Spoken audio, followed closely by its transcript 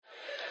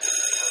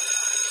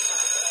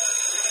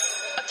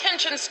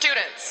Attention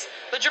students,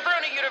 the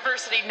Jabroni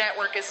University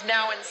Network is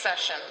now in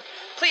session.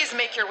 Please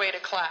make your way to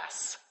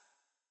class.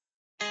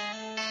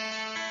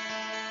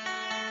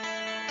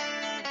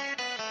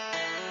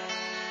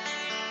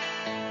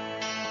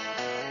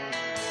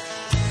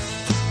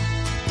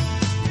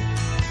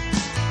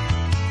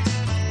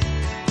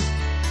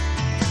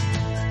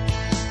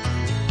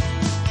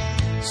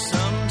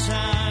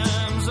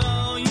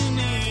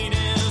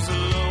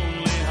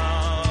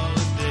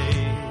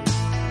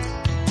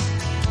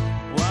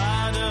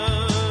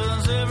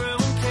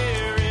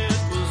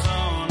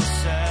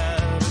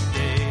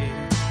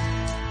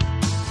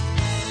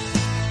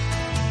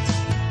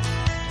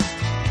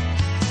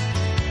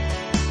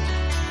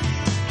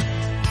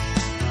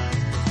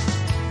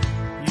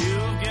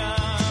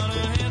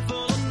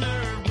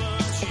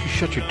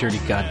 Shut your dirty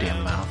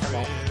goddamn mouth.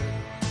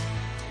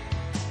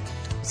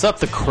 What's up,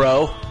 the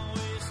Crow?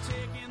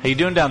 How you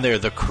doing down there,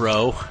 the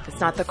Crow?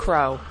 It's not the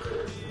Crow.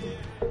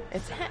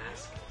 It's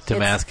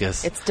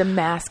Damascus. It's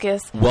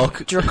Damascus.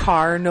 Welcome,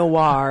 Drakkar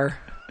Noir.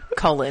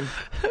 Cullen.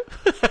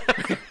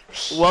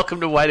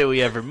 Welcome to Why Do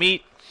We Ever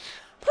Meet?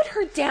 Put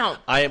her down.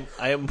 I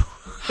am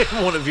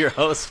one of your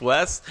hosts,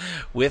 Wes.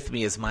 With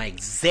me is my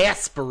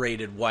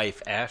exasperated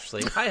wife,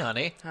 Ashley. Hi,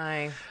 honey.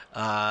 Hi.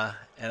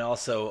 And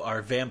also,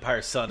 our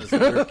vampire son is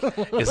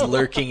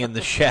lurking in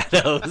the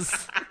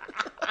shadows.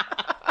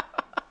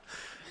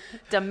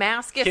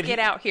 Damascus, get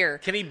out here.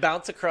 Can he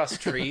bounce across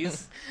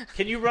trees?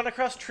 Can you run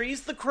across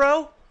trees, the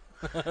Crow?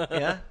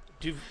 Yeah.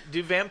 Do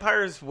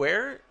vampires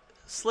wear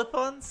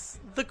slip-ons,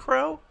 the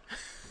Crow?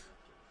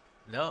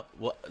 No.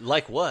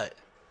 Like what?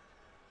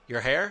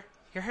 Your hair?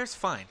 Your hair's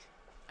fine.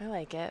 I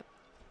like it.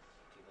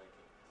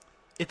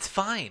 It's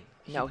fine.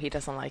 No, he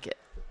doesn't like it.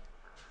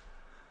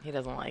 He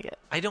doesn't like it.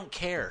 I don't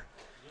care.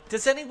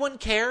 Does anyone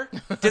care?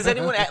 Does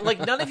anyone like?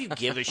 None of you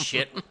give a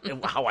shit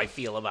how I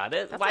feel about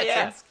it. Why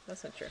ask?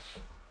 That's not true.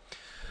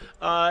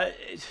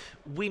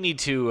 We need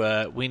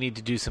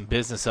to do some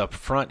business up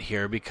front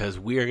here because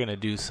we are going to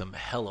do some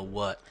hella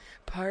what?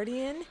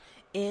 Partying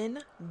in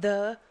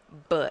the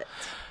butt.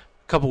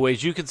 Couple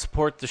ways you can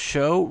support the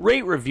show: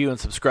 rate, review, and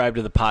subscribe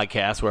to the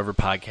podcast wherever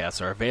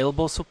podcasts are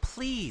available. So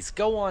please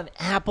go on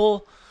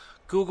Apple,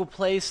 Google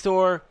Play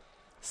Store,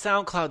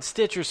 SoundCloud,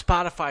 Stitcher,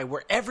 Spotify,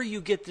 wherever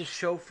you get this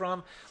show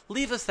from.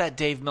 Leave us that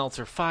Dave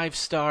Meltzer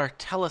 5-star.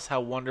 Tell us how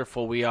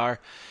wonderful we are.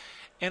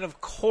 And of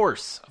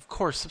course,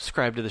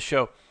 subscribe to the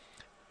show.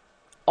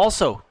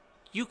 Also,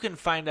 you can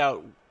find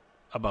out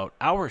about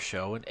our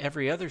show and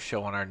every other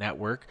show on our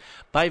network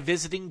by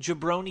visiting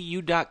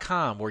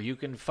jabroniu.com, where you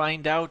can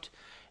find out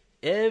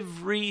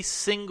every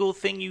single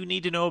thing you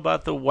need to know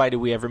about the Why Do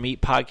We Ever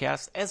Meet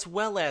podcast, as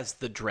well as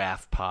the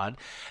Draft Pod,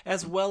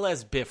 as well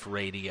as Biff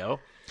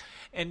Radio,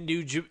 and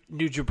New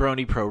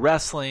Jabroni Pro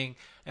Wrestling,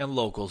 and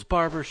Locals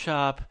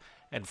Barbershop,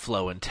 and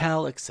Flow and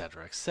Tell,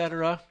 etc.,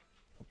 etc.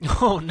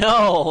 Oh,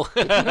 no!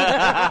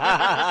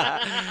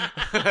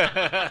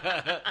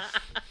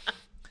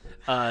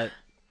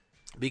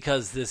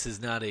 Because this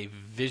is not a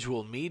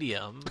visual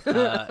medium,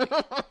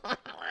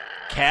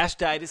 Cash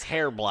dyed his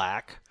hair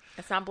black.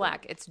 It's not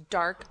black. It's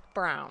dark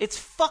brown. It's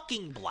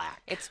fucking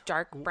black. It's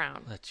dark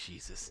brown. Oh,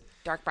 Jesus.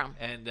 Dark brown.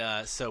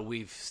 And so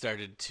we've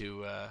started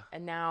to...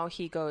 and now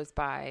he goes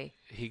by...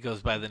 He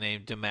goes by the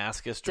name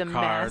Damascus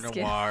Drakkar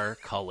Noir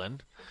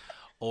Cullen.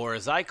 Or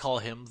as I call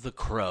him, the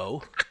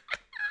Crow.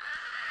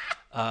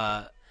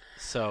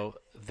 So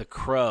the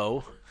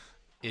Crow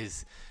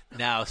is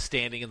now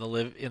standing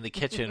in the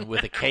kitchen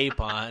with a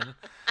cape on,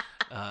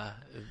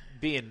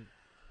 being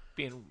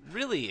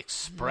really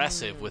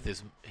expressive with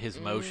his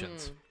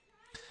motions.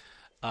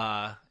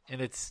 And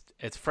it's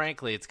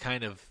frankly, it's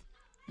kind of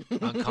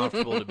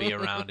uncomfortable to be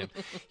around him.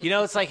 You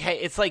know, it's like, hey,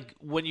 it's like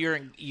when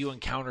you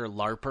encounter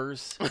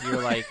LARPers, and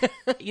you're like,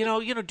 you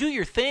know, do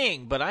your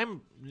thing, but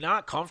I'm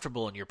not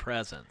comfortable in your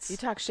presence. You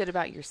talk shit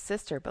about your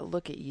sister, but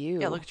look at you.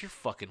 Yeah, look at your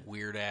fucking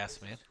weird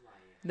ass, man.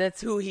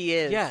 That's who he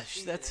is. Yeah,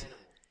 that's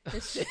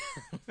literally.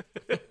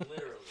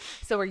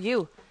 So are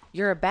you?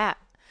 You're a bat.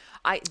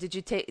 Did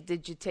you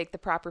take the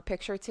proper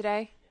picture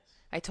today? Yes.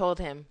 I told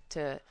him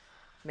to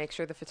make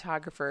sure the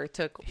photographer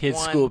took his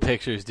one. School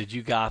pictures. Did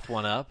you goth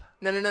one up?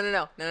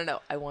 No.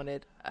 I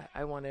wanted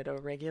a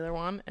regular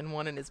one and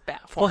one in his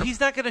bat form. Well, he's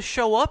not going to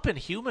show up in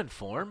human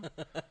form.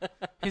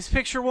 His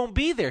picture won't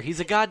be there. He's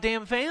a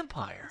goddamn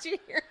vampire. Did you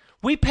hear?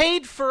 We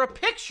paid for a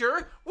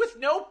picture with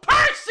no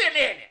person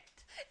in it.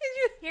 Did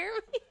you hear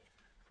me?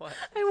 What?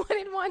 I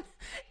wanted one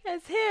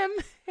as him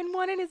and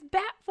one in his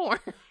bat form.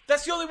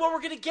 That's the only one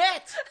we're going to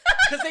get.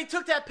 Because they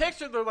took that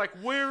picture and they're like,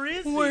 where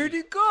is he? Where'd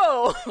he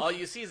go? All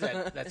you see is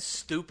that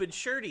stupid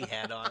shirt he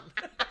had on.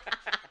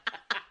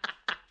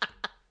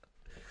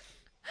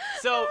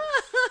 So,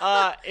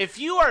 if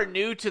you are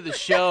new to the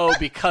show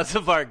because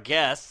of our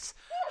guests,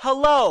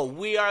 hello,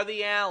 we are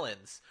the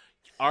Allens.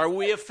 Are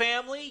we a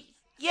family?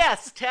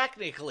 Yes,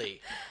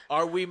 technically.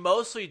 Are we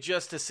mostly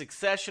just a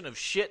succession of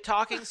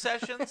shit-talking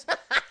sessions?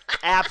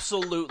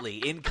 Absolutely,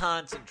 in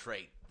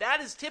concentrate. That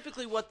is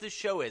typically what this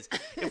show is.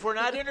 If we're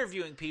not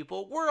interviewing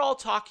people, we're all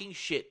talking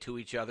shit to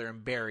each other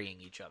and burying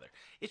each other.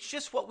 It's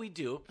just what we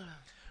do.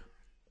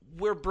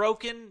 we're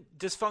broken,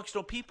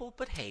 dysfunctional people,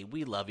 but hey,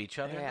 we love each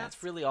other, and Yes.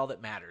 that's really all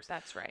that matters.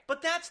 That's right.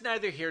 But that's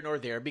neither here nor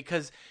there,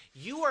 because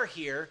you are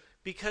here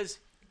because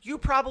you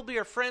probably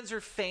are friends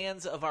or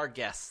fans of our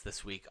guests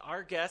this week.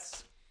 Our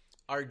guests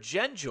are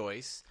Jen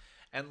Joyce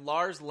and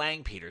Lars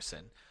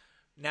Lang-Peterson.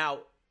 Now,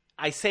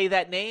 I say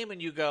that name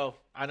and you go,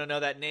 I don't know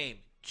that name.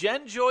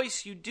 Jen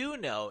Joyce, you do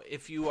know.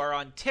 If you are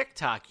on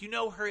TikTok, you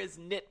know her as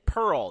Knit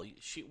Pearl,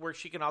 where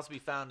she can also be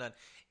found on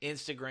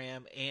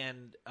Instagram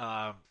and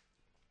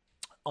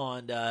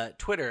on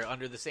Twitter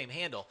under the same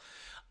handle.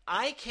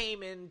 I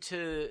came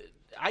to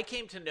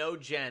know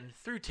Jen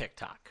through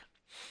TikTok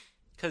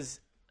because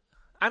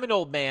I'm an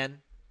old man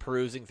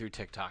perusing through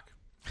TikTok,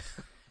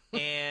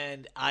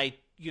 and I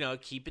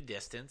keep a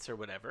distance or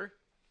whatever,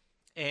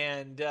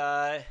 and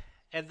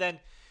then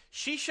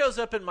she shows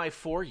up in my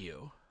For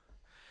You,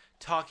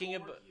 talking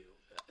about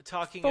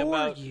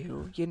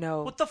you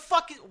know. what the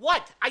fuck is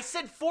what I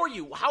said For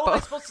You. How am I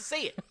supposed to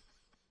say it?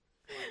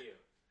 For you.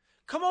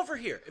 Come over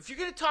here. If you're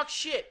gonna talk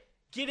shit,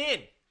 get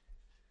in.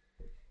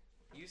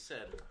 You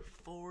said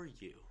For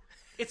You.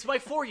 It's my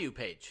For You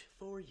page.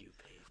 For You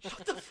page.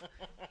 What the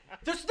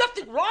There's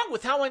nothing wrong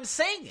with how I'm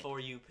saying it. For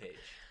You page.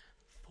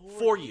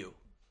 For You.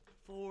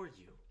 For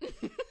You.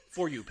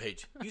 For You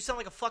page. You sound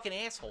like a fucking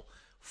asshole.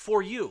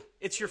 For You.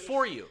 It's your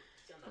For You. You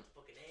sound like a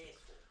fucking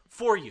asshole.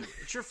 For You.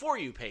 It's your For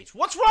You page.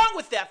 What's wrong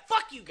with that?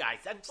 Fuck you guys.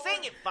 I'm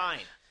saying it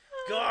fine.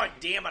 God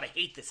damn it, I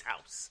hate this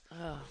house.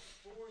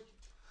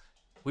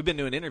 We've been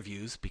doing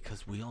interviews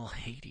because we all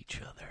hate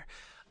each other.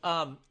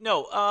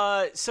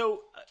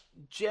 So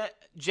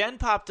Jen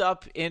popped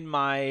up in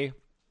my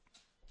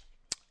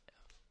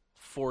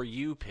For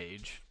You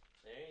page.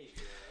 There you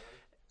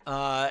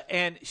go.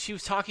 And she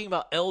was talking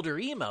about elder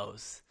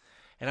emos.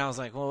 And I was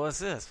like, well, what's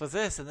this? What's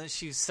this? And then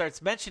she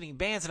starts mentioning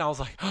bands, and I was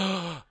like,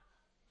 oh,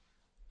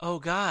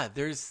 God,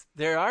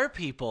 there are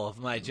people of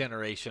my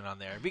generation on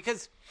there.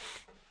 Because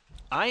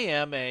I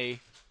am a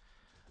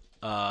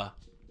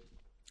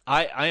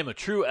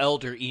true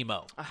elder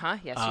emo. Uh-huh.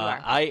 Yes, you are.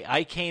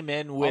 I came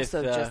in with...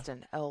 Also just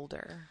an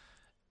elder.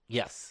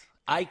 Yes.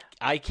 I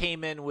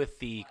came in with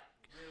the...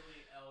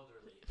 Really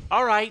elderly.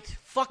 All right.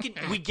 Fucking...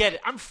 we get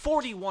it. I'm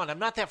 41. I'm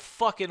not that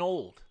fucking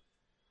old.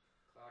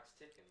 Clock's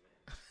ticking,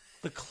 man.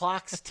 The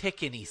clock's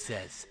ticking, he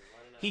says.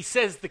 He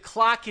says the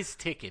clock is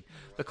ticking.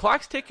 The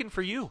clock's ticking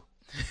for you.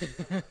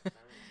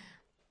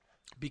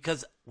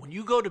 Because when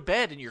you go to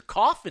bed and you're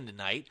coughing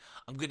tonight,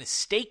 I'm going to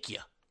stake you.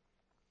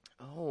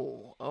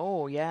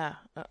 Oh, yeah.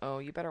 Uh-oh,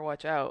 you better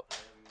watch out.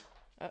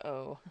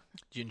 Uh-oh.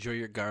 Did you enjoy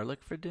your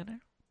garlic for dinner?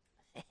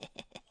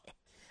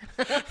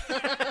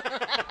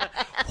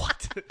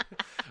 What?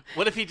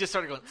 What if he just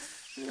started going...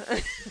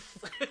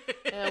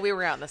 We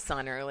were out in the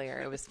sun earlier.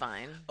 It was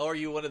fine. Oh, are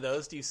you one of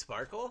those? Do you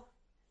sparkle?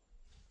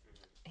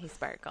 He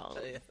sparkled.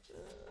 Yeah.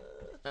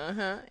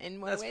 Uh-huh. In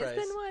more That's ways price.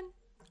 than one.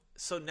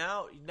 So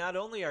now, not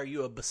only are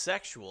you a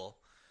bisexual,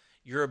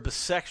 you're a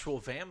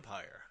bisexual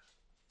vampire.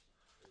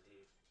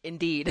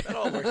 Indeed. That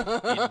all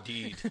works.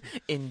 Indeed.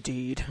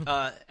 Indeed.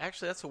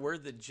 Actually, that's a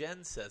word that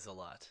Jen says a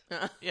lot.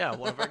 Yeah,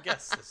 one of our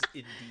guests says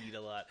indeed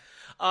a lot.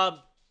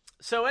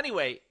 So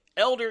anyway,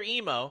 Elder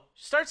Emo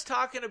starts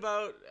talking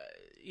about,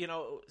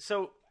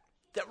 so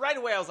that right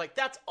away I was like,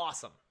 that's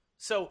awesome.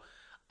 So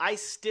I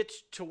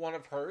stitched to one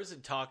of hers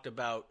and talked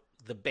about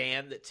the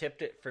band that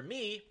tipped it for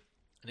me,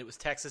 and it was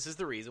Texas Is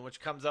the Reason, which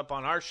comes up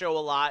on our show a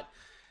lot.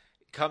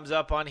 It comes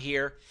up on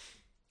here.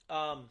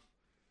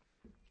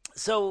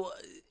 So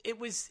it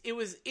was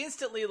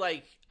instantly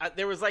like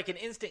there was like an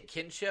instant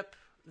kinship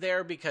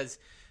there because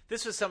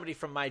this was somebody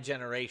from my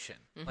generation,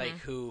 like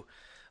who,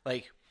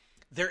 like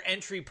their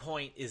entry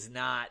point is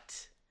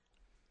not.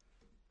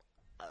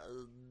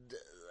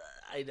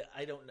 I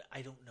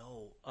don't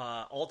know.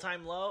 All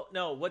Time Low?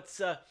 No.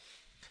 What's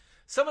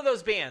some of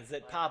those bands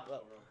that pop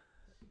up?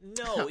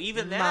 No,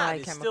 even that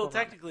is still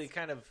technically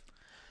kind of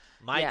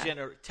my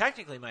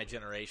technically my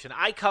generation.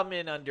 I come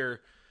in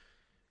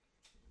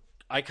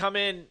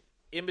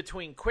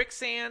between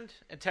Quicksand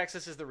and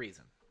Texas Is the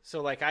Reason.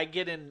 So like I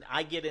get in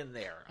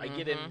there. I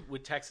get in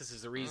with Texas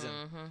Is the Reason.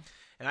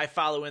 And I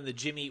follow in the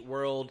Jim Eat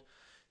World,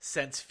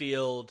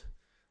 Sensefield,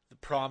 the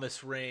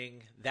Promise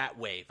Ring, that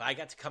wave. I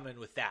got to come in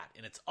with that,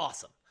 and it's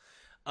awesome.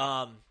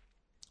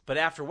 But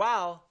after a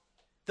while,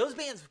 those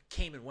bands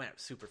came and went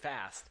super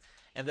fast.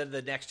 And then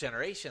the next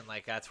generation,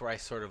 like that's where I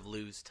sort of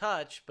lose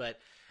touch. But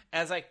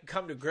as I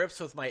come to grips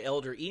with my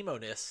elder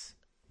emo-ness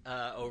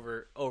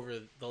over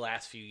the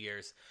last few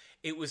years,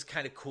 it was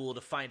kind of cool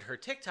to find her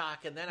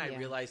TikTok. And then I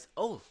realized,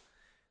 oh,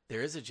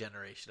 there is a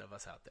generation of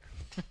us out there.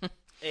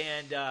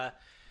 And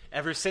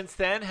ever since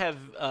then,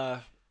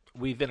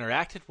 we've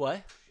interacted.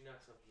 What? She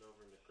knocked something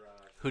over in the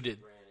garage. Who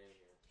did? Ran in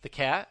here. The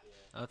cat? Yeah.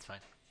 Oh, that's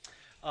fine.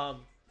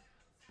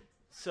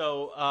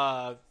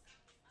 So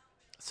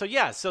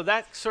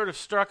that sort of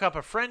struck up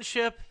a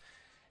friendship,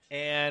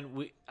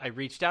 and I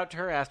reached out to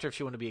her, asked her if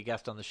she wanted to be a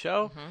guest on the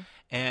show,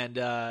 and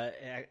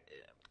kind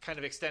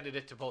of extended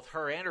it to both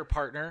her and her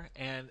partner,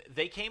 and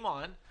they came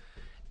on.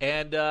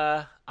 And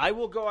I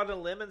will go on a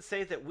limb and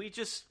say that we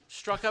just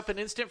struck up an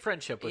instant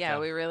friendship with them. Yeah,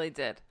 we really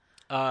did.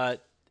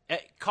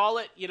 Call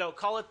it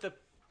the,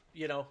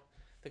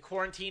 the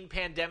quarantine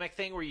pandemic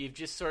thing where you've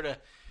just sort of,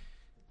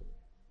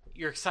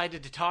 you're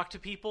excited to talk to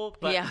people,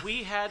 but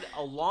we had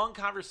a long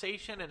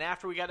conversation, and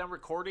after we got done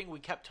recording, we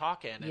kept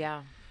talking.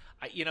 And,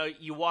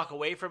 you walk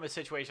away from a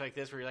situation like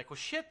this where you're like, well,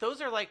 shit,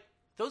 those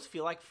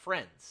feel like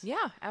friends.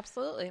 Yeah,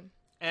 absolutely.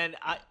 And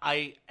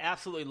I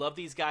absolutely love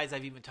these guys.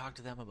 I've even talked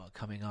to them about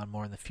coming on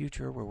more in the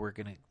future where we're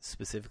going to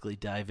specifically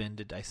dive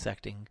into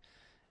dissecting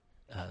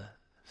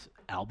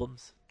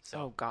albums. So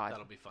oh, God.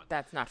 That'll be fun.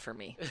 That's not for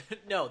me.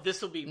 No,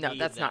 this will be me. No,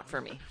 that's not for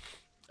me.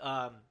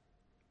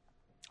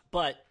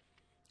 But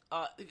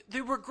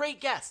they were great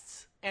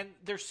guests, and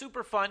they're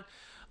super fun.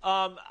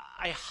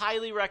 I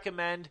highly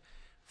recommend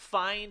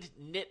find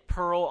Knit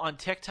Pearl on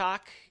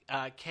TikTok,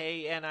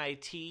 KNITPURL.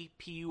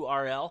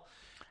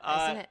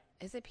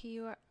 Is it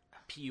PUR?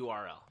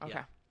 PURL. Okay.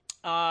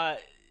 Yeah.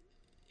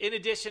 In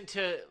addition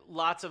to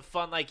lots of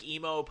fun, like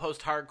emo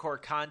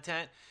post-hardcore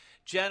content,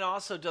 Jen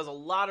also does a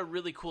lot of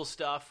really cool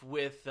stuff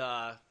with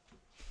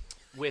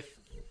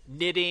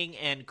knitting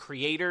and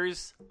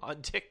creators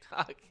on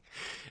TikTok.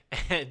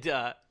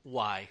 And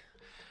why?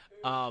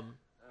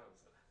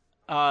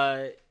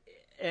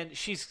 And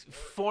she's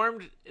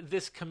formed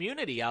this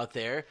community out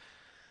there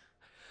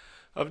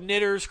of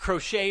knitters,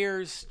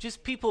 crocheters,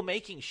 just people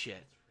making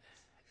shit,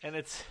 and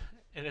it's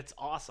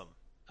awesome.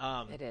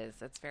 It is.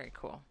 That's very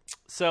cool.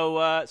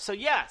 So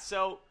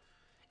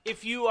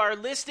if you are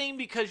listening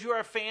because you are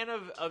a fan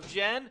of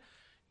Jen,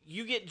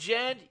 you get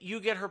Jen, you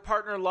get her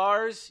partner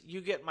Lars,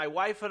 you get my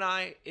wife and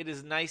I. It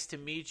is nice to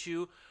meet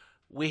you.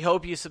 We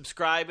hope you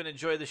subscribe and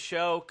enjoy the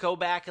show. Go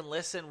back and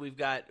listen. We've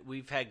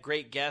had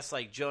great guests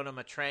like Jonah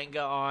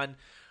Matranga on.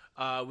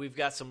 We've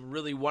got some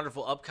really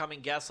wonderful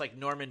upcoming guests like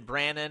Norman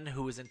Brannon,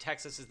 who was in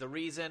Texas Is the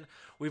Reason.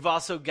 We've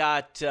also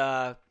got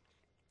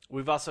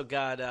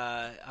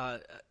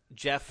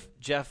Jeff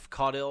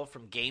Caudill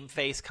from Game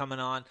Face coming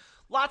on.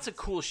 Lots of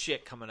cool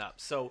shit coming up.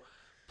 So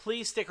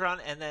please stick around,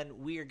 and then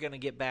we are going to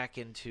get back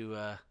into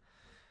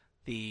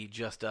the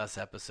Just Us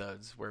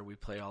episodes where we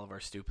play all of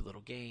our stupid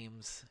little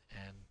games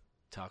and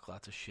talk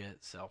lots of shit.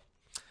 So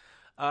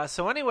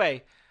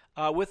anyway,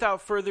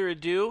 without further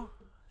ado,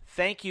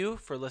 thank you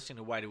for listening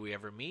to Why Do We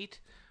Ever Meet.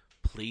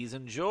 Please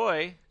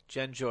enjoy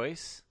Jen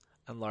Joyce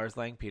and Lars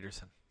Lang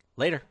Peterson.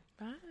 Later.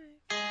 Bye.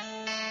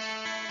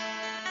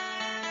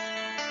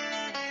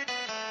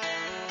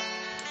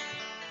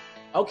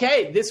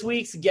 Okay, this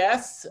week's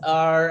guests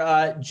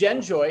are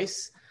Jen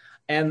Joyce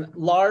and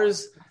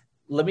Lars.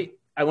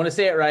 I want to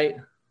say it right.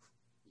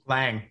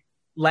 Lang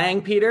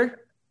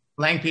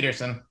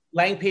Peterson.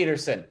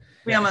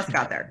 We almost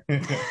got there.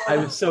 I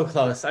was so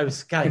close. I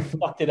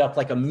fucked it up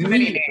like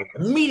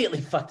immediately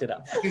fucked it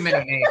up. Too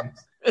many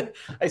names.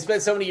 I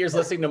spent so many years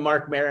listening to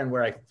Mark Maron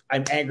where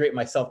I'm angry at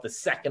myself the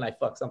second I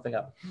fuck something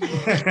up.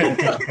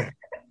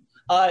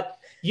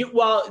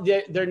 While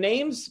their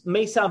names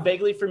may sound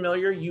vaguely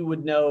familiar, you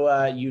would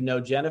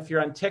know Jen if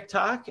you're on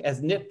TikTok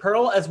as Knit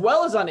Pearl, as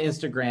well as on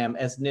Instagram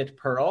as Knit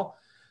Pearl.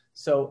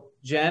 So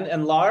Jen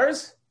and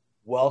Lars,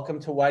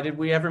 welcome to Why Did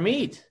We Ever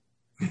Meet?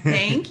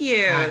 Thank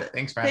you.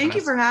 Thanks for Thank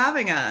you for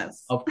having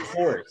us. Of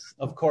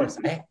course.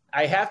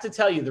 I have to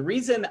tell you, the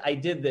reason I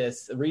did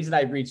this, the reason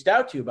I reached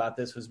out to you about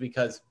this was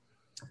because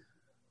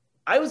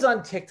I was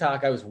on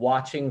TikTok. I was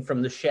watching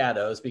from the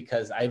shadows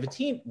because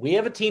we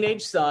have a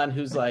teenage son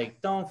who's like,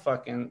 don't.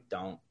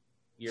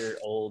 You're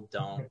old,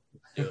 don't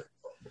do it.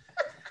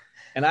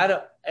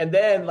 And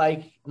then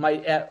like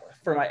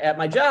at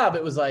my job,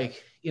 it was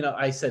like,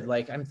 I said,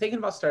 like, I'm thinking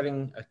about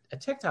starting a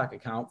TikTok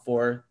account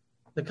for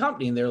the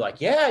company. And they're like,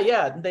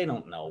 yeah. They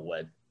don't know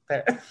what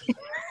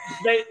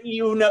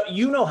you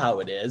know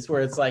how it is,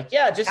 where it's like,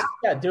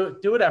 do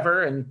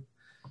whatever. And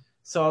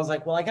so I was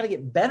like, well, I got to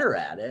get better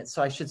at it.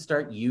 So I should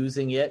start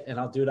using it, and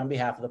I'll do it on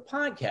behalf of the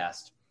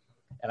podcast.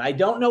 And I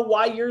don't know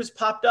why yours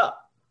popped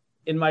up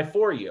in my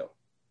For You.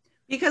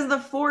 Because the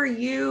For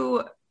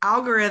You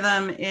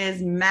algorithm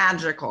is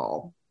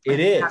magical. It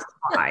is. That's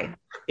why.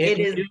 It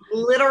is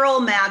literal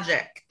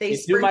magic. They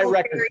knew my sprinkle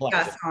record fairy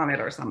collection dust on it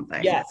or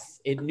something.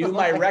 Yes, it knew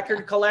my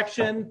record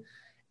collection,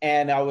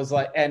 and I was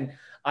like,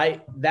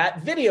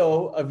 that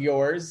video of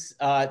yours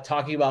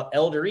talking about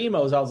elder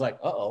emos, I was like,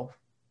 uh-oh.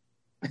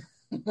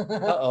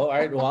 All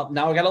right, well,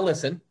 now I got to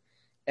listen.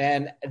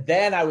 And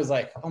then I was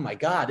like, oh my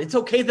God, it's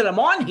okay that I'm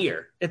on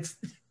here. It's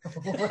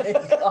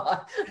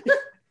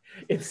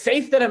it's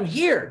safe that I'm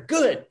here.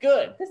 Good.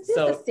 This is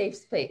a safe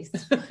space.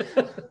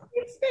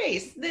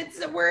 Space.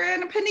 We're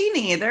in a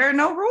panini. There are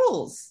no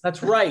rules.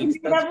 That's right. We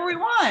do whatever we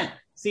want.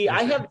 See,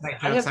 I have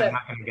I'm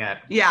not going to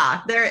get.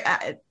 Yeah, there.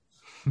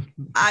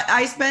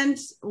 I spent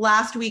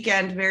last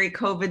weekend very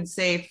COVID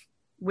safe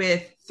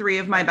with 3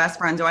 of my best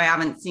friends who I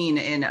haven't seen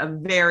in a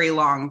very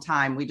long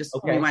time. We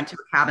went to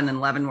a cabin in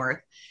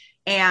Leavenworth,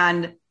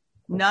 and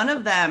none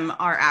of them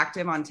are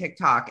active on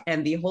TikTok.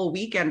 And the whole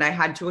weekend I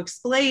had to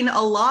explain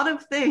a lot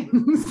of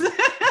things.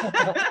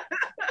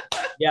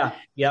 Yeah.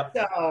 Yep.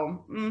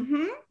 So,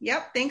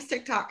 yep. Thanks,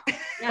 TikTok.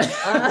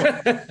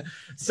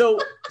 So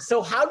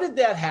how did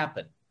that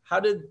happen?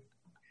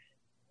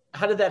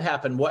 how did that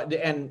happen? What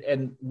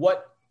and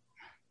what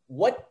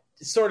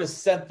sort of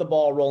sent the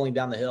ball rolling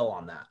down the hill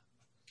on that?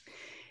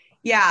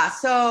 Yeah.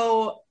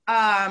 So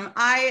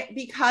I've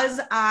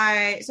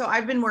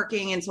been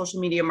working in social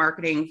media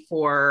marketing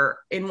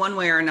in one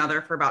way or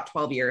another for about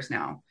 12 years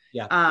now.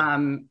 Yeah.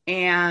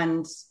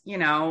 And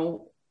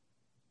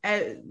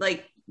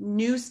like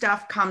new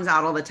stuff comes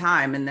out all the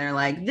time and they're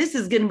like, this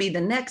is going to be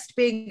the next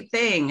big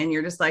thing. And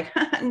you're just like,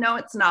 no,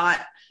 it's not.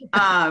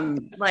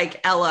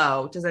 Like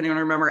LO, does anyone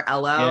remember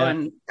LO? Yeah.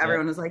 And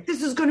everyone was like,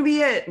 this is going to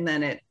be it. And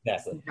then it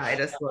That's it. died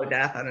a slow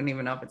death. I don't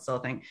even know if it's still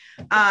a thing.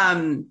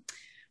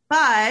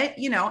 But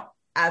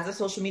as a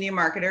social media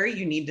marketer,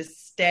 you need to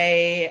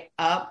stay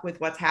up with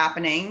what's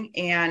happening.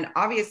 And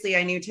obviously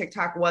I knew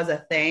TikTok was a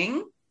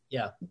thing.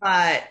 Yeah.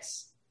 But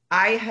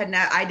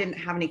I didn't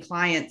have any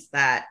clients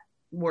that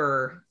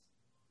were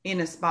in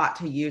a spot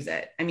to use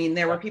it. I mean,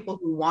 there were people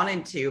who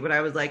wanted to, but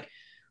I was like,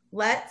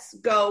 let's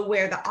go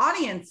where the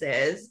audience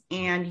is,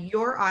 and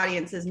your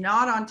audience is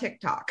not on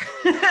TikTok.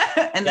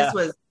 And this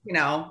was,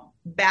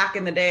 back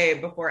in the day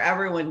before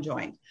everyone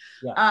joined.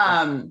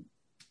 Yeah.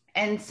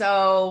 And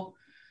so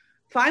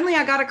finally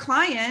I got a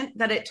client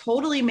that it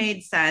totally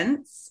made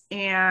sense.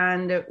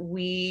 And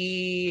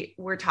we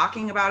were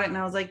talking about it. And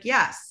I was like,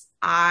 yes,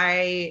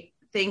 I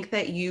think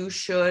that you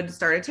should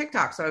start a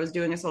TikTok. So I was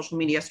doing a social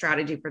media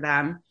strategy for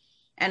them.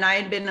 And I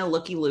had been a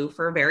looky-loo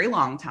for a very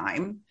long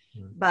time.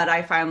 But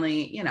I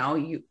finally,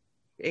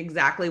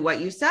 exactly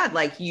what you said,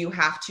 like you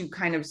have to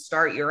kind of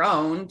start your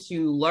own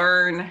to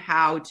learn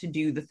how to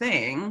do the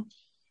thing.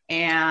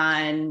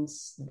 And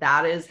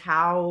that is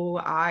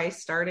how I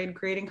started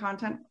creating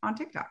content on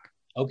TikTok.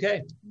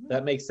 Okay,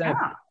 that makes sense.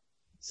 Yeah.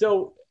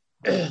 So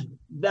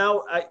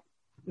now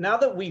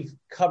that we've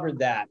covered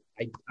that,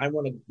 I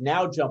want to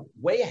now jump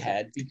way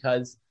ahead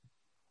because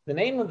the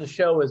name of the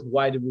show is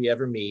Why Did We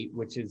Ever Meet,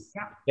 which is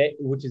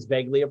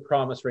vaguely a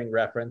promise ring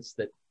reference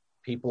that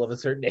people of a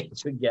certain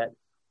age would get.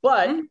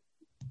 But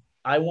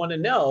I want to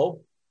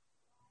know,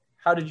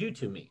 how did you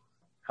two meet?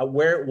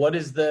 What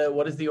is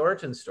the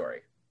origin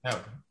story?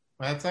 Oh,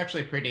 well, that's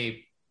actually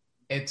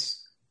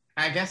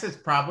I guess it's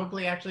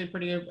probably actually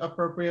pretty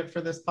appropriate for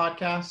this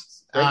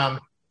podcast.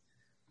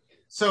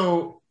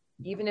 So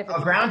Even if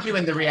I'll ground you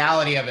in the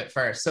reality of it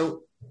first.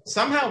 So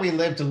somehow we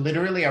lived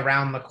literally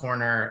around the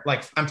corner,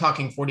 like I'm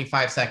talking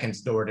 45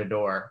 seconds door to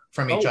door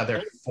from each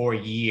other for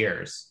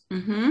years.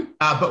 Mm-hmm.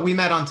 But we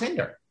met on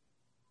Tinder.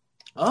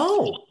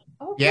 Oh,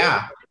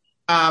 Yeah.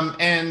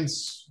 And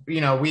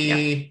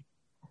we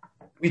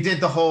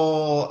did the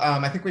whole,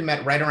 I think we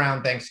met right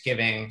around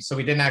Thanksgiving. So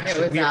we didn't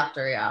actually,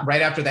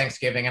 right after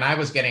Thanksgiving, and I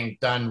was getting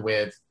done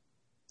with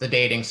the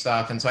dating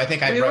stuff. And so I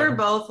think we were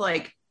both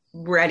like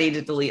ready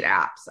to delete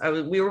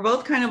apps. We were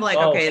both kind of like,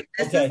 okay,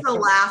 this is the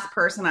last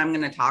person I'm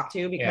going to talk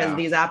to because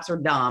these apps are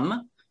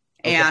dumb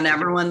and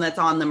everyone that's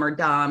on them are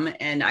dumb.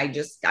 And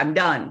I'm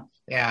done.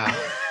 Yeah.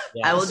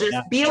 I will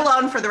just be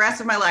alone for the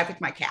rest of my life with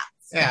my cats.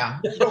 Yeah.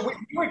 But we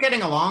were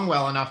getting along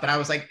well enough that I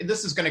was like,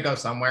 this is going to go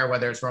somewhere,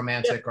 whether it's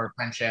romantic or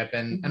friendship.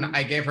 And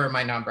I gave her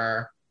my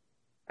number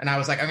and I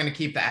was like, I'm going to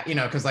keep that,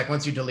 because like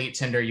once you delete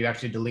Tinder, you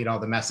actually delete all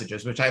the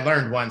messages, which I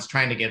learned once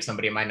trying to give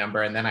somebody my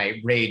number. And then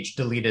I rage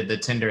deleted the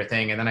Tinder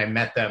thing. And then I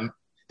met them.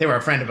 They were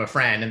a friend of a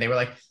friend and they were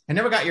like, I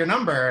never got your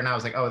number. And I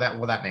was like, oh,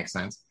 that makes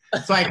sense.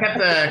 So I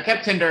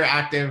kept Tinder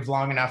active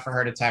long enough for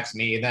her to text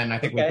me. Then I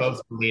think we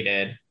both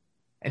deleted.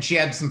 And she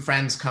had some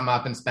friends come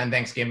up and spend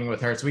Thanksgiving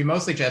with her. So we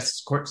mostly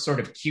just sort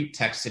of cute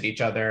texted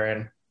each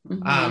other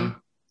and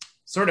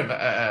sort of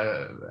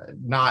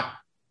not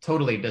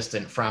totally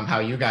distant from how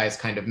you guys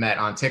kind of met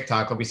on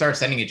TikTok. But we started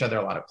sending each other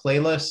a lot of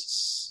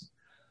playlists.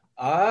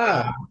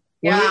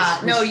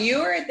 You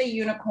were at the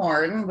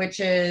Unicorn, which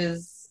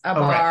is a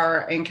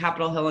bar in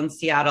Capitol Hill in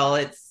Seattle.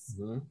 It's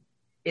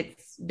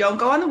don't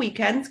go on the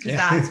weekends because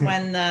that's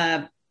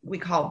when we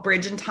call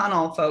Bridge and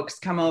Tunnel folks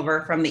come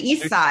over from the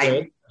east side.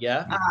 Good.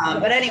 Yeah.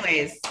 But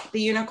anyways, the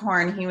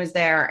Unicorn, he was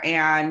there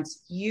and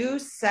you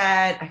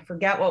said, I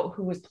forget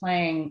who was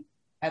playing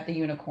at the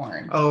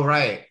Unicorn. Oh,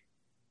 right.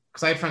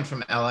 Because I had friends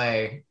from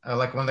LA.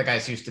 Like one of the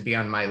guys used to be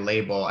on my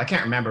label. I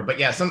can't remember, but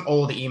yeah, some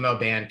old emo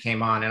band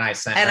came on and I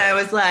sent her. I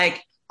was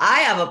like,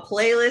 I have a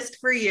playlist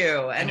for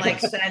you. And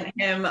like sent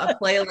him a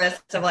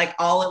playlist of like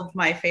all of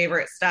my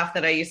favorite stuff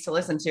that I used to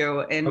listen to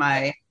in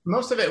my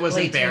most of it was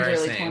late teens,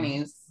 embarrassing. early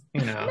 20s.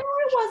 No, it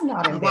was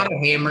not a lot of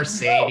Hey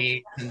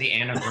Mercedes and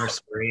the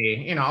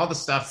anniversary, all the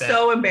stuff that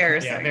so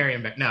embarrassing. Yeah, very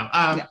embarrassing. No.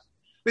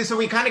 So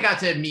we kind of got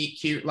to meet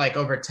cute like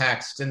over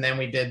text, and then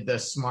we did the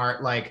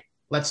smart like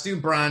let's do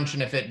brunch,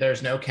 and if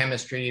there's no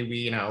chemistry,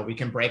 we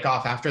can break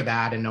off after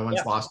that, and no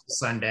one's lost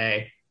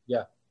Sunday.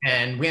 Yeah.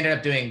 And we ended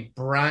up doing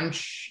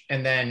brunch,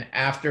 and then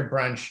after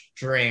brunch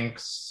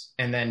drinks,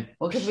 and then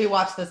because we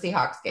watched the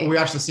Seahawks game. We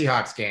watched the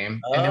Seahawks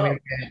game, and then we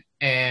went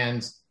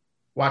and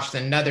watched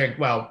another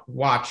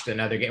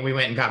game. We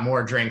went and got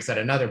more drinks at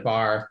another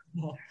bar.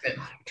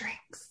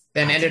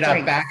 Then ended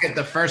up back at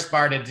the first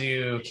bar to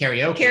do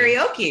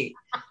karaoke.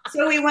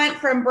 So we went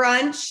from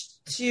brunch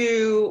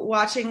to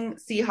watching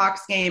Seahawks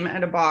game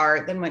at a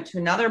bar, then went to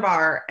another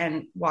bar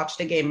and watched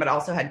a game, but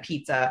also had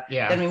pizza.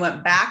 Yeah. Then we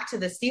went back to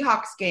the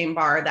Seahawks game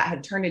bar that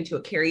had turned into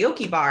a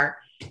karaoke bar.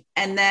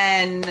 And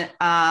then,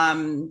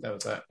 That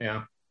was it.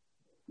 Yeah.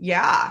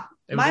 yeah,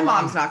 It was my a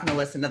mom's long- not going to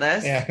listen to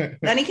this. Yeah.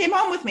 Then he came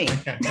home with me.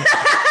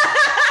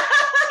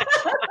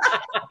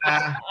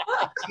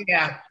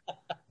 Yeah.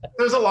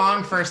 It was a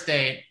long first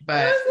date,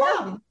 but It was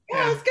long.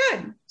 Yeah, it was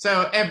good.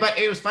 so, but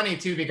it was funny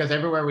too, because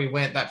everywhere we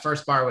went, that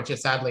first bar, which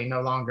is sadly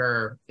no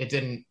longer, it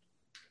didn't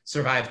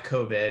survive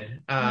COVID.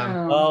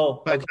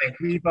 Oh, But like,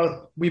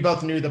 we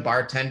both knew the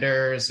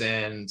bartenders,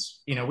 and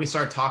we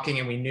started talking,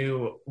 and we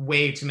knew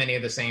way too many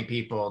of the same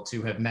people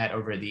to have met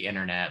over the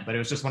internet. But it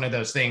was just one of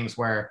those things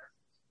where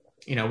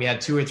we had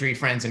 2 or 3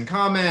 friends in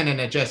common,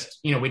 and it just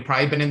we'd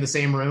probably been in the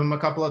same room a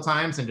couple of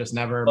times and just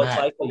never most met.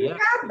 likely, yeah.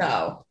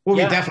 Though. Well,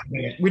 Yeah.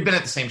 we'd been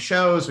at the same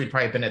shows, we'd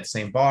probably been at the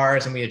same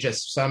bars, and we had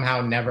just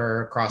somehow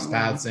never crossed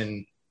paths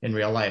in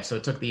real life. So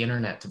it took the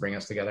internet to bring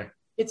us together.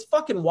 It's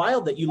fucking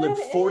wild that you live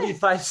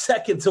 45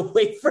 seconds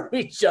away from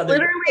each other.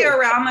 Literally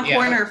around the Yeah.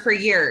 corner for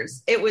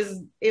years. It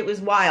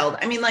was wild.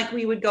 I mean, like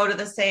we would go to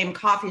the same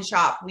coffee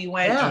shop. We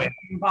went Yeah. to the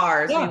same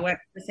bars. Yeah. We went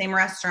to the same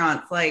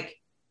restaurants. Like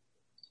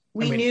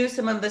we I mean- knew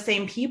some of the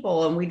same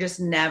people, and we just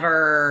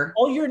never.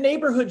 All your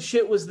neighborhood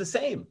shit was the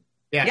same.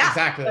 Yeah, Yeah.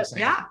 exactly the same.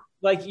 Yeah,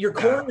 Like your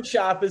corner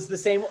shop is the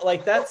same.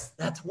 Like that's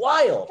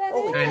wild.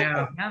 I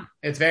know. Yeah.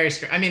 It's very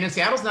strange. I mean, and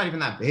Seattle's not even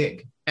that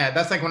big.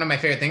 That's like one of my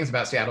favorite things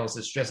about Seattle is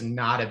it's just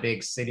not a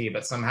big city,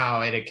 but somehow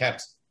it had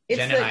kept it's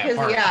Jen and I because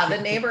apart. the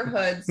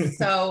neighborhoods.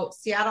 So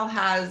Seattle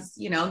has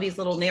these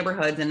little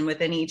neighborhoods, and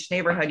within each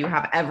neighborhood you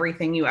have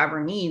everything you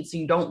ever need, so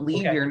you don't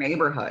leave Okay. your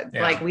neighborhood.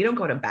 Yeah. Like we don't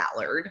go to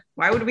Ballard.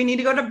 Why would we need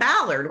to go to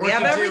Ballard? Or We if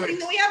have you do, everything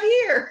that we have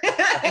here.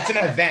 It's an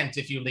event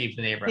if you leave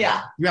the neighborhood.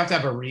 Yeah. You have to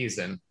have a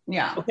reason.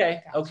 Yeah.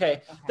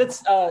 Okay.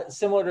 That's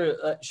similar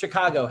to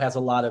Chicago has a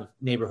lot of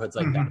neighborhoods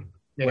like that.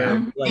 Yeah. Where,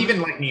 like-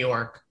 Even like New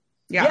York.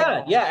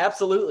 Yeah,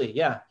 absolutely.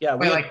 Yeah. Where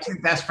We- like 2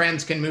 best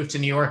friends can move to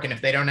New York, and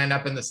if they don't end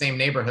up in the same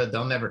neighborhood,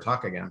 they'll never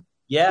talk again.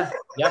 Yep.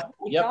 I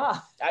mean,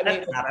 That's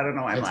sad. I don't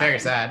know why I'm It's very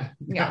laughing. sad.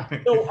 Yeah.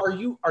 so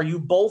are you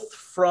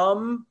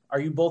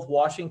both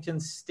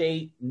Washington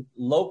State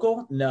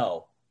local?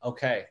 No.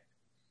 Okay.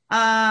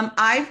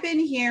 I've been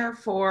here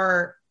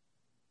for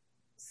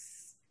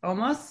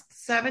almost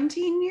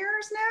 17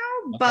 years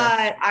now, Okay.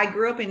 but I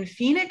grew up in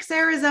Phoenix,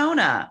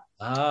 Arizona.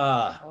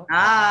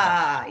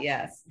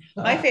 Yes.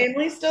 My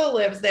family still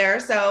lives there,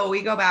 so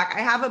we go back.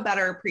 I have a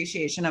better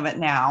appreciation of it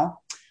now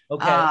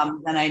Okay.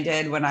 than I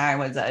did when I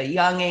was a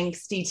young,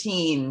 angsty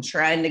teen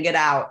trying to get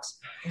out.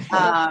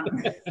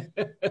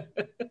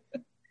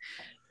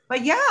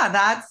 But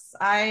yeah,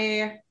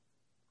 I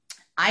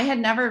had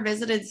never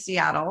visited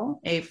Seattle.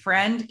 A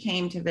friend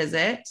came to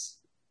visit.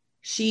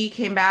 She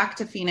came back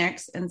to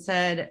Phoenix and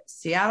said,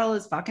 Seattle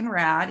is fucking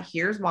rad.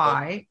 Here's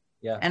why.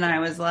 Yeah. And I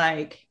was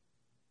like,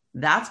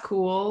 that's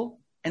cool.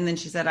 And then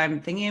she said, I'm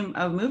thinking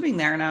of moving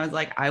there. And I was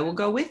like, I will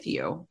go with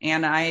you.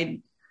 And I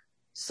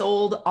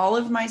sold all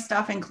of my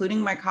stuff, including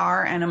my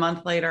car. And a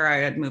month later, I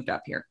had moved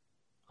up here.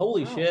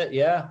 Holy shit.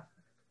 Yeah.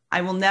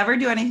 I will never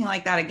do anything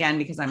like that again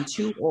because I'm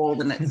too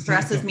old and it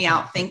stresses me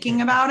out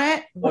thinking about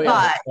it. Oh,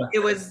 yeah. But it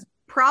was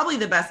probably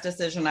the best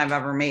decision I've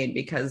ever made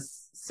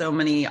because so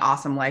many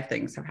awesome life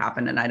things have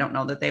happened. And I don't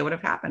know that they would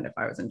have happened if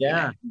I was in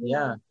Yeah. Phoenix.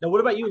 Yeah. Now, what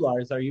about you,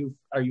 Lars? Are you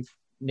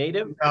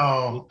native?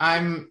 No,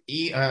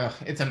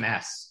 it's a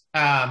mess. So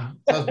I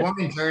was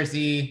born in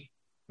Jersey.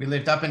 We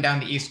lived up and down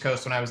the East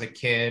Coast when I was a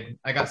kid.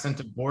 I got sent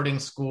to boarding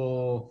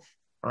school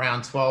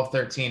around 12,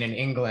 13 in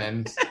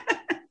England.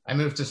 I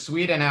moved to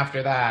Sweden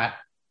after that.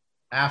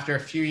 After a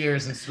few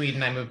years in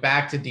Sweden, I moved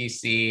back to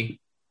DC.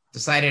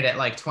 Decided at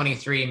like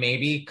 23,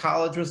 maybe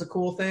college was a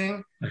cool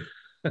thing.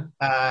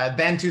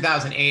 Then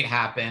 2008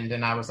 happened,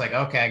 and I was like,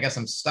 okay, I guess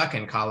I'm stuck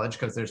in college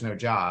because there's no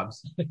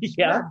jobs.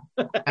 Yeah.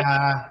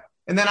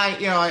 And then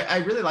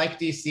I really like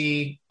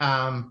DC,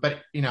 but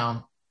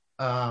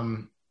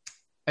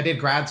I did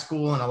grad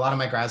school, and a lot of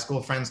my grad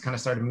school friends kind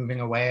of started moving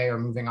away or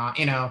moving on,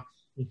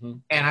 Mm-hmm.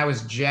 and I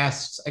was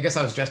just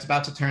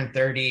about to turn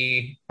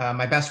 30.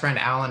 My best friend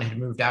Alan had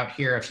moved out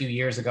here a few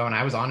years ago, and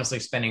I was honestly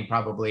spending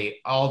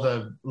probably all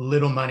the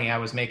little money I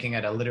was making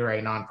at a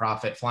literary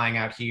nonprofit flying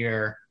out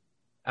here.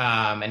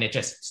 And it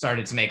just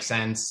started to make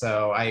sense.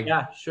 So I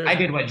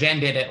did what Jen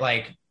did at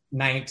like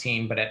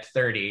 19, but at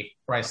 30,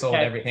 where I sold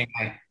everything.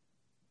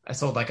 I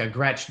sold like a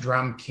Gretsch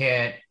drum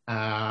kit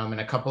and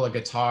a couple of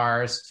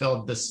guitars,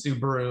 filled the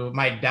Subaru,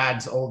 my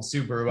dad's old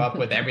Subaru, up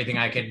with everything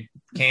I could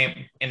camp.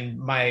 And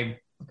my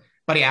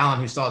buddy Alan,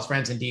 who still has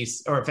friends in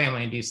DC or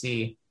family in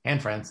DC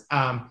and friends,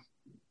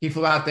 he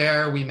flew out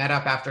there. We met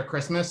up after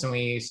Christmas and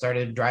we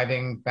started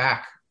driving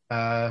back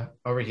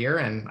over here.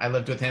 And I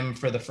lived with him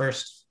for the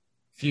first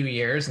few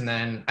years, and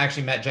then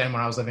actually met Jen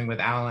when I was living with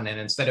Alan. And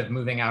instead of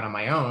moving out on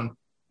my own,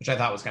 which I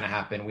thought was going to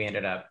happen, we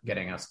ended up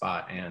getting a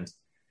spot, and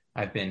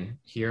I've been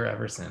here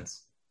ever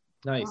since.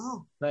 Nice.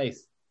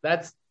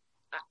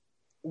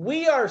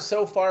 We are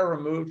so far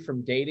removed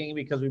from dating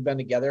because we've been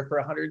together for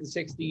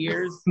 160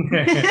 years.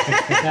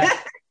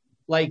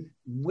 like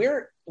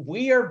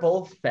we are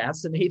both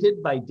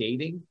fascinated by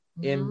dating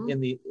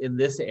in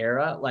this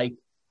era, like,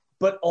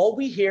 but all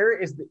we hear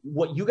is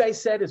what you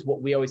guys said is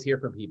what we always hear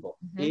from people.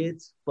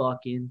 It's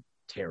fucking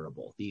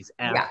terrible. These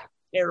apps are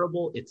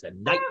terrible. It's a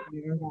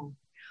nightmare.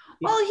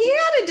 Well, he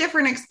had a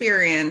different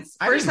experience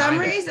for some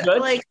reason.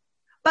 Like,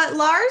 but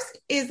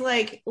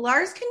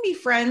Lars can be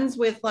friends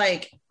with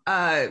like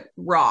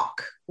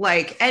Rock,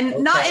 like,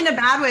 and not in a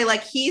bad way.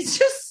 Like, he's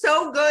just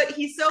so good.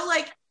 He's so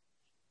like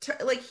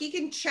he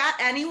can chat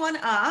anyone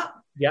up.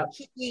 Yeah,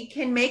 he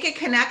can make a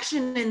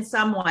connection in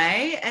some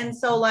way, and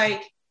so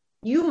like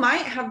you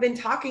might have been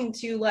talking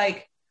to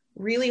like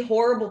really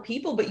horrible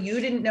people, but you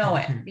didn't know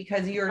it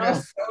because you're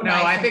just so no.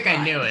 nice I think fun.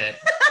 I knew it,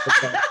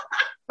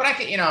 but I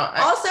can,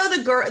 also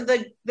the girl,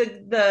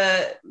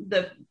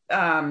 the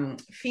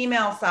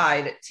female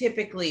side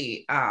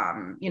typically,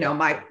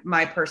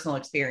 my personal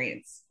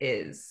experience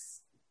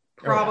is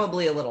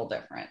probably a little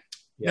different.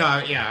 No,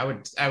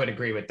 I would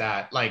agree with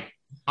that. Like,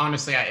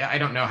 honestly, I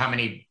don't know how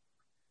many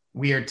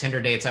weird Tinder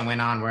dates I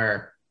went on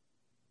where,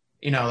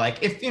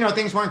 like if,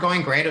 things weren't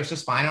going great, it was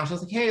just fine. I was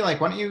just like, hey,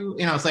 like, why don't you,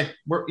 it's like,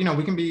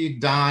 we can be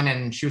done.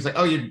 And she was like,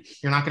 oh, you're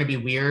not going to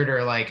be weird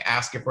or like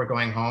ask if we're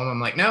going home. I'm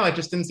like, no, it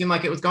just didn't seem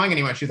like it was going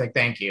anywhere. She's like,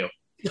 thank you.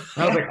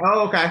 I was like,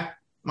 oh, okay.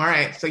 All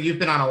right. So you've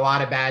been on a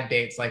lot of bad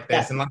dates like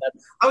this. And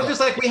I was just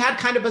like, we had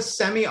kind of a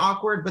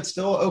semi-awkward, but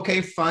still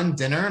okay, fun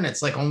dinner. And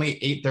it's like only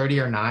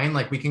 8:30 or 9.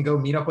 Like, we can go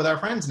meet up with our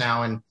friends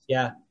now. And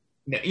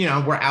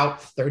we're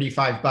out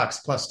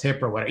 $35 plus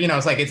tip or whatever.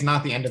 It's like, it's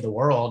not the end of the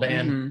world.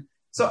 And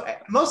so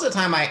most of the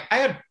time I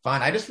had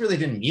fun. I just really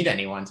didn't meet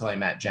anyone until I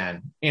met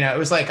Jen. It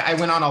was like I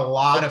went on a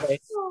lot of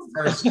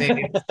first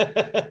dates.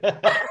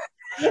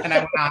 And I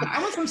went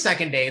on some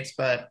second dates,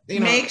 but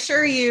make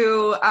sure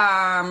you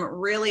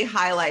really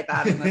highlight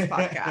that in this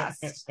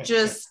podcast.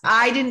 Just,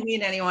 I didn't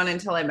meet anyone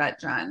until I met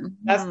Jen.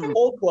 That's the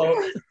whole quote.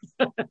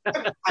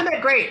 I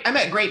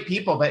met great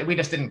people, but we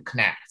just didn't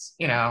connect,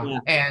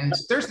 and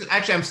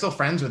I'm still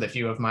friends with a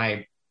few of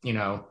my,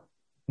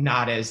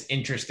 not as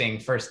interesting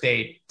first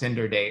date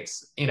Tinder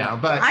dates,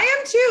 but I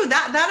am too.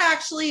 That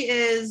actually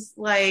is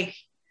like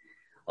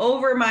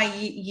over my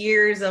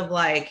years of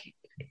like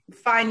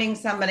finding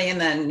somebody and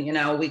then,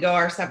 we go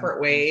our separate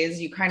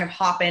ways. You kind of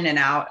hop in and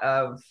out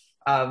of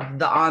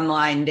the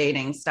online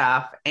dating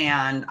stuff.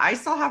 And I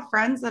still have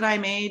friends that I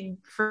made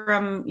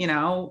from,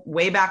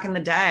 way back in the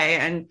day.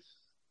 And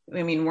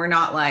I mean, we're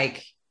not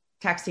like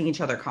texting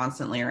each other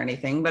constantly or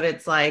anything, but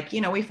it's like,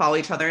 we follow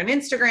each other on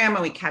Instagram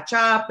and we catch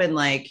up and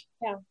like,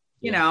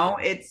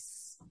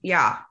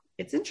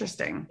 it's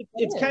interesting.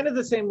 It's kind of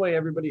the same way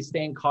everybody's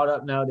staying caught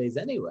up nowadays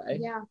anyway.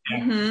 Yeah.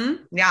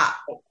 Mm-hmm. Yeah.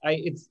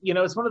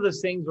 It's one of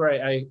those things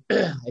where I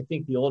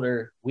think the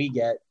older we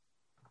get,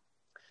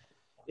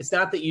 it's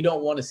not that you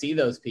don't want to see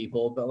those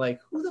people, but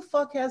like, who the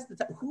fuck has the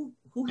time?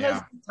 Who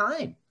has the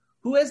time?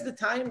 Who has the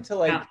time to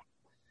like,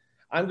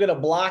 I'm going to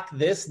block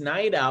this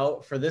night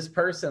out for this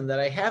person that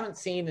I haven't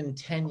seen in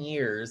 10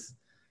 years.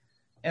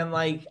 And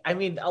like, I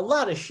mean, a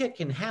lot of shit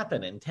can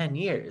happen in 10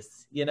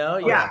 years, You're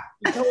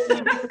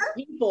totally different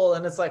people.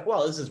 And it's like,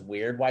 well, this is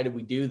weird. Why did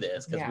we do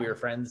this? Because we were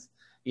friends,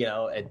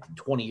 at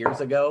 20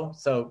 years ago.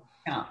 So,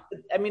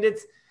 I mean,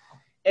 it's,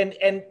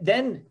 and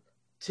then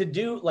to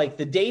do like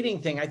the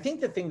dating thing, I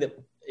think the thing that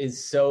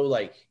is so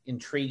like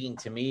intriguing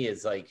to me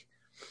is like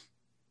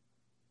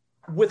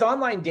with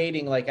online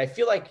dating, like, I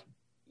feel like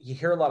you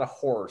hear a lot of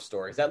horror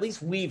stories. At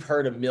least we've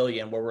heard a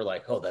million where we're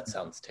like, oh, that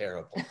sounds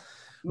terrible.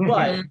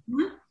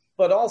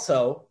 But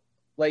also,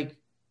 like,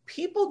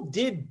 people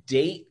did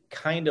date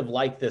kind of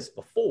like this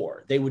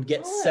before. They would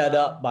get set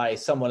up by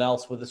someone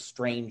else with a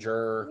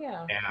stranger.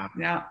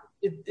 Yeah.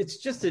 It's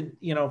just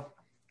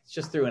it's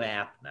just through an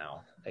app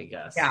now, I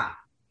guess. Yeah.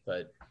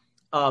 But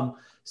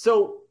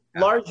so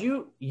Lars,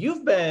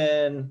 you've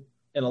been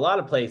in a lot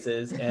of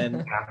places,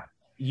 and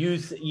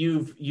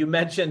you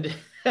mentioned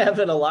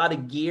having a lot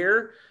of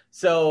gear.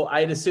 So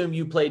I'd assume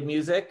you played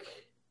music.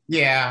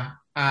 Yeah.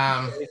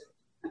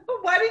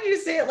 Why did you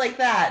say it like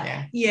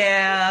that?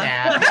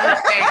 Yeah.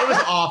 It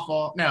was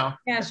awful. No.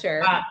 Yeah,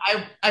 sure.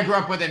 I grew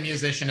up with a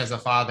musician as a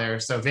father,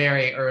 so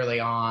very early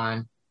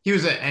on, he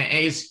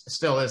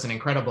still is an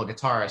incredible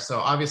guitarist. So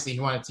obviously he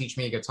wanted to teach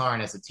me guitar,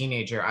 and as a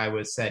teenager,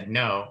 I said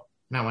no,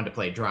 and I wanted to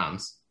play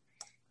drums.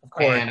 Of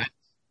course. And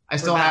I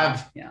still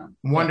have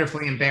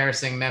wonderfully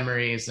embarrassing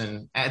memories,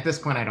 and at this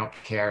point, I don't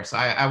care. So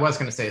I was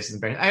going to say this is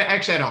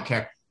embarrassing. I don't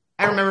care.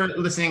 I remember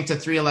listening to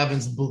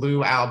 311's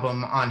Blue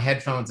album on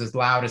headphones as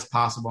loud as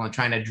possible and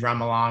trying to drum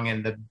along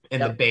in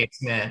the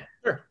basement.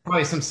 Sure.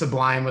 Probably some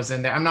Sublime was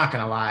in there. I'm not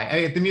gonna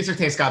lie. The music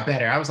taste got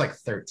better. I was like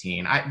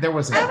 13.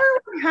 Everyone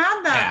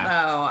had that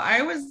though.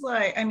 I was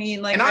like, I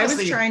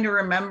was trying to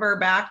remember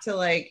back to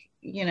like,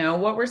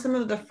 what were some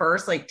of the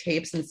first like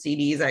tapes and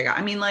CDs I got?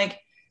 I mean, like,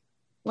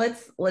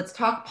 let's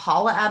talk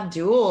Paula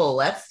Abdul.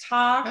 Let's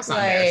talk. That's not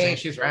embarrassing.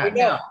 She's right.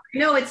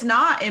 No, it's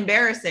not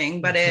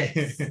embarrassing, but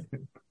it's.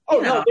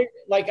 No,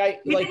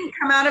 I didn't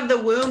come out of the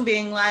womb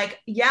being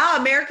like,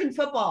 American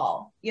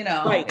football,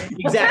 Right,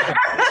 exactly.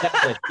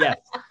 Yes.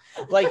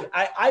 like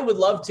I would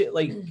love to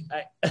like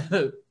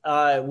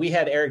we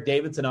had Eric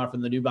Davidson on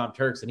from the New Bomb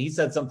Turks, and he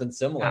said something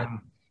similar.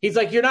 He's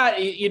like, you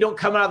don't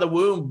come out of the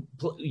womb,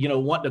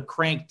 wanting to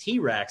crank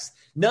T-Rex.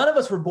 None of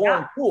us were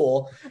born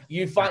cool.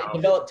 You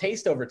develop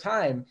taste over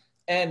time.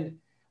 And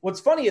what's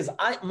funny is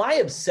my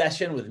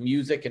obsession with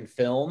music and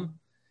film,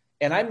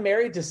 and I'm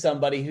married to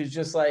somebody who's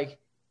just like,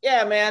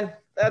 yeah, man,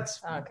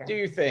 do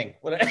your thing.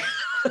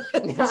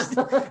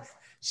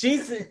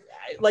 She's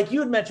like,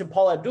 you had mentioned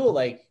Paula Abdul,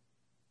 like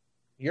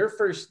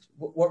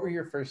what were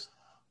your first?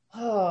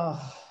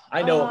 Oh,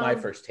 I know what my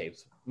first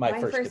tapes. My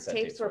first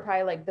tapes were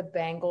probably like the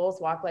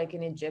Bangles, Walk Like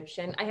an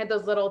Egyptian. I had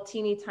those little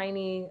teeny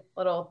tiny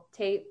little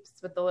tapes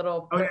with the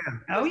little thing.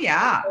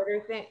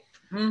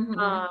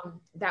 Mm-hmm.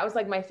 That was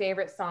like my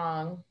favorite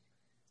song.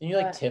 And you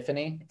like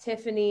Tiffany?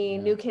 Tiffany,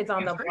 New Kids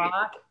on the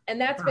Block. And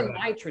that's been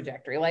my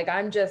trajectory. Like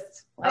I'm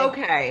just like,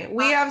 okay.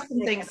 We have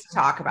some things to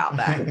talk about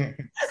then.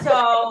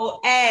 So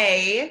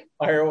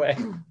fire away.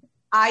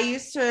 I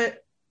used to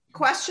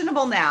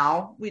questionable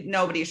now.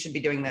 Nobody should be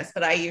doing this,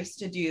 but I used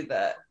to do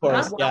the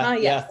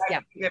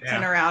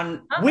Gibson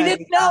around. We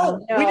didn't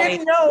know. We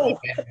didn't know.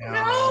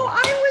 No,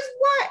 I was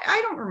what?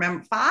 I don't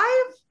remember. 5?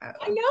 I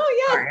know.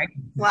 Yeah. Sorry,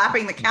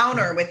 slapping the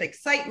counter with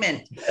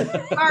excitement.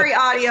 Sorry,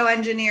 audio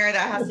engineer.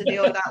 That has to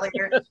deal with that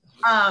later.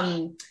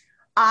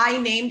 I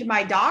named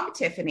my dog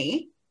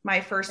Tiffany,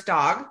 my first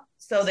dog.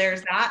 So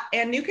there's that.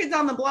 And New Kids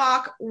on the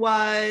Block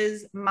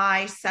was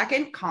my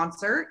second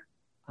concert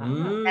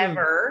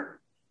ever.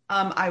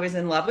 I was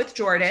in love with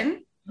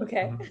Jordan.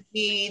 Okay.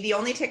 The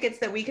only tickets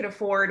that we could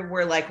afford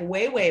were like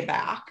way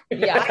back.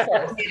 Yeah.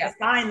 A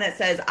sign that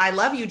says, "I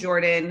love you,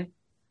 Jordan."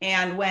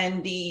 And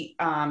when the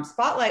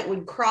spotlight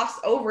would cross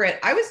over it,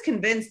 I was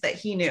convinced that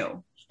he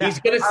knew. He's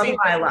going to see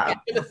my love.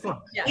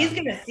 He's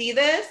going to see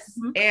this.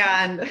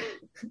 And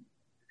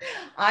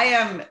I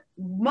am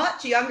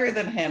much younger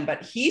than him,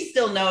 but he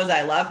still knows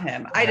I love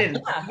him. I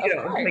didn't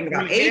think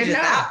about age at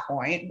that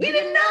point. We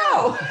didn't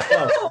know.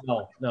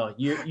 No.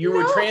 You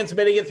were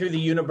transmitting it through the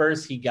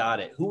universe. He got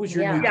it. Who was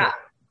your new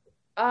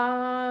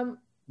kid?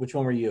 Which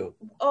one were you?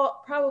 Oh,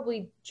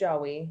 probably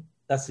Joey.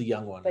 That's the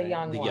young one. The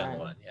young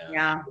one.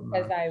 Yeah.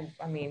 Because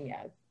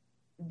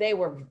they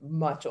were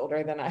much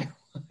older than I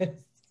was.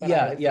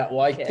 Yeah.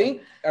 Well, I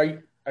think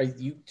are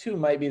you two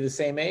might be the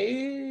same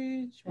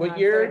age? What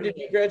year did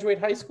you graduate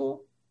high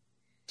school?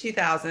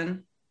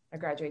 2000. I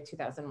graduated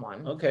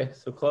 2001. Okay,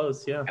 so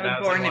close. Yeah. I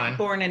was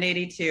born in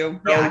 82.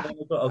 Yeah.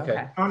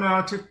 Okay. Oh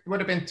no, would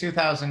have been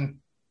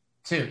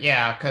 2002.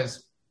 Yeah,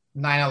 because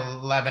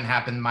 9/11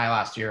 happened my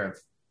last year of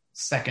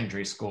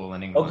secondary school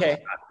in England.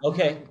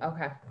 Okay.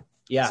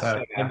 Yeah.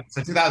 So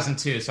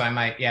 2002. So I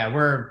might. Yeah,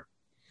 we're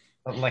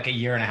like a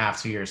year and a half,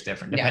 2 years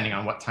different, depending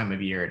on what time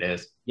of year it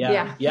is.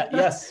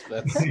 Yes.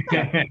 That's,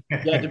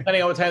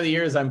 depending on what time of the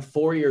year is, I'm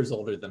 4 years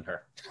older than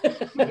her.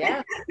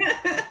 Yeah.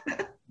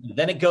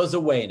 Then it goes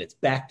away and it's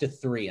back to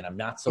 3 and I'm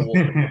not so old.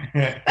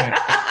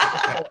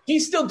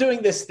 She's still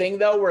doing this thing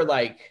though, where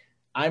like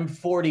I'm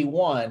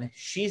 41,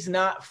 she's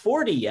not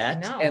 40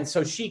 yet. And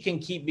so she can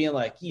keep being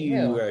like,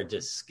 you are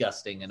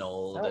disgusting and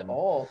old. So and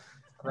old.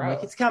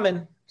 Like, it's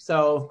coming.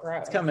 So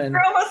it's coming.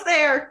 We're almost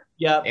there.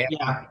 Yeah.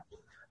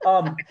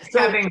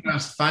 Having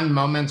those fun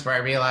moments where I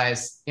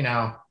realize,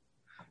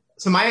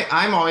 so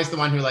I'm always the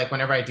one who, like,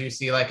 whenever I do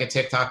see like a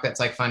TikTok that's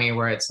like funny,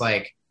 where it's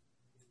like,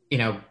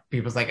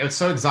 people's like, it's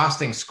so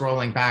exhausting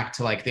scrolling back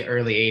to like the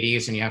early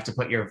 80s and you have to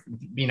put your,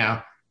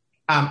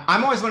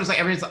 I'm always one who's like,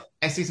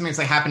 I see something that's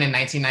like happened in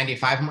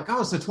 1995. I'm like,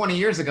 oh, so 20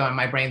 years ago. And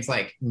my brain's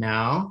like,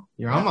 no,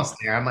 you're almost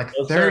there. I'm like,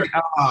 30.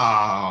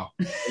 Oh.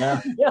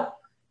 Yeah.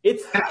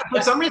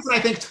 For some reason, I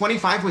think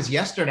 25 was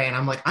yesterday. And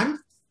I'm like, I'm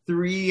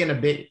 3 and a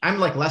bit. I'm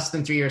like less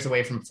than 3 years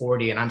away from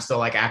 40. And I'm still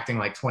like acting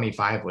like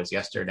 25 was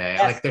yesterday.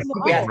 Yes. Like there's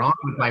something wrong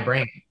with my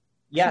brain.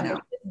 Yeah. No.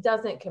 It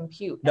doesn't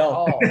compute at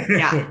all.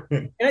 Yeah.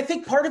 And I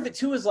think part of it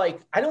too is like,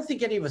 I don't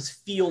think any of us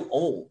feel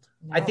old.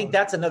 No. I think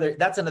that's another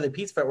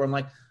piece of it where I'm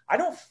like, I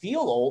don't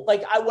feel old.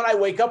 Like when I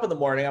wake up in the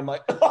morning, I'm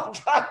like, oh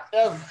God,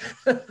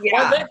 why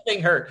that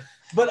thing hurt?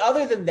 But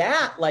other than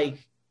that,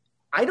 like,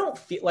 I don't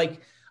feel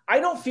like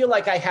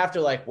I have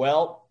to like,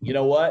 well, you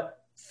know what?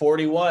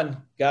 41,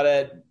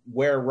 gotta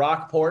wear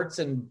Rockports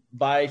and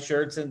buy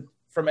shirts and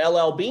from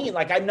LL Bean.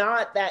 Like, I'm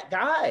not that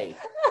guy.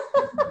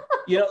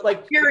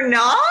 Like you're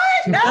not?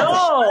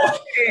 No.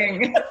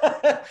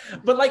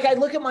 But like I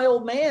look at my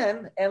old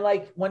man and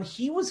like when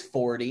he was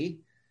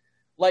 40,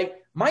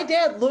 like my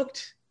dad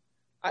looked,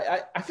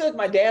 I feel like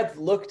my dad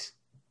looked,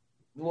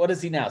 what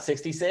is he now?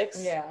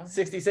 66? Yeah.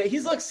 66.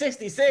 He's looked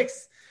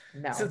 66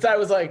 since I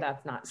was like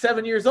that's not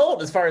 7 years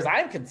old as far as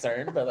I'm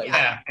concerned. But like,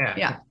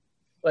 yeah.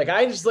 Like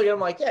I just look at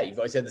him like, yeah, you've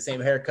always had the same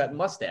haircut and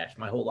mustache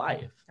my whole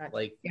life.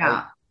 Like,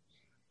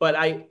 but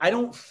I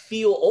don't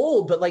feel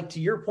old, but like to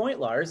your point,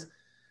 Lars,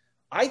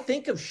 I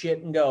think of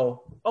shit and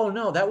go, oh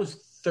no, that was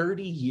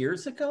 30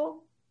 years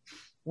ago.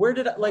 Where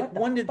did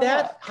when did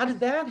that, how did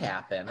that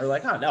happen? Or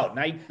like, oh no,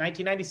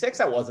 1996,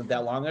 that wasn't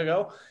that long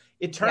ago.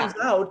 It turns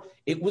out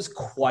it was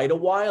quite a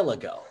while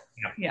ago.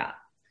 Yeah.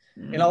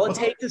 And all it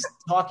takes is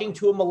talking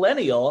to a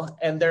millennial,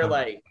 and they're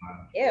like,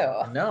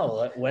 Ew.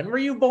 no, when were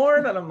you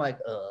born? And I'm like,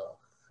 oh,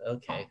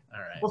 okay, all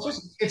right. Well,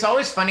 it's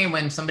always funny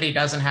when somebody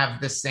doesn't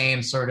have the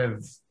same sort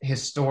of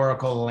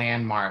historical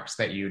landmarks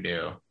that you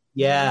do.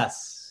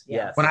 Yes.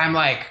 Yes. When I'm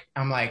like,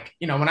 when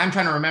I'm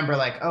trying to remember,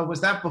 like, oh,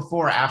 was that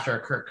before or after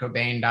Kurt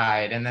Cobain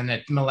died? And then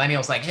the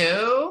millennials like,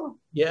 who?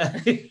 Yeah.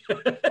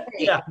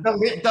 Yeah.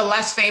 The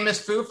less famous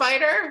Foo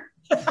Fighter?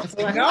 It's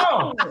like,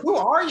 no, who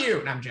are you?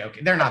 And I'm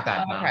joking. They're not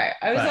that dumb. Okay.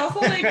 I was also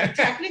like,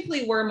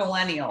 technically we're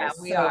millennials. Yeah,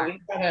 we are.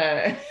 We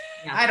gotta...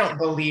 I don't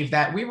believe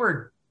that. We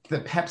were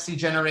the Pepsi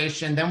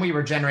generation, then we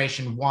were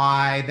Generation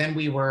Y, then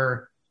we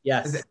were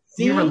Yes.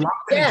 We were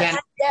lumped again.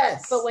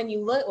 Yes. But when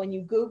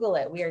you Google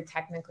it, we are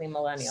technically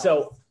millennials.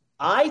 So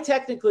I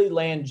technically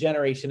land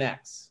Generation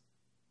X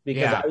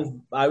because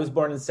I was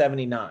born in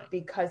 79.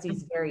 Because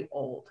he's very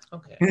old.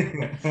 Okay.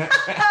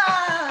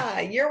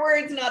 Your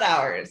words, not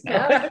ours.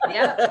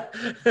 Yeah.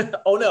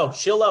 Oh no,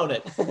 she'll own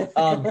it.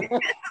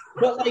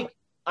 But like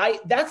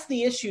that's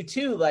the issue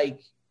too.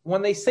 Like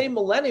when they say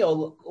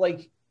millennial,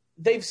 like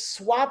they've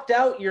swapped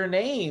out your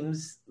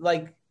names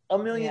like a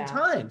million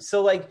times.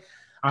 So like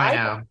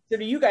I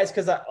consider you guys,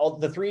 because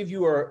the three of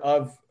you are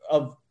of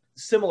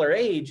similar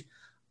age.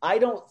 I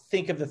don't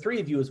think of the three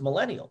of you as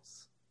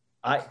millennials.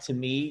 I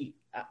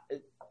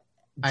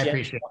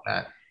appreciate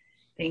that.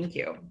 Thank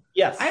you.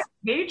 Yes. I have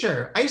a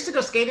pager. I used to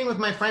go skating with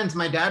my friends.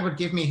 My dad would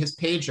give me his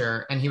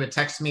pager and he would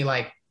text me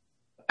like,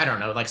 I don't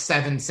know, like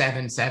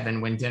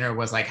 777 when dinner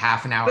was like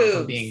half an hour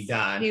from being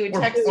done. He would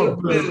text you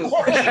boobs.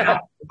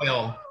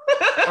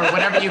 Or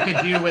whatever you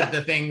could do with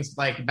the things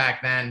like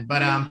back then.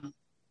 But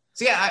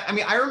so yeah,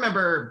 I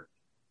remember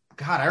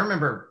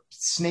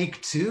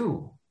Snake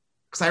 2.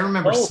 Because I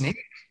remember Snake.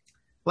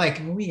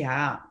 Like, oh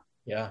yeah.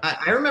 Yeah.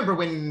 I remember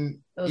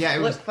when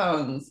those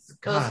phones.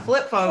 Those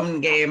flip phone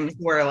games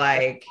were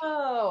like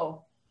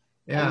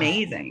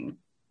amazing.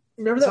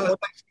 Remember that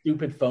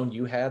stupid phone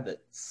you had that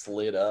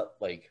slid up?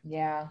 Like,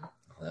 yeah.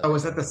 Oh,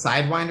 was that the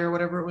Sidewinder or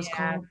whatever it was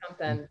called?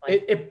 Something.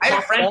 Like, I had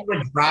a friend who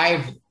would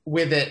drive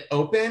with it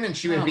open, and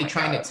she would be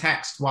trying to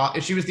text while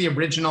she was the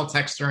original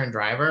texter and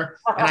driver.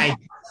 And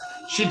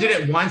she did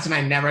it once, and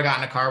I never got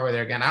in a car with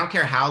her again. I don't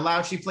care how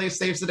loud she plays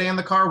 "Saves the Day" in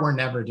the car. We're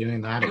never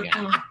doing that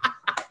again.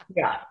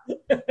 Yeah,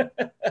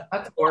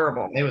 that's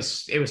horrible. It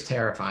was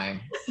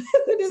terrifying.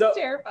 It is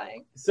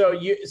terrifying.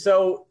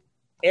 So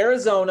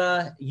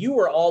Arizona, you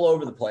were all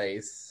over the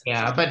place.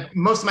 Yeah, but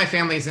most of my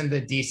family's in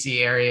the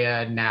DC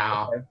area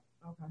now. Okay.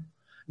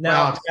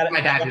 Now,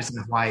 my dad is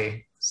in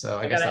Hawaii, so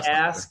I guess gotta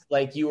ask.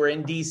 Like, you were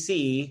in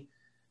DC.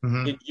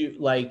 Mm-hmm.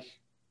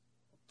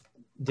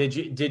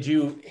 Did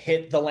you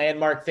hit the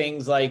landmark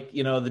things like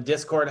the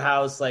Discord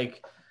house,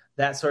 like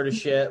that sort of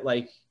shit?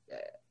 Like,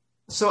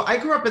 so I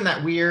grew up in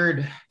that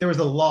weird. There was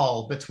a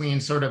lull between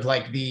sort of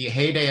like the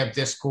heyday of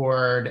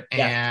Discord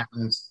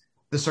and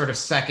the sort of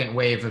second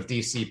wave of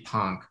DC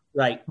punk.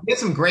 Right. We had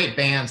some great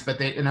bands, but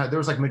there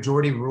was like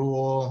Majority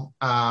Rule,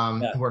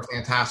 who were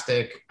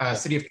fantastic.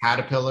 City of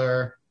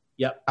Caterpillar.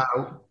 Yep.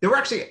 There were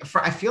actually,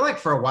 I feel like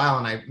for a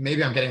while, and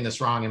maybe I'm getting this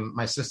wrong, and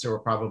my sister will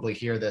probably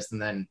hear this and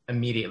then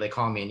immediately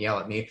call me and yell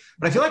at me.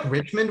 But I feel like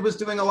Richmond was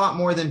doing a lot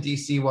more than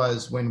DC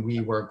was when we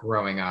were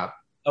growing up.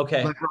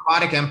 Okay. Like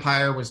Robotic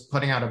Empire was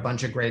putting out a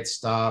bunch of great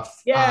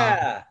stuff.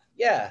 Yeah.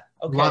 Okay.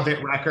 Love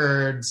It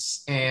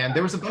Records, and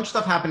there was a bunch of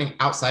stuff happening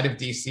outside of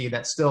DC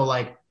that still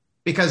like,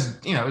 because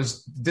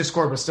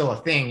Discord was still a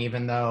thing,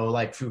 even though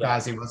like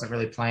Fugazi wasn't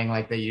really playing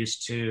like they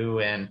used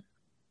to,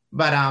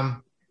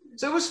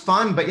 so it was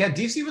fun. But yeah,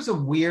 DC was a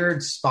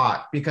weird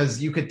spot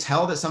because you could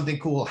tell that something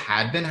cool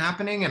had been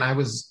happening, and I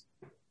was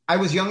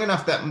young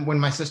enough that when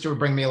my sister would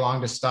bring me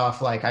along to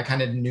stuff, like I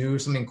kind of knew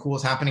something cool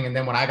was happening, and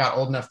then when I got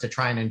old enough to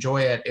try and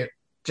enjoy it,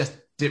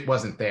 it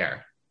wasn't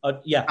there.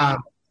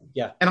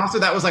 Yeah. And also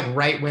that was like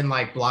right when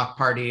like Block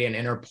Party and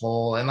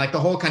Interpol and like the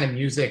whole kind of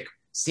music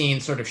scene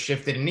sort of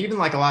shifted, and even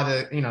like a lot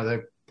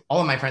of all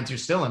of my friends who are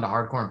still into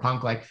hardcore and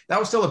punk, like that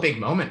was still a big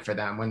moment for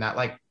them when that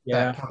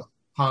that kind of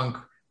punk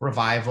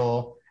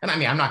revival. And I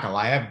mean, I'm not gonna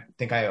lie, I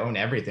think I own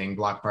everything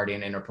Block Party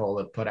and Interpol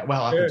have put out,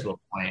 well, up until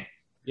a point.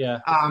 Yeah.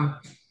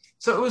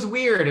 So it was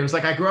weird. It was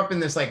like I grew up in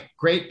this like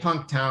great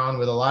punk town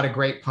with a lot of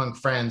great punk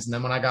friends, and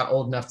then when I got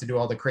old enough to do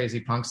all the crazy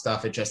punk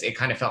stuff, it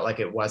kind of felt like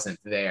it wasn't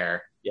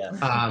there. Yeah.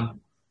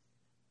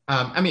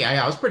 I mean,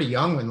 I was pretty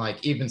young when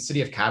like even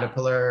City of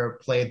Caterpillar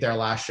played their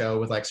last show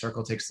with like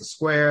Circle Takes the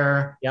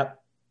Square. Yep.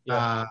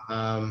 My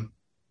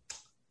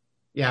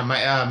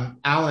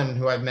Alan,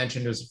 who I've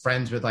mentioned, was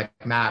friends with like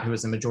Matt, who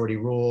was in Majority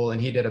Rule,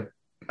 and he did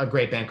a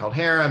great band called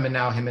Harem, and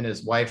now him and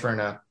his wife are in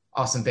a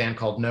awesome band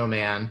called No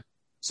Man.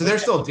 So they're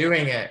still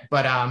doing it,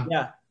 but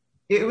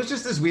it was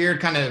just this weird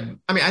kind of.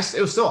 I mean,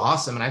 it was still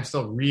awesome, and I'm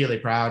still really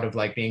proud of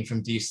like being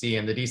from DC,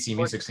 and the DC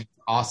music scene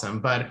is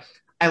awesome. But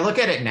I look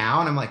at it now,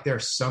 and I'm like,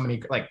 there's so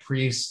many like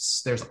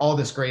Priests. There's all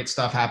this great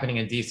stuff happening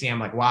in DC. I'm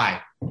like,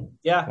 why?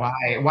 Yeah.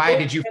 Why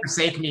did you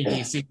forsake me,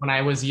 DC, when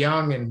I was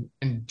young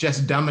and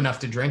just dumb enough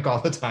to drink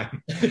all the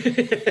time?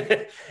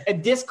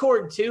 And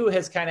Discord too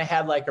has kind of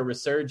had like a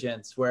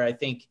resurgence where I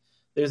think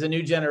there's a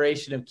new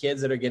generation of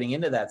kids that are getting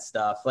into that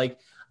stuff. Like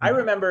I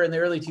remember in the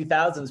early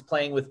 2000s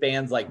playing with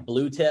bands like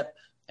Blue Tip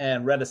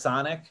and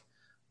Retasonic,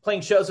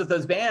 playing shows with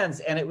those bands.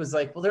 And it was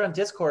like, well, they're on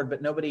Discord,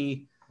 but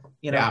nobody,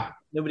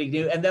 nobody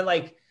knew.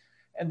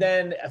 And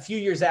then a few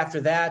years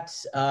after that,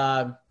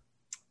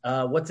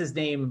 what's his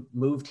name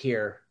moved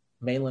here.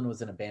 Malin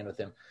was in a band with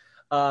him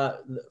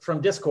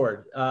from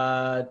Discord.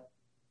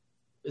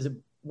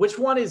 Which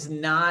one is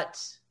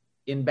not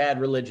in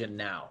Bad Religion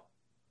now?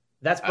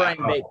 That's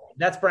Brian Baker.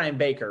 That's Brian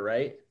Baker,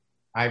 right?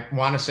 I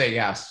want to say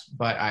yes,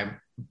 but I'm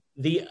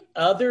the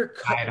other.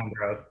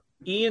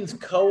 Ian's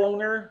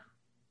co-owner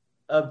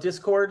of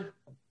Discord.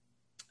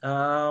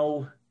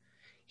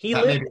 He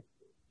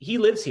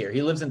lives here.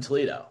 He lives in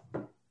Toledo.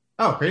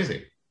 Oh,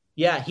 crazy!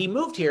 Yeah, he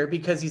moved here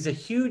because he's a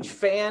huge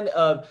fan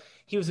of.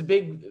 He was a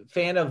big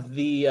fan of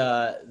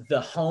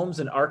the homes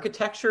and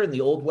architecture in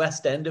the old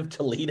West End of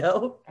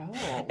Toledo,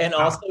 and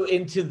also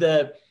into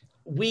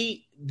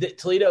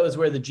Toledo is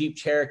where the Jeep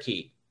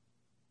Cherokee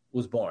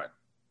was born.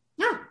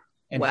 Yeah.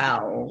 And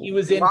wow. He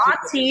was in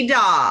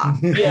La-ti-da.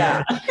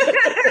 Yeah.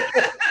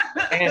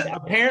 And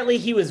apparently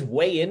he was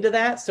way into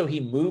that, so he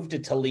moved to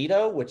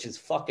Toledo, which is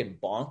fucking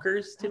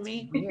bonkers to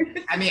me.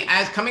 I mean,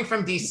 as coming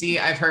from DC,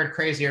 I've heard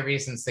crazier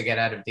reasons to get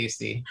out of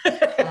DC.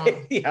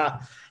 Yeah.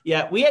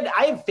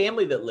 I have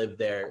family that lived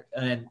there,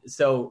 and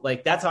so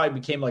like that's how I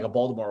became like a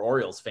Baltimore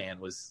Orioles fan,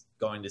 was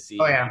going to see.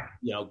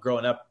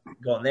 Growing up,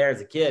 going there as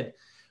a kid.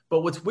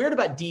 But what's weird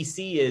about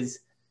DC is,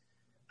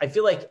 I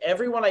feel like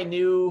everyone I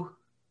know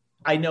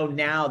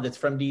now that's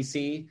from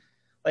DC.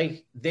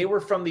 Like they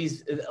were from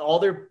all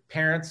their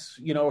parents,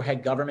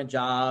 had government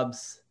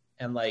jobs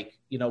and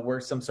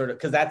worked some sort of,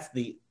 cause that's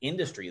the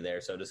industry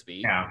there, so to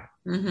speak. Yeah.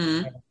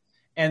 Mm-hmm.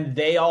 And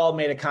they all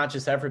made a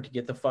conscious effort to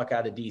get the fuck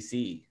out of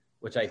DC,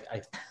 which I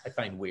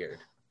find weird.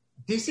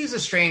 DC is a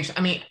strange,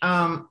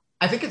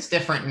 I think it's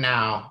different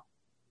now.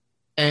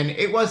 And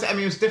it was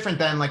different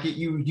then. Like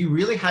you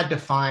really had to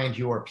find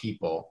your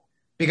people,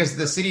 because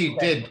the city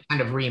did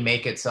kind of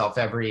remake itself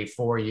every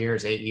 4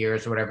 years, 8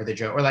 years, or whatever the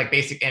joke, or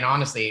and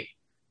honestly,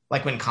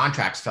 like when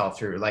contracts fell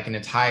through, like an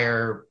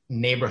entire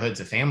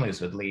neighborhoods of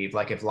families would leave.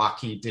 Like if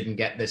Lockheed didn't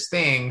get this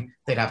thing,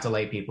 they'd have to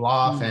lay people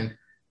off. Mm. And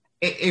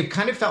it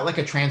kind of felt like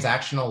a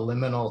transactional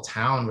liminal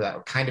town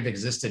that kind of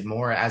existed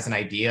more as an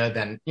idea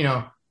than,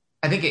 I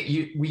think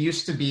we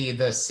used to be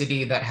the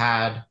city that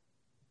had,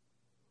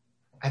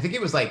 I think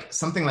it was like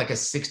something like a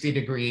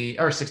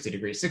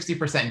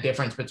 60%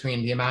 difference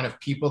between the amount of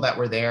people that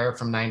were there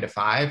from 9 to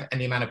 5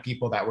 and the amount of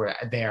people that were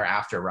there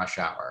after rush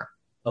hour.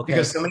 Okay.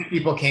 Because so many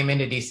people came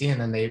into DC and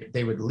then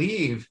they would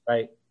leave.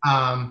 Right.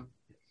 And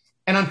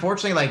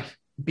unfortunately,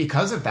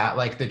 because of that,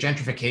 the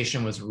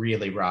gentrification was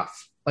really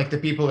rough. Like the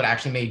people that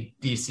actually made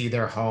DC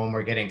their home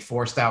were getting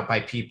forced out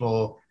by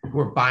people who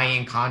were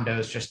buying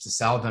condos just to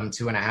sell them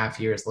 2.5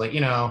 years later,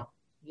 Yeah.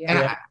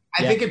 And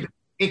I think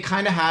it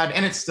kind of had,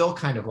 and it's still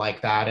kind of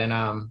like that.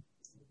 And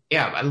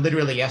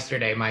literally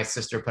yesterday, my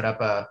sister put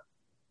up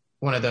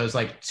one of those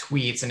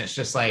tweets, and it's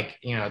just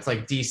it's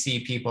like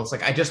DC people. It's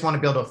like, I just want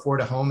to be able to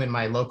afford a home in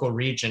my local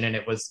region. And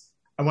it was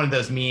one of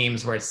those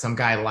memes where it's some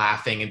guy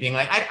laughing and being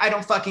like, I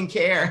don't fucking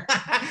care.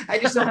 I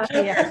just don't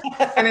care.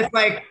 And it's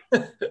like,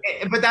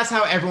 but that's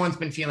how everyone's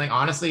been feeling,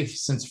 honestly,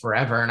 since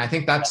forever. And I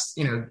think that's,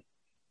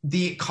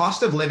 the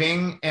cost of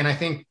living. And I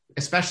think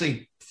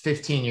especially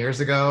 15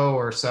 years ago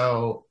or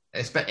so,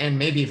 and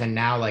maybe even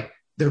now,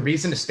 the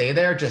reason to stay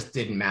there just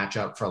didn't match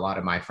up for a lot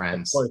of my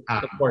friends. Of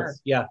course.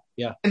 Yeah.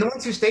 And the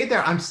ones who stayed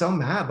there, I'm so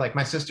mad.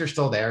 My sister's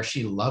still there.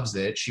 She loves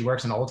it. She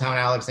works in Old Town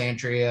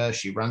Alexandria.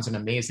 She runs an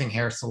amazing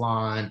hair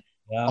salon.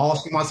 Yeah. All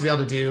she wants to be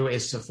able to do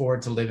is to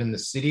afford to live in the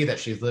city that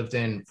she's lived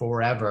in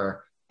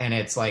forever. And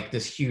it's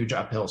this huge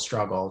uphill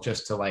struggle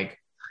just to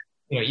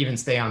even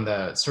stay on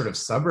the sort of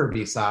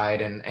suburby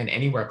side and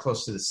anywhere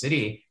close to the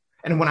city.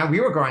 And when we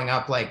were growing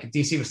up,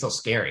 DC was still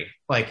scary.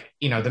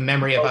 The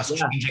memory of us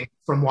changing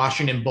from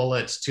Washington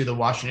Bullets to the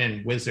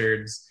Washington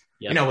Wizards,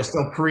 was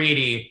still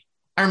pretty.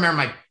 I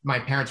remember my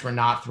parents were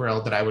not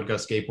thrilled that I would go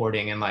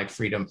skateboarding in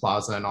Freedom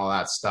Plaza and all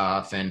that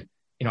stuff. And,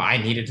 I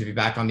needed to be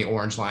back on the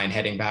Orange Line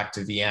heading back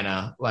to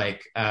Vienna,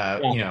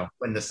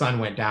 when the sun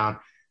went down.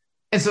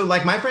 And so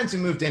my friends who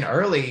moved in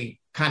early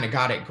kind of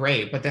got it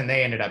great, but then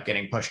they ended up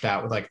getting pushed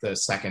out with the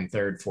second,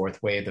 third,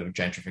 fourth wave of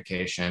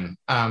gentrification.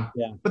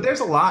 But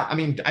there's a lot.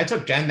 I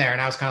took Jen there and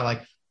I was kind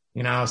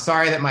of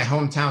sorry that my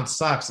hometown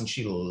sucks, and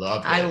she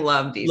loved it. I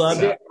love DC.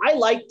 Loved it. I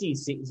like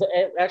DC.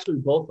 Actually,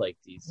 we both like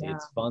DC. Yeah.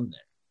 It's fun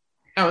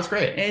there. Oh, it's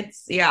great.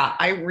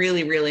 I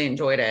really, really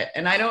enjoyed it.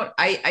 And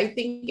I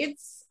think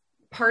it's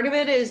part of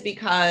it is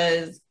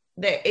because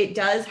it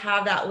does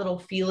have that little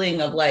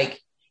feeling of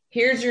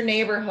here's your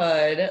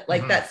neighborhood,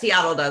 that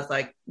Seattle does.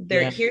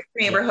 Here's your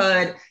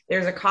neighborhood.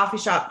 There's a coffee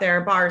shop, there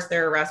are bars,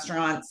 there are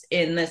restaurants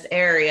in this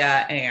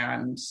area.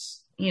 And,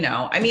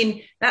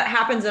 that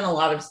happens in a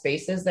lot of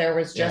spaces. There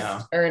was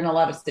or in a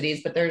lot of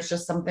cities, but there's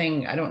just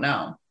something, I don't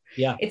know.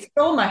 Yeah. It's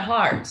still my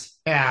heart.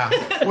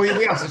 Yeah.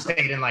 We also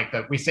stayed in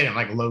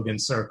Logan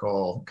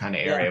Circle kind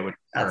of area. Which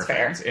that's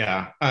fair.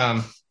 Yeah.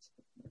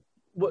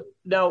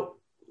 Now,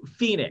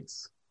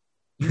 Phoenix.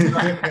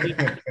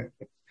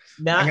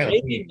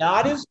 Maybe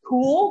not as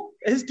cool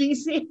as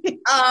DC.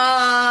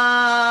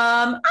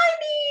 I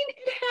mean,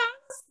 it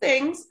has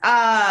things.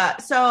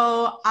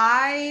 So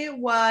I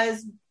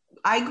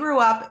grew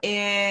up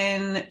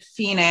in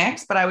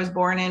Phoenix, but I was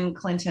born in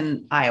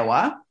Clinton,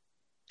 Iowa.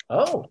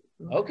 Oh,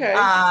 okay.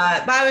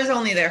 But I was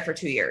only there for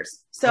 2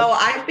 years. So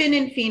I had been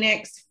in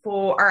Phoenix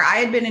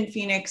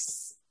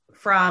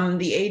from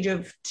the age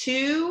of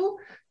 2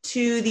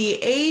 to the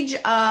age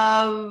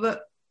of,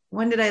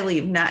 when did I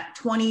leave? Not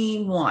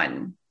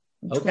 21.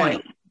 Okay.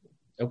 20.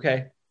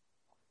 Okay.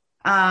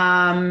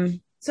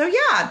 So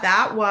yeah,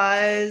 that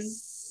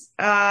was,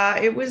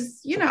 it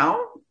was,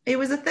 it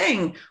was a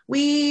thing.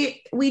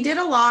 We did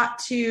a lot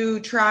to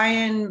try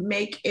and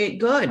make it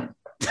good.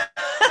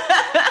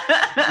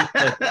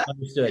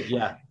 Understood.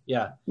 Yeah.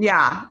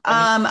 Yeah.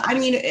 I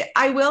mean,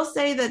 I will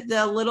say that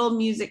the little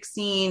music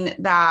scene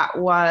that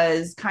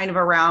was kind of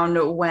around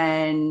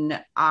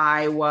when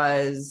I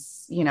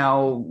was,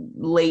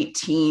 late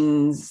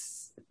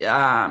teens,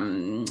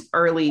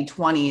 early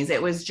 20s,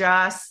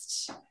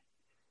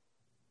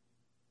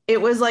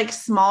 it was like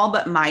small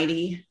but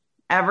mighty.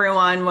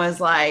 Everyone was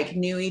like,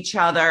 knew each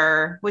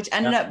other, which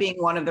ended up being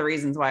one of the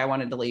reasons why I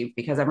wanted to leave,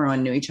 because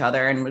everyone knew each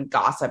other and would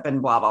gossip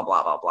and blah, blah,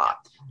 blah, blah, blah.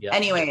 Yeah.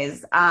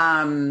 Anyways,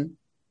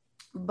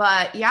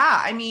 but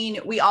yeah, I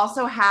mean, we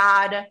also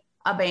had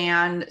a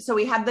band. So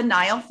we had the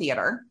Nile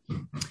Theater,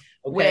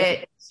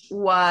 which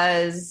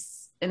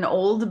was an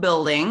old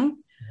building.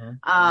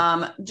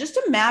 Mm-hmm. Just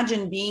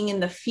imagine being in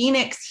the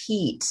Phoenix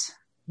heat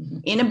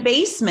in a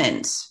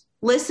basement,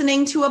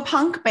 listening to a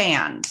punk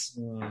band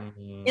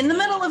in the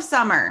middle of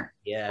summer.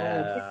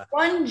 Yeah.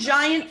 One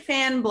giant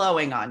fan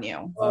blowing on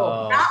you.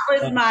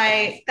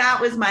 That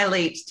was my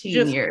late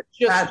teen years.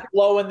 Just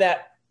blowing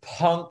that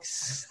punk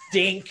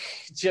stink.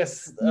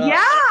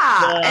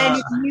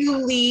 And you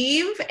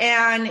leave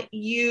and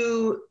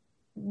you,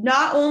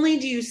 not only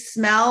do you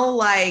smell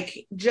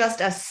like just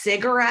a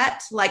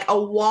cigarette, like a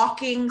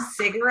walking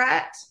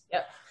cigarette,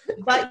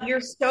 but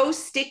you're so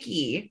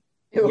sticky.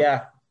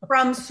 Yeah.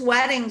 From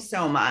sweating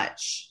so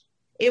much.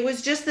 It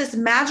was just this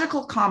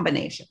magical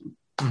combination.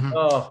 Mm-hmm.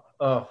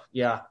 Oh,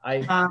 yeah.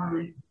 I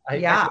think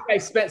I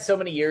spent so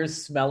many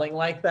years smelling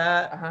like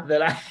that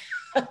that I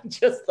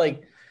just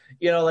like,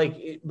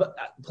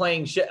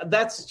 playing shit.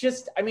 That's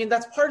just, I mean,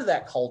 that's part of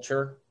that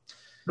culture.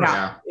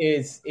 Yeah.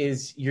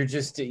 Is you're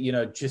just,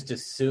 just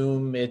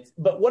assume it.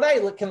 But what I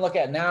can look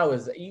at now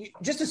is you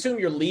just assume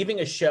you're leaving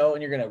a show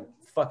and you're going to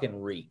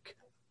fucking reek.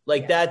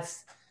 Like that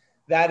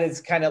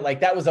is kind of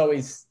like, that was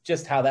always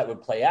just how that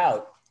would play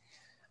out.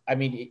 I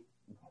mean,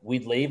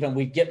 we'd leave and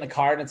we'd get in the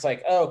car and it's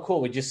like, oh,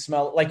 cool. We just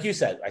smell, like you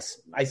said,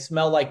 I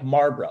smell like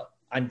Marlboro.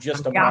 I'm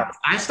just a Marlboro.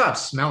 I stopped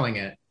smelling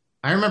it.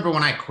 I remember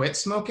when I quit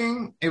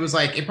smoking, it was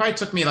like, it probably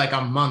took me like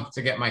a month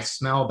to get my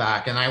smell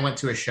back. And I went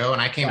to a show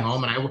and I came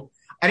home and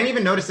I didn't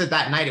even notice it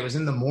that night. It was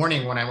in the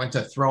morning when I went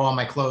to throw all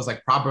my clothes,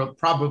 like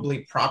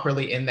probably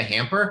properly in the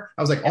hamper.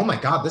 I was like, oh my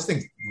God, this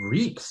thing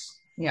reeks.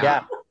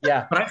 Yeah.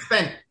 But I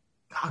spent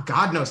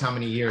God knows how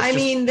many years. I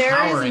mean,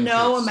 there is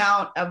no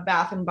amount of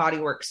Bath and Body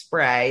Works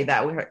spray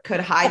that could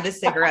hide the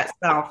cigarette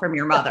smell from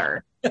your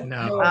mother.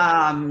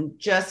 No.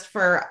 Just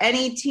for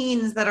any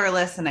teens that are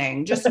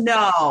listening, just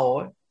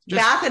know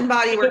Bath and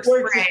Body Works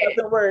spray is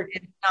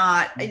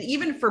not,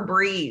 even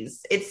Febreze,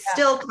 it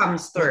still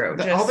comes through.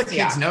 All the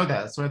kids know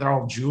that. That's why they're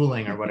all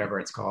juuling or whatever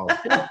it's called.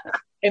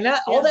 And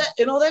all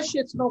that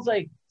shit smells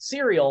like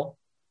cereal.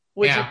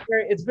 Which is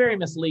it's very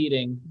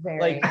misleading.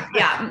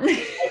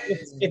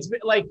 It's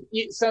like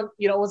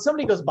when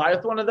somebody goes by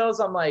with one of those,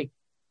 I'm like,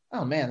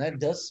 oh man, that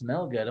does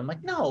smell good. I'm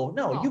like, no,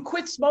 you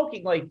quit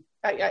smoking. Like,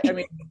 I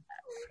mean,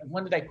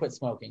 when did I quit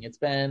smoking? It's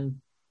been,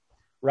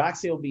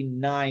 Roxy will be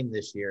 9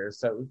 this year,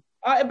 so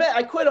I bet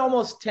I quit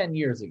almost 10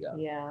 years ago.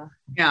 Yeah.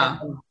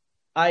 And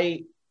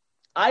I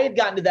had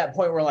gotten to that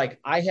point where like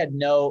I had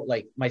no,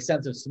 like, my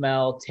sense of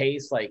smell,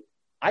 taste, like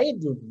I had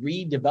to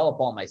redevelop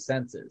all my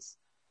senses.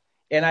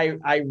 And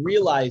I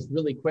realized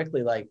really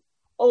quickly, like,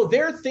 oh,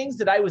 there are things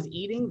that I was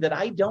eating that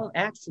I don't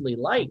actually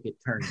like, it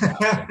turns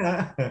out.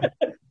 I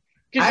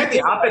had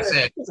the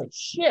opposite. It's like,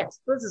 shit,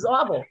 this is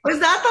awful. Was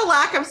that the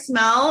lack of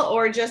smell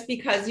or just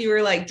because you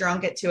were like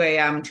drunk at 2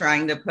 a.m.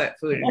 trying to put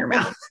food in your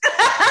mouth?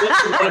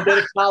 A little bit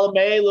of column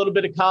A, a little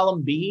bit of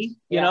column B,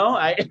 you know?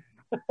 I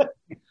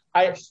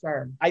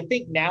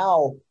think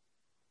now,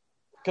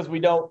 because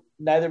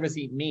neither of us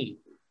eat meat.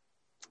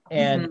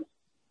 And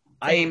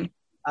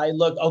I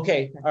look,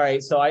 okay, all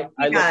right, so I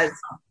look,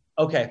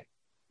 okay.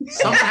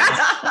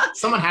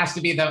 Someone has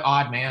to be the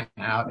odd man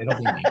out. It'll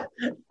be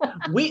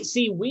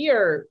me.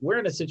 We're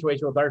in a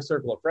situation with our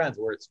circle of friends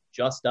where it's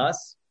just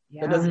us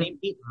that doesn't eat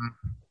meat.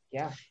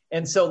 Yeah.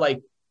 And so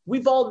like,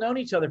 we've all known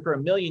each other for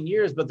a million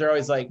years, but they're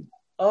always like,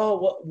 oh,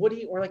 well, what do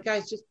you, we're like,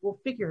 guys, we'll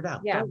figure it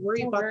out. Don't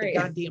worry about the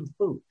goddamn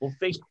food.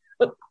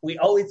 We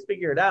always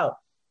figure it out.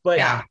 But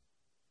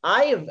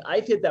I've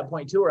hit that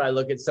point too, where I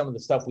look at some of the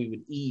stuff we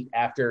would eat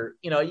after,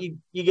 you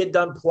get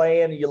done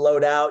playing and you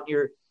load out,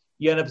 you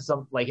end up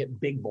like at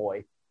Big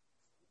Boy.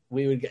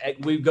 We'd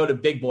go to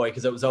Big Boy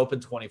because it was open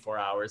 24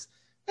 hours.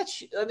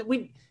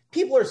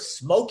 people are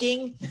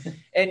smoking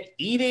and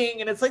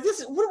eating, and it's like,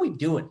 what are we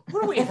doing?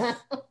 What are we?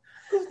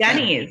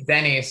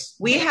 Denny's.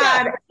 We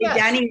had a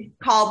Denny's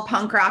called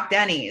Punk Rock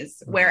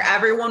Denny's, where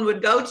everyone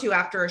would go to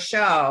after a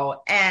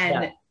show,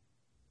 and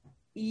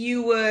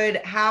you would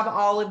have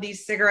all of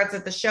these cigarettes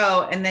at the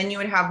show, and then you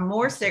would have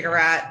more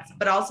cigarettes,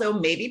 but also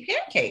maybe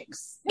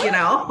pancakes,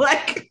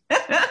 like.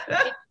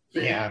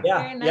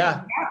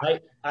 Yeah.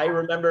 I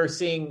remember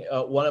seeing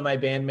one of my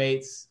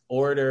bandmates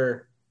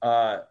order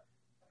a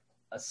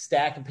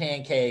stack of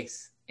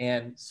pancakes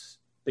and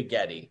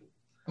spaghetti.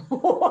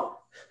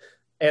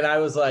 And I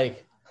was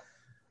like,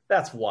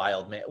 that's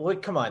wild, man. Well,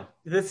 come on.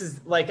 This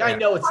is like, I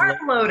know it's carb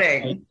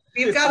loading.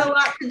 We've got a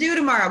lot to do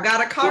tomorrow.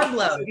 Got a carb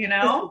load,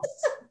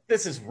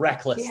 This is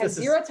reckless. He has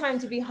zero time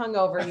to be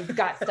hungover. He's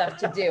got stuff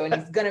to do, and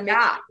he's going to make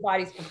sure his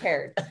body's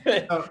prepared.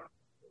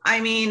 I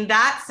mean,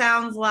 that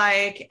sounds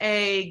like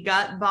a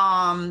gut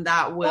bomb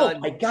that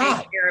would take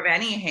care of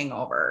any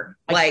hangover.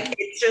 Like,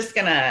 it's just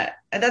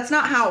that's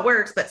not how it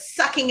works, but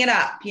sucking it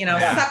up,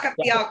 suck up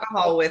the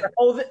alcohol with.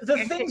 Oh,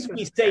 the things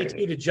we say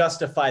to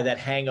justify that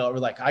hangover,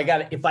 like,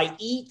 if I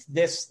eat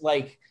this,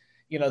 like,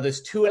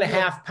 this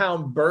 2.5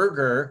 pound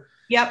burger.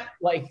 Yep.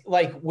 Like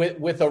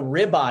with a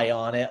ribeye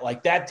on it,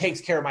 like that takes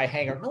care of my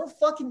hangover. No, it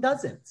fucking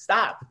doesn't.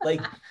 Stop.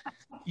 Like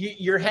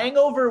your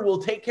hangover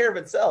will take care of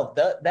itself.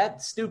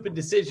 That stupid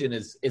decision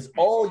is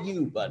all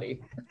you,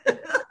 buddy.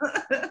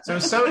 So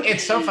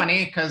it's so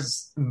funny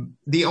because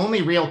the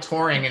only real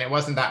touring, and it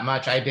wasn't that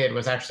much I did,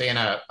 was actually in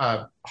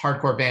a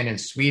hardcore band in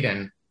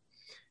Sweden.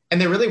 And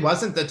there really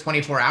wasn't the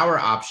 24-hour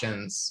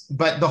options,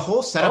 but the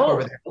whole setup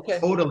over there was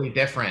totally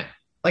different.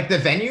 Like the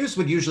venues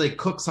would usually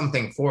cook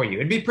something for you.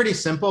 It'd be pretty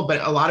simple, but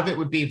a lot of it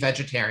would be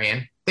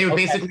vegetarian. They would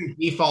basically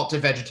default to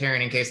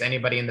vegetarian in case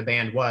anybody in the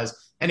band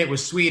was. And it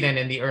was Sweden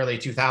in the early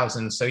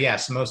 2000s. So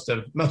yes, most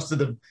of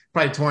the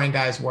probably touring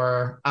guys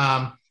were.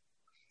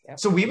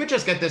 So we would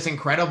just get this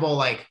incredible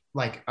like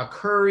a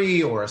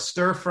curry or a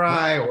stir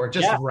fry or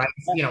just rice,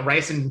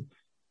 rice and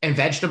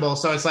vegetables.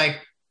 So it's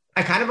like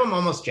I kind of am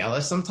almost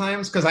jealous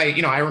sometimes because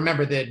I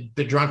remember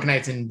the drunk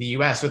nights in the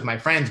US with my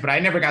friends, but I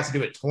never got to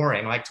do it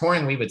touring. Like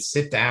touring, we would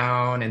sit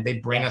down and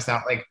they'd bring us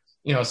out like,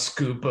 a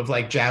scoop of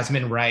like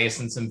jasmine rice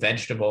and some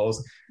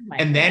vegetables.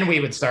 And then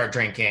we would start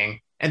drinking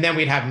and then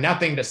we'd have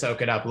nothing to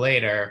soak it up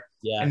later.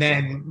 Yeah. And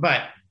then,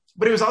 but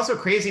it was also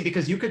crazy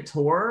because you could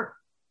tour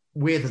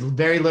with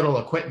very little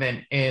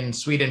equipment in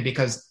Sweden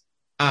because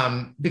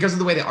of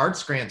the way the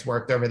arts grants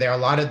worked over there. A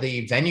lot of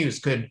the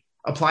venues could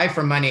apply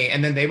for money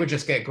and then they would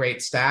just get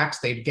great stacks.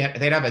 They'd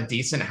have a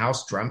decent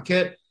house drum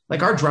kit.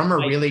 Like our drummer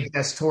really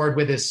just toured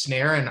with his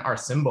snare and our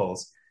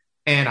cymbals.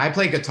 And I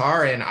play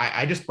guitar and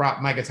I just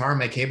brought my guitar and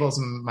my cables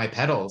and my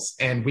pedals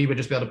and we would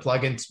just be able to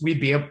plug in,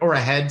 or a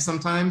head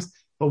sometimes,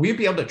 but we'd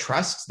be able to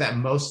trust that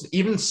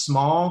even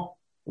small,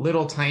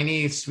 little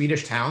tiny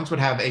Swedish towns would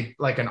have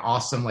an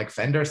awesome like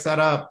Fender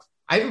setup.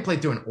 I even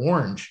played through an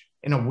Orange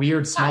in a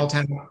weird small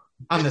town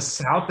on the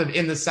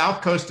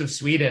south coast of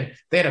Sweden.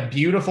 They had a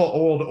beautiful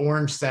old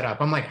Orange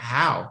setup. I'm like,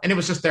 how? And it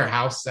was just their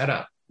house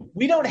setup.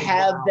 We don't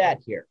have that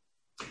here.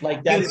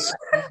 Like that's,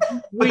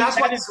 but that's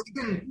why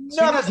Sweden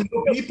has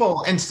no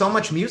people and so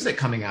much music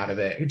coming out of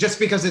it. Just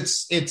because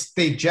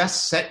they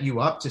just set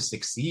you up to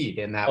succeed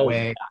in that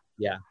way.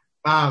 Yeah.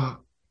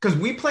 Because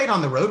we played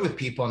on the road with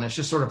people, and it's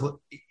just sort of,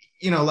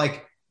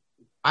 like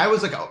I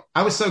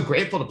was so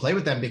grateful to play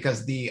with them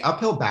because the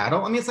uphill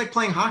battle. I mean, it's like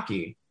playing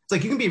hockey. It's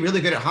like you can be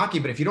really good at hockey,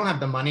 but if you don't have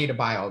the money to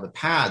buy all the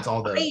pads,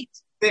 all the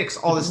sticks,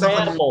 all the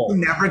stuff, you're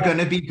never going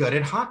to be good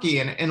at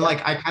hockey. And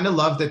like I kind of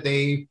love that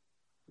they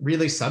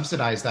really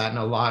subsidized that in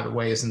a lot of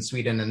ways in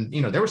Sweden. And,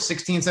 there were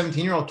 16,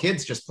 17-year-old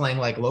kids just playing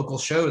like local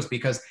shows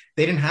because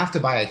they didn't have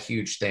to buy a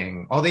huge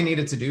thing. All they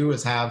needed to do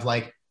was have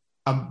like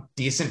a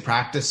decent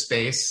practice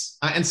space.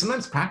 And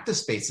sometimes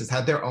practice spaces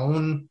had their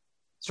own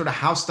sort of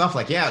house stuff.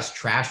 Like, it's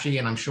trashy.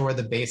 And I'm sure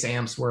the bass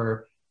amps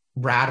were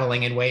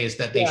rattling in ways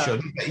that they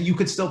shouldn't. But you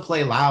could still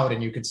play loud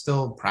and you could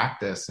still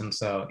practice. And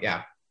so,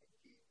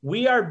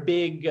 we are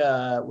big.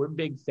 We're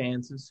big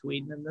fans of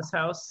Sweden in this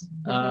house.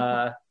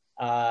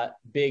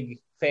 Big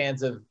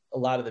fans of a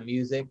lot of the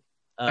music.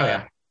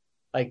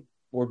 Like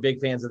we're big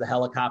fans of the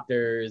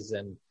Helicopters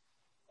and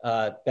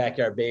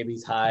Backyard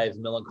Babies, Hives,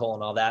 Millencolin,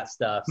 and all that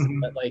stuff. Mm-hmm.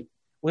 But like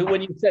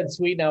when you said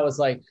Sweden, I was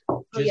like,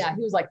 he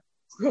was like,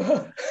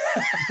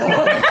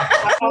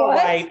 all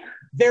right,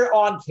 they're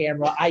on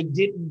camera. I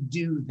didn't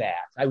do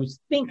that. I was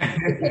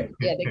thinking.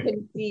 They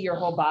couldn't see your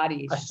whole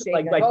body.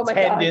 like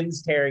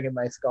tendons tearing in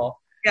my skull.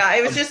 Yeah,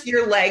 it was just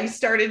your legs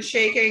started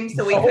shaking,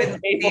 so we couldn't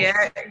see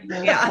it.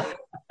 Yeah.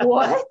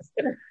 What?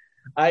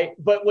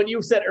 But when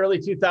you said early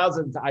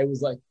 2000s, I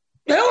was like,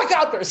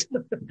 Helicopters.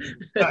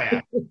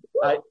 I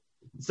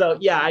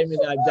mean,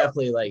 I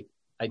definitely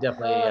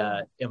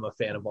am a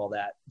fan of all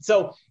that.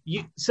 So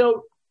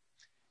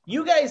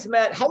you guys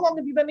met. How long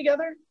have you been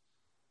together?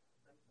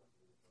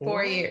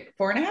 4 years,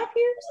 4.5 years.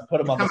 I put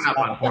them on the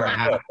spot.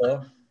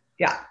 4.5.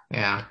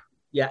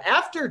 Yeah.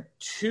 After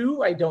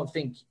 2, I don't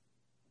think.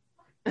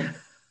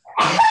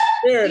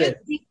 There it is.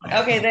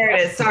 Okay, there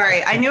it is.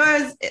 Sorry. I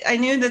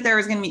knew that there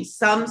was going to be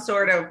some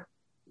sort of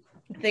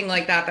thing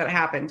like that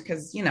happened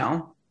because,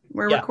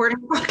 we're recording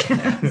a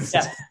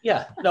podcast.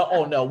 Yeah.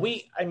 No.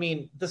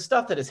 The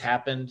stuff that has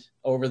happened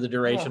over the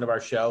duration of our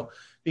show,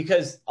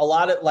 because a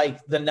lot of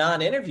like the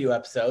non-interview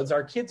episodes,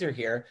 our kids are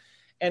here,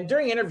 and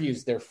during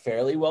interviews, they're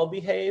fairly well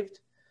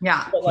behaved.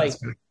 Yeah. But like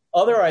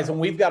otherwise, when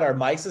we've got our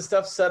mics and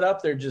stuff set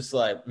up, they're just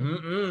like,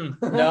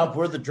 no,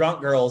 we're the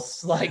drunk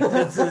girls. Like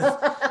this is,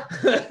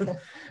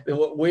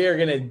 we are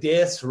going to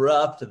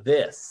disrupt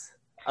this.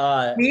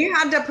 We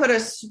had to put a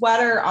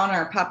sweater on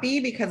our puppy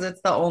because it's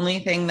the only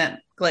thing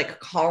that like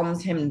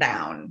calms him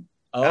down.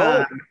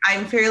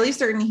 I'm fairly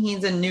certain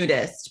he's a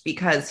nudist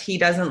because he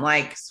doesn't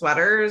like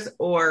sweaters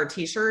or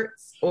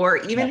t-shirts or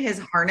even his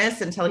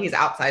harness until he's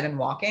outside and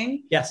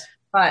walking. Yes.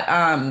 But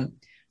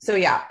so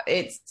yeah,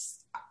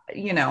 it's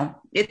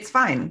it's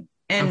fine.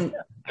 And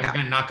I'm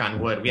gonna knock on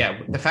wood.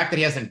 Yeah, the fact that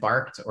he hasn't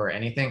barked or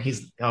anything,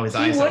 his eyes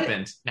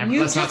opened.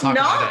 Let's not talk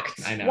about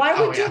it. I know. Why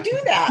would you do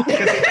that?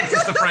 Because he thinks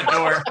it's the front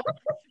door.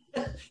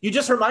 You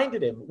just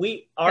reminded him.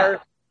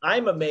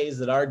 I'm amazed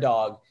that our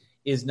dog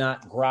is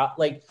not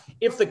like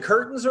if the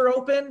curtains are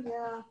open,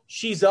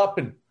 she's up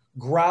and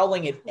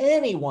growling at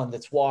anyone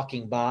that's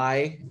walking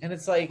by, and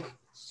it's like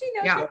she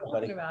knows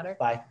something about her.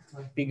 Bye,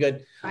 be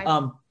good.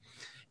 Bye.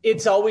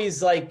 It's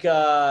always like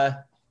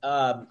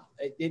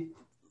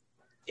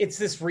it's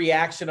this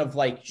reaction of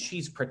like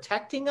she's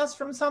protecting us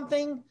from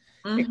something.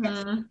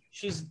 Mm-hmm.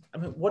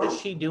 What is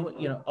she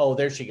doing?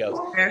 There she goes.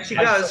 There she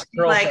goes.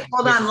 Like,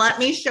 hold on, let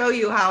me show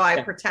you how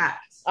I protect.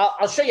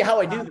 I'll show you how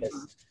I do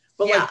this.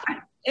 But like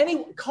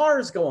any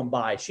cars going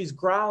by, she's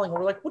growling.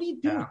 We're like, what are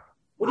you doing?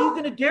 What are you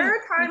going to do? There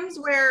are times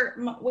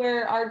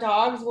where our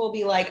dogs will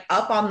be like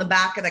up on the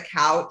back of the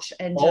couch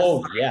and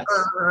just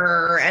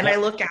and I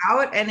look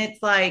out and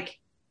it's like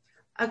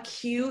a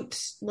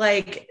cute,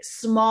 like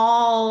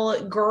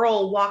small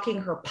girl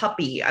walking her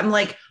puppy. I'm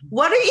like,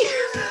 what are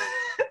you?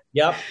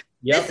 Yep.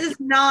 This is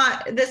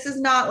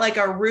not like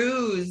a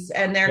ruse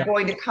and they're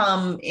going to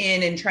come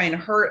in and try and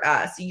hurt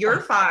us. You're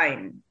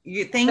fine.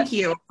 Thank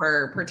you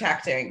for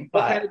protecting.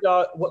 What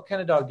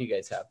kind of dog do you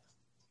guys have?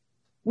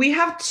 We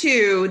have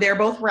two. They're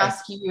both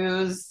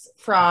rescues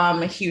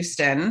from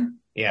Houston.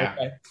 Yeah.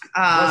 It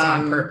wasn't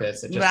on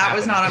purpose. That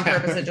was not on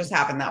purpose. It just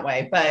happened that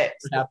way. But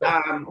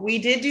we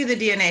did do the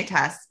DNA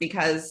test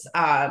because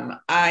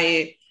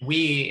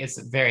it's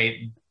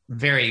very,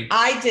 very.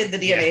 I did the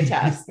DNA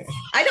test.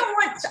 I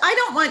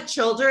don't want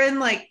children.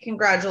 Like,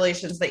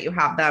 congratulations that you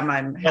have them.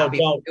 I'm happy.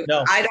 No,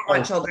 I don't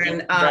want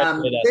children.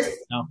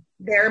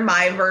 They're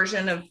my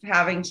version of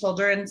having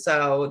children,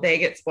 so they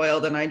get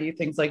spoiled, and I do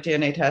things like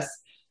DNA tests.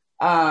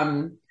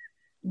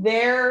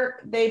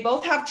 They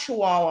both have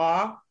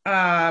Chihuahua.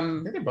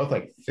 They're both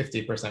like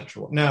 50%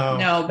 Chihuahua.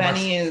 No,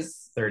 Benny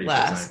is 30%,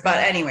 less. But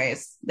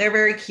anyways, they're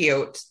very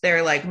cute.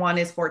 They're like, one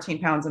is 14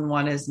 pounds and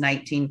one is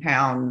 19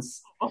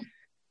 pounds.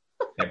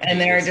 And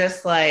they're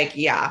just like,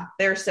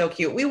 they're so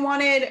cute. We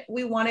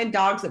wanted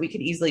dogs that we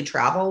could easily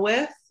travel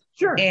with.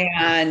 Sure.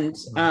 And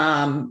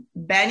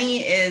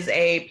Benny is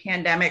a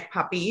pandemic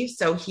puppy,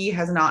 so he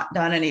has not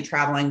done any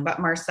traveling, but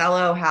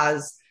Marcelo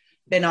has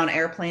been on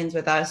airplanes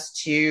with us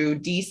to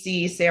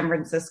DC, San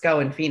Francisco,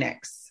 and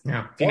Phoenix.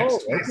 Yeah, Phoenix.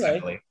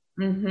 Okay.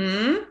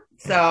 Mm-hmm.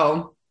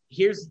 So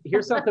here's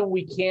something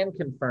we can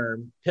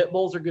confirm: pit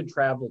bulls are good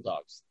travel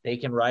dogs. They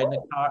can ride in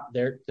a car.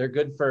 They're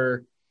good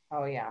for.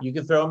 Oh yeah. You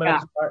can throw them in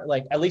a car,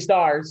 like at least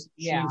ours.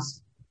 Yeah.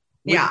 She's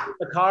in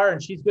the car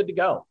and she's good to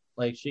go.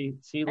 Like she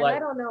I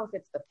don't know if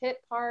it's the pit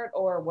part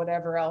or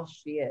whatever else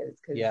she is.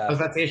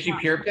 Is she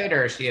pure pit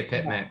or is she a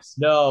pit mix?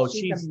 No,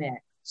 she's a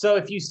mix. So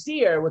if you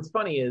see her, what's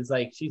funny is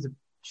like she's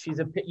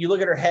a pit. You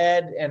look at her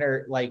head and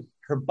her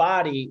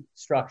body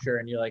structure,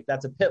 and you're like,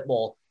 that's a pit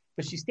bull.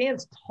 But she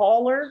stands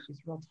taller. She's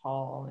real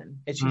tall, and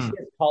she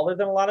stands taller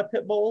than a lot of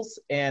pit bulls.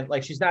 And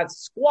like she's not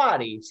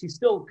squatty. She's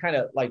still kind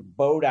of like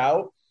bowed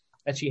out,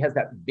 and she has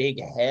that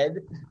big head.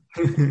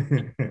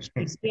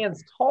 She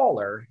stands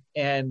taller,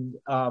 and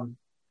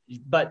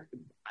but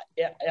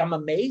I'm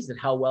amazed at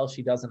how well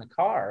she does in a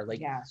car.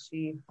 Like,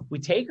 we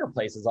take her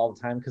places all the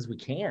time because we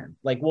can.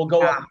 Like, we'll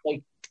go up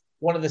like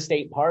one of the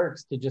state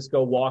parks to just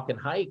go walk and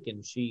hike,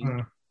 and she.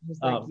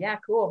 Just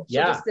like, cool.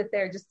 She'll just sit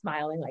there, just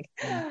smiling, like.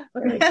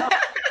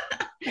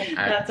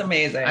 That's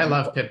amazing. I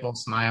love pit bull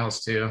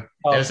smiles too.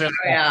 It's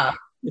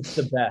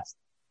the best.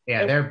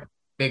 Yeah, they're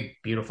big,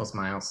 beautiful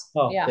smiles.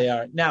 Oh, they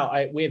are. Now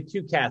we have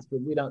two cats, but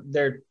we don't.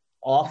 They're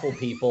awful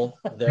people.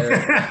 They're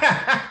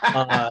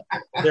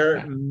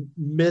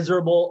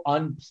miserable,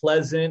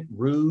 unpleasant,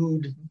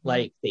 rude.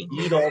 Like they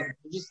eat all.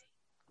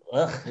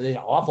 They're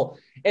awful.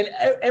 And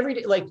every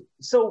day, like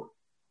so,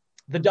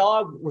 the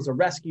dog was a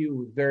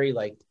rescue.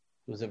 It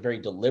was a very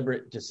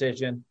deliberate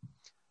decision.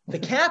 The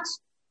cats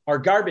are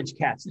garbage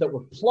cats that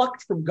were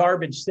plucked from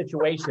garbage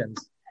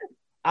situations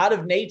out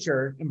of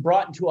nature and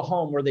brought into a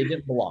home where they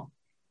didn't belong.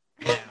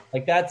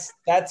 Like that's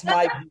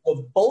my view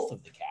of both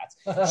of the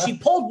cats. She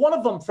pulled one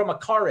of them from a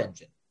car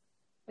engine.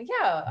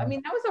 Yeah, I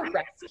mean that was a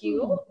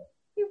rescue.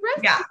 You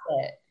rescued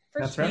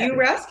it. You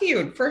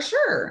rescued for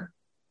sure.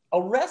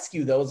 a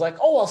rescue though. It's like,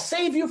 oh, I'll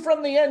save you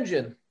from the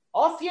engine.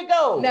 Off you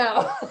go.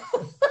 No.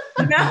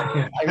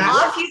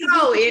 Off you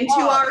go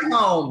into our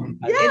home.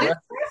 It is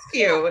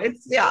rescue.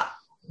 It's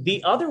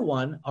The other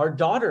one, our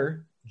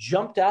daughter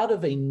jumped out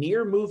of a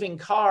near moving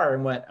car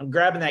and went, I'm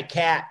grabbing that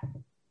cat.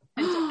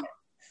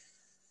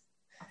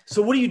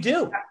 So what do you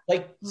do?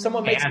 Like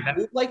someone makes a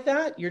move like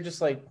that? You're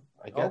just like,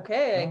 I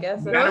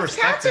guess. Those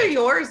cats are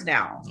yours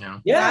now. Yeah.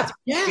 That's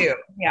cute.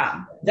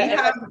 Yeah.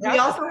 We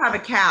also have a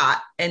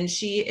cat, and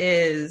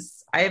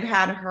I've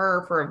had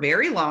her for a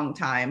very long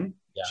time.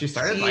 Yeah. She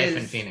started life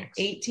in Phoenix.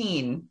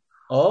 18.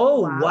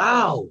 Oh,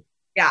 wow.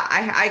 Yeah,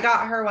 I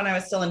got her when I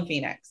was still in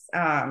Phoenix.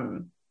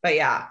 But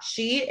yeah,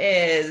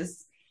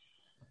 she's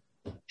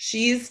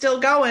still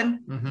going.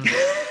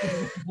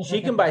 Mm-hmm.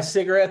 She can buy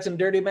cigarettes and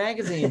dirty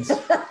magazines.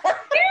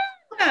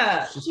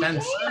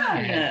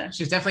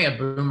 She's definitely a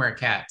boomer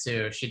cat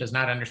too. She does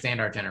not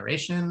understand our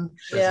generation.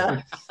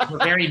 We're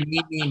very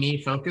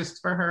me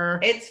focused for her.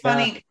 It's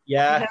funny.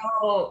 Yeah.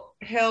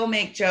 He'll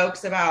make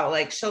jokes about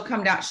like she'll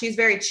come down. She's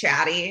very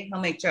chatty.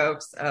 He'll make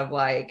jokes of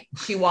like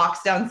she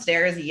walks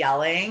downstairs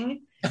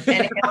yelling,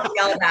 and he'll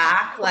yell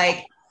back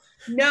like,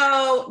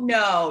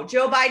 No,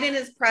 Joe Biden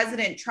is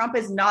president. Trump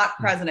is not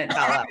president,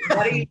 Bella.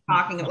 What are you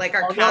talking about? Like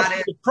our cat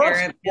is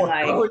apparently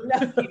like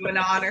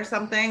QAnon or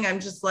something. I'm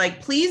just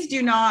like, please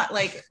do not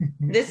like.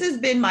 This has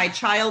been my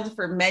child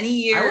for many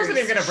years. I wasn't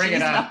even going to bring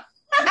it up.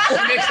 She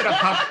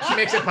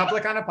makes it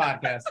public on a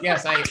podcast.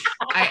 Yes, I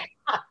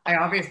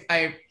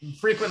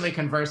frequently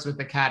converse with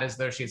the cat as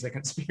though she's a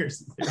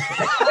conspiracy theorist.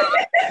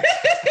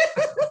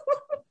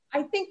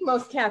 I think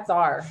most cats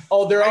are.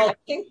 Oh, they're all.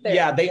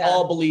 They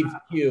all believe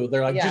you.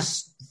 They're like,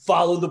 just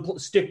follow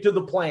stick to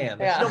the plan.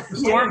 Yeah. The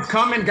storm's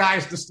coming,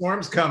 guys. The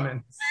storm's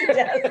coming.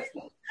 Yes.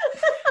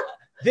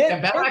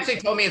 Bella actually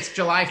told me it's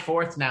July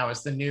 4th now.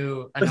 Is the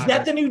new? Is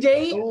that the new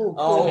date?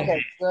 Oh,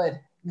 okay, good.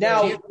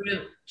 Now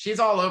she's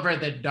all over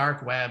the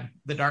dark web,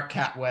 the dark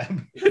cat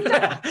web.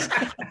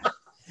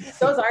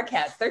 Those are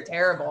cats. They're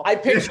terrible. I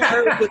picture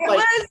her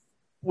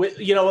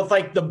with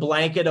like the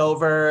blanket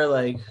over,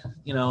 like,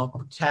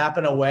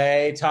 tapping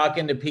away,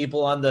 talking to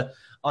people on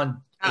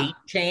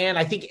 8chan.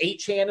 I think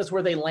 8chan is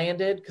where they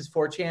landed because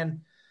 4chan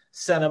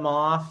sent them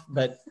off.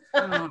 But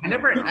I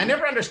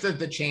never understood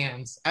the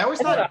chans. I always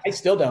thought I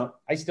still don't.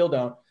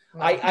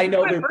 I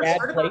know they're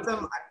bad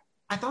places.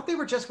 I thought they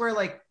were just where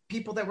like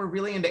people that were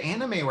really into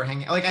anime were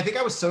hanging. Like I think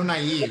I was so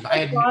naive. I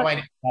had no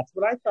idea. That's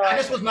what I thought. I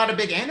just was not a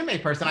big anime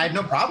person. I had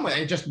no problem with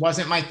it. It just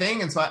wasn't my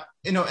thing. And so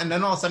and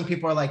then all of a sudden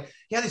people are like,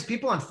 yeah, these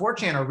people on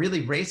 4chan are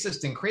really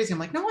racist and crazy. I'm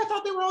like, no, I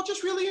thought they were all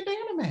just really into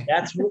anime.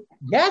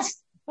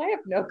 Yes. I have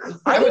no clue.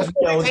 I was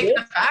really taken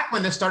aback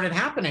when this started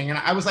happening. And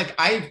I was like,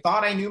 I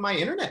thought I knew my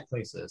internet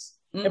places.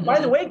 Mm-hmm. And by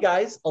the way,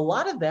 guys, a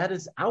lot of that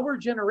is our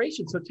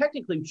generation. So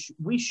technically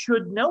we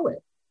should know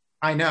it.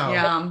 I know.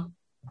 Yeah.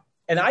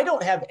 And I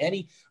don't have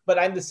any, but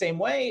I'm the same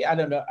way. I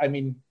don't know. I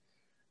mean,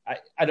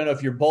 I don't know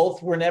if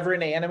were never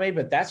into anime,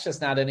 but that's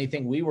just not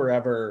anything we were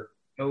ever.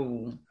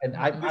 Oh, and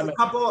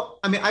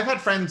I've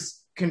had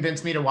friends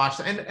convince me to watch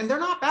them, and they're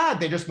not bad.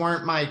 They just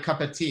weren't my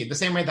cup of tea. The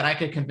same way that I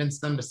could convince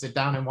them to sit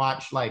down and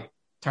watch like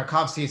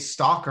Tarkovsky's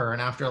Stalker,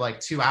 and after like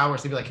 2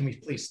 hours, they'd be like, "Can we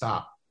please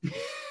stop?"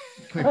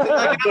 We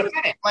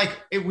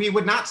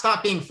would not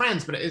stop being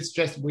friends, but it's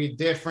just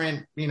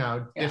different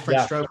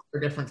strokes for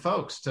different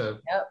folks to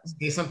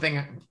see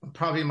something.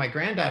 Probably my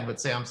granddad would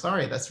say, "I'm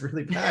sorry, that's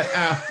really bad."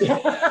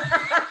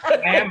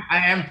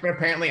 I am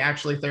apparently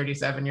actually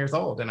 37 years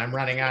old, and I'm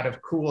running out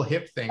of cool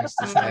hip things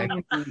to say.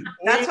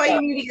 That's why you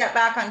need to get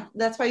back on.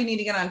 That's why you need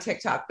to get on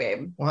TikTok,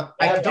 babe. Well,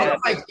 I don't know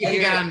if you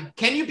get on.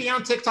 Can you be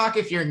on TikTok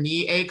if your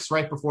knee aches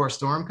right before a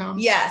storm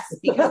comes? Yes,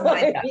 because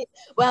man.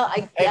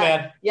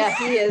 Yes,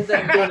 he is.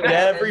 I'm doing it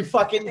every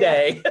fucking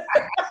day.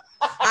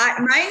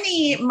 My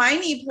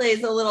knee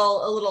plays a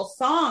little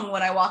song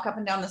when I walk up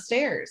and down the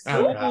stairs.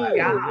 Oh, God.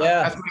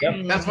 Yeah.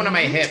 That's one of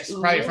my hips,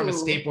 probably from a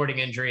skateboarding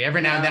injury.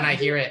 Every now and then I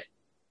hear it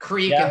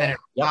creak and then it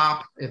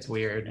pop. It's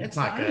weird. It's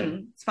not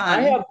good. It's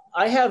fine.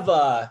 I have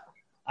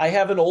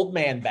an old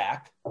man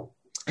back,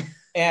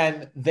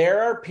 and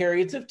there are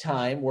periods of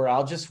time where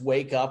I'll just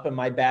wake up and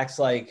my back's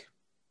like,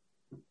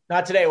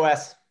 not today,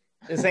 Wes.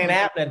 This ain't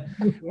happening.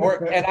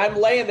 And I'm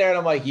laying there and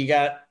I'm like, you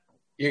got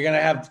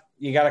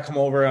to come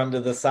over onto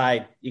the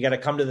side. You got to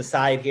come to the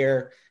side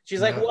here. She's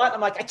like, what?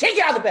 I'm like, I can't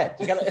get out of the bed.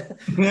 You got to.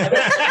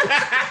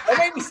 I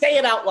made me say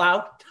it out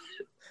loud.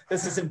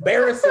 This is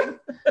embarrassing.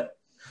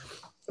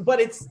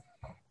 But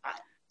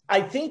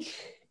I think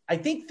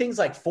things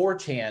like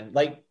 4chan,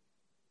 like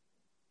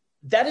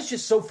that is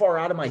just so far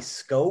out of my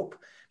scope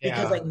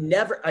because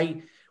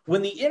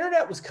when the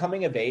internet was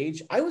coming of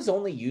age, I was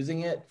only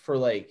using it for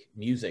like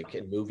music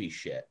and movie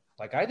shit.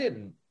 Like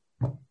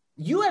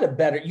you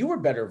were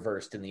better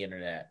versed in the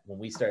internet when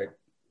we started.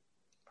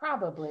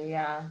 Probably,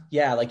 yeah.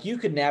 Yeah, like you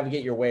could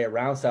navigate your way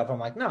around stuff. I'm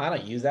like, no, I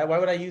don't use that. Why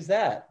would I use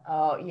that?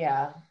 Oh,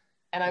 yeah.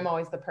 And I'm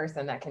always the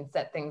person that can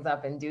set things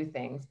up and do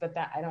things, but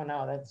that I don't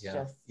know. That's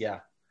just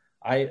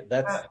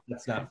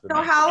that's not for me.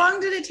 So how long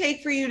did it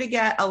take for you to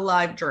get a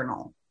live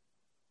journal?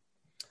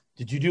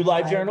 Did you do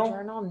live journal?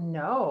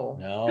 No.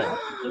 No.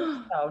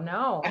 Oh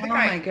no. I think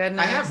my goodness.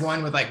 I have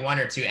one with like 1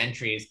 or 2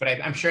 entries, but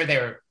I'm sure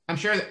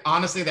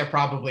honestly they're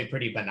probably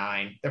pretty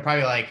benign. They're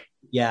probably like,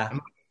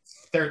 I'm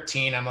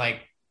 13. I'm like,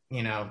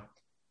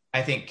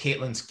 I think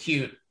Caitlin's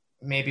cute.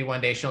 Maybe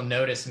one day she'll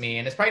notice me,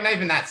 and it's probably not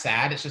even that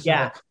sad. It's just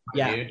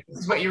dude, this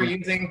is what you were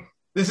using.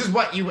 This is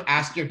what you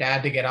asked your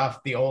dad to get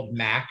off the old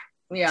Mac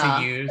to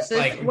use.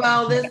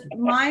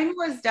 Mine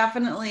was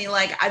definitely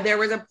like there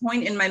was a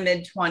point in my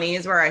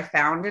mid-20s where I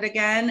found it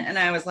again, and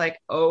I was like,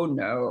 oh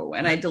no,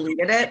 and I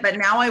deleted it. But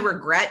now I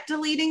regret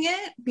deleting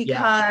it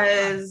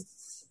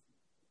because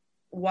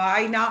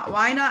why not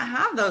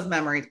have those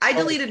memories? I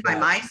deleted my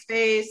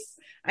MySpace.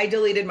 I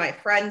deleted my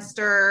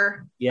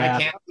Friendster. Yeah,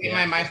 I can't see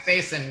my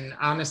MySpace, and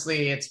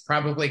honestly, it's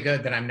probably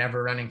good that I'm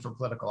never running for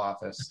political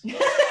office.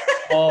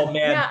 Oh man.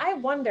 Yeah, I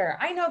wonder.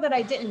 I know that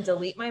I didn't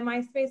delete my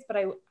MySpace, but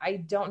I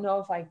don't know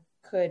if I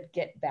could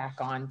get back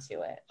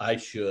onto it. I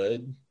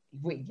should.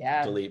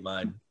 Delete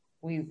mine.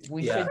 We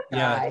should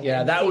try.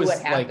 Yeah. That was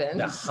like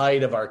the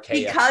height of our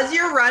chaos. Because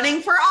you're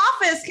running for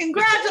office.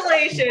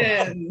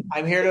 Congratulations.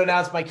 I'm here to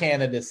announce my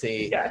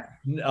candidacy. Yeah.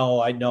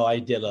 No, I know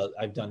I've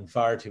done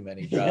far too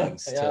many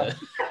drugs to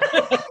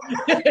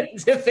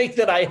think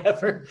that I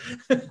ever.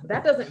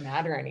 That doesn't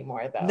matter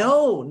anymore,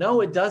 though.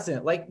 No, it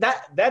doesn't. Like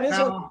that is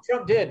what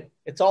Trump did.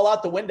 It's all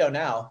out the window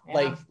now.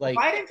 Yeah. Like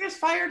Biden just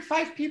fired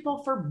 5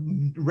 people for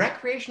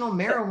recreational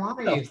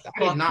marijuana use. I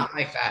did not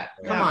like that.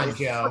 Come on,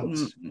 Joe.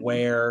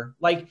 Where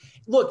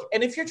look,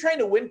 and if you're trying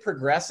to win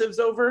progressives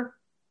over,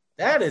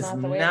 that is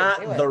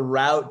not the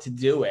route to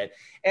do it.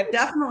 And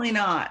definitely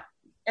not.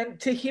 And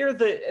to hear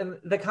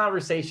the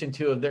conversation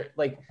too of their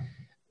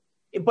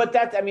but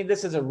that, I mean,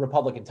 this is a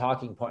Republican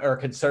talking point or a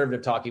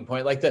conservative talking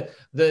point. Like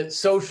the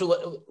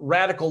social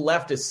radical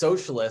leftist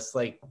socialists,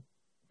 like,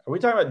 are we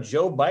talking about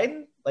Joe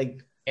Biden?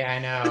 Like, yeah, I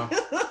know.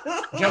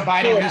 Joe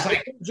Biden who's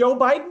like Joe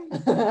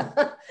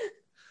Biden.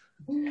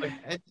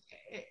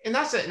 And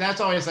that's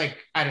always like,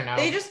 I don't know.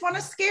 They just want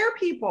to scare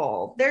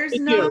people. There's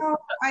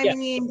I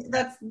mean,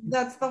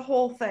 that's the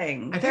whole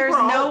thing. There's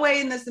no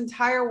way in this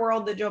entire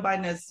world that Joe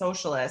Biden is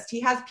socialist.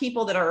 He has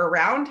people that are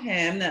around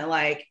him that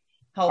like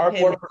help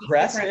him with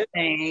different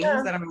things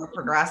that are more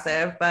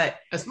progressive. But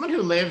as someone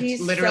who lived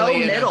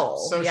literally in a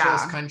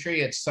socialist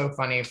country, it's so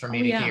funny for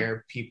me to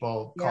hear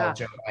people call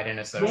Joe Biden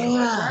a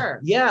socialist.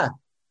 Yeah.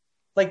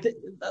 Like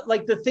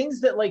the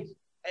things that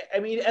I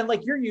mean, and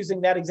like you're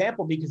using that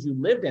example because you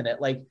lived in it.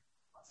 Like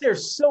they're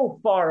so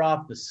far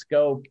off the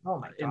scope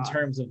in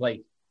terms of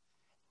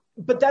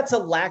but that's a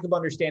lack of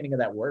understanding of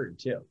that word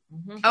too.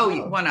 Mm-hmm. Oh,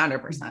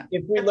 100%.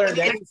 If we learned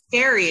that, it's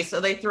scary, so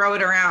they throw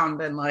it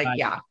around and Right.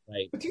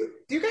 But do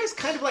you guys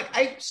kind of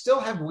I still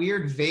have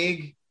weird,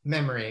 vague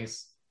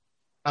memories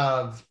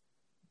of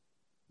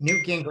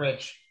Newt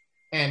Gingrich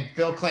and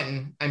Bill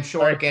Clinton. I'm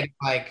sure getting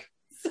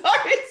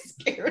sorry,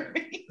 scared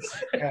me.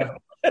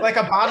 Like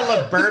a bottle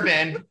of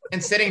bourbon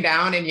and sitting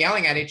down and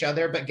yelling at each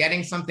other, but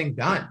getting something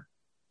done.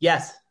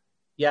 Yes.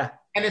 Yeah.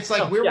 And it's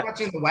like we're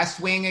watching The West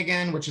Wing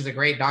again, which is a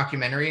great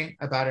documentary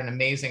about an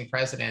amazing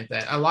president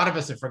that a lot of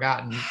us have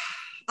forgotten.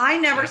 I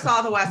never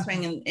saw The West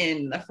Wing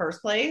in the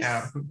first place.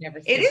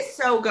 It is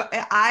so good.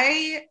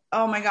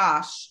 Oh my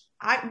gosh.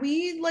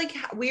 We've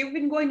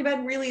been going to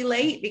bed really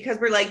late because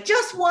we're like,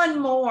 just one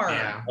more.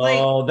 Yeah.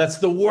 That's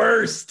the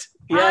worst.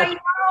 Yeah. I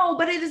know,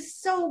 but it is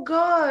so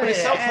good. But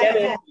it's so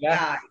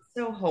it's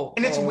so hopeful.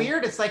 And it's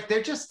weird. It's like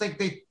they're just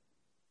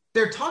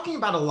they're talking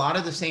about a lot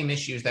of the same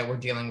issues that we're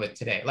dealing with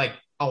today. Like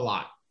a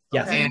lot.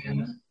 Yes.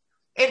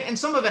 And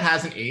some of it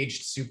hasn't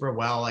aged super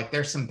well. Like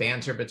there's some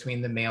banter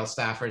between the male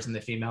staffers and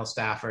the female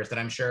staffers that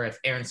I'm sure if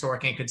Aaron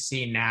Sorkin could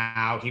see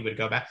now, he would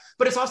go back.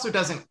 But it also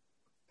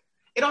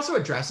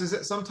addresses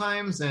it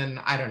sometimes. And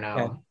I don't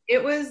know.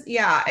 It was,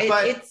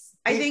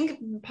 I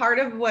think part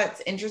of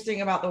what's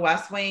interesting about The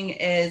West Wing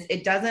is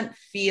it doesn't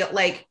feel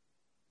like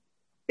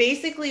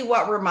basically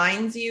what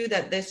reminds you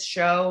that this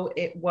show,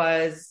 it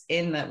was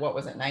in the,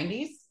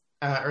 90s?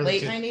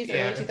 Late 90s,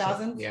 early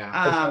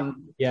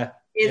 2000s?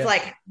 Is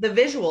like the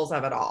visuals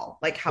of it all.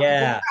 Like how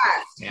people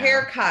dressed,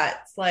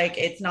 haircuts, like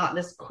it's not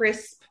this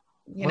crisp,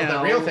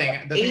 the real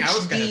thing, the thing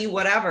HD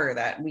whatever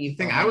that we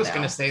think I was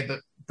going to say that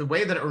the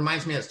way that it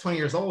reminds me that's 20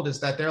 years old is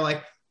that they're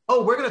like,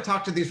 oh, we're going to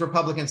talk to these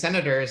Republican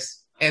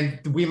senators and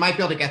we might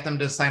be able to get them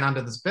to sign on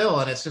to this bill.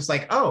 And it's just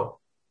like,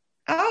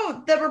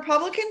 the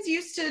Republicans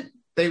used to.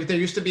 There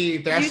used to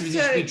be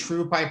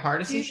true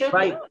bipartisanship.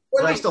 Right.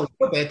 Or at least a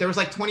little bit. There was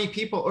 20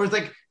 people, or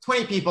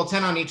 20 people,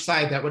 10 on each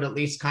side that would at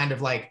least kind of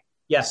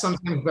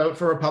sometimes vote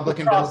for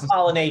Republican bills.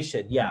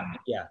 Pollination. Yeah.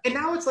 And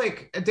now it's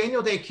like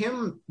Daniel Day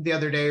Kim the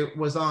other day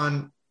was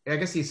on, I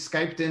guess he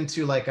Skyped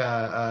into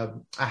a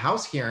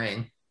House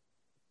hearing.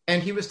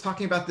 And he was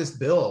talking about this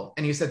bill,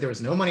 and he said there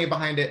was no money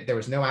behind it. There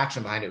was no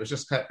action behind it.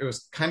 It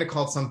was kind of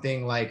called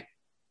something like,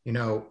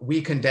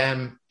 we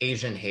condemn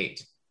Asian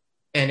hate.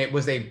 And it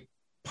was a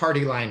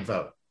party line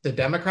vote. The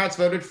Democrats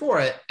voted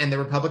for it, and the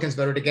Republicans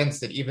voted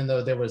against it, even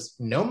though there was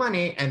no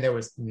money and there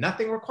was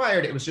nothing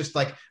required. It was just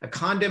like a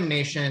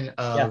condemnation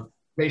of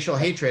racial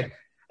hatred.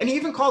 And he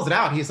even calls it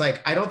out. He's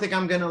like, I don't think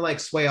I'm going to like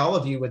sway all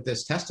of you with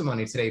this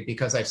testimony today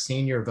because I've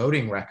seen your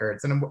voting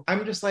records. And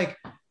I'm just like,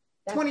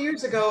 20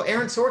 years ago,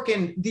 Aaron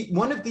Sorkin,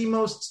 one of the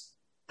most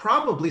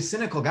probably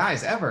cynical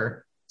guys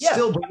ever,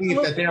 still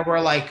believed that there were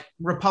like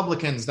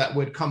Republicans that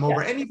would come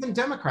over and even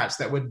Democrats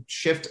that would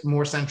shift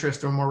more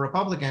centrist or more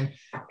Republican,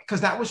 because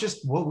that was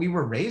just what we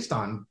were raised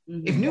on.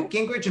 Mm-hmm. If Newt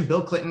Gingrich and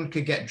Bill Clinton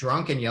could get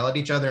drunk and yell at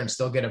each other and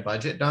still get a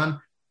budget done,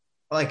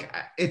 like,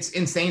 it's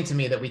insane to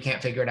me that we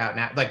can't figure it out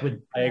now. Like,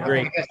 I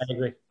agree.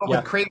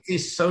 With crazy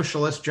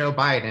socialist Joe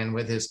Biden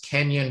with his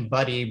Kenyan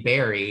buddy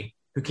Barry,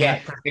 who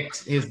can't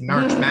predict his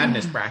March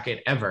Madness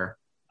bracket ever.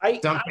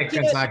 Don't pick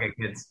Gonzaga,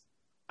 kids.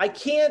 I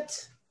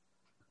can't.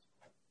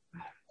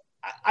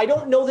 I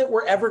don't know that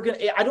we're ever going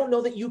to, I don't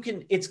know that you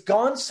can, it's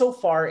gone so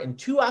far in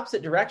two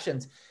opposite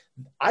directions.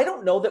 I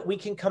don't know that we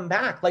can come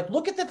back. Like,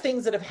 look at the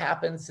things that have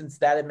happened since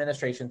that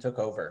administration took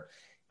over.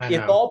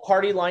 It's all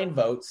party line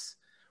votes.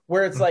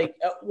 Where it's like,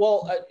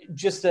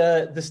 just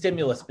the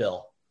stimulus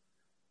bill.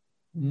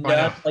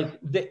 No, like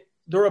the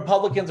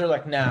Republicans are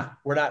like, nah,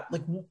 we're not.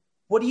 Like,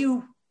 what do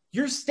you?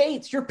 Your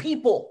states, your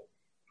people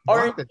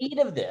are in need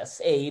of this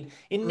aid,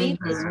 in need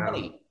of this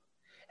money,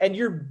 and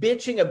you're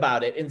bitching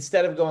about it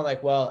instead of going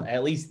like, well,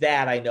 at least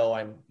that I know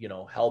I'm,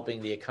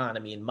 helping the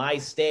economy in my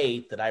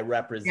state that I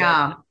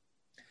represent.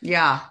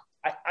 Yeah.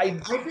 I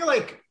feel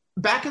like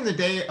back in the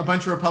day, a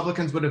bunch of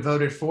Republicans would have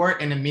voted for it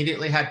and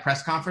immediately had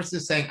press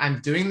conferences saying, I'm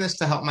doing this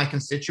to help my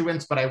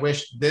constituents, but I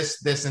wish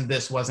this, and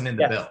this wasn't in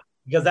the bill.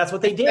 Because that's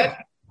what they did.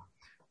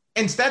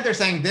 Instead, they're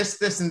saying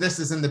this, and this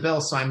is in the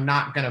bill, so I'm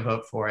not going to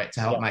vote for it to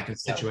help my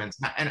constituents.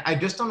 And I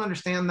just don't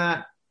understand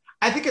that.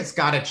 I think it's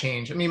got to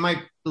change. I mean,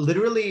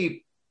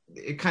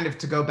 kind of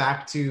to go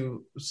back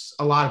to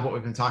a lot of what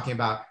we've been talking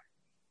about,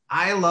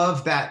 I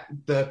love that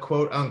the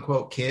quote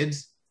unquote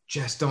kids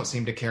just don't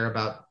seem to care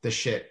about the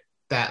shit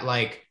that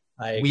like,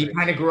 we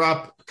kind of grew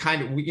up I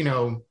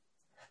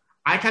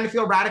kind of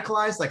feel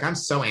radicalized. Like, I'm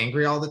so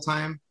angry all the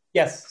time.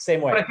 Yes, same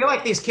way. But I feel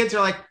like these kids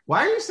are like,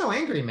 why are you so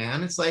angry,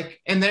 man? It's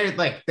like, and they're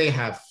like, they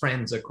have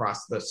friends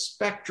across the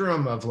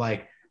spectrum of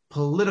like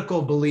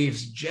political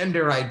beliefs,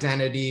 gender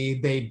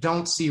identity. They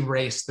don't see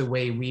race the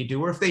way we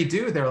do. Or if they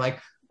do, they're like,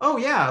 oh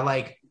yeah,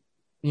 like,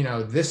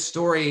 this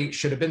story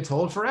should have been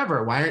told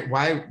forever. Why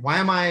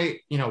am I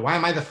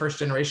the first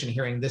generation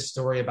hearing this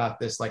story about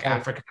this like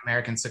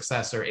African-American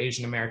success or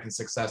Asian American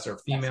success or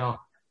female,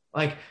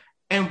 like,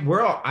 and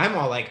I'm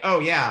all like,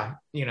 oh yeah,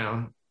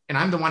 and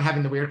I'm the one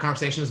having the weird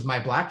conversations with my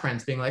Black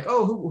friends being like,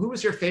 oh, who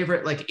was your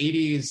favorite like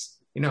 80s,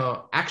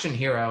 action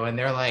hero? And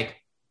they're like,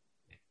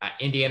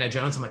 Indiana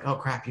Jones. I'm like, oh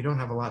crap, you don't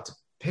have a lot to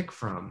pick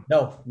from.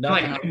 No.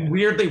 Like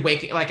weirdly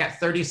waking, like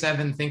at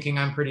 37 thinking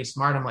I'm pretty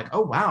smart. I'm like,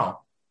 oh wow.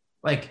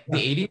 Like the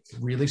 80s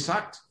really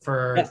sucked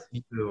for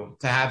you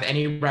to have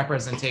any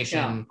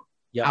representation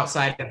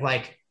outside of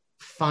like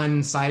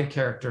fun side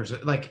characters,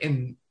 like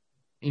no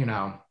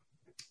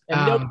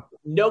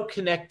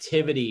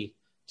connectivity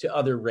to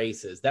other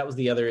races. That was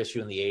the other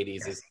issue in the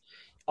 80s. Is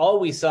all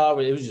we saw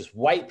it was just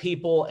white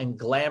people and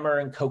glamour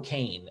and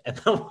cocaine, and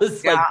that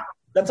was like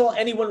that's all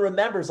anyone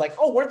remembers. Like,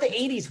 oh, weren't the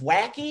 80s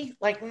wacky?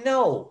 Like,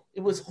 no,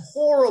 it was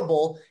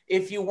horrible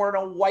if you weren't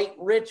a white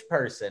rich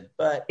person.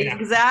 But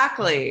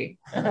exactly.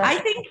 I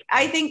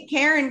think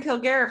Karen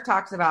Kilgariff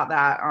talks about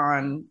that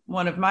on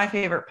one of my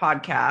favorite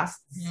podcasts,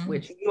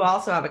 which you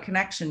also have a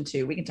connection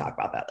to. We can talk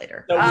about that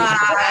later.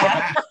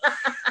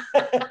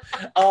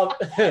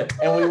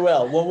 And we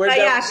will when we're done.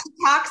 Yeah, she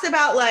talks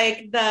about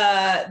like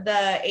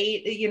the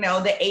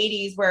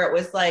 80s where it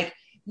was like,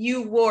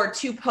 you wore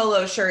two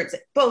polo shirts,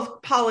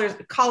 both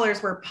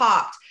collars were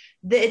popped.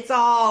 It's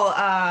all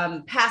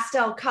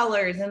pastel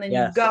colors. And then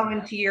you go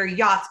into your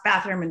yacht's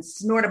bathroom and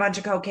snort a bunch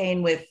of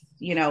cocaine with,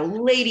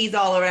 ladies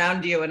all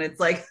around you. And it's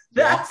like,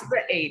 that's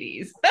the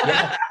 80s.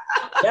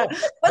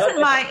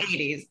 Wasn't my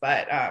 80s,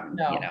 but,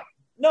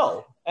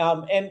 No.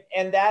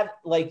 And that,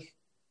 like,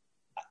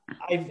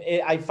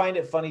 I find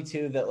it funny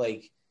too, that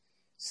like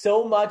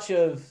so much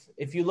of,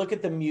 if you look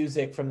at the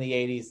music from the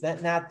 80s,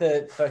 not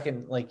the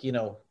fucking like,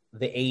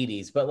 the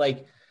 80s, but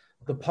like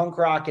the punk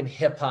rock and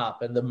hip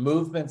hop and the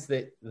movements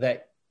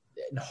that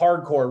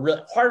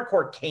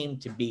hardcore came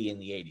to be in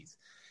the 80s.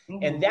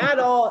 And that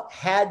all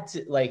had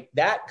to, like,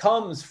 that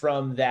comes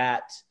from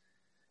that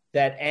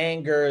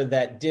anger,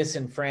 that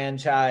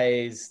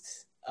disenfranchised,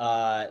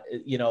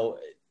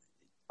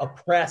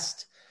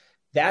 oppressed.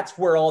 That's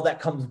where all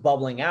that comes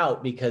bubbling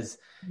out, because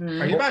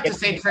are you about to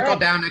say trickle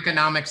down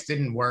economics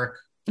didn't work?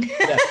 Who'd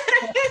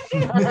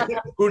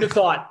have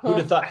thought?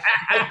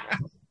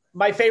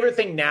 My favorite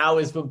thing now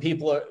is when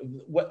people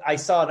I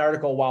saw an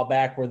article a while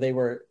back where they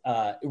were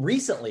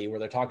recently where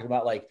they're talking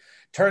about like,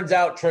 turns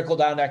out trickle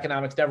down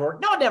economics never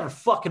worked. No, it never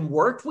fucking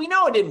worked. We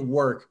know it didn't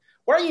work.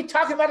 Why are you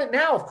talking about it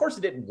now? Of course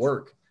it didn't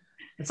work.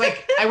 It's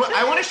like, I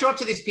want to show up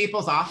to these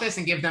people's office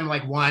and give them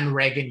like one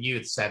Reagan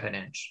Youth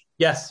 7-inch.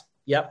 Yes.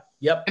 Yep.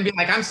 And be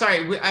like, I'm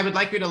sorry, I would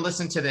like you to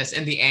listen to this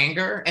and the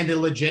anger and the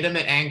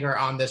legitimate anger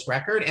on this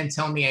record and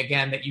tell me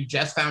again that you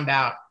just found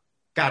out,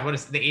 God, what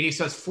is the 80s?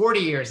 So it's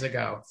 40 years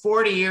ago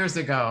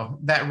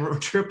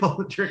that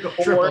trickle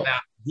down.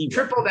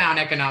 Triple down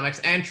economics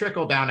and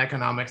trickle down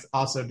economics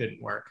also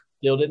didn't work.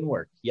 Still didn't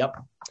work. Yep.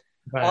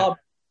 But,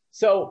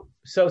 so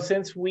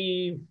since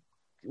we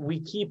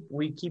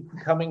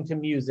keep coming to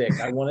music,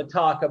 I want to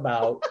talk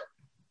about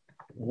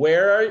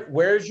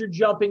where's your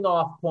jumping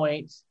off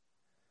point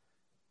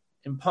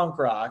in punk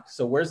rock?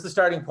 So where's the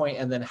starting point,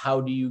 and then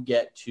how do you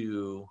get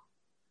to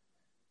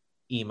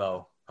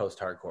emo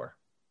post-hardcore?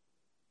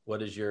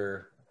 What is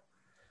your...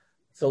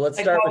 So let's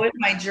start with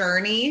my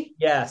journey.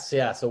 Yes,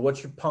 yeah. So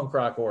what's your punk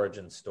rock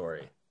origin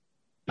story?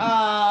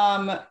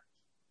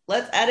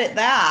 Let's edit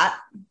that.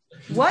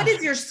 What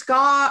is your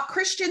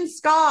Christian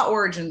ska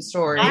origin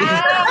story? So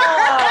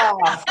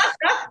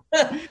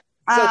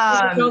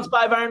Jones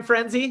 5 Iron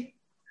Frenzy?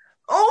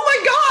 Oh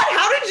my God,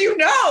 how did you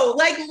know?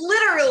 Like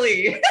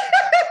literally.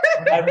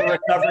 I'm a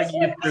recovering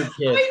youth group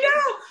kid. I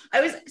know.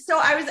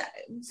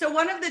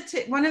 One of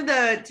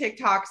the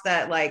TikToks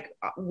that like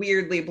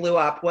weirdly blew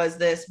up was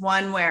this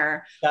one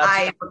where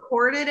I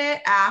recorded it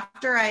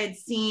after I had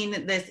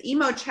seen this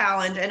emo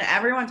challenge and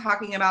everyone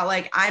talking about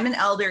like, I'm an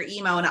elder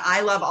emo and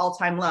I love All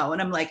Time Low.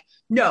 And I'm like,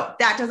 no,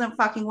 that doesn't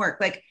fucking work.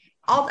 Like,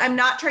 I'm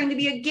not trying to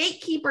be a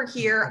gatekeeper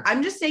here.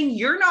 I'm just saying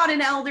you're not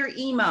an elder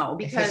emo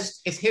because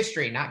it's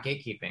history, not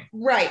gatekeeping.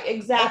 Right,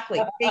 exactly.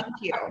 Thank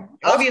you.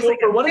 Obviously,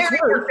 for what it's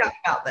worth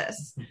about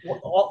this.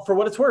 For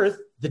what it's worth,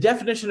 the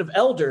definition of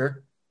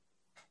elder,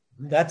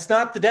 that's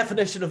not the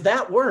definition of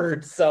that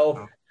word.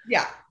 So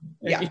yeah.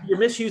 You're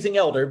misusing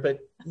elder, but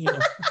you know.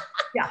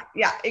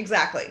 yeah,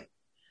 exactly.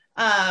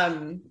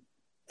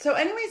 So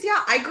anyways,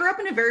 yeah, I grew up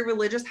in a very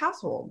religious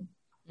household.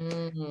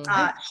 Mm-hmm.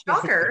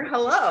 Shocker.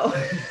 Hello.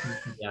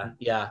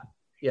 Yeah.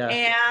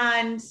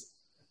 And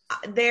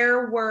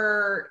there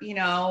were,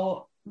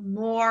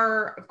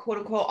 more quote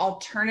unquote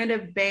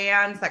alternative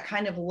bands that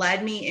kind of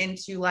led me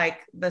into like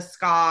the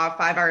ska,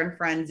 5 Iron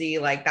Frenzy,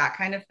 like that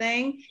kind of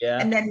thing. Yeah.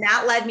 And then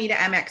that led me to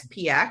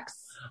MXPX.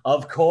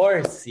 Of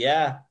course.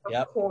 Yeah.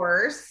 Of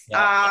course.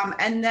 Yeah.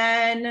 And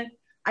then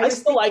I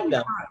still like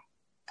them.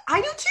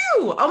 I do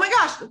too. Oh my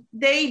gosh.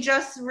 They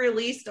just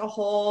released a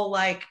whole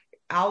like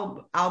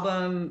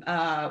album,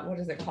 what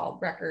is it called?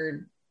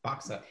 Record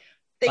box set.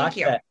 Thank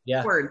you.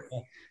 Yeah. Words.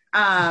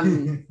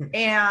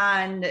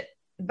 And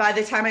by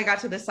the time I got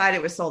to the side,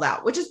 it was sold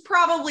out, which is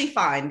probably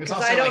fine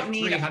because I don't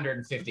need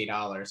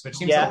 $350, which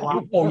seems a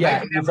lot.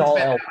 It's all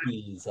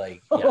LPs.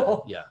 Like,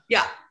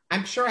 yeah.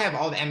 I'm sure I have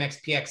all the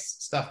MXPX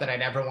stuff that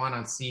I'd ever want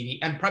on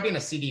CD, and probably in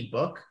a CD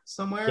book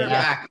somewhere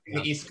back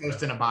in the East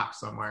Coast in a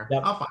box somewhere.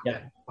 Yep. I'll find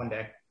it one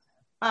day.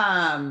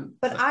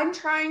 But I'm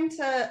trying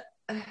to.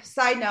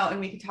 Side note, and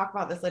we can talk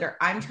about this later.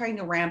 I'm trying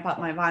to ramp up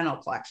my vinyl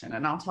collection,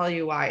 and I'll tell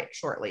you why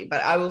shortly.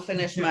 But I will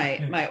finish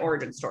my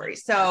origin story.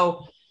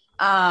 So,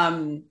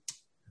 I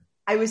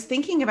was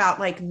thinking about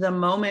like the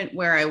moment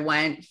where I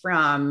went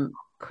from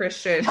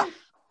Christian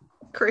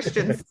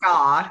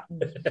ska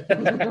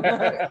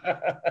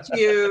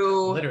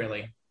to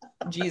literally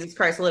Jesus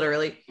Christ,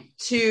 literally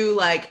to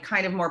like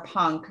kind of more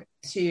punk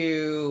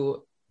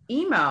to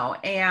emo,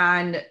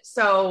 and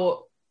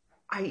so.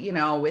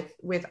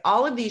 With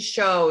all of these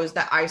shows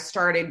that I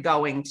started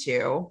going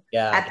to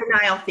at the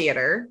Nile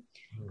Theater,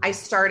 I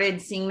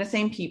started seeing the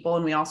same people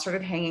and we all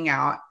started hanging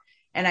out.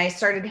 And I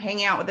started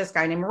hanging out with this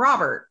guy named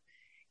Robert.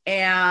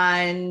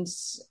 And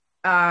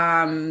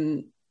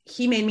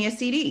he made me a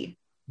CD.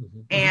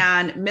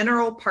 And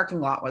Mineral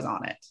Parking Lot was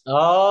on it.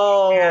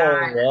 Oh,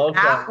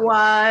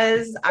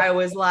 I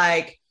was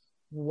like,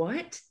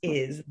 what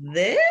is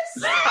this?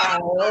 I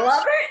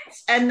love it.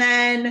 And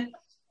then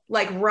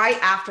like right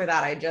after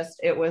that,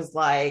 it was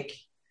like,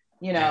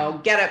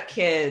 Get Up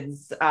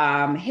Kids,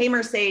 Hey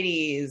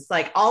Mercedes,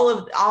 like all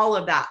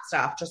of that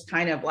stuff just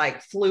kind of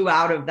like flew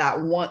out of that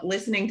one,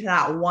 listening to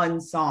that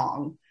one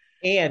song.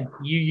 And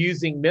you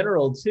using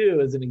Mineral too,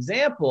 as an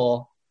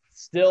example,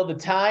 still the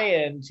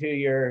tie-in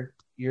to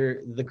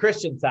the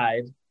Christian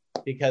side,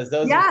 because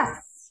those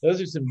are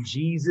some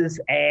Jesus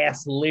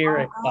ass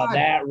lyrics on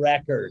that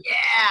record.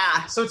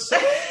 Yeah. So it's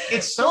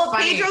so well,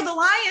 funny. Pedro the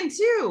Lion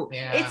too.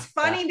 Yeah. It's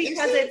funny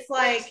because it's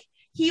like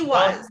he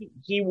was.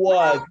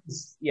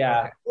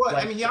 Yeah. Well,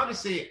 I mean, he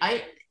obviously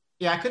I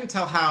couldn't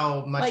tell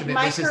how much like of it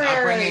my was his career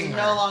upbringing. Is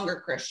no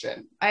longer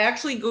Christian. I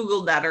actually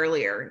Googled that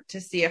earlier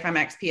to see if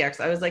MXPX.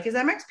 I was like, is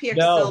MXPX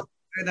still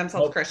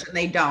themselves Christian?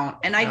 They don't.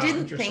 And I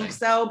didn't think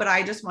so, but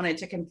I just wanted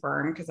to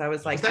confirm because I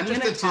was like, I'm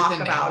going to talk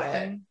about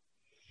it.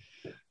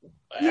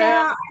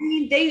 Yeah, I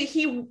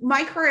mean,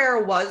 my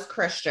career was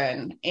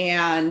Christian,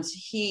 and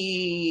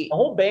the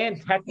whole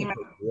band technically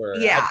were.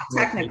 Yeah,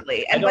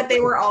 technically, but they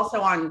were also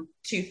on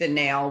Tooth and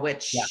Nail,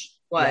 which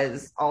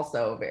was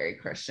also very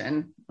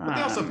Christian. But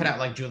they also put out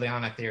like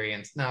Juliana Theory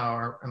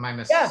or am I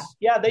missing?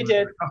 Yeah, they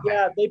did. Okay.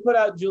 Yeah, they put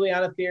out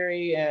Juliana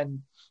Theory, and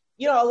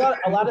a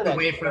lot of that.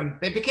 Away from,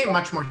 they became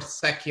much more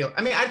secular.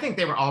 I mean, I think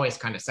they were always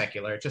kind of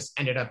secular. It just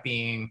ended up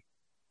being.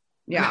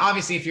 Yeah, I mean,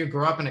 obviously, if you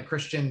grew up in a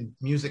Christian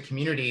music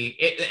community,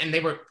 and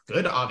they were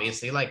good,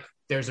 obviously, like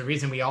there's a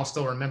reason we all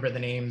still remember the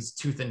names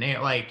Tooth and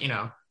Nail, like,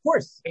 of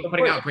course,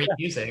 putting out great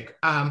music.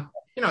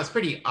 It's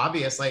pretty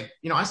obvious. Like,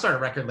 I started a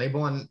record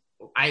label and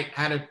I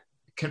had a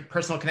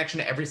personal connection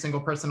to every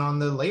single person on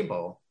the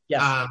label.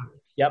 Yes.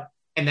 Yep.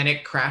 And then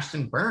it crashed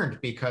and burned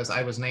because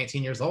I was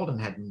 19 years old and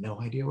had no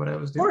idea what I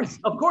was doing.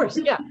 Of course.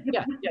 Yeah.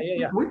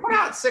 We put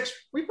out six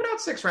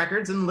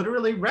records, and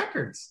literally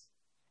records.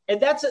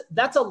 And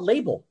that's a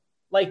label.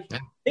 Like,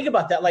 think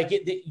about that. Like,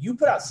 you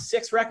put out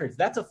 6 records.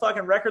 That's a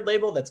fucking record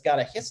label that's got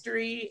a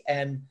history,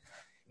 and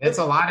there's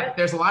a lot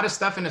of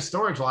stuff in a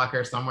storage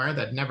locker somewhere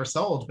that never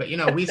sold. But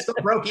we still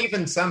broke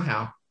even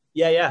somehow.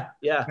 Yeah.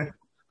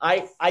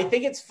 I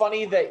think it's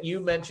funny that you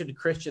mentioned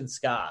Christian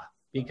ska,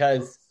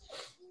 because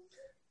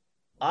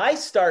I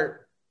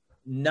start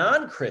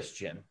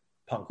non-Christian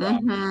punk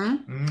rock.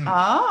 Mm-hmm.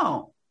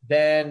 Oh.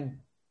 Then,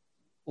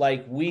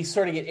 like, we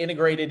sort of get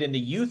integrated into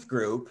youth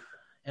group,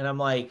 and I'm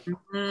like,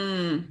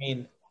 I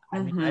mean,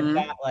 I've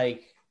got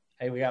like,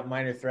 we got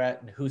Minor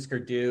Threat and Husker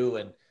Du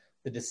and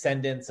the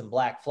Descendants and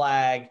Black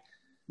Flag.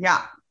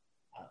 Yeah.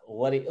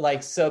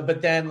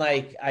 But then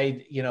like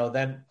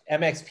then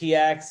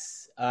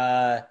MXPX,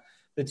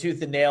 the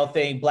Tooth and Nail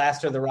thing,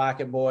 Blaster the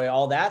Rocket Boy,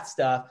 all that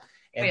stuff.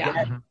 And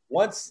then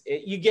once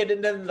you get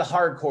into the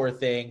hardcore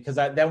thing, because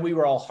then we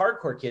were all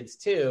hardcore kids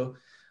too.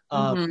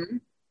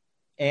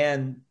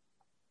 And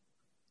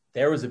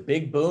there was a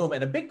big boom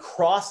and a big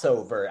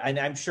crossover. And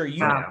I'm sure you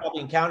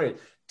probably encountered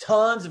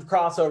tons of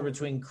crossover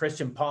between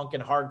Christian punk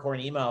and hardcore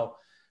and emo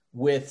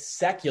with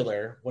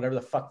secular, whatever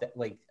the fuck that,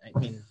 like, I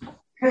mean.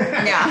 I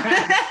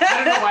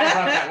don't know why I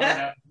brought that word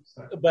up.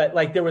 But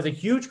like, there was a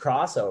huge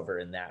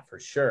crossover in that for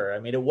sure. I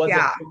mean, it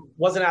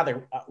wasn't out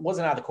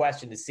of the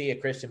question to see a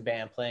Christian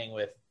band playing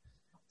with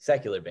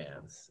secular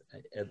bands.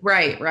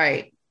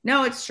 Right.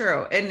 No, it's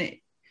true. And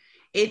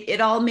it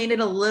all made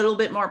it a little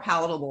bit more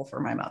palatable for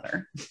my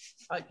mother.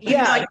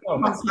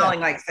 I'm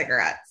smelling like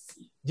cigarettes.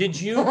 Did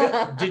you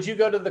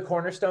go to the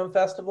Cornerstone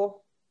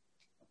Festival?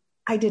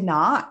 I did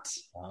not.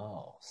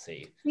 Oh,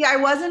 see. Yeah, I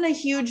wasn't a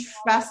huge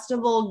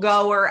festival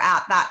goer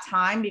at that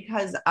time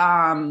because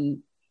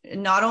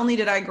not only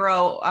did I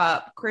grow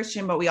up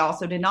Christian, but we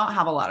also did not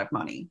have a lot of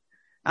money.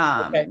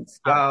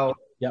 So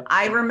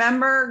I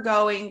remember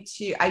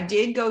I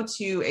did go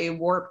to a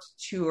Warped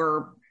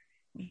Tour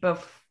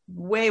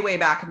way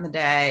back in the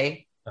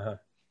day.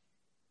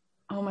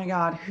 Oh my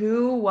God,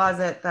 who was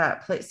it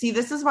that played? See,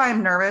 this is why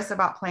I'm nervous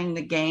about playing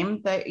the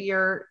game that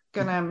you're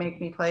gonna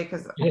make me play,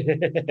 because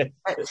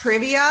at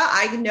trivia,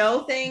 I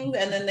know things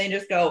and then they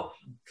just go.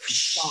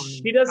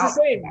 She does the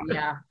same.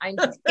 Yeah, I'm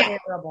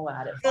terrible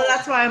at it. So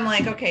that's why I'm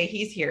like, okay,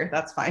 he's here.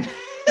 That's fine.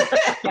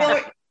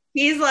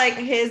 He's like,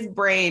 his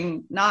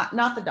brain, not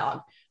the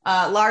dog.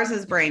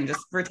 Lars's brain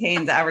just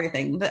retains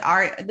everything.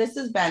 This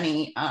is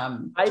Benny.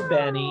 Hi,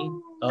 Benny.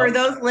 For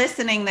those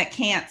listening that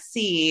can't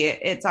see,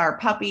 it's our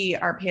puppy,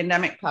 our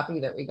pandemic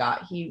puppy that we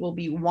got. He will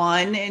be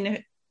 1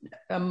 in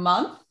a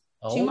month,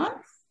 2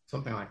 months,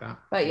 something like that.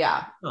 But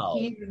yeah,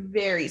 he's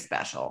very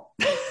special.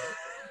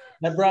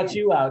 That brought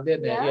you out,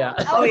 didn't it? Yeah.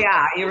 Oh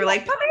yeah, you were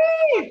like,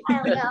 puppy.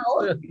 I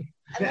know.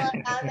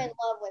 I'm in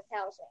love with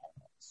house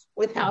animals.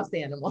 With house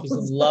animals.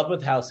 She's in love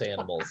with house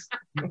animals.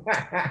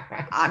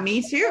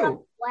 Me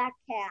too. Black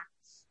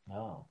cats.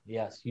 Oh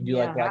yes, you do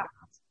like black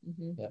cats.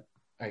 Yeah. All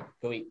right,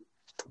 go eat.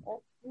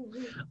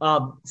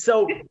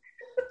 So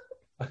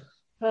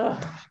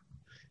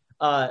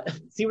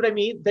see what I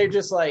mean? They're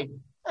just like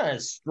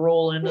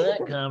stroll into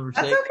that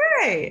conversation. That's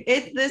okay.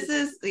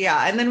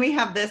 And then we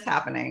have this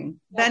happening.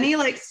 Benny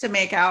likes to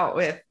make out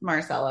with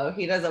Marcelo.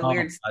 He does a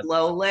weird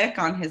slow lick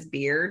on his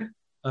beard.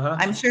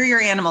 I'm sure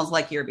your animals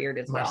like your beard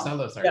as well.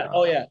 Marcelo's our dog.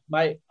 Oh yeah.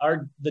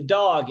 The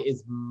dog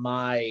is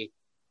my,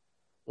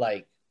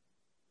 like,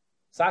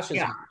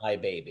 Sasha's my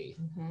baby.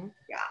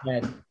 Yeah.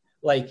 And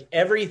like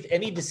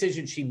any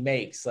decision she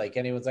makes, like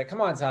anyone's like,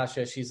 come on,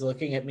 Sasha. She's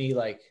looking at me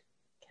like,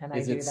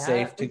 is it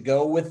safe to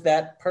go with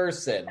that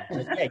person?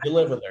 Like, yeah, you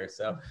live with her.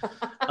 So,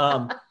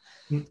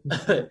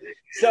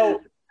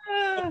 so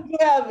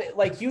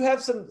you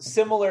have some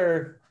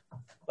similar,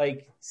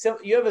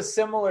 you have a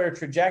similar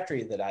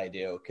trajectory that I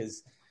do.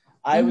 Cause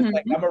I was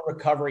I'm a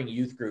recovering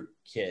youth group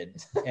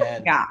kid.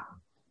 And,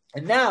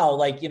 and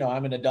now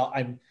I'm an adult.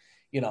 I'm,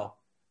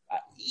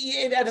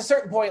 at a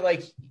certain point,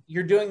 like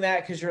you're doing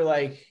that cause you're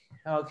like,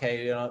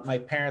 okay, my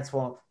parents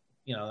won't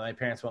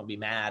be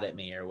mad at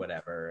me or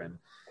whatever. And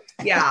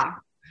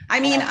I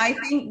mean, I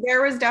think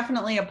there was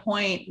definitely a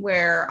point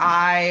where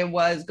I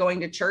was going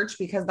to church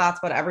because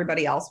that's what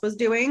everybody else was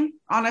doing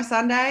on a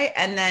Sunday.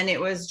 And then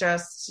it was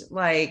just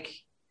like,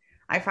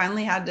 I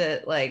finally had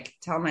to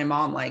tell my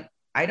mom,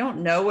 I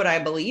don't know what I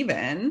believe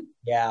in.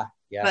 Yeah.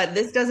 But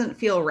this doesn't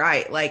feel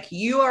right. Like,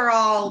 you are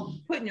all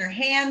putting your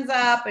hands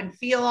up and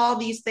feel all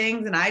these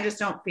things. And I just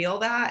don't feel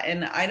that.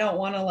 And I don't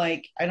want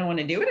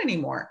to do it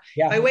anymore.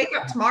 Yeah. If I wake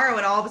up tomorrow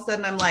and all of a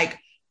sudden I'm like,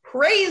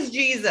 praise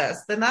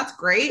Jesus, then that's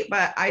great.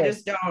 But I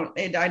just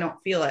I don't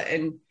feel it.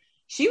 And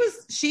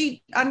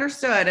she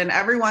understood. And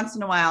every once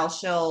in a while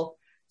she'll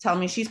tell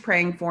me she's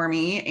praying for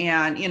me,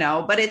 and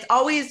but it's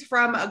always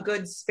from a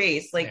good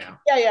space.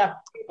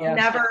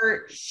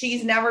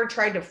 She's never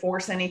tried to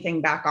force anything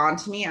back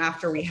onto me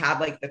after we had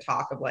the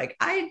talk of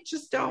I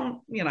just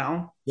don't,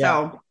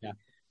 so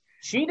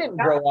she didn't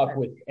grow up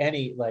with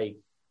any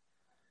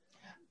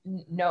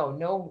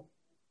no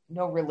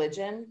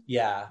religion.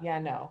 Yeah. Yeah,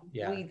 no.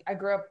 Yeah. I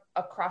grew up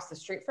across the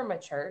street from a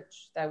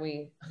church that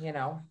we,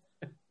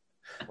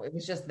 it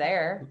was just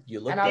there.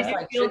 You look and I was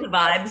like, feel the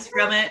vibes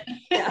from it.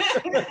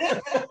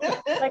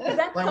 Like, is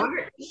that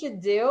something you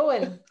should do?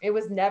 And it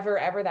was never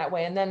ever that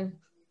way. And then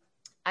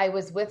I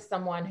was with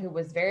someone who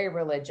was very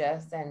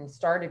religious and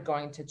started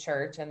going to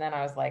church, and then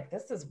I was like,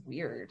 this is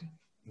weird.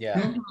 Yeah.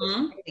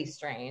 Mm-hmm. Really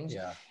strange.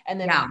 Yeah. And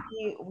then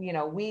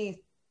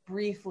we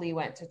briefly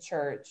went to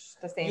church,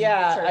 the same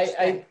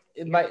church.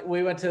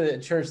 We went to the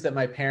church that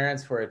my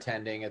parents were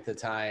attending at the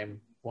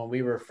time when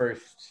we were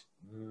first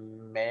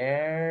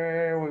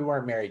married. We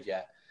weren't married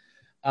yet.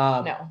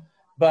 No.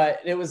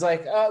 But it was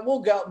like,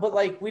 we'll go. But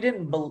like, we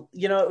didn't,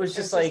 it was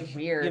just like,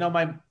 weird.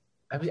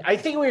 I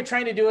think we were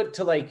trying to do it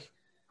to like,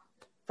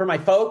 for my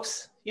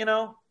folks,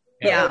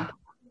 Yeah.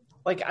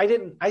 Like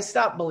I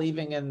stopped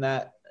believing in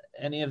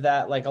any of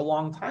that, like a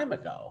long time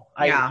ago.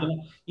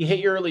 You hit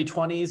your early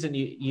 20s and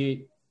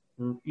you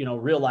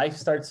real life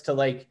starts to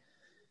like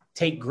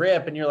take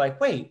grip, and you're like,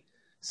 wait,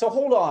 so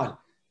hold on.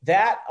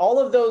 That all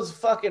of those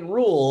fucking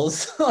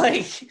rules,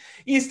 like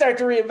you start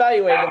to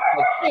reevaluate it.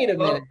 Like, wait a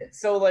minute.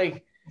 So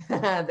like,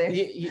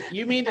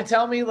 you mean to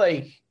tell me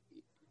like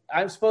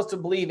I'm supposed to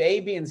believe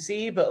A, B, and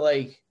C, but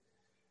like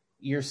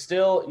you're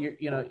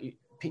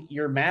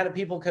mad at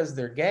people because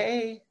they're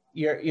gay?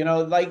 There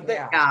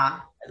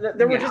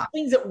were just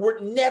things that were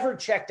never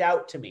checked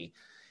out to me,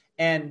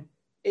 and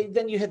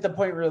then you hit the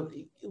point where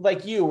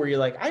you're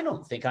like, I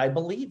don't think I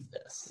believe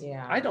this.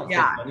 Yeah, I don't.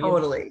 Yeah,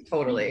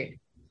 totally.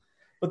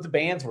 But the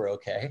bands were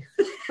okay.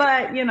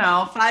 But,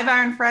 Five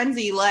Iron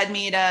Frenzy led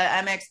me to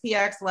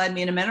MXPX, led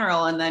me to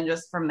Mineral. And then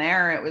just from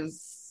there, it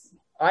was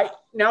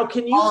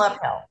all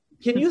uphill.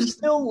 Can you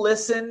still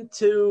listen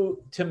to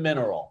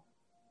Mineral?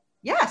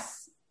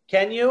 Yes.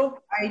 Can you?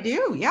 I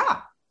do.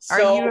 Yeah.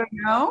 So, are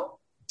you no?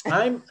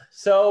 I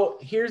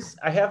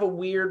have a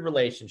weird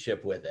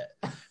relationship with it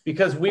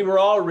because we were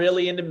all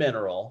really into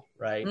Mineral,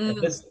 right?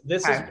 And this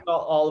is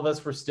all of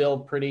us were still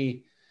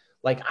pretty.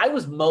 Like I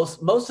was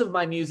most of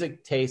my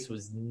music taste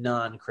was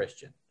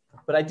non-Christian,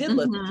 but I did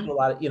listen to a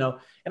lot of,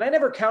 and I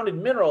never counted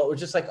Mineral. It was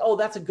just like, oh,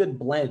 that's a good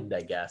blend, I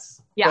guess.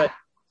 Yeah. But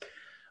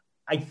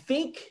I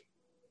think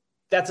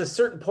that's a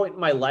certain point in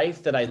my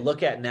life that I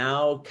look at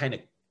now kind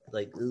of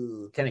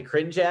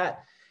cringe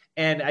at.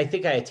 And I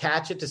think I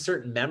attach it to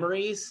certain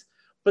memories,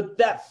 but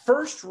that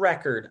first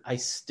record, I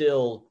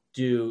still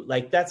do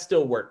like that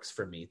still works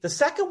for me. The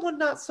second one,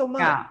 not so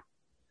much.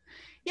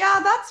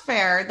 Yeah, that's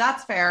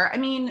fair. I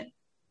mean,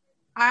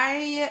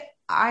 I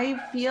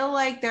feel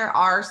like there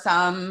are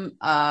some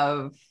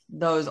of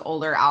those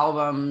older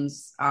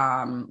albums.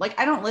 Like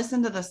I don't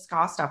listen to the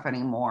ska stuff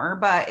anymore,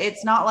 but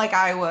it's not like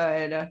I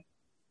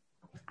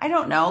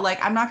don't know.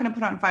 Like I'm not going to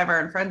put on Five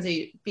Iron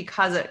Frenzy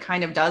because it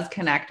kind of does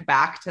connect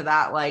back to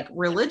that like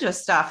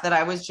religious stuff that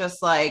I was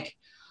just like,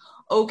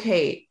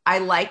 okay, I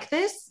like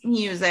this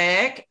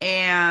music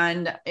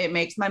and it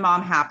makes my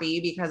mom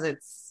happy because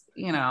it's,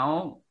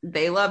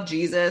 they love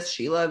Jesus.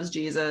 She loves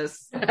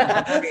Jesus. And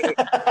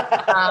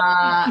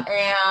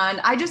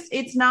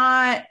it's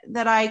not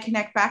that I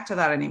connect back to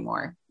that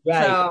anymore.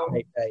 Right, so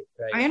right.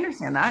 I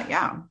understand that.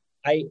 Yeah.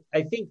 I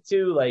think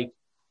too, like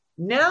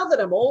now that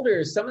I'm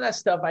older, some of that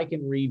stuff I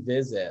can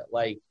revisit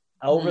like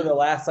over the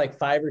last like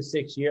 5 or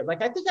 6 years.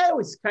 Like, I think I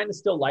always kind of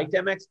still liked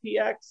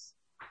MXPX.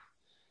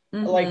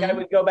 Like I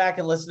would go back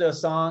and listen to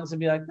those songs and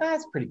be like,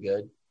 that's pretty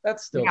good.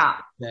 That's still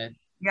good.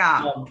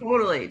 Yeah,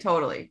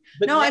 totally.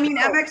 But no, I mean,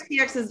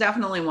 MXPX is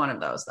definitely one of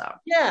those, though.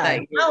 Yeah,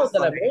 like, now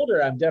that I'm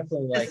older, I'm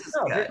definitely like,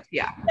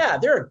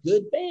 they're a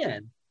good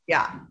band.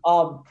 Yeah.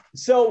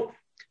 So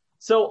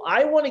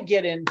I want to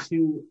get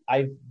into.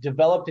 I've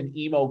developed an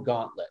emo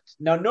gauntlet.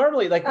 Now,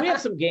 normally, like we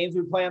have some games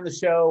we play on the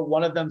show.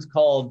 One of them's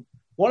called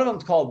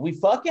We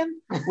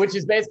Fucking, which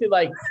is basically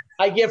like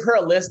I give her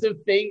a list of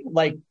things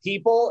like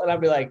people, and I'll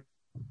be like,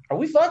 are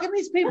we fucking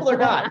these people or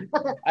not?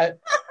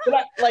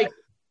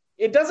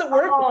 It doesn't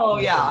work. Oh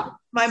yeah,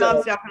 my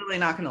mom's definitely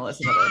not going to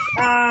listen to this.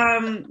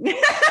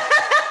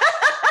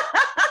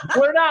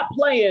 We're not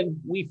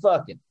playing We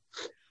Fucking.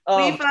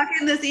 We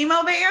Fucking this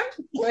emo band.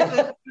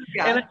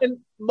 And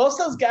most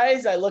of those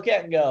guys I look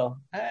at and go,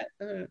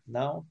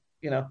 no,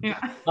 Yeah.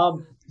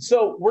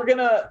 So we're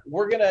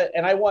gonna,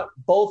 and I want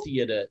both of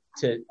you to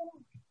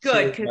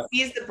good because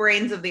he's the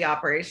brains of the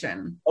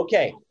operation.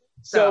 Okay,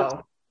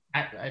 so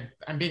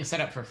I'm being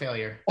set up for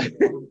failure.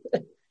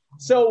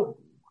 So.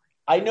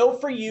 I know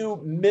for you,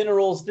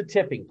 Mineral's the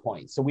tipping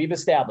point. So we've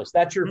established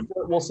that's your.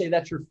 We'll say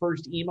that's your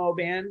first emo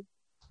band.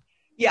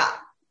 Yeah,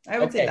 I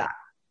would say that.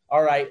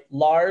 All right,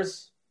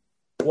 Lars,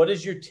 what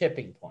is your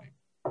tipping point?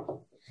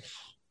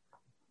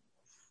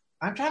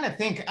 I'm trying to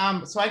think.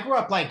 So I grew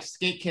up like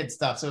skate kid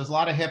stuff. So it was a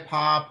lot of hip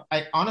hop.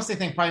 I honestly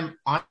think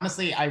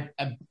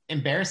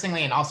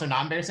embarrassingly and also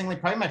not embarrassingly,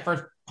 probably my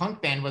first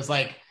punk band was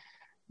like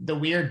the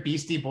weird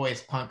Beastie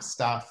Boys punk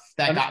stuff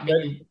that got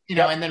me,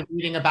 and then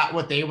reading about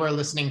what they were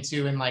listening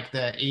to in like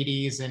the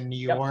 80s in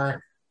New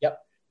York. Yep.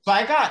 So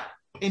I got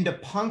into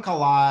punk a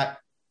lot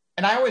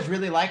and I always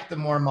really liked the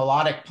more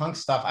melodic punk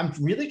stuff. I'm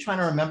really trying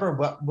to remember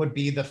what would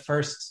be the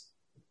first,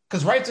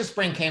 because Rites of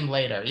Spring came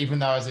later, even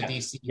though I was a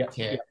DC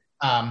kid.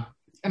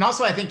 And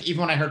also, I think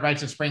even when I heard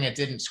Rites of Spring, it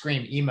didn't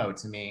scream emo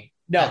to me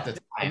at the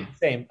time.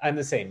 I'm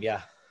the same.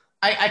 Yeah.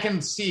 I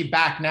can see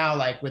back now,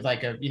 like with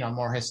like a,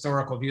 more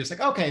historical view. It's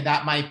like, okay,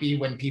 that might be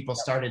when people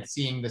started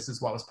seeing this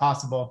is what was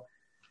possible.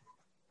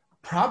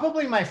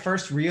 Probably my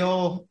first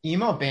real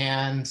emo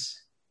band.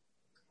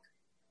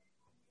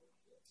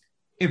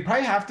 It's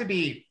probably got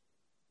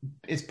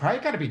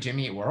to be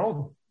Jimmy Eat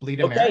World,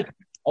 Bleed America.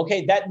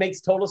 Okay, that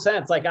makes total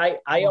sense. Like I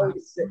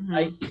always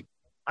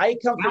I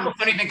come from. I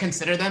don't even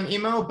consider them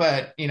emo,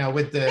 but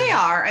with the they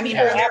are. I mean,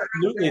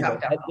 absolutely.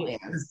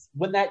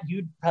 When that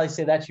you'd probably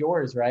say that's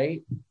yours,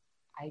 right?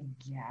 I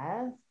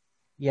guess.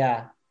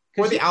 Yeah.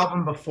 Or the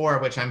album before,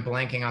 which I'm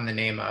blanking on the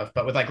name of,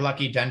 but with like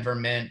Lucky Denver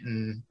Mint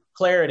and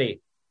Clarity.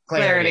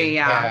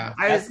 Yeah.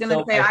 I was going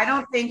to say, I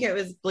don't think it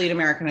was Bleed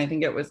American. I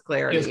think it was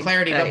Clarity. It was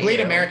Clarity, but Bleed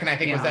American, I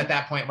think, was at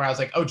that point where I was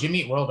like, oh, Jimmy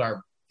Eat World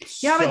are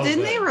but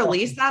didn't they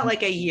release that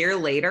like a year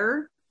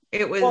later?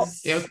 It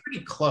was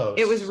pretty close.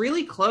 It was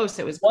really close.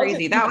 It was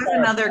crazy. That was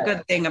another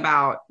good thing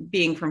about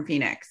being from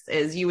Phoenix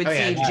is you would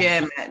see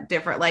Jim at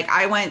different, like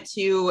I went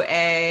to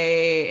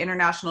a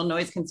International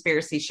Noise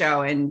Conspiracy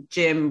show and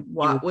Jim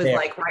was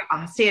like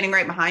standing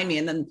right behind me.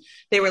 And then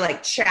they were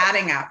like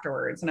chatting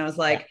afterwards. And I was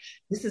like,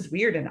 this is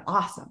weird and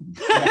awesome.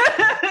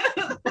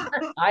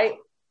 I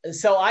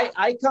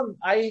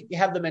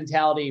have the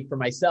mentality for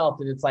myself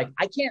and it's like,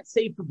 I can't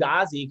say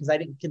Fugazi because I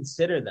didn't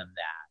consider them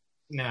that.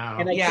 No,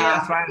 and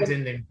that's why I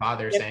didn't even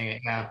bother saying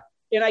it. Yeah,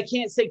 and I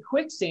can't say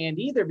Quicksand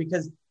either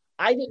because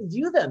I didn't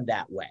view them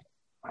that way.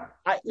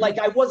 I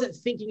wasn't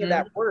thinking of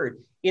that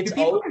word. It's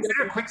people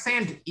consider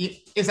Quicksand.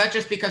 Is that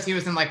just because he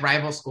was in like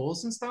rival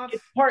schools and stuff?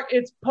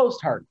 It's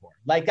post-hardcore.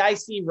 Like I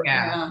see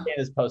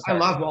as post-hardcore. I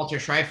love Walter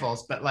Schreifels,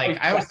 but like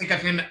I always think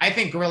of him. I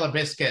think Gorilla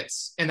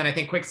Biscuits, and then I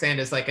think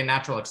Quicksand is like a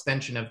natural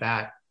extension of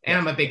that. And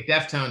I'm a big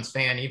Deftones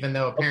fan, even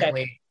though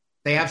apparently.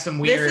 They have some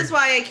weird. This is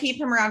why I keep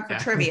him around for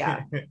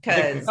trivia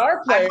because I'm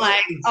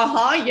like,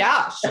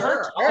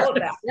 sure, all of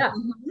that. Yeah.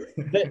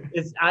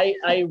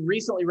 I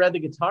recently read the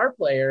guitar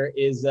player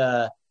is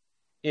a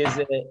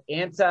flat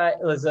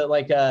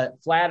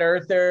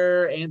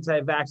earther,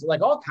 anti-vax,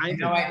 like all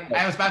kinds of.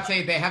 I was about to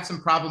say they have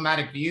some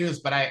problematic views,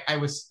 but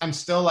I'm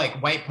still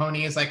like White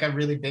Pony is like a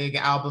really big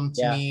album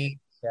to me.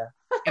 Yeah.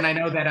 And I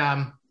know that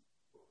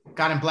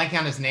God, I'm blanking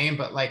on his name,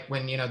 but like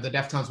when, the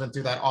Deftones went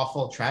through that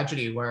awful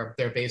tragedy where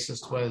their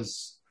bassist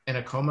was in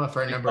a coma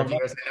for a number of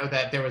years. I know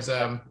that there was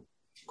the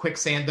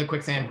Quicksand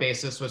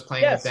bassist was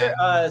playing with them.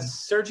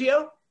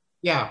 Sergio?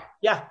 Yeah.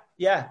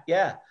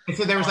 And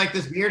so there was like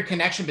this weird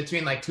connection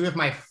between like two of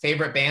my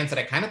favorite bands that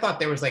I kind of thought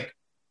there was like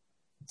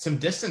some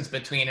distance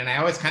between. And I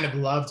always kind of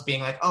loved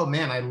being like, oh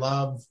man, I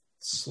love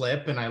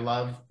Slip and I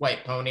love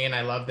White Pony and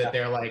I love that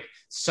they're like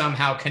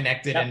somehow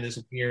connected in this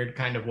weird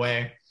kind of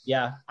way.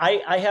 Yeah,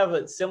 I have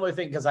a similar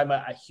thing because I'm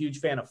a huge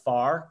fan of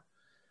Far.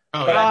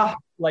 Oh, yeah.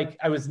 Like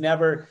I was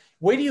never.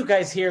 Wait do you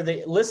guys hear?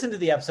 Listen to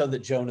the episode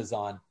that Joan is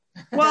on.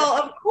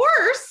 Well, of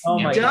course,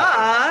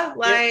 duh.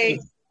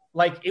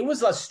 It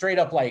was a straight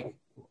up like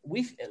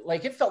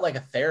it felt like a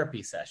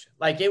therapy session.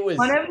 Like it was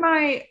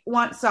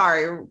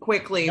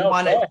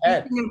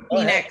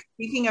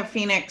Speaking of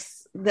Phoenix.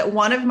 That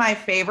one of my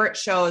favorite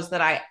shows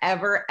that I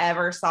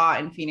ever saw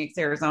in Phoenix,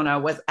 Arizona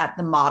was at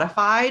the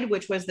Modified,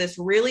 which was this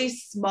really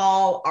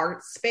small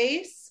art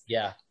space.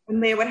 Yeah.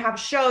 And they would have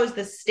shows.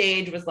 The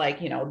stage was like,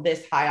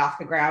 this high off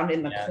the ground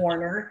in the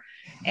corner.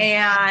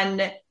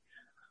 And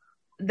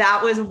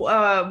that was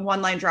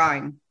One Line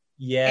Drawing.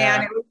 Yeah.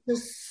 And it was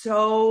just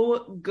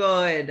so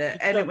good.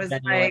 And it was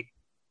like,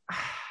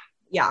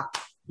 yeah.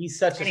 He's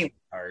such a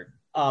sweetheart.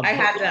 I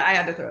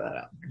had to throw that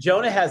out.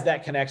 Jonah has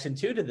that connection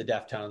too to the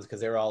Deftones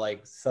because they were all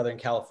like Southern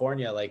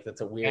California. Like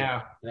that's a weird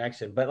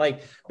connection. But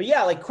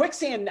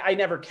Quicksand, I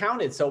never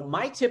counted. So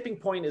my tipping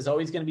point is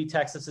always going to be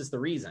Texas Is the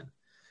Reason.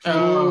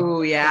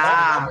 Oh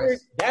yeah,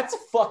 that's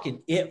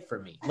fucking it for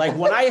me. Like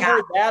when I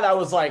heard that, I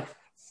was like,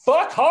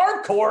 "Fuck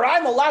hardcore!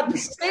 I'm allowed to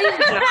sing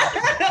now."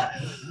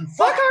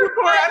 Fuck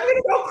hardcore! I'm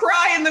gonna go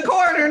cry in the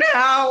corner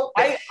now.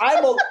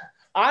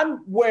 I'm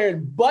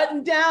wearing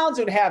button downs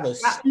and have a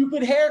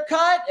stupid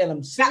haircut and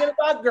I'm singing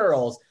about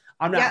girls.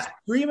 I'm not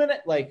screaming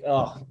it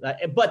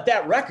but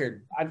that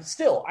record, I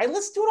listen to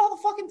it all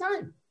the fucking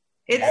time.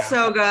 It's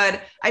so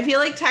good. I feel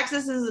like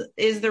Texas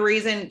is the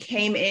reason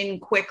came in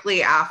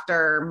quickly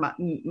after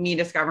me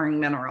discovering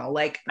Mineral.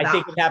 Like I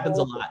think it happens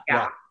a lot.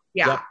 Yeah.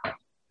 Yep.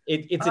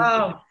 It's good.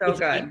 A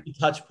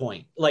touch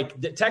point. Like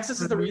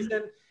Texas is the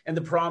reason and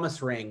the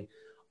Promise Ring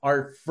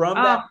are from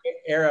that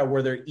era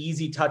where they're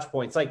easy touch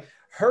points. Like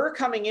her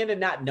coming in and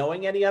not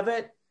knowing any of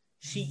it,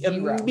 she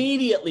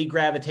immediately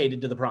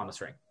gravitated to the Promise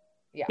Ring.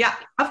 Yeah,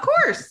 of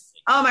course.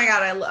 Oh my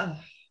God, I love.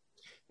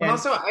 And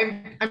also,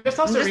 I'm just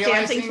realizing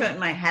dancing to it in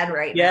my head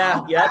right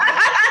now. Yeah.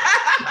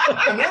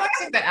 I'm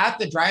realizing that At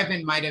the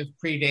Drive-In might have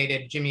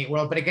predated Jimmy Eat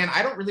World, but again,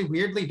 I don't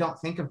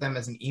think of them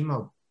as an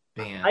emo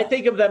band. I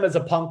think of them as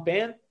a punk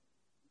band.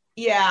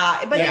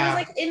 Yeah, but it was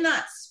like in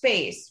that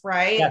space,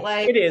 right? Yeah,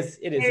 like it is.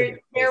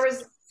 There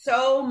was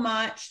so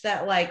much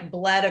that like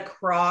bled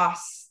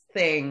across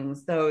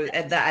things though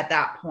at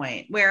that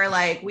point where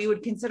like we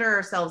would consider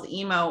ourselves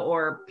emo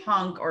or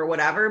punk or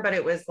whatever, but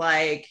it was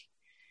like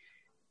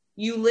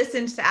you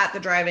listened to At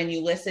the Drive-In,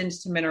 you listened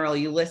to Mineral,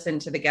 you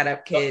listened to the Get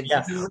Up Kids,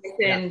 you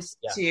listened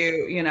to,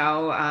 you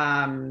know,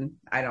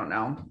 I don't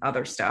know,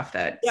 other stuff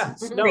that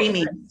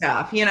screaming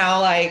stuff, you know,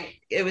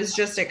 like it was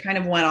just, it kind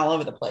of went all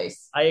over the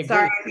place. I agree.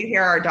 Sorry if you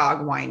hear our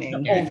dog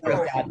whining.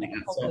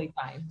 Totally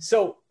fine.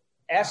 So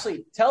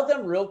Ashley, tell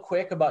them real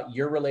quick about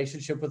your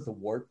relationship with the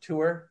Warped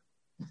Tour,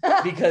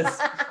 because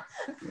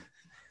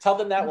tell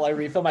them that while I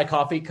refill my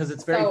coffee, because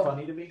it's very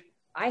funny to me.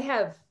 I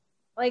have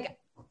like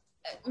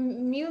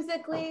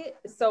musically,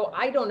 so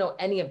I don't know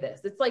any of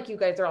this. It's like you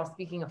guys are all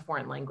speaking a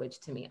foreign language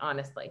to me,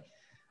 honestly.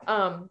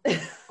 Because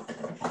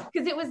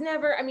it was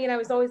never, I mean, I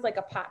was always like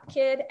a pop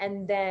kid,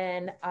 and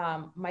then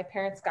my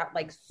parents got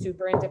like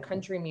super into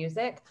country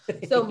music.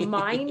 So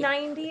my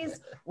 90s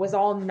was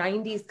all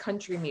 90s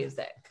country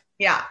music.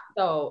 Yeah.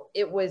 So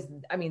it was,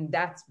 I mean,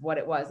 that's what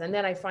it was. And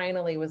then I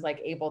finally was like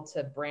able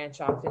to branch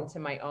off into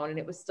my own, and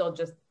it was still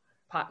just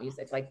pop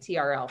music, like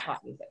TRL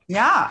pop music.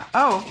 Yeah.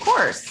 Oh, of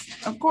course.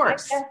 Of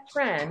course. My best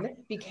friend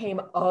became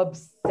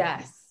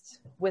obsessed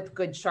with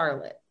Good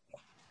Charlotte.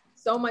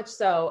 So much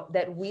so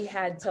that we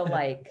had to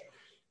like.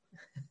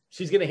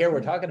 She's going to hear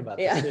we're talking about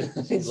this.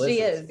 Yeah,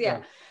 she is.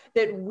 Yeah.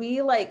 That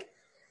we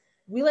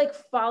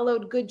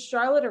followed Good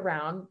Charlotte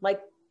around like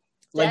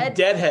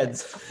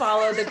Deadheads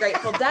follow the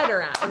Grateful Dead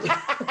around.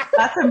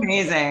 That's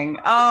amazing.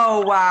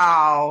 Oh,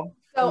 wow.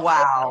 So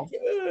wow.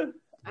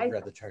 I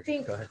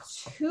think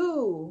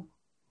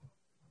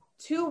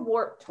two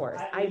Warped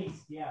Tours,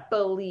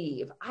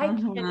 believe. I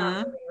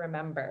cannot really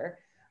remember.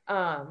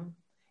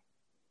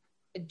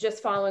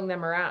 Just following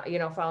them around, you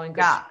know, following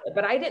Good Charlotte.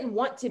 But I didn't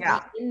want to be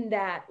in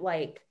that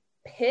like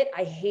pit.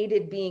 I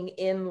hated being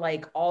in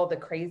like all the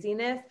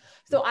craziness.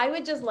 So I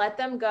would just let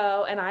them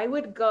go, and I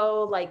would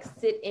go like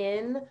sit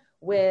in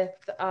with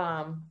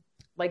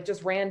like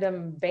just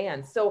random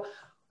bands. So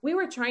we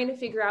were trying to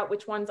figure out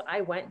which ones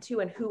I went to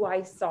and who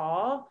I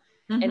saw.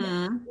 And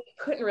we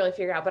couldn't really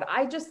figure out, but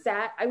I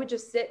would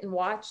just sit and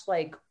watch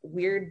like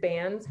weird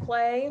bands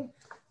play.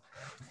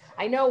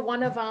 I know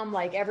one of them,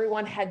 like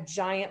everyone had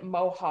giant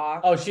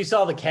mohawks. Oh, she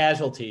saw the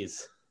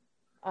Casualties.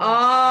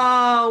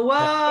 Oh,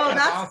 whoa,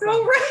 that's awesome.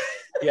 so right.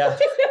 Yeah.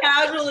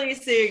 Casually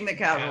seeing the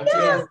Casualties.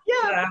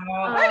 Yeah.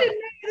 I didn't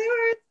know they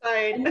were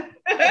inside.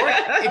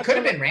 It could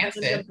have been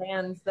Rancid.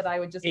 Bands that I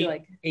would just be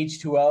like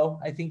H2O,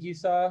 I think you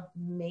saw.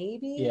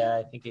 Maybe. Yeah,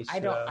 I think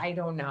H2O. I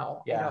don't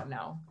know. Yeah. I don't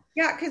know.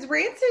 Yeah, because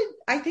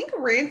I think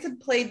Rancid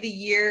played the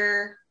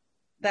year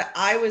that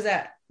I was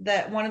at,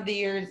 that one of the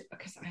years,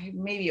 because I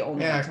maybe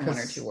only went to one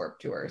or two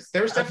Warped Tours.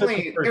 There was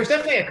definitely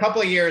a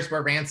couple of years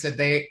where Rancid,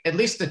 at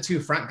least the two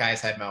front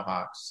guys had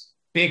mohawks.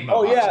 Big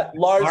mohawks. Oh yeah,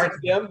 Lars and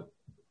Tim.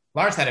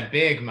 Lars had a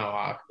big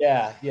mohawk.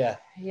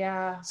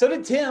 Yeah. So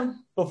did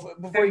Tim before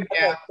he got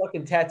that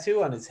fucking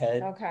tattoo on his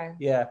head. Okay.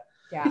 Yeah.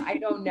 Yeah, I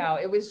don't know.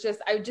 It was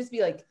just, I would just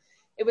be like,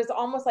 it was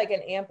almost like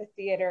an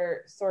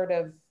amphitheater sort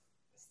of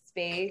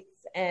space.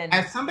 And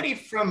as somebody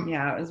from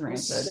it was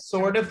Rancid.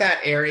 Sort of that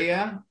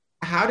area,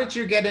 how did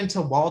you get into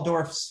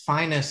Waldorf's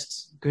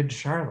finest Good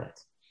Charlotte?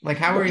 Like,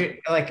 how were you,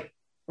 like,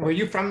 were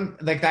you from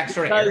like that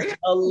sort of area? Because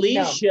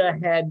Alicia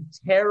had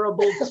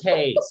terrible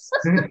taste.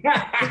 I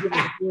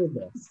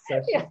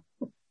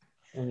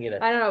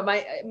don't know.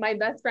 My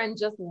best friend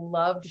just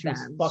loved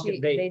them.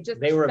 They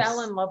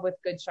fell in love with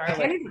Good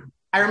Charlotte.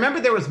 I remember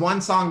there was one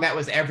song that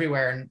was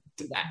everywhere,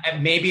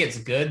 and maybe it's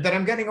good that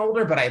I'm getting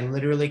older, but I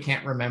literally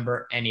can't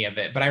remember any of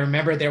it. But I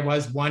remember there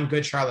was one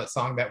Good Charlotte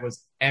song that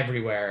was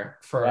everywhere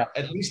for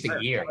at least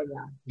a year.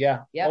 Yeah.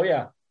 Oh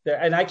yeah.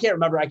 And I can't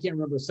remember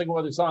a single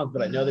other songs,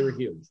 but I know they were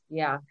huge.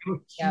 Yeah.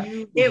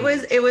 It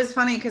was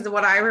funny because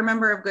what I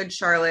remember of Good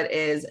Charlotte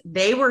is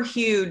they were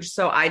huge,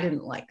 so I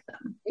didn't like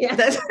them.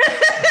 Yeah.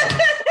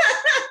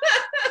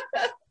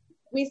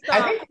 We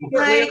saw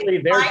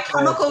My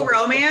Chemical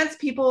Romance.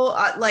 People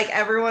like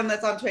everyone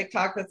that's on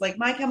TikTok that's like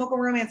My Chemical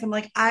Romance. I'm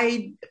like,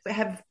 I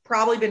have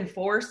probably been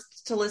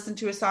forced to listen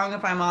to a song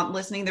if I'm on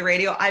listening to the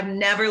radio. I've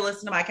never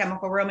listened to My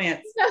Chemical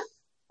Romance.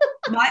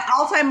 My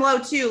all-time low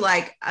too.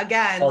 Like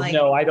again,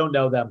 no, I don't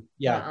know them.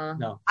 Yeah,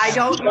 no, I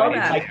don't know them.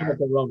 My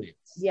Chemical Romance.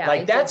 Yeah,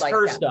 like that's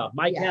her stuff.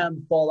 My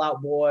Chem, Fall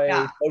Out Boy,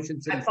 Ocean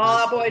City. Fall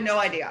Out Boy, no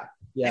idea.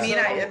 Yeah. I mean,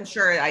 I'm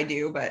sure I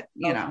do, but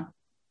you know.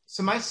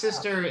 So my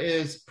sister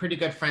is pretty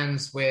good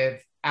friends with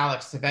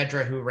Alex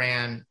Saavedra, who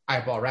ran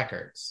Eyeball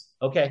Records.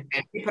 Okay.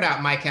 And he put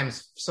out Mike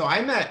M's. So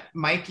I met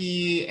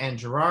Mikey and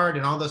Gerard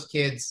and all those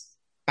kids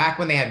back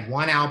when they had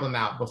one album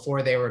out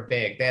before they were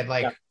big. They had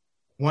like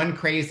one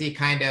crazy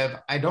kind of,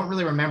 I don't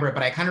really remember it,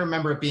 but I kind of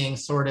remember it being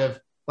sort of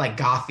like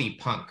gothy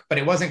punk, but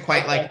it wasn't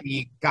quite like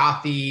the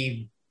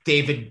gothy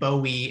David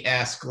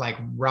Bowie-esque like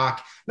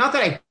rock. Not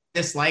that I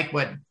dislike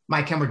what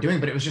Mike Chem were doing,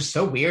 but it was just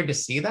so weird to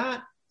see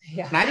that.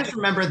 Yeah. And I just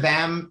remember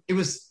them.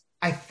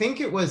 I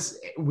think it was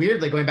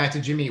weirdly going back to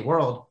Jimmy Eat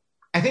World.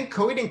 I think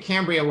Coheed and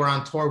Cambria were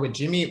on tour with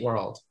Jimmy Eat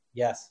World.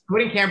 Yes.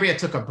 Coheed and Cambria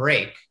took a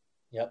break.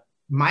 Yep.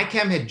 My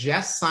Chem had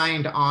just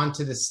signed on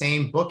to the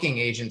same booking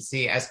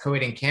agency as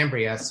Coed and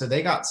Cambria, so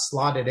they got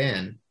slotted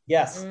in.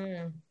 Yes.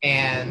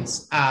 And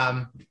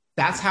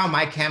that's how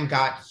My Chem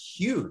got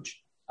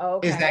huge.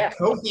 Okay. Is that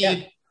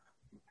Coheed,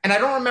 and I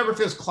don't remember if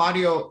it was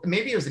Claudio,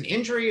 maybe it was an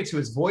injury to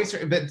his voice,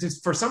 but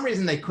just for some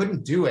reason they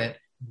couldn't do it.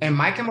 And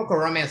My Chemical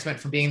Romance went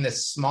from being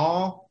this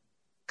small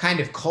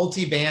kind of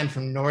culty band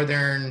from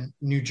northern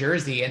New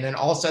Jersey, and then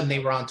all of a sudden they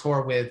were on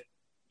tour with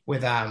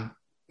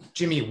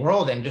Jimmy Eat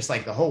World, and just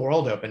like the whole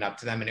world opened up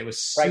to them, and it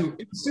was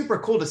super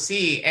cool to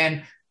see.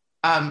 And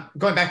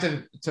going back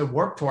to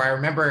Warped Tour, I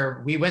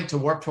remember we went to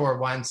Warped Tour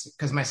once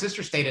because my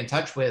sister stayed in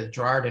touch with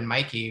Gerard and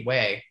Mikey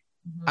Way.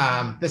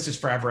 This is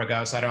forever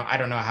ago, so I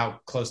don't know how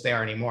close they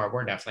are anymore.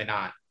 We're definitely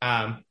not.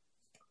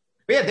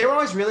 But yeah, they were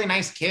always really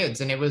nice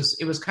kids, and it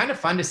was kind of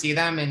fun to see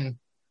them and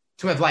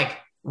to have like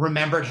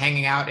remembered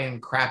hanging out in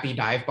crappy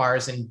dive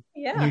bars in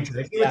New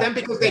Jersey with them,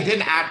 because they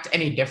didn't act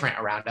any different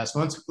around us.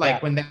 Once,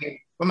 like when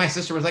my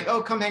sister was like,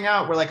 "Oh, come hang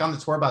out," we're like on the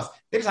tour bus.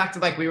 They just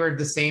acted like we were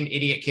the same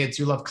idiot kids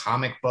who love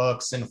comic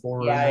books and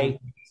horror movies.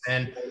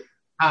 And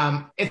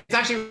it's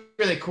actually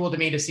really cool to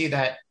me to see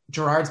that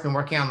Gerard's been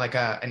working on like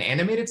an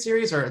animated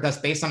series or that's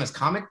based on his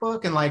comic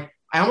book. And like,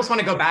 I almost want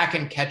to go back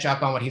and catch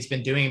up on what he's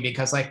been doing,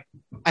 because like,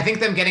 I think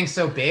them getting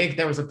so big,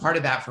 there was a part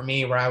of that for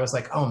me where I was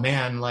like, oh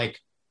man, like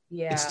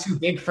it's too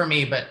big for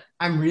me, but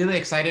I'm really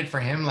excited for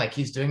him. Like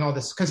he's doing all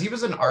this because he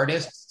was an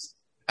artist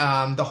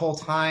the whole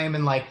time.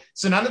 And like,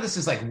 so none of this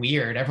is like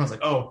weird. Everyone's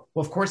like, oh,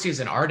 well, of course he's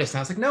an artist. And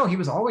I was like, no, he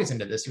was always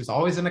into this. He was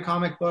always into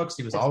comic books.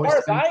 He was always.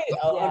 As far as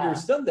I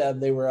understood them,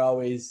 they were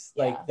always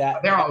like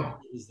that. They're all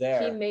was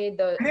there. He made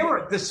those. They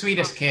were the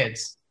sweetest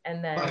kids.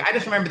 And then I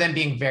just remember them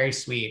being very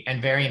sweet and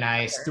very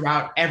nice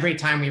throughout every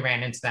time we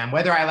ran into them,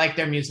 whether I liked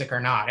their music or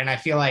not. And I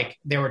feel like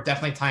there were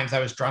definitely times I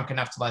was drunk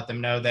enough to let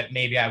them know that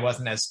maybe I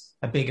wasn't as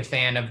a big a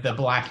fan of the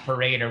Black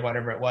Parade or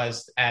whatever it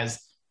was as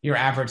your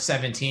average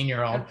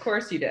 17-year-old. Of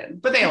course you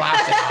did. But they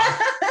laughed it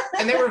off.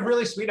 And they were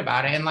really sweet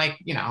about it. And like,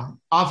 you know,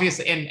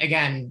 obviously, and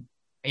again,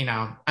 you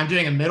know, I'm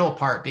doing a middle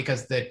part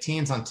because the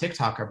teens on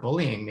TikTok are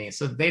bullying me.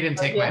 So they didn't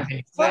take my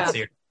opinion that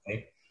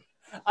seriously.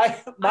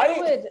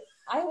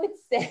 I would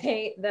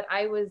say that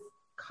I was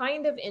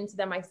kind of into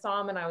them. I saw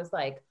them and I was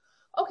like,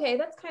 okay,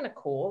 that's kind of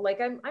cool.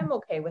 Like I'm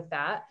okay with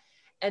that.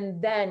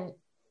 And then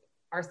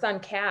our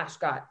son Cash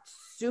got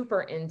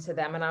super into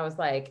them, and I was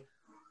like,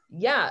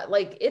 yeah,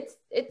 like it's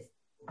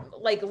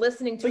like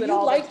listening to it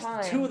all the time. But you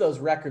liked two of those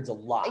records a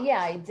lot.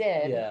 Yeah, I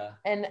did. Yeah.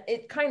 And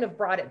it kind of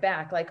brought it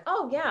back. Like,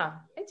 oh yeah,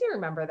 I do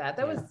remember that.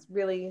 That was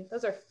really,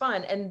 those are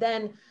fun. And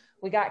then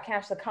we got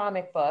Cash the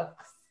comic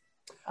books.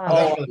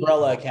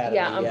 Umbrella Academy.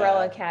 Yeah,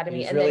 Umbrella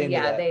Academy. And really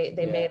then,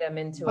 they made him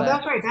into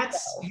that's right.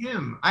 That's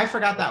him. I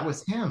forgot that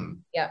was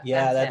him. Yeah.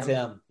 Yeah, that's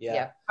him.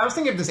 Yeah. I was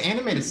thinking of this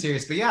animated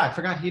series, but yeah, I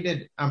forgot he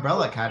did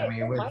Umbrella Academy.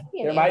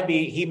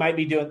 He might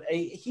be doing,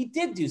 he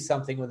did do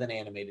something with an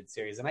animated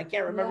series, and I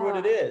can't remember what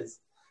it is.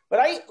 But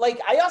I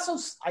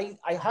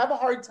have a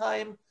hard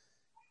time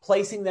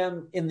placing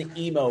them in the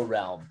emo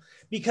realm,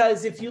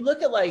 because if you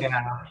look at like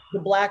the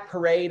Black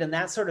Parade and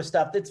that sort of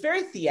stuff, that's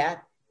very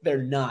theatrical.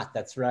 They're not.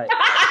 That's right.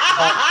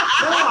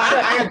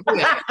 I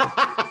agree.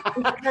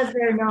 Because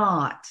they're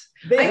not.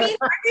 I mean,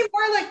 aren't they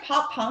more like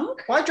pop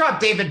punk? Well, I dropped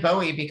David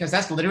Bowie because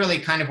that's literally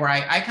kind of where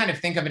I kind of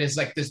think of it as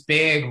like this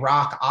big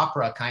rock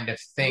opera kind of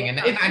thing. And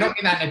I don't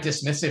mean that in a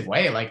dismissive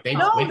way. Like they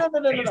no, in a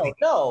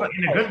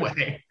good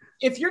way.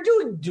 If you're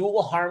doing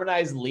dual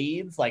harmonized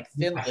leads like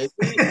Thin Lizzy,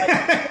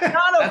 like,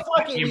 not a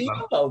fucking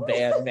emo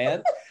band,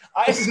 man.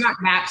 This is not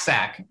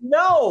Knapsack.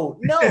 No.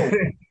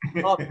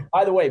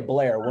 By the way,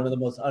 Blair, one of the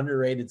most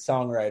underrated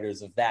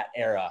songwriters of that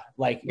era.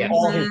 Like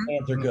all his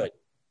bands are good.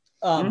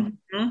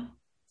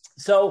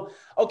 So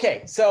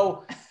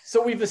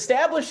we've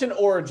established an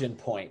origin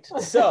point.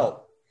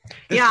 So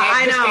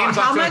I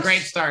know. How much? A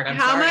great start.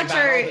 How much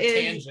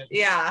is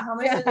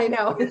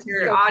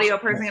your audio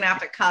person gonna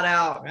have to cut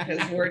out,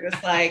 because we're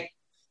just like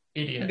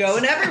idiots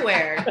going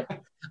everywhere.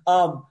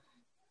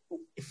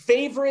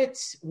 Favorite?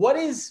 What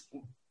is,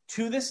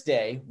 to this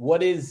day,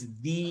 what is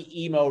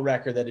the emo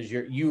record that is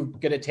you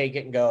gonna take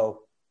it and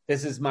go,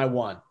 this is my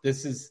one.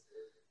 This is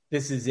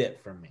it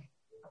for me.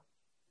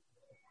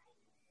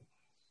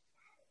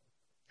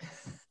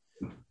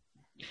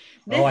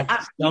 People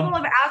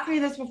have asked me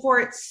this before.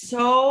 It's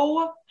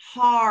so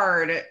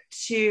hard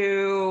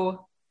to.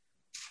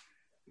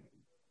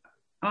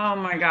 Oh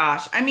my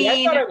gosh! I mean,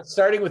 I thought I was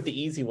starting with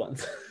the easy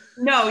ones.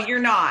 No, you're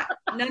not.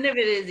 None of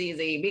it is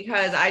easy,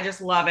 because I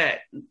just love it.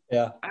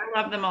 Yeah, I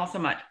love them all so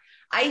much.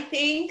 I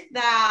think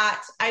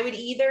that I would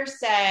either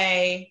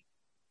say,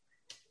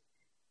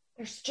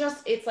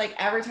 it's like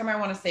every time I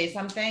want to say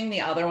something,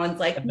 the other one's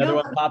like, another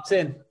one pops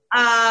in.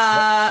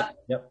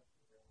 Yep.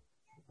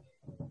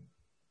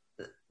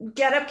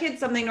 Get Up Kid,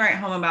 Something to Write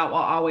Home About will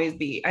always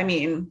be. I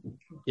mean,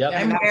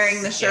 I'm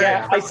wearing the shirt.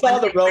 Yeah, I saw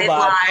the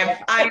robot. Live.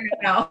 I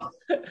know.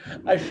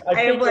 I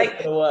think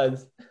like it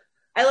was.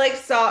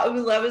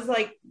 I was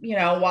like,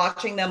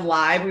 watching them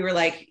live. We were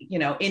like,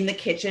 in the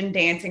kitchen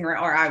dancing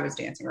around, or I was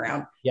dancing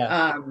around,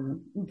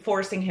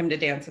 forcing him to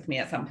dance with me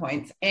at some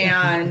points.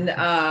 And,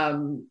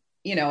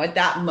 at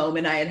that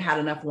moment I had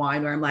enough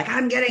wine where I'm like,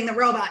 I'm getting the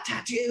robot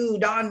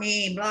tattooed on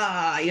me,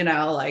 blah,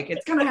 like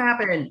it's going to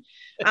happen.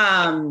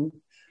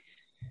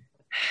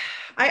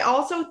 I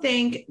also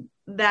think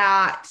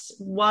that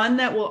one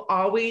that will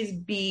always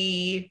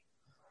be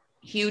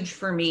huge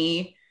for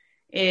me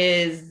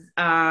is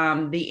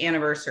the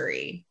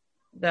anniversary,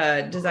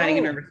 the Designing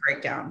a Nervous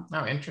Breakdown.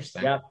 Oh,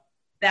 interesting. Yep.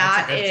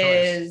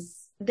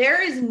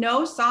 There is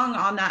no song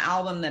on that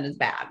album that is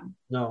bad.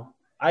 No,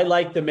 I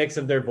like the mix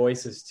of their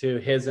voices too.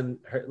 His and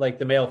her, like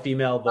the male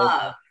female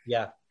voice.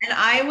 Yeah. And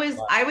I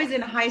was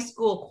in high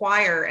school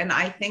choir, and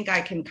I think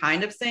I can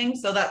kind of sing,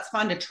 so that's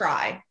fun to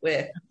try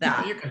with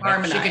that. She can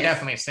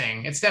definitely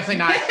sing. It's definitely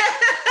not.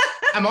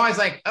 I'm always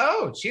like,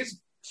 oh,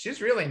 she's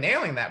really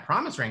nailing that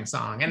Promise Ring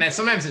song, and then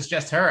sometimes it's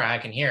just her. I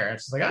can hear.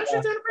 It's like, oh,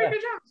 she's doing a pretty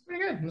good job. It's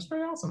pretty good. It's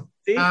pretty awesome.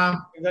 See,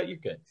 you're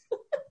good.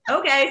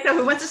 Okay, so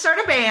who wants to start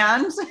a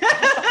band?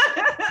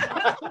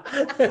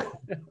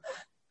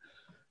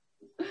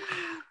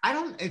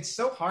 It's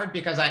so hard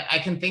because I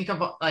can think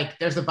of like,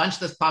 there's a bunch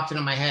that's popped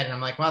into my head and I'm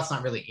like, well, it's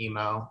not really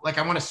emo. Like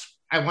I want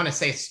to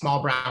say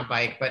Small Brown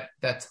Bike, but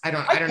I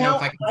don't know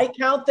if I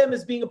count them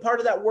as being a part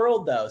of that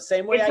world though.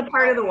 Same way it's a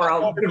part of the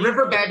world. The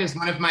Riverbed is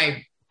one of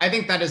I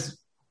think that is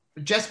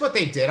just what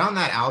they did on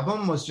that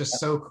album was just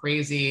so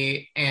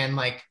crazy. And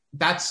like,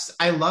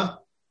 I love,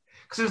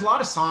 because there's a lot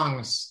of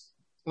songs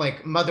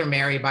like Mother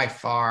Mary by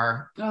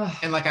far. Ugh.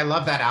 And like, I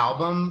love that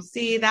album.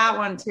 See that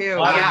one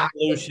too.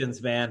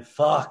 Solutions, man.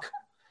 Fuck.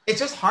 It's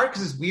just hard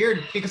because it's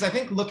weird because I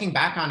think looking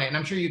back on it, and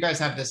I'm sure you guys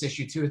have this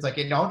issue too, it's like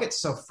it all gets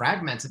so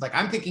fragmented. Like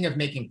I'm thinking of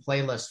making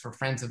playlists for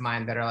friends of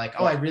mine that are like,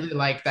 oh, I really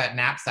like that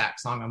Knapsack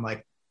song. I'm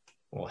like,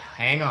 well,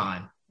 hang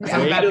on.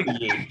 I'm about to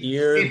pick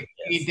 50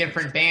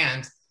 different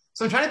bands.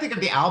 So I'm trying to think of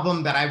the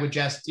album that I would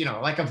just,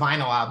 like a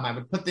vinyl album, I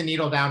would put the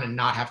needle down and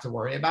not have to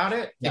worry about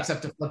it,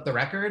 except to flip the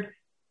record.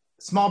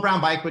 Small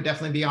Brown Bike would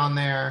definitely be on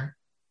there.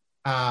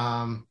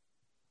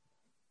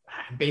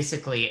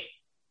 Basically,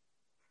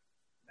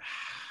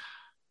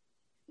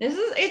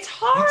 it's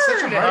hard. It's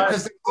such a hard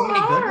because there's so many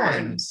good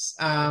ones.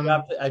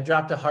 I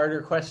dropped a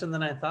harder question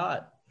than I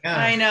thought. Yeah.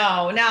 I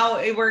know. Now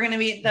we're going to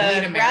be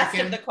the rest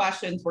of the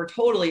questions. We're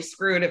totally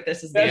screwed if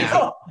this is the end.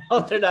 Oh,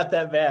 they're not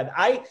that bad.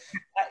 I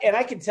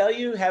can tell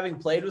you, having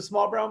played with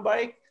Small Brown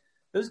Bike,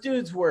 those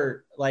dudes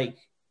were like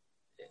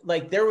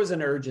there was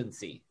an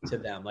urgency to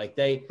them. Like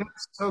they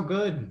so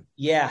good.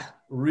 Yeah,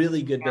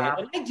 really good band.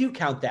 And I do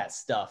count that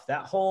stuff.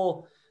 That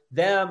whole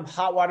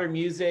Hot Water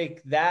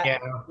Music, that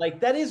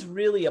is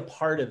really a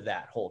part of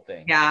that whole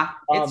thing. Yeah,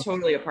 it's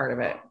totally a part of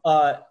it.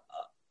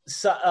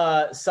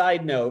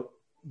 Side note,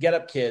 Get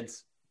Up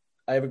Kids.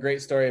 I have a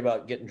great story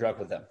about getting drunk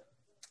with them.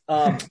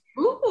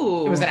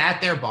 Ooh. Was it at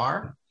their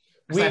bar?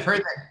 Because I've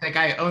heard that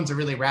guy owns a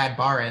really rad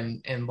bar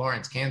in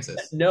Lawrence,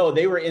 Kansas. No,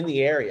 they were in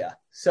the area.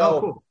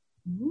 So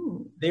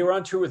they were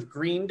on tour with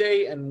Green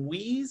Day and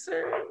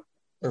Weezer.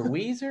 They were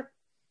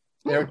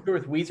on tour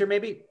with Weezer,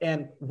 maybe.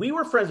 And we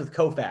were friends with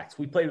Koufax.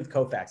 We played with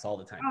Koufax all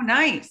the time. Oh,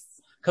 nice.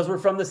 Because we're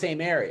from the same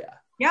area.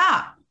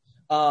 Yeah.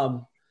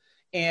 So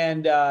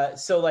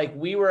like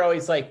we were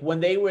always like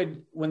when they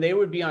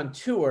would be on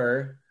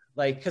tour,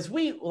 like because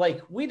we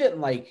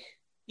didn't like,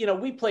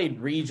 we played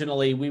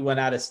regionally, we went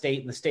out of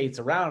state in the states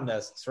surrounding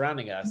us,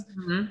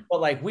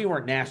 but like we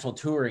weren't national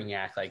touring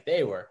act like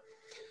they were.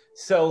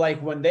 So like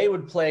when they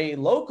would play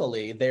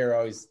locally,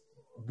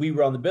 we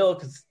were on the bill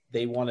because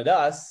they wanted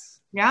us.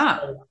 Yeah.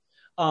 So,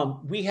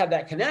 we had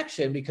that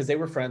connection because they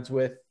were friends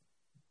with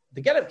the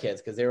Get Up Kids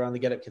because they were on the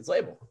Get Up Kids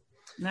label.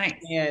 Nice.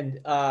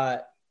 And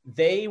the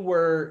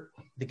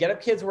Get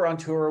Up Kids were on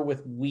tour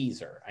with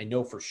Weezer. I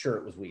know for sure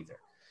it was Weezer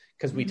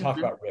because we talked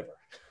about River.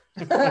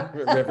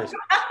 Rivers.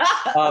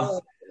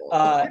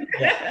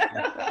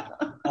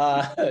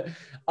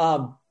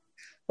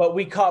 But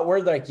we caught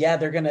word like,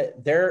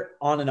 they're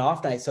on an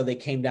off night. So they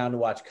came down to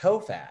watch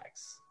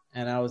Koufax.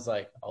 And I was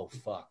like, oh,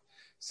 fuck.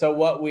 So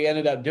what we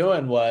ended up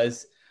doing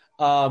was,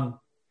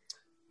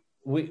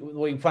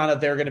 we found out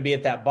they were going to be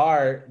at that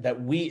bar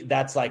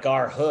that's like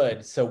our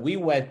hood. So we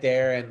went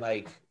there and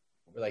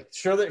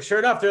sure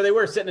enough, there they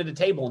were sitting at a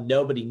table.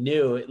 Nobody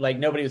knew, like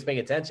nobody was paying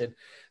attention.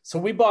 So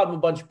we bought them a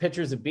bunch of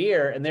pitchers of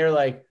beer and they're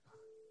like,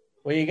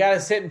 well, you got to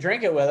sit and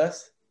drink it with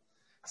us.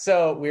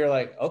 So we were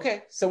like,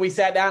 okay. So we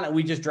sat down and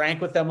we just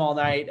drank with them all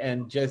night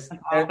and just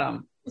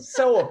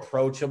so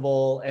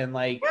approachable and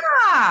and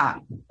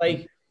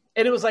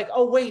it was like,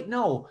 oh wait,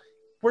 no,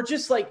 we're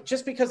just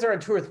because they're on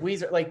tour with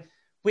Weezer, like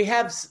we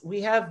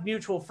have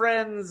mutual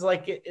friends.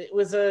 Like it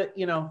was a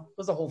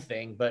whole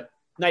thing, but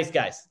nice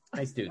guys,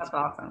 nice dudes. That's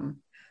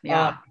awesome.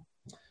 Yeah.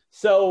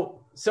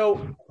 So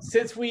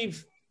since we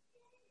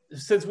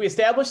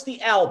established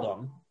the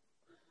album,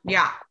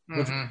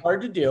 which is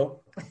hard to do.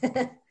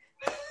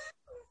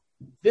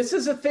 This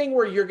is a thing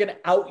where you're going to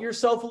out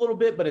yourself a little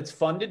bit, but it's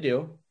fun to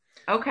do.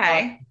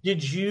 Okay.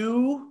 Did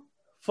you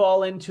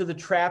fall into the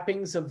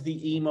trappings of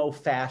the emo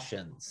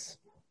fashions?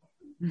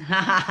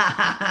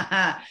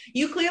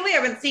 You clearly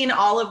haven't seen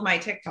all of my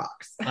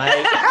TikToks.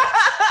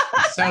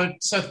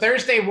 So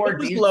Thursday wore It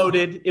was diesel.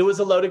 loaded. It was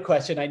a loaded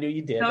question. I knew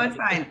you did. No, it's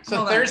fine. So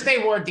Hold on.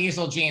 Thursday wore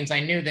diesel jeans. I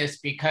knew this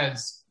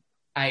because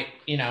I,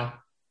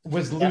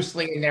 was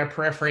loosely in their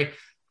periphery.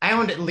 I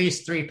owned at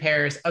least 3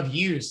 pairs of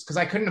used because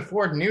I couldn't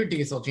afford new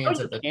diesel jeans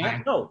at the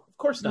time. No, of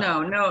course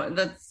not. No,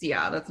 that's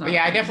not. But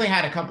yeah, I definitely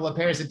had a couple of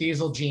pairs of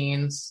diesel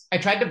jeans. I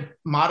tried to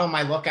model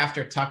my look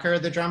after Tucker,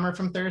 the drummer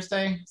from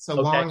Thursday. So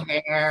long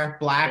hair,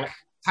 black,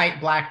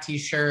 tight black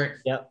t-shirt,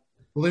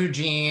 blue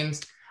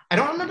jeans. I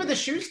don't remember the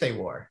shoes they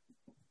wore.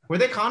 Were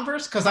they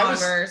Converse? Because I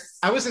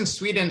was in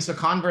Sweden, so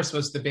Converse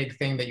was the big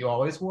thing that you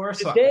always wore.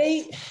 So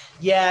they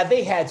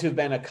had to have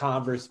been a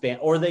Converse band,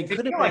 or they could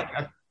have been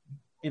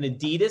an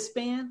Adidas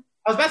band.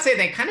 I was about to say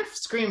they kind of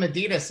scream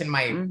Adidas in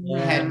my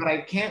head, but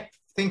I can't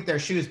think their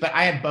shoes. But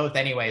I had both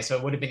anyway, so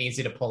it would have been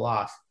easy to pull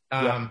off.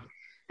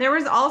 There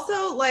was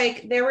also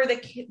there were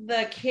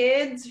the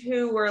kids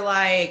who were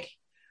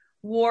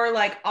wore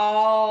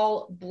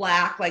all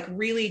black,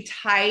 really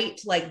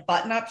tight,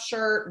 button-up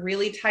shirt,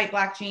 really tight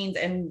black jeans,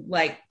 and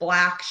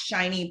black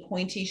shiny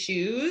pointy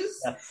shoes.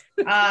 Yes.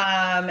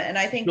 And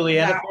I think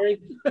Juliana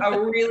Theory, a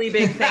really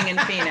big thing in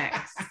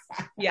Phoenix.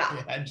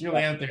 Yeah,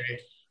 Juliana Theory.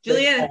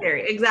 Juliana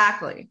Theory,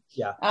 exactly.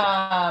 Yeah.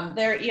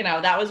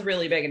 That was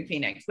really big in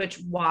Phoenix,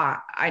 why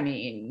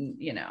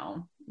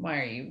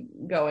are you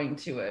going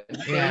to a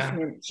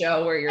basement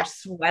show where you're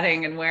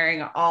sweating and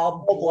wearing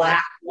all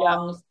black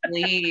long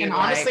sleeves? And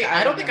honestly,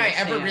 I don't think I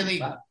ever really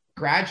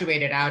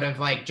graduated out of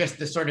just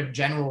the sort of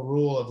general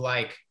rule of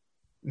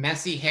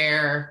messy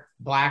hair,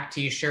 black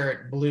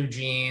t-shirt, blue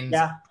jeans,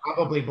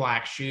 probably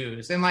black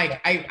shoes. And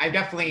I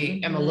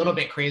definitely am a little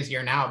bit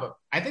crazier now, but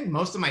I think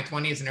most of my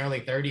 20s and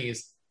early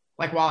 30s,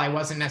 while I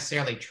wasn't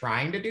necessarily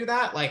trying to do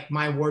that,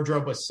 my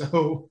wardrobe was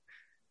so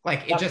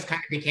it just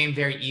kind of became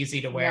very easy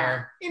to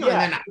wear, and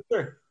then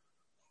sure.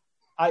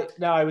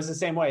 I was the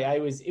same way.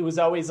 It was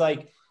always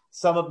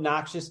some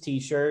obnoxious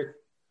t-shirt,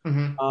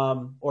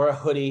 or a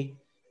hoodie,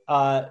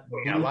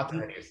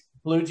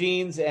 blue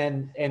jeans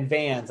and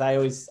Vans. I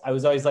was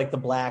always the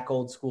black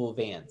old school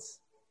Vans,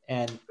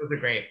 and those are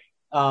great.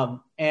 And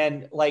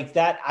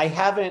that, I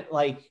haven't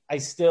I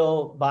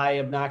still buy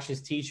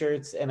obnoxious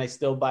t-shirts and I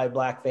still buy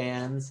black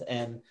Vans,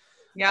 and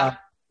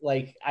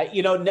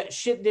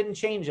shit didn't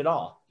change at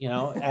all.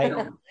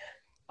 I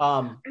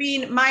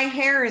mean, my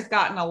hair has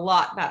gotten a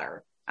lot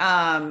better.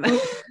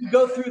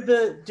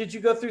 Did you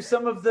go through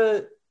some of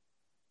the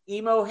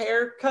emo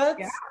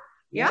haircuts?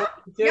 Yeah.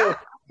 It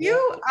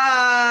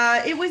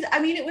was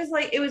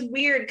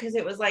weird because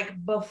it was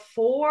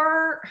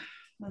before.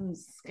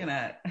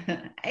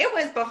 It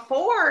was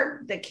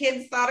before the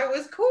kids thought it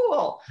was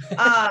cool.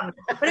 But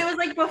it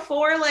was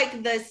before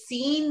the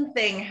scene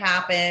thing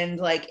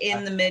happened,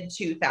 in the mid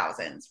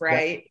 2000s,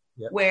 right?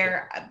 Yep.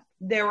 Where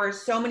there were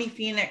so many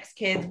Phoenix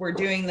kids were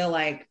doing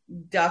the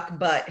duck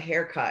butt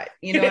haircut.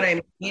 You know what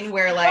I mean?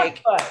 Where duck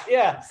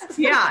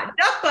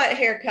butt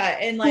haircut,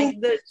 and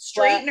the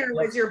straightener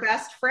was your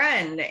best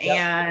friend. Yep.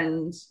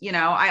 And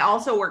I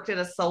also worked at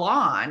a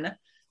salon.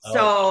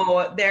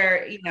 So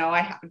there, I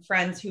have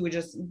friends who would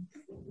just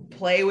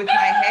play with my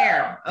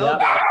hair.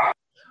 Yep.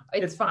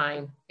 It's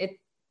fine. It's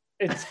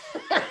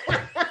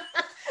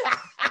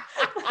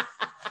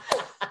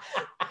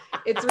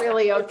it's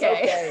really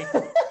okay. It's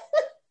okay.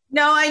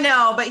 No, I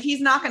know, but he's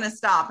not going to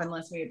stop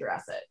unless we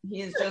address it.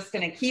 He's just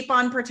going to keep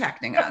on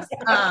protecting us.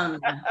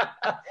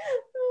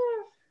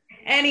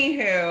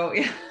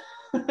 Anywho,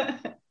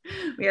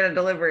 we had a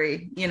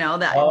delivery,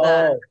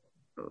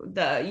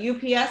 the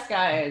UPS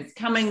guy is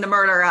coming to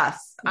murder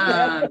us.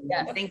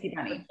 Thank you,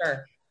 Penny.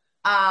 Sure.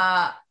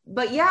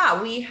 But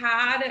yeah, we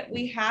had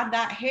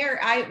that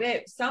hair.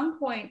 At some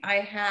point I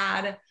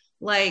had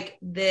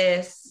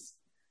this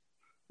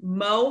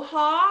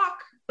mohawk,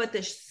 but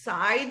the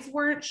sides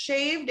weren't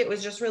shaved. It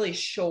was just really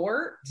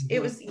short.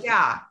 It was,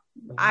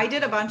 I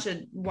did a bunch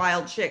of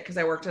wild shit because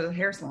I worked at a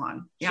hair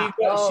salon. Yeah.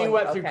 She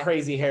went through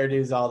crazy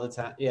hairdos all the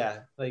time. Yeah.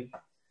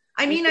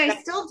 I mean, I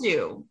still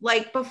do.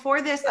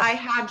 Before this, I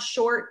had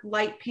short,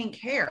 light pink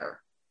hair.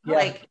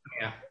 Yeah.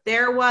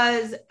 There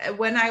was,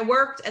 when I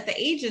worked at the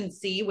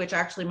agency, which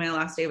actually my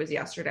last day was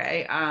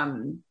yesterday. A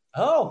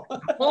whole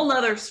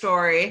nother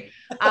story.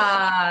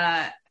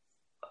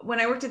 When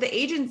I worked at the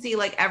agency,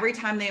 every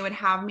time they would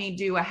have me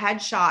do a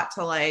headshot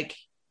to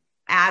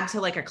add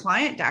to a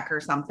client deck or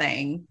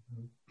something,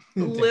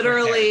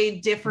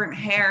 literally different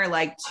hair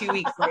 2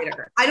 weeks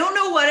later. I don't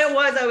know what it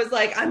was. I was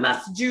I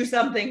must do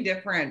something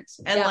different.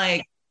 And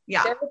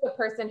there was a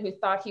person who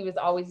thought he was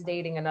always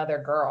dating another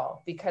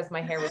girl because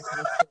my hair was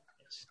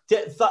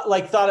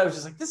thought I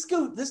was just this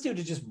dude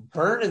is just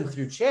burning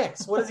through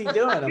chicks. What is he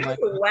doing? I'm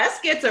Wes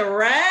gets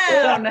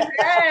around.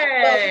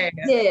 Hey.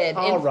 Did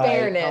in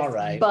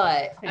fairness,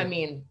 but I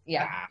mean,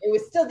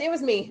 it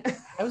was me.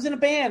 I was in a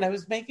band. I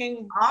was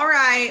making. All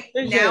right,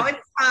 now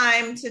it's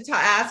time to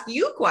ask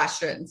you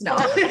questions. No,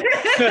 I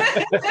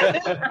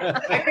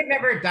could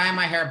never dye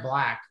my hair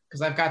black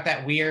because I've got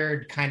that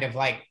weird kind of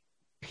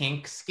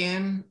pink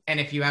skin, and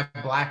if you have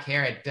black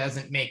hair, it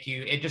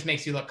just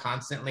makes you look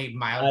constantly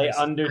mildly.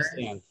 I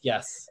understand.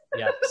 Yes.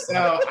 Yeah.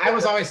 So I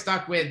was always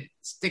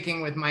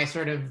sticking with my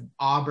sort of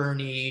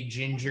auburny,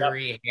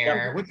 gingery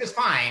hair, which is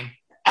fine.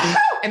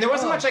 And there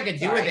wasn't much I could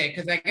do with it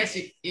because I guess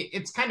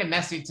it's kind of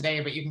messy today,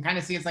 but you can kind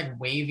of see it's like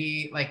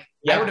wavy. Like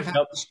I would have had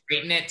to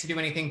straighten it to do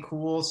anything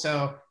cool.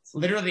 So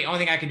literally the only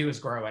thing I could do is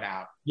grow it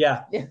out.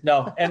 Yeah.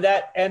 No. And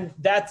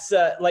that's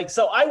like,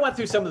 so I went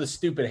through some of the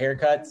stupid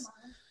haircuts.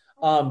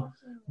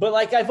 But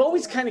like I've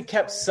always kind of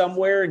kept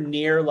somewhere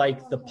near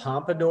like the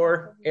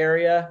pompadour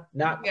area,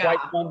 not quite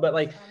one, but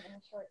like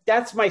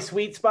that's my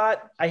sweet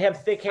spot. I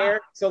have thick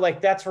hair, so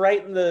like that's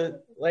right in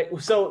the like.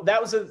 So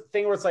that was a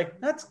thing where it's like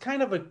that's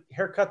kind of a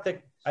haircut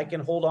that I can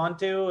hold on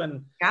to,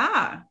 and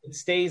it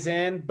stays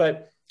in.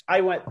 But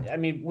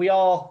we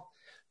all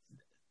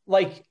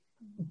like.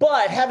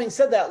 But having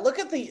said that, look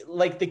at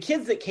the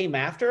kids that came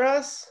after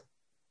us.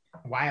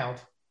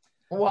 Wild.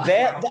 Wow.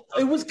 That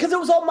it was because it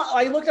was all.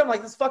 I looked at them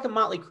like this fucking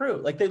Motley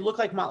Crue. Like they look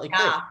like Motley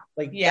Crue.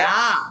 Like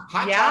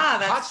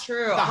that's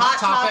true. The hot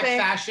topic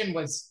fashion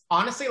was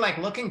honestly like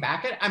looking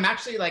back at it, I'm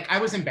actually like I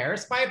was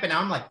embarrassed by it, but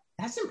now I'm like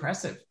that's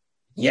impressive.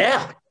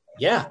 Yeah.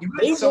 You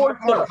had so much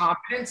more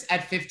confidence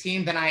at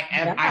 15 than I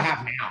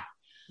have now.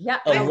 Yeah,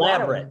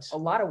 elaborate. A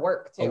lot of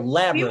work too.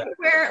 Elaborate.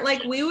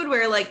 We would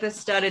wear like the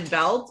studded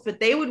belts, but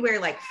they would wear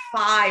like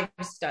 5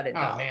 studded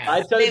belts.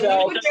 Man. We would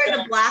wear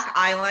the black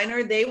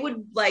eyeliner. They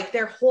would like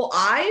their whole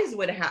eyes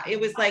would have. It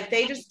was like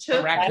they just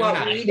took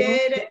what we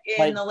did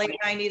in the late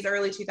 90s,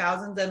 early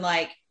 2000s, and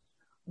like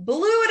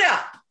blew it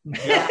up.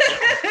 Yeah.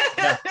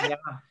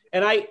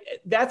 And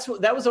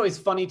that was always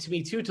funny to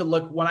me too, to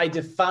look when I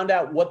found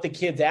out what the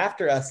kids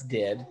after us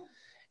did,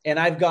 and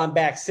I've gone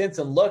back since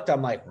and looked.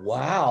 I'm like,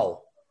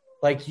 wow.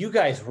 Like you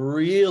guys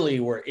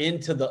really were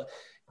into the.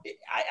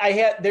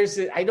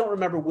 I don't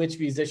remember which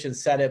musician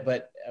said it,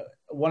 but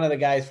one of the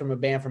guys from a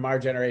band from our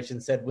generation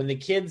said when the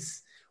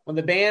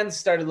bands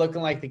started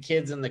looking like the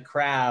kids in the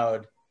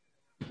crowd,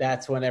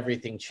 that's when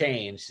everything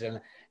changed. And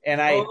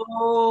I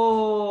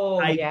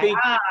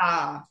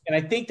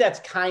think that's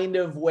kind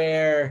of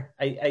where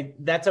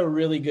that's a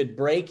really good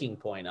breaking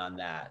point on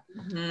that.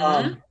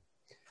 Mm-hmm.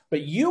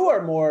 But you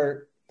are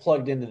more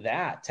plugged into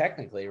that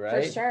technically,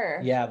 right? For sure.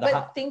 Yeah.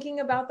 But thinking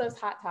about those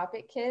Hot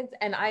Topic kids,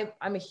 and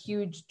I'm a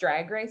huge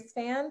Drag Race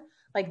fan.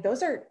 Like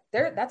that's a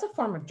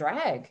form of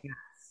drag. Yes.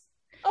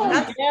 Oh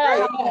that's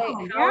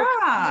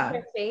how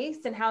their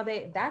face and how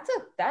that's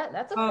a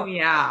form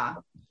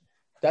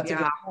that's a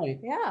good point.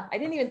 Yeah, I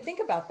didn't even think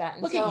about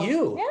that. Look at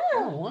you. Yeah.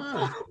 Oh,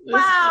 wow.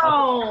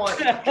 Wow.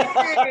 No,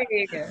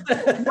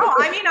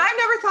 I mean, I've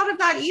never thought of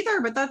that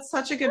either, but that's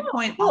such a good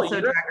point.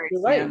 Also, Drag Race.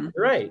 You're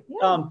right.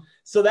 Yeah.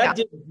 So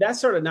that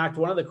sort of knocked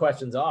one of the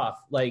questions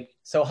off. Like,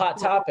 so Hot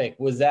Topic,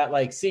 was that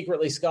like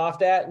secretly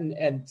scoffed at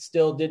and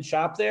still did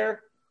shop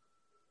there?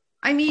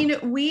 I mean,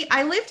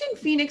 I lived in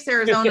Phoenix,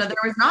 Arizona. There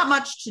was not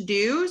much to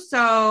do.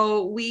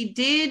 So we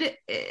did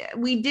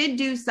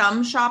do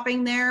some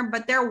shopping there,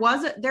 but there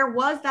was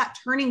that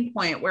turning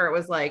point where it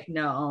was like,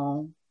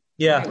 no.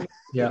 Yeah. Do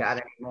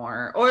that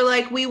anymore. Or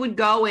like we would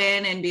go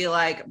in and be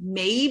like,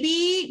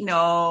 maybe,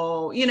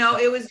 no,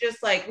 it was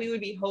just like we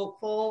would be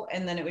hopeful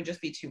and then it would just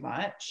be too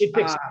much.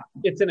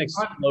 It's an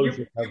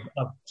explosion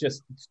of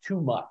just it's too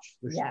much.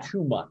 There's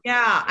too much.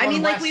 Yeah. I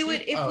mean, like we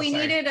would, if we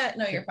needed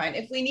you're fine.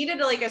 If we needed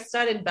like a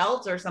studded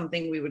belt or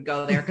something, we would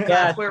go there because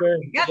that's where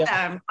we could get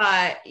them.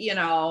 But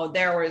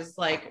there was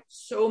like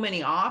so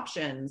many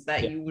options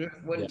that you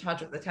wouldn't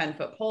touch with a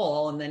 10-foot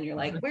pole. And then you're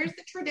like, where's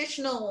the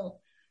traditional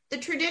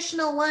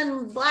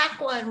one,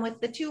 black one with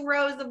the 2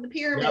 rows of the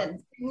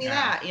pyramids. Give me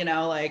that,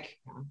 like.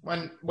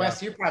 When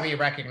Wes, you probably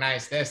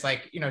recognize this,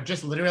 like,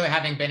 just literally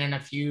having been in a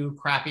few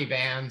crappy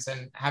bands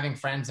and having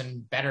friends in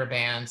better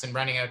bands and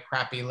running a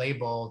crappy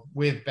label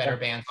with better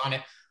bands on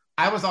it.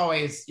 I was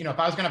always, if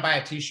I was going to buy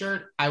a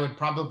t-shirt, I would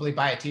probably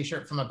buy a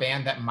t-shirt from a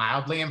band that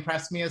mildly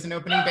impressed me as an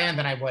opening band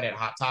than I would at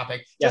Hot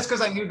Topic, just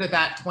because I knew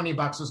that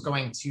 $20 was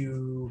going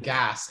to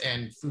gas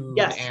and food.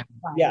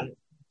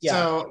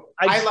 So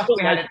I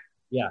luckily had it.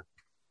 Yeah.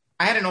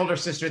 I had an older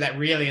sister that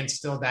really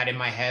instilled that in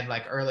my head,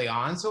 like early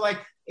on. So like,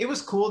 it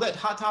was cool that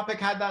Hot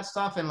Topic had that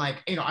stuff. And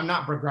like, I'm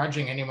not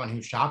begrudging anyone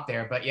who shopped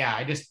there, but yeah,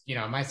 I just,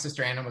 my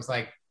sister Anna was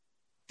like,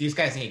 these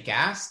guys need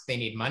gas. They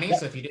need money.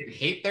 So if you didn't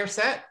hate their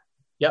set,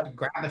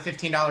 grab a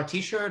 $15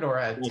 t-shirt or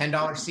a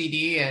 $10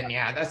 CD. And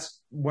that's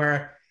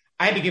where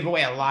I had to give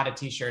away a lot of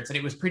t-shirts, and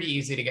it was pretty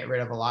easy to get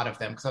rid of a lot of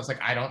them. Cause I was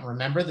like, I don't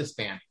remember this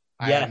band.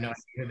 I have no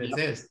idea who this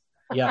is.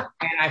 Yeah.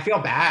 And I feel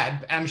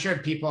bad. I'm sure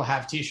people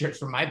have t-shirts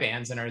from my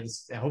bands and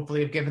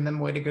hopefully have given them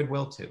away to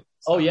Goodwill too.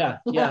 So. Oh yeah.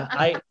 Yeah.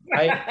 I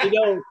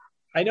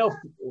know.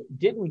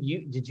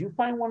 Did you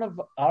find one of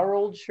our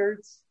old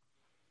shirts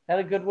at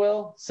a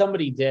Goodwill?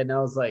 Somebody did. And I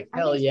was like,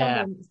 hell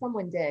yeah.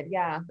 Someone did.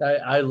 Yeah.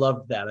 I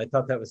loved that. I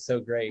thought that was so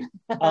great.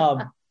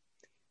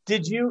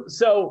 Did you,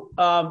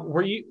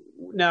 were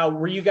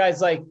you guys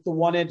like the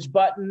 1-inch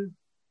button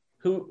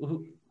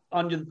who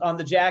on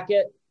the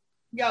jacket?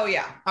 Oh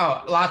yeah.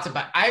 Oh, lots of.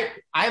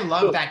 I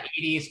love that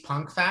 80s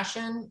punk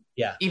fashion.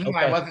 Yeah. Even though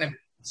I wasn't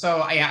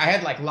So I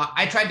had like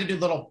I tried to do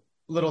little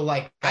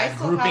like I still have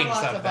groupings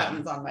lots of of them.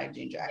 buttons on my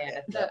jean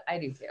jacket. Yeah, I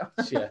do too.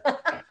 Yeah.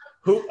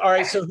 All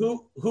right. So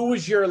who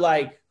was your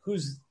like? Who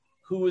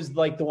was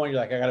like the one you're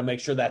like? I got to make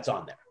sure that's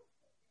on there.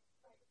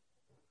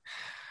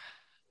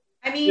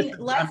 I mean, I'm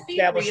let's be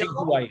establishing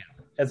real. who I am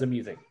as a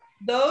music.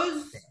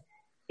 Those,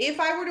 if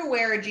I were to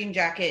wear a jean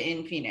jacket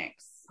in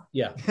Phoenix,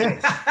 Yeah.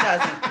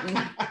 doesn't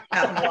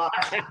happen a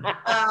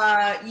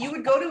lot. You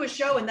would go to a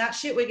show and that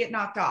shit would get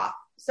knocked off.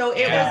 So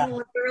it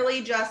was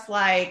literally just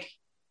like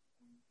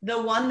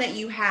the one that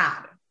you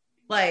had.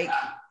 Like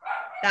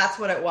that's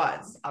what it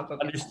was. I'll go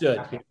get Understood.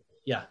 that.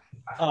 Yeah.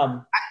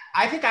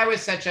 I think I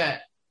was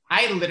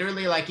I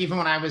literally like, even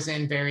when I was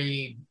in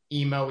very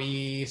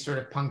emo-y sort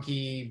of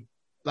punky,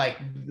 like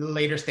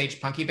later stage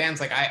punky bands,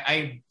 like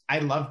I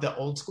loved the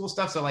old school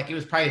stuff. So like it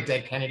was probably a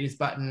Dead Kennedys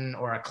button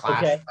or a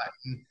Clash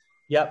button.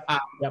 Yep.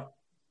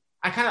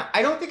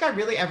 I don't think I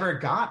really ever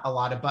got a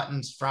lot of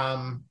buttons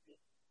from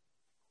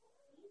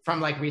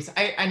like recent.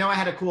 I know I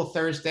had a cool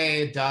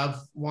Thursday Dove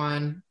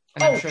one.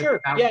 And I'm sure.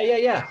 That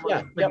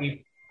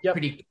Yeah.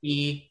 Pretty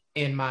key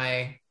in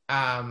my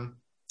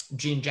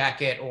jean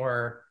jacket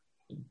or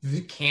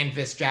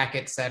canvas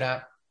jacket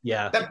setup.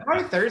 Yeah. That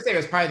probably Thursday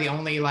was probably the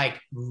only like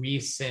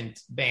recent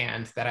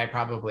band that I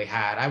probably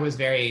had. I was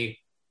very,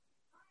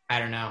 I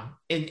don't know,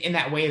 in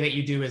that way that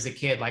you do as a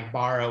kid, like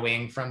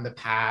borrowing from the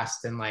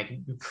past and like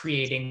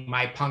creating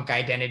my punk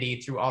identity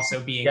through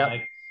also being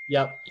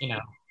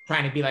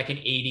trying to be like an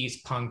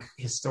 80s punk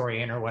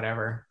historian or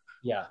whatever.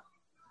 Yeah.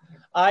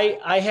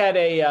 I had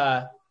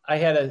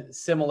a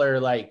similar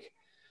like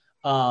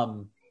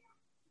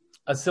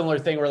a similar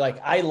thing where like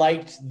I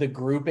liked the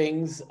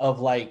groupings of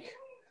like,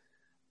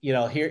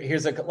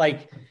 here's a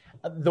like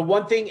the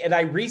one thing, and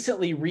I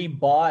recently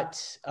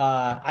rebought.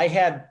 I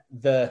had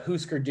the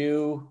Husker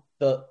Du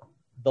the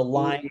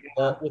line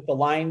with the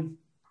line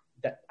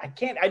that I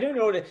don't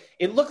know what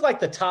it looked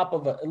like.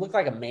 It looked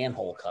like a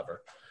manhole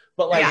cover,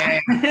 but like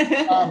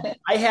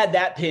I had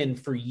that pin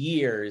for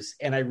years,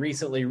 and I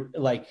recently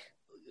like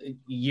a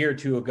year or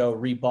two ago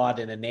rebought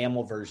an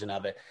enamel version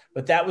of it.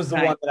 But that was the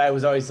one that I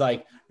was always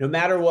like, no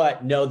matter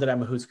what, know that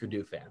I'm a Husker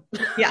Du fan.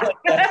 Yeah.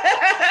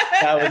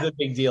 That was a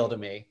big deal to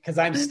me because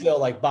I'm still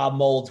like Bob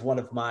Mould's one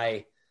of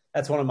my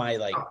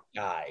like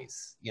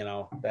guys,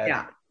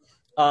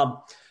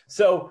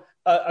 So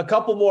a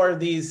couple more of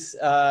these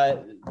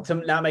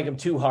to not make them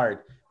too hard.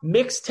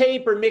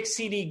 Mixtape or mix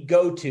CD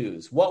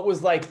go-tos. What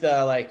was like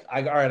all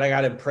right, I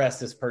got to impress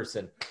this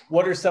person.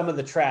 What are some of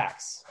the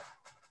tracks?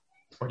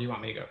 Or do you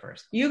want me to go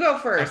first? You go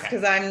first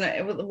because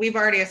we've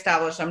already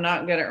established I'm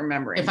not good at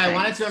remembering. If I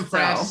wanted to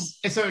impress,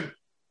 so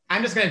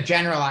I'm just going to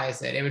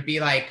generalize it. It would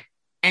be like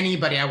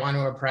anybody I want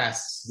to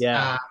impress,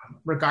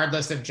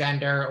 regardless of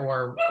gender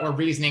or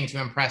reasoning to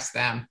impress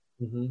them.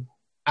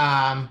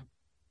 Mm-hmm.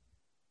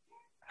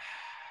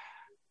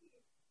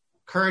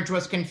 Courage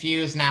Was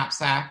Confused,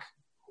 Knapsack.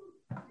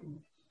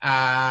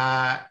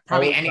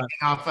 Probably anything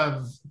off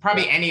of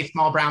any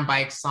Small Brown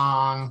Bike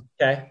song.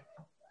 Okay.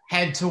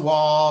 Head to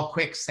Wall,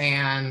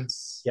 Quicksand.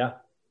 Yeah.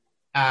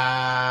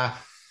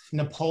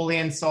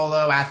 Napoleon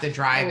solo at the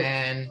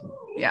drive-in.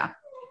 Yeah.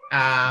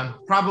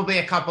 Probably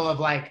a couple of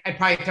like, I'd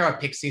probably throw a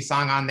Pixie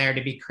song on there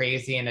to be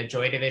crazy and a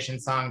Joy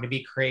Division song to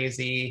be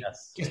crazy.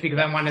 Yes. Just because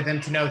I wanted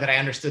them to know that I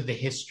understood the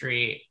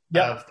history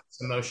of this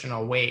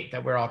emotional weight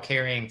that we're all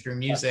carrying through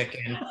music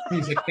and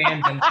music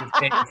fandoms and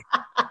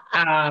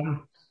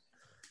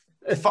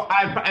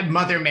things.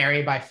 Mother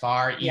Mary by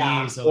far,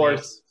 easily.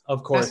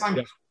 Of course.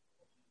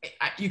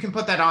 You can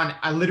put that on.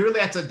 Literally,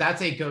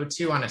 that's a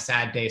go-to on a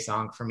sad day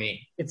song for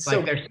me. It's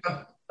like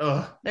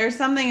so there's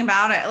something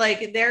about it.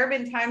 Like there have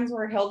been times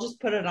where he'll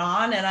just put it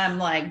on, and I'm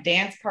like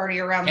dance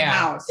party around the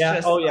house. Yeah.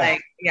 Just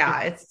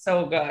it's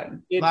so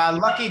good.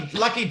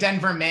 Lucky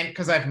Denver Mint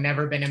because I've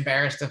never been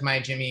embarrassed of my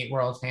Jimmy Eat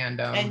World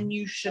fandom, and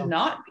you should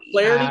not be.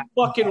 Clarity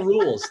fucking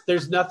rules.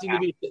 There's nothing to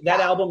be.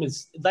 That album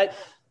is that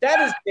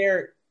is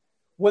their.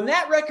 When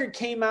that record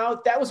came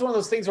out, that was one of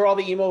those things where all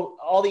the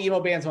emo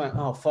bands went,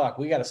 "Oh fuck,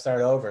 we got to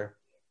start over."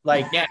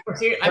 Like, we're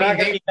not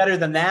gonna be better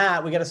than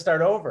that. We got to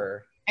start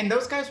over. And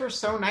those guys were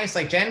so nice.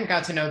 Like Jen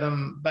got to know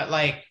them, but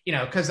like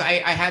because I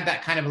had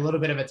that kind of a little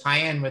bit of a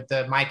tie-in with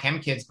the My Chem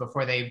Kids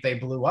before they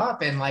blew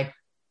up, and like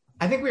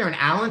I think we were in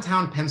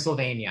Allentown,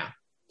 Pennsylvania.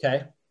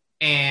 Okay.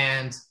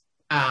 And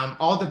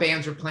all the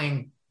bands were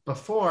playing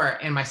before,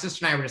 and my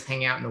sister and I were just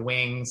hanging out in the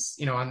wings,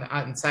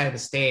 on the side of the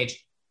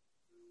stage.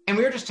 And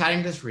we were just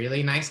chatting to this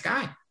really nice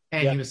guy,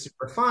 and he was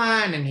super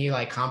fun, and he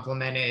like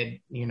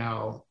complimented, me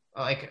on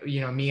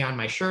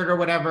my shirt or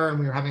whatever. And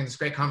we were having this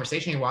great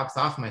conversation. He walks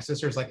off, and my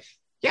sister's like,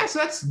 "Yeah, so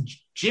that's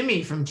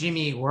Jimmy from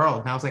Jimmy Eat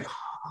World." And I was like,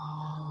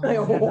 "Oh."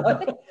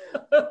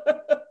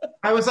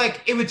 I was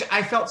like,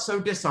 I felt so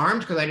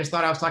disarmed because I just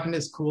thought I was talking to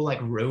this cool like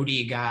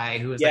roadie guy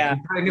who was like,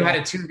 he probably knew how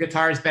to tune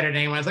guitars better than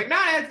anyone. I was like,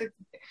 "No,"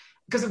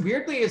 because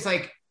weirdly it's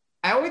like.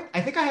 I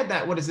think I had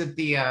that. What is it?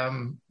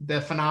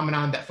 The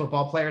phenomenon that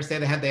football players say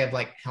they have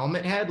like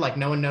helmet head, like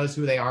no one knows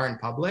who they are in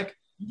public.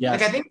 Yes.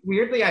 Like I think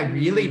weirdly, I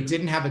really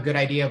didn't have a good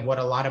idea of what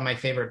a lot of my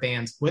favorite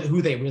bands,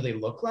 who they really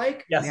look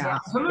like. Yes. Yeah.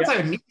 Sometimes I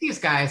would meet these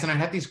guys and I'd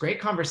have these great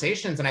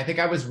conversations, and I think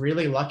I was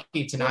really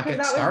lucky to not get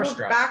Because that was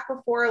starstruck. back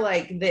before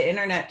like the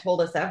internet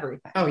told us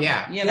everything. Oh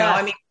yeah. You know,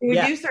 I mean, we would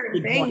Yeah. do certain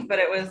Good things, point. but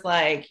it was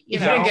like,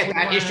 If know, you didn't get we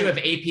that weren't- issue of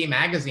AP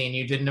magazine,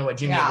 you didn't know what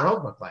Jimmy Yeah.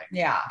 World looked like.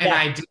 Yeah. And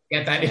I did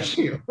get that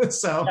issue.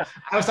 So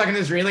I was talking to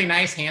this really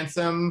nice,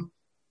 handsome,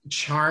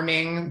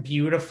 charming,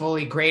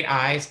 beautifully great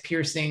eyes,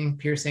 piercing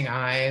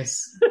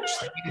eyes,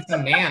 just like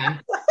handsome man.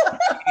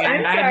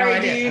 And I had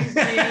no do you idea.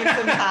 need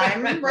some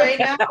time right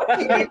now? Can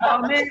you need a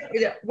moment?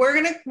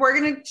 We're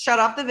gonna shut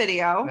off the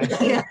video. It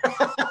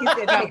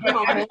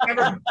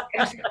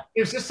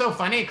was just so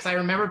funny because I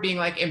remember being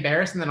like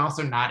embarrassed and then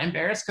also not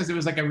embarrassed because it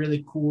was like a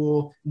really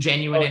cool,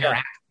 genuine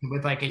interaction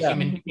with like a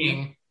human being.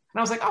 And I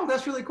was like, oh,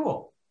 that's really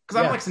cool.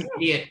 Because I'm like some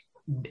idiot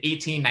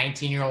 18,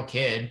 19-year-old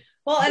kid.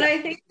 Well, and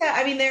I think that,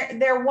 I mean,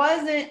 there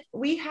wasn't,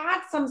 we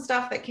had some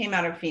stuff that came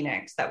out of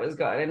Phoenix that was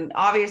good. And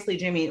obviously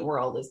Jimmy Eat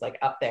World is like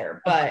up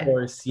there, but Of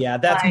course, yeah,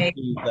 that's like-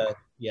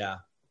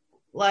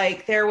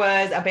 like there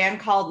was a band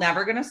called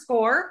Never Gonna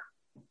Score.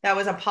 That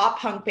was a pop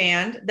punk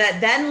band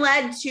that then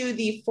led to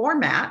the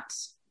Format.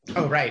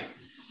 Oh, right.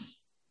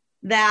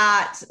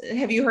 That,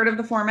 have you heard of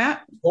the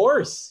Format? Of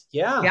course,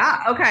 yeah.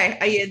 Yeah.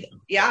 Okay.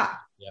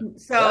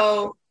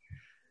 So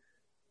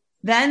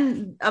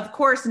then, of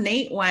course,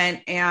 Nate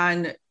went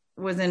and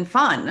was in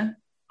Fun,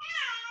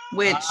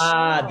 which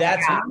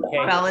that's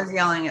okay. Bella's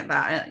yelling at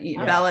that.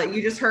 Bella,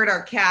 you just heard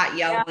our cat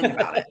yelling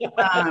about it.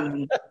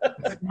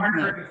 Part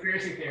of our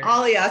conspiracy theory.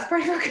 Oh yeah, it's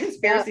part of our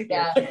conspiracy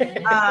theory.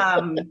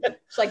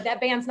 She's like,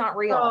 that band's not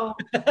real.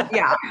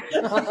 Yeah.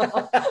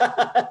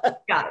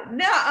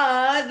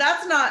 No,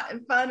 that's not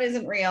Fun.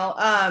 Isn't real.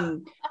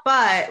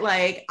 But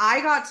like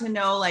I got to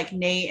know like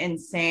Nate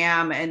and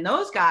Sam and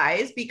those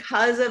guys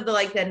because of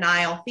the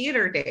Nile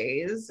Theater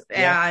days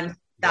and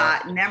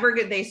that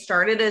they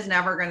started as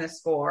Never Gonna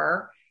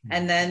Score.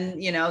 And then,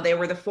 they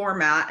were the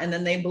Format and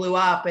then they blew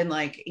up and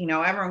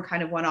everyone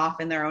kind of went off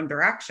in their own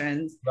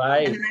directions.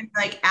 Right. And then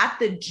I'm at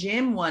the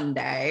gym one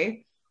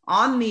day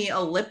on the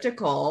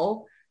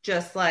elliptical,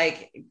 just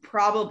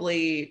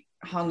probably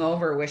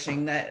hungover,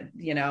 wishing that,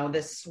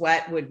 this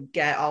sweat would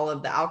get all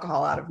of the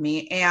alcohol out of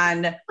me.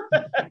 And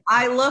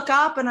I look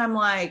up and I'm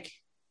like,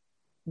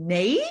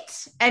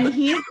 Nate? And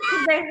they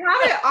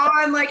had it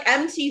on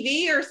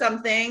MTV or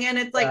something. And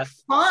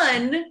it's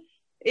Fun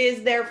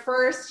is their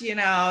first,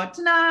 tonight.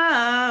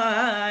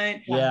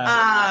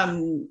 Yeah.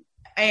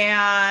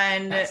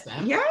 And That's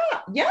them?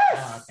 yes.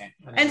 Oh, okay.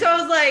 And so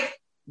I was like,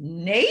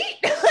 Nate?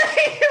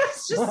 It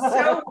was just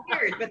so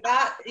weird. But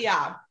that's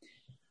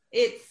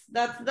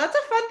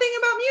a fun thing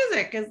about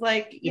music is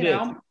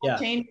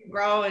change and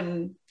grow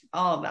and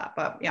all of that.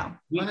 But yeah.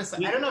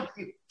 Honestly, I don't know if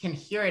you can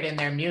hear it in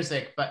their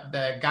music, but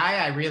the guy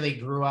I really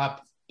grew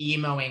up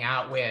emoing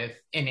out with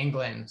in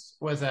England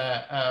was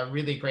a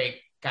really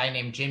great guy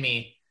named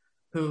Jimmy,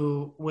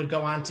 who would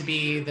go on to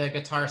be the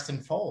guitarist in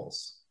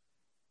Foals.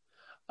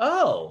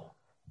 Oh.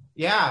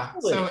 Yeah.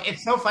 Really? So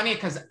it's so funny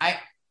because I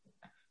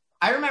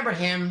remember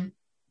him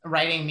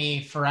writing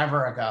me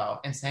forever ago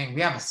and saying,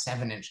 we have a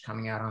 7-inch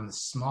coming out on the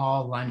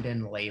small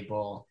London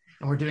label,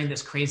 and we're doing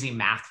this crazy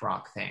math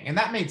rock thing. And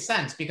that made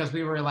sense because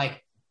we were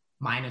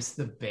minus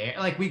the bear,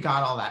 we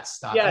got all that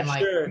stuff. Yeah, and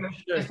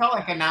sure. It felt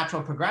like a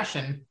natural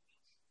progression.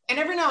 And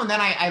every now and then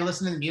I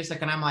listen to the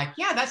music and I'm like,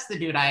 yeah, that's the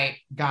dude I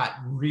got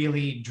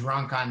really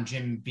drunk on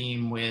Jim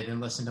Beam with and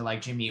listened to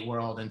Jimmy Eat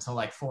World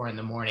until 4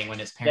 a.m. when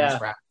his parents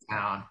were out of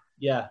town.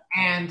 Yeah.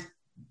 And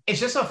it's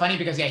just so funny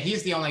because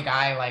he's the only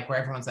guy where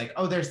everyone's like,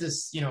 oh, there's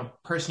this,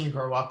 person you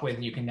grow up with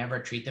and you can never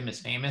treat them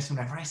as famous. And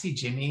whenever I see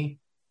Jimmy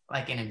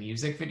in a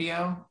music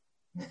video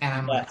and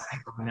I'm like, I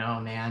don't know,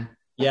 man.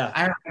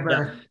 Yeah.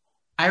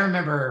 I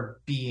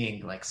remember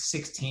being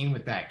 16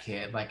 with that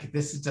kid. Wasn't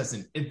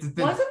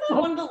that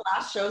one of the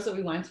last shows that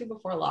we went to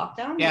before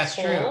lockdown? Yeah, it's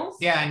true.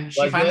 Yeah, and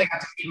she finally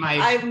got to meet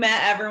I've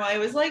met everyone. It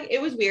was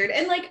it was weird.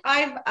 And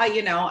I'm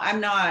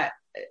not,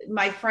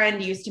 my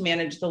friend used to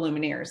manage the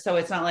Lumineers. So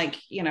it's not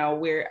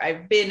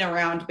I've been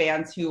around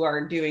bands who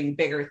are doing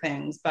bigger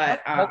things,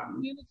 but now?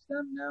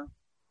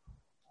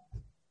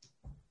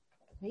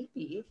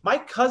 Maybe. My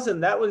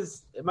cousin's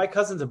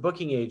a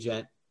booking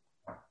agent,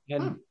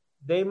 and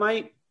they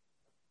might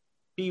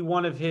be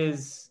one of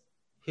his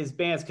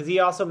bands because he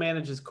also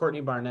manages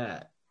Courtney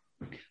Barnett.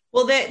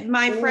 Well,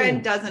 my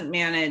friend doesn't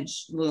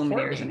manage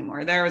Lumineers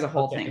anymore. There was a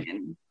whole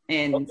thing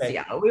in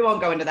Seattle. We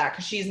won't go into that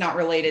because she's not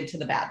related to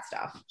the bad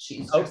stuff.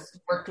 She's just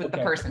worked with the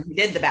person who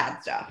did the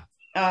bad stuff.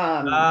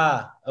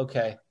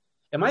 Okay.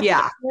 Am I thinking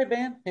of the right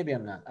band? Maybe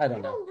I'm not. I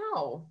don't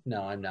know.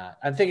 No, I'm not.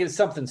 I'm thinking it's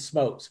something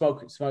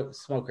smokers.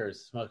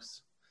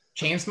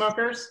 Chain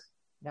smokers?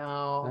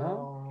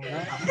 No.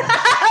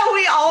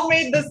 We all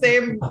made the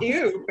same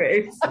ew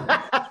face.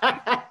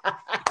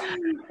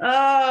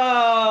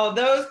 Oh,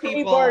 those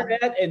people.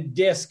 Barnett and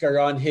Disc are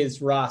on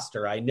his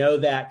roster. I know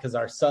that because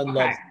our son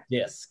loves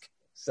Disc.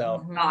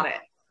 So got it.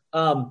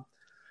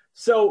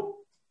 So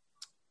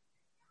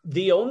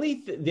the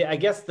only, I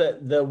guess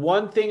the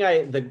one thing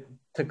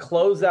to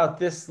close out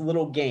this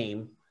little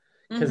game,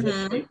 because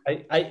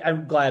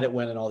I'm glad it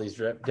went in all these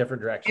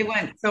different directions. It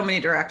went so many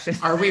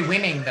directions. Are we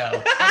winning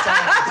though? That's all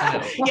I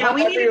want to know. Yeah,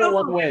 we need to know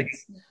Everyone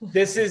wins.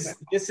 This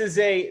is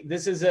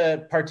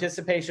a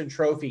participation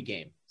trophy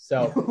game.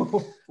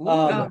 So,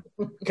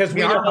 because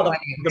we know how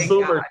the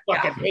boomers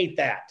fucking hate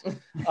that.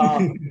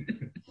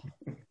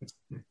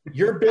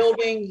 You're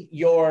building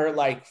your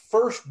like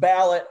first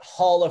ballot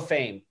Hall of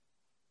Fame,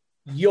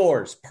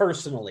 yours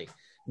personally,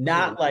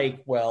 not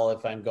like, well,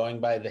 if I'm going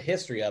by the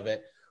history of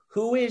it,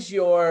 who is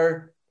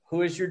your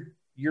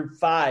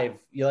five?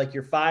 You like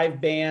your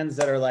five bands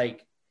that are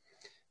like,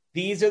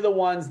 these are the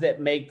ones that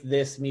make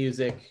this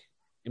music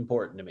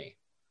important to me.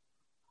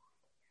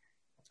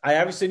 I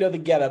obviously know the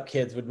Get Up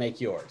Kids would make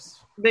yours.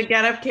 The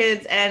Get Up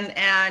Kids and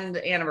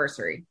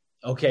Anniversary.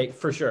 Okay,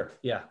 for sure.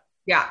 Yeah.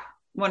 Yeah,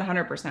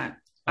 100%.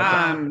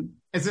 Okay.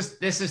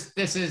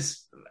 This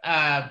is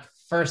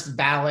first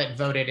ballot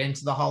voted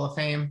into the Hall of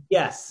Fame?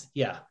 Yes.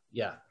 Yeah.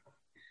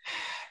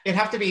 It'd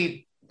have to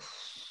be.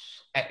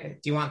 Do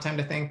you want time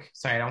to think?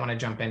 Sorry, I don't want to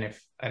jump in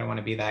if I don't want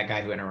to be that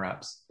guy who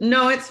interrupts.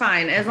 No, it's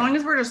fine. As long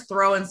as we're just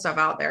throwing stuff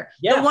out there.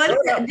 Yeah, the ones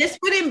that this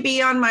wouldn't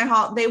be on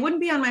they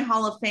wouldn't be on my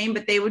Hall of Fame,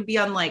 but they would be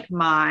on like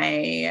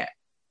my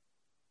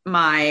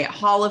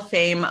Hall of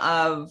Fame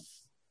of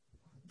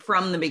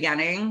from the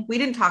beginning. We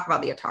didn't talk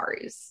about the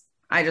Ataris.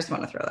 I just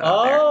want to throw that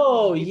out there.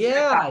 Oh,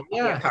 yeah.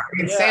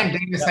 And San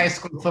Dimas High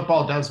School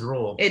football does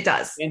rule. It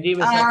does. San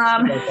Dimas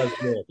High School does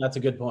rule. That's a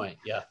good point.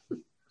 Yeah.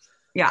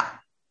 Yeah.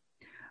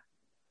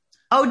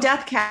 Oh,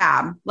 Death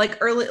Cab. Like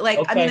early, like,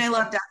 okay. I mean, I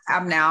love Death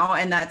Cab now.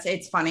 And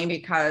it's funny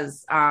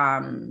because,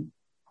 oh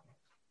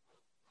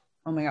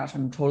my gosh,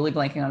 I'm totally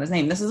blanking on his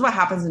name. This is what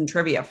happens in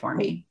trivia for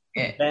me.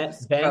 Ben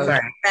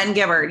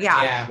Gibbard.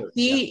 Yeah.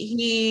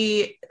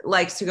 He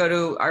likes to go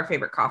to our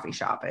favorite coffee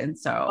shop. And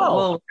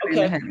so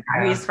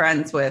he's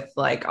friends with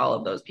like all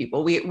of those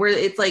people.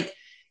 It's like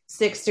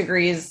 6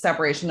 degrees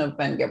separation of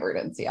Ben Gibbard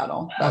in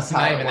Seattle. That's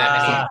how it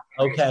works.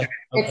 Okay.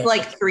 It's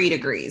like 3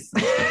 degrees.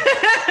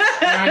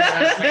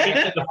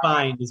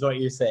 Defined is what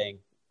you're saying.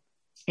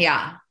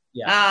 Yeah.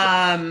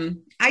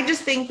 I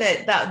just think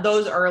that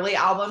those early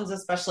albums,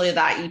 especially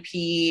that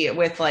EP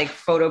with like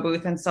Photo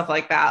Booth and stuff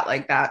like that,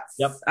 like that's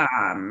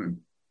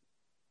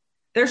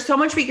there's so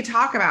much we could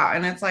talk about,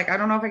 and it's like I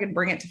don't know if I could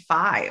bring it to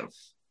 5.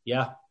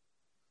 Yeah.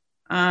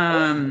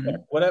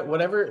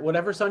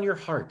 Whatever's on your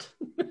heart.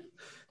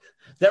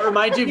 That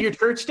reminds you of your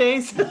church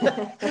days?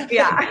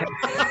 Yeah.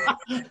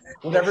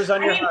 Whatever's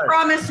on your heart.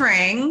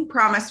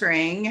 Promise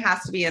Ring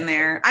has to be in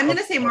there. I'm going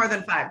to say more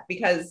than 5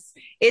 because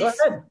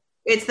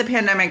it's the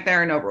pandemic.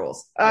 There are no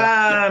rules.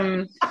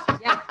 Yeah,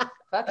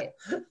 fuck it.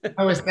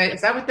 Oh, is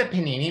that what the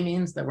panini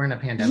means, that we're in a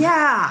pandemic?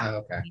 Yeah. Oh,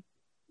 okay.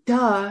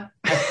 Duh.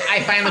 I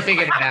finally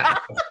figured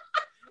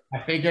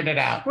it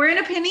out. We're in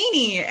a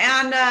panini,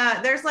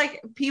 and there's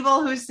like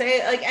people who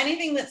say like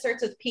anything that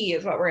starts with P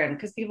is what we're in,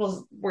 because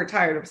we're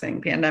tired of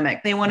saying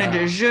pandemic. They wanted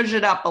to zhuzh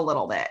it up a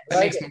little bit. That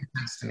makes more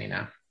sense to me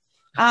now.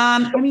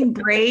 I mean,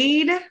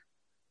 Braid.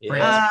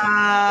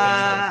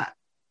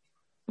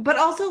 But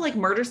also like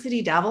Murder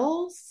City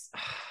Devils.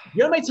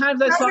 You know how many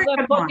times I saw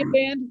that fucking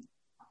band?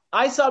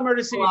 I saw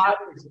Murder City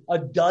Devils a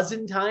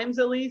dozen times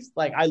at least.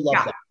 Like, I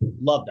love that.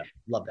 Love them.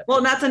 Well,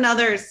 and that's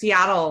another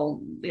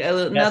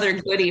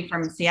goodie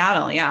from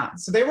Seattle. Yeah.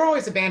 So they were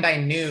always a band I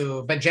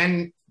knew, but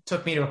Jen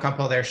took me to a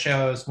couple of their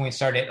shows when we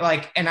started.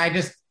 Like, and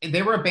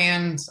they were a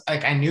band,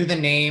 like, I knew the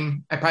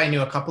name. I probably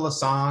knew a couple of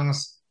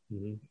songs.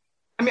 Mm-hmm.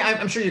 I mean,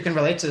 I'm sure you can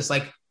relate to this.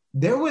 Like,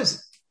 there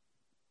was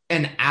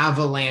an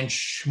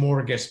avalanche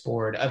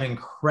smorgasbord of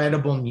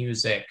incredible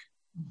music.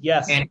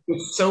 Yes. And it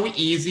was so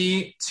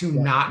easy to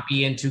not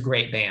be into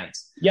great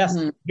bands. Yes.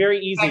 Mm-hmm. Very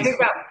easy.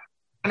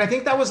 I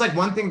think that was like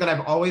one thing that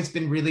I've always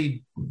been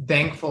really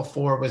thankful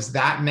for, was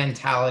that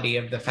mentality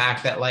of the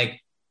fact that like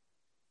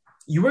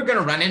you were going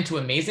to run into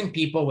amazing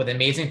people with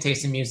amazing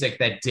taste in music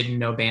that didn't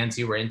know bands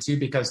you were into,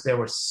 because there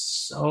was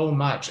so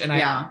much. And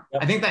I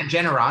think that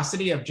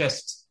generosity of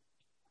just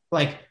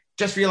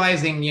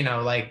realizing, you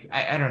know, like,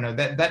 I don't know,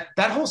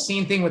 that whole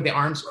scene thing with the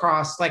arms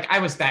crossed, like I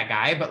was that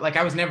guy, but like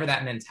I was never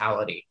that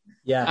mentality.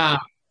 Yeah.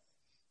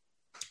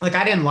 Like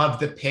I didn't love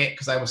the Pit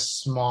because I was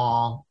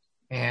small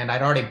and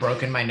I'd already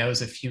broken my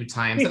nose a few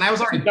times, and I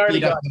was already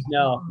beat up.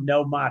 No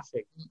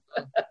moshing.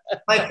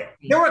 Like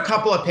there were a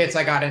couple of pits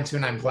I got into,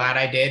 and I'm glad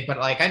I did. But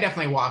like I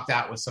definitely walked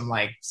out with some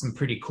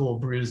pretty cool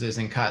bruises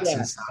and cuts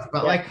and stuff.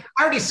 But like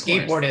I already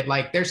skateboarded.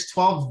 Like there's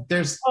 12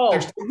 stairs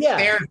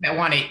that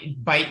want to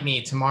bite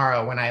me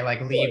tomorrow when I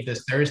like leave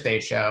this Thursday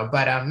show.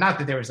 But not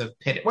that there was a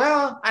pit.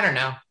 Well, I don't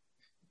know.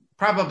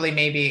 Probably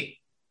maybe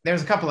there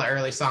was a couple of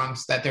early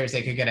songs that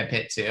Thursday could get a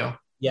pit to.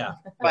 Yeah,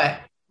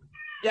 but.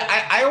 Yeah,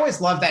 I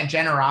always love that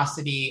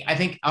generosity, I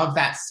think, of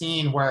that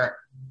scene where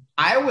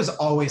I was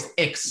always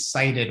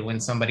excited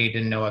when somebody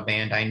didn't know a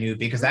band I knew,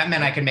 because that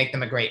meant I could make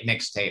them a great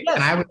mixtape. Yes.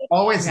 And I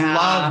always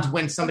loved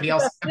when somebody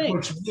else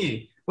approached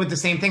me with the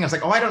same thing. I was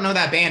like, oh, I don't know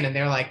that band. And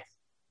they're like,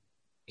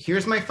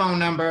 here's my phone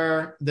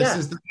number. This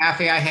is the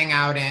cafe I hang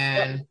out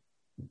in.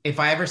 if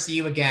I ever see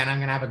you again, I'm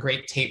gonna have a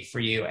great tape for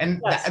you.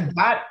 And Yes.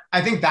 that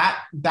I think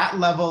that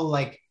level,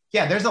 like,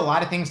 yeah, there's a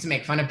lot of things to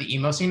make fun of the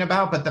emo scene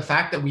about, but the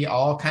fact that we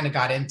all kind of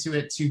got into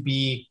it to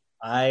be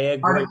I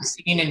part agree. of the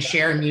scene and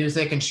share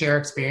music and share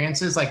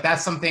experiences, like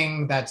that's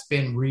something that's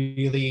been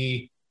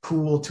really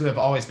cool to have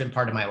always been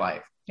part of my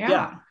life.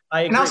 Yeah,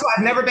 I agree. And also,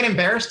 I've never been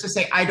embarrassed to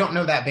say I don't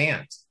know that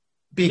band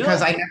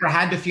because No. I never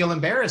had to feel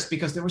embarrassed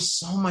because there was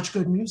so much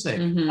good music.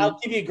 Mhm. I'll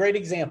give you a great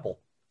example.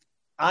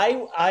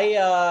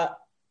 I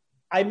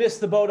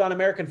missed the boat on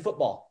American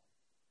football.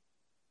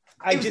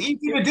 It was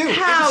easy to do.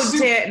 How It was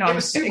super- dare no? it I'm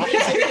was just super kidding.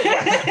 easy to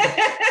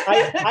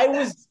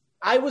do.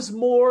 I was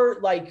more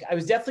like, I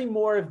was definitely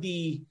more of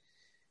the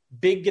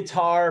big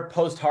guitar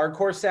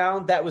post-hardcore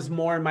sound. That was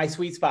more in my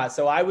sweet spot.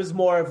 So I was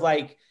more of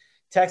like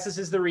Texas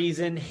Is the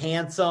Reason,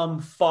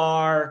 Handsome,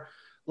 Far,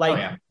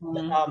 like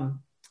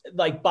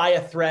like By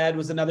a Thread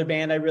was another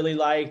band I really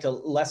liked, a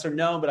lesser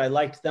known, but I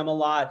liked them a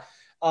lot.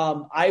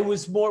 I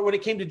was more, when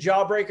it came to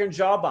Jawbreaker and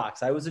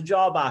Jawbox, I was a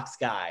Jawbox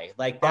guy.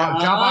 Like that.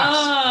 Jawbox.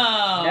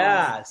 Oh.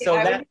 Yeah. So I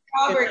was that a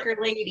Jawbreaker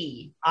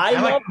lady. I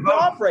like love them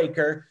both.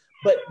 Jawbreaker,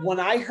 but when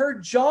I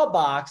heard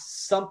Jawbox,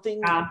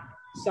 something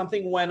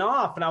went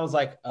off, and I was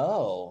like,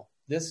 "Oh,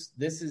 this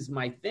is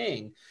my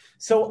thing."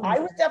 So I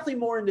was definitely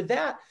more into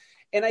that.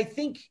 And I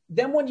think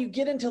then when you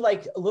get into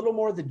like a little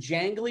more of the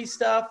jangly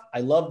stuff,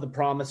 I love the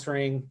Promise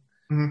Ring.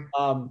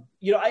 Mhm.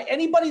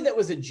 Anybody that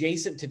was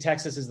adjacent to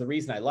Texas Is the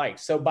Reason I liked.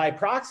 So by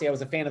proxy, I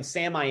was a fan of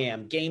Sam I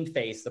Am, Game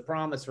Face, the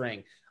Promise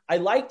Ring. I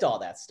liked all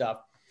that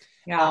stuff.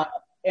 Yeah.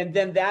 And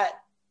then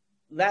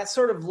that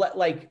sort of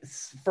like,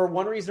 for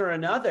one reason or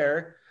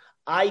another,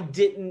 I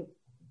didn't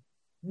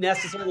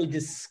necessarily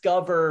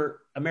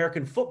discover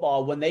American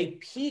football when they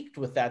peaked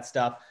with that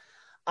stuff.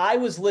 I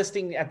was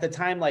listing at the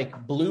time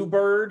like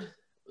Bluebird,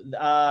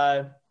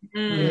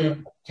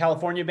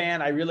 California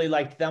band. I really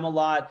liked them a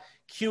lot.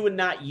 Q and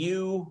Not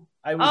You.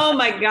 Oh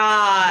my God.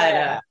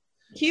 Yeah.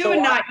 Q So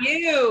and Not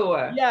You.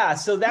 Yeah,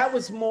 so that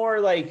was more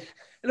like,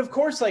 and of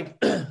course, like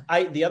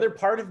the other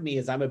part of me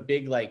is I'm a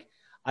big like,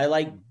 I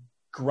like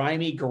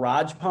grimy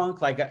garage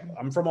punk. Like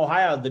I'm from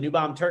Ohio, the New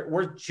Bomb Turks.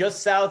 We're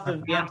just south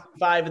of the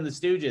MC5 and the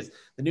Stooges.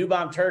 The New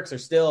Bomb Turks are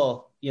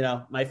still,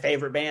 my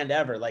favorite band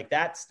ever. Like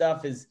that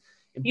stuff is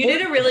You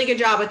did a really good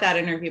job with that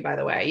interview, by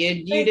the way.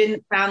 You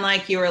didn't sound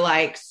like you were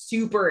like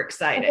super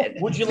excited.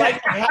 Would you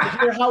like to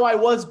hear how I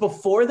was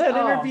before that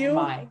interview? Oh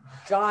my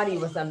God, he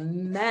was a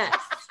mess.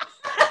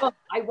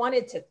 I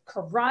wanted to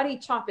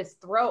karate chop his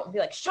throat and be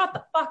like, shut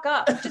the fuck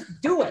up. Just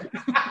do it.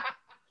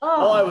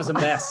 Oh, I was a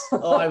mess.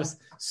 Oh, I was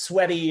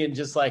sweaty and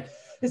just like,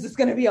 is this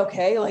going to be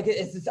okay? Like,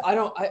 is this,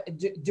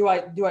 do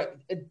I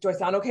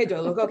sound okay? Do I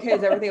look okay?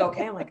 Is everything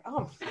okay? I'm like,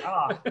 oh,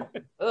 God.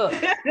 Ugh.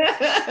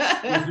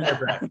 I'm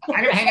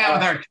gonna hang out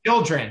with our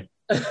children.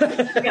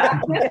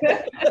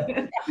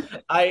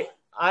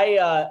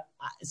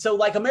 So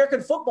like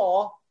American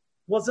football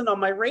wasn't on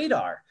my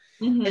radar.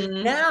 Mm-hmm.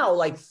 And now,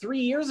 like 3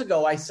 years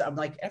ago, I'm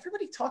like,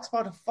 everybody talks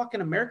about a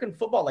fucking American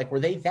football. Like, were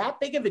they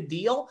that big of a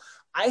deal?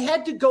 I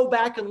had to go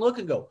back and look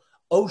and go,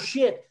 oh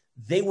shit,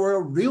 they were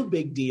a real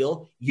big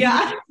deal. You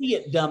didn't see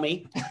it,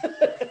 dummy.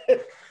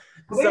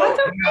 So, that's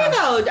okay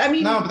though. I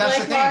mean, no,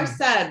 like Lars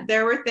said,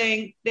 there were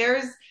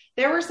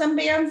some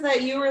bands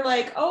that you were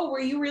like, oh, were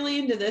you really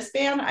into this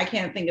band? I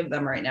can't think of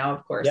them right now,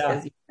 of course,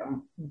 because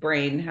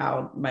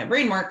how my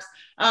brain works.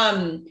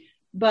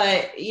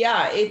 But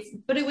yeah, it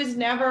was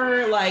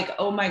never like,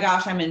 oh my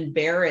gosh, I'm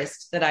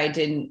embarrassed that I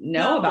didn't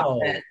know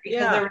about this,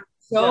 because there was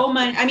so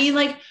much. I mean,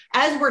 like,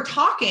 as we're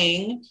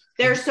talking,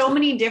 there's so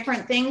many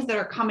different things that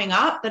are coming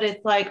up that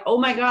it's like, oh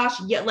my gosh,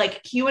 yeah,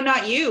 like Q and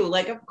Not You,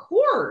 like, of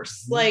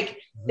course, like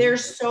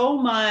there's so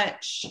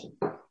much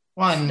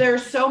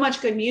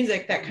good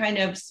music that kind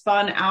of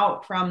spun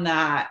out from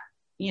that.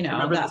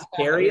 Remember the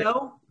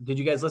Stereo? Did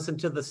you guys listen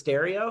to the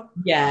Stereo?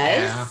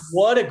 Yes. Yeah.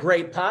 What a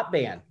great pop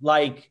band.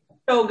 Like,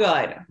 so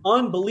good.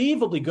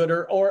 Unbelievably good.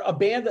 Or a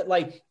band that,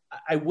 like,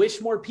 I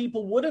wish more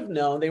people would have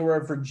known. They were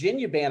a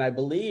Virginia band, I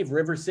believe,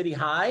 River City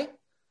High.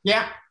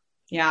 Yeah.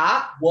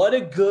 Yeah. What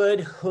a good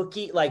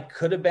hooky, like,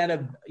 could have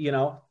been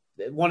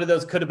one of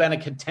those could have been a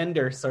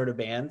contender sort of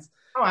bands.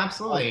 Oh,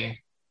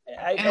 absolutely.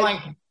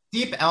 Like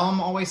Deep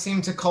Elm always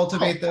seemed to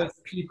cultivate those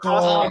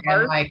people.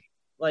 And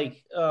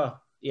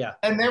yeah.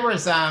 And there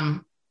was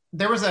a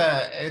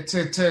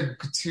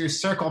to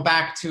circle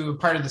back to a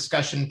part of the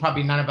discussion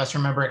probably none of us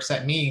remember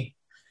except me.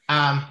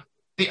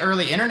 The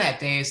early internet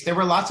days, there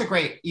were lots of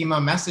great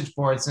emo message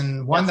boards,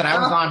 and one that I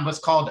was on was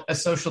called A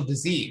Social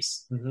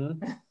Disease.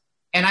 Mm-hmm.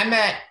 And I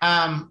met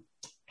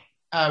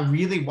a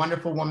really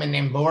wonderful woman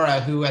named Laura,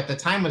 who at the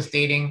time was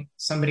dating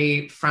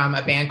somebody from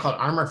a band called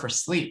Armor for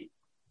Sleep.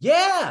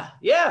 Yeah.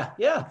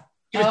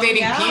 She was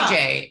dating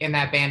PJ in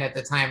that band at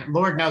the time.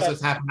 Lord knows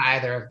what's happened to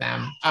either of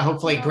them.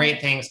 Hopefully great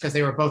things, because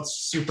they were both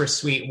super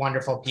sweet,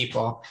 wonderful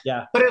people.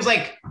 Yeah. But it was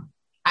like,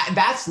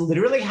 that's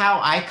literally how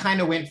I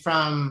kind of went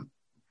from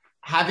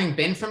having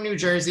been from New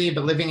Jersey,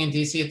 but living in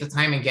DC at the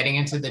time and getting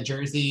into the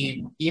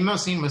Jersey emo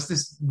scene, was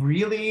this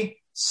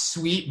really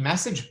sweet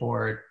message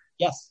board.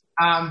 Yes.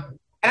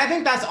 And I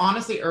think that's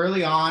honestly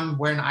early on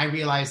when I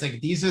realized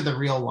like these are the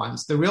real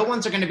ones. The real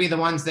ones are going to be the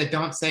ones that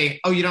don't say,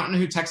 "Oh, you don't know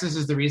who Texas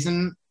is the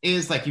reason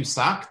is, like you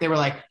suck." They were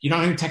like, "You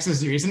don't know who Texas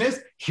is the reason is?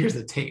 Here's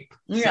the tape."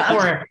 Yeah.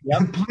 Or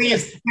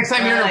please, next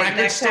time you're in a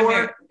record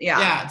store,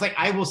 yeah, it's like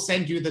I will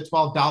send you the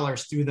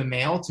 $12 through the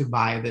mail to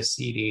buy this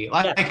CD.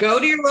 Like, go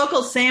to your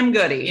local Sam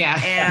Goody.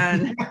 Yeah,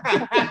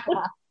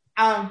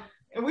 and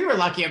we were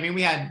lucky. I mean,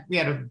 we had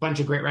a bunch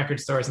of great record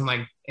stores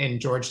in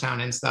Georgetown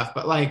and stuff.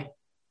 But like,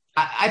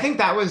 I think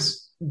that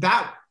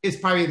is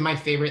probably my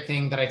favorite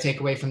thing that I take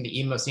away from the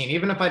emo scene.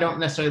 Even if I don't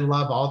necessarily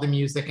love all the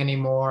music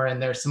anymore,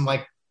 and there's some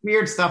like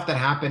weird stuff that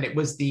happened, it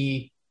was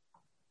the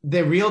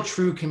real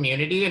true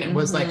community. And it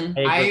was like,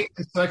 I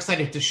am so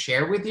excited to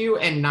share with you,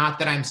 and not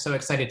that I'm so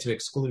excited to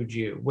exclude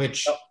you,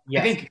 which I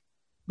think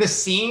the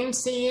scene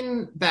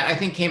that I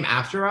think came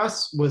after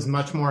us was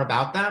much more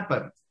about that.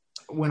 But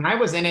when I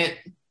was in it,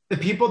 the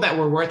people that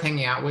were worth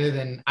hanging out with,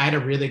 and I had a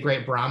really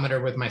great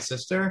barometer with my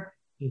sister,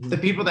 the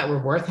people that were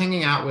worth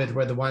hanging out with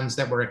were the ones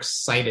that were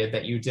excited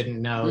that you didn't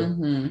know.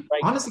 Right.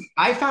 Honestly,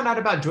 I found out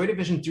about Joy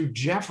Division through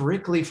Jeff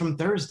Rickley from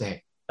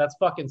Thursday. That's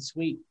fucking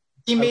sweet.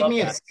 He made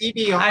me a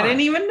CDR. I didn't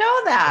even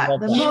know that.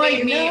 He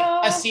made me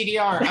a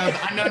CDR of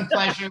Unknown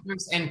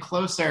Pleasures and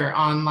Closer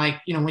on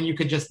when you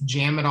could just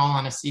jam it all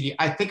on a CD.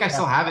 I think I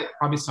still have it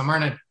probably somewhere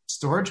in a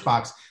storage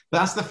box, but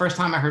that's the first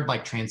time I heard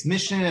like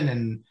Transmission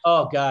and.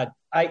 Oh God.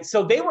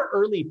 So they were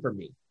early for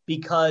me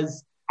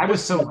because I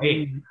was so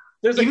late.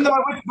 Even though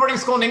I went to boarding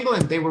school in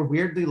England, they were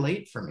weirdly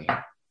late for me.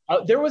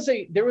 There's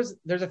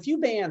a few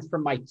bands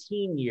from my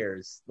teen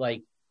years,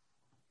 like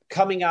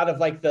coming out of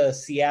like the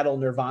Seattle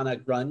Nirvana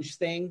grunge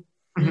thing,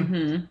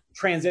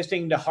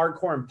 transitioning to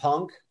hardcore and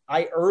punk.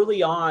 I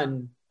early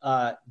on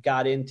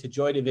got into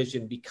Joy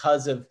Division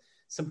because of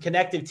some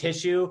connective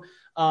tissue.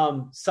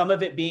 Some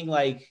of it being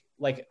like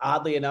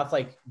oddly enough,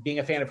 like being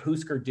a fan of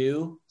Husker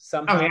Du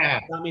somehow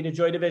got me to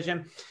Joy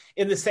Division.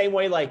 In the same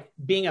way, like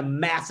being a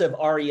massive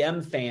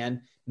REM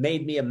fan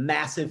made me a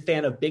massive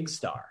fan of Big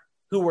Star,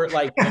 who were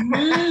like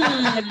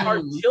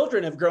our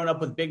children have grown up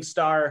with Big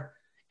Star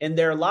in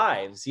their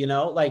lives,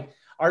 like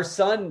our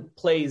son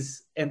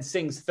plays and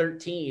sings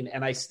 13,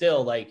 and I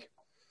still like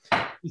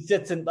he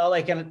sits in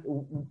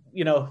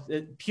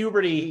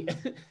puberty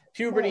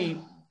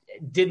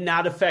did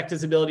not affect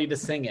his ability to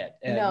sing it.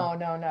 And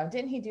no.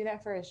 Didn't he do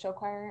that for his show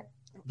choir?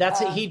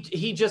 That's it.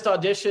 He just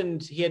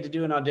auditioned. He had to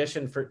do an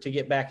audition to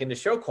get back into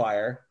show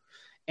choir,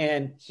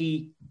 and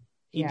he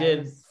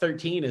did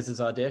 13 as his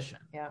audition.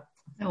 Yeah,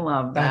 I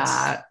love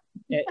that.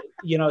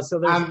 So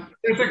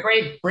there's a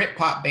great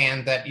Britpop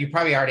band that you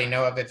probably already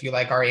know of if you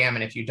like REM,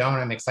 and if you don't,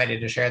 I'm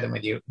excited to share them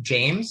with you.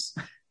 James.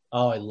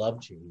 Oh, I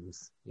love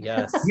James.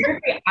 Yes.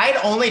 I'd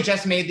only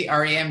just made the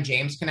REM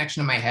James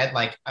connection in my head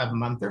like a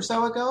month or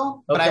so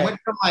ago, but I went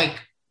from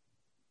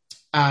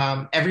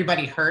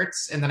Everybody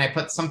Hurts, and then I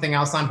put something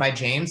else on by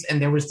James,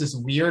 and there was this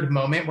weird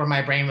moment where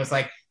my brain was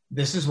like,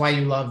 this is why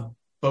you love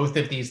both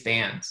of these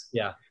bands.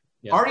 Yeah.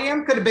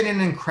 REM could have been an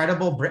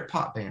incredible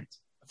Britpop band.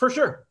 For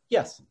sure.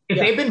 Yes. If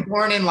they'd been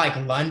born in like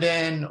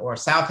London or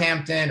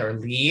Southampton or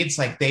Leeds,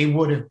 like they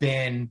would have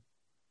been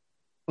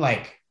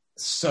like,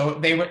 so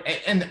they would,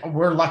 and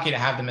we're lucky to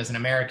have them as an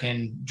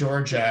American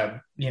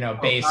Georgia,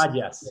 based. God,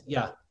 yes.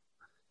 Yeah.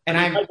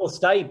 And Michael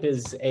Stipe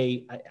is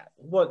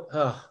what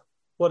a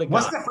guy.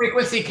 What's the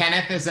Frequency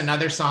Kenneth is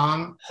another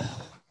song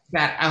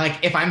that I like.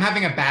 If I'm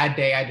having a bad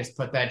day, I just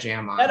put that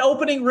jam on. That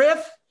opening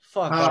riff?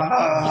 Fuck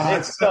off.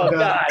 It's so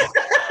good.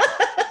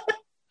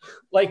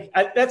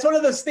 That's one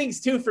of those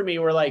things too for me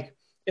where like,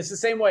 it's the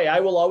same way. I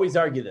will always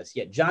argue this.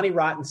 Yeah, Johnny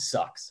Rotten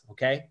sucks.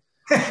 Okay.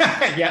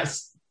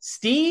 Yes.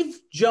 Steve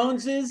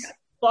Jones's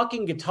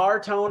fucking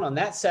guitar tone on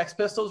that Sex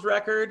Pistols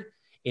record,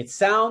 it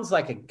sounds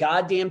like a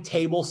goddamn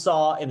table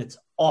saw, and it's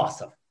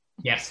awesome.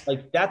 Yes.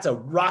 Like that's a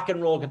rock and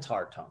roll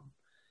guitar tone.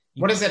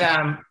 What is it?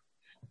 God,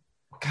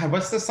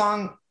 what's the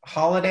song?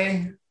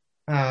 Holiday?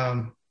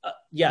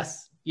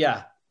 Yes.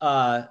 Yeah.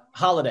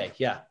 Holiday.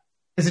 Yeah.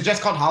 Is it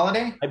just called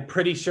Holiday? I'm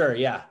pretty sure.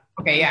 Yeah.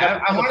 Okay.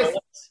 Yeah. I want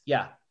to.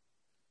 Yeah.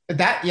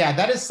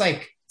 That is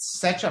like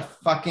such a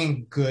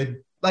fucking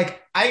good, like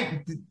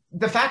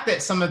the fact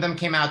that some of them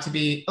came out to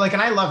be like,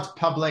 and I loved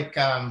Public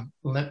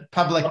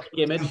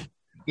Image.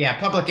 Yeah.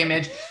 Public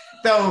Image.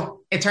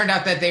 Though it turned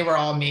out that they were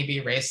all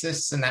maybe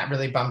racists, and that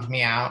really bummed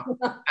me out.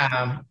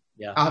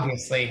 Yeah.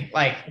 Obviously,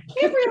 like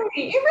it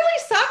really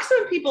sucks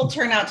when people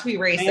turn out to be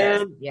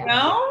racist.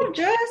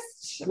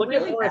 Just look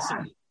really at Morrissey.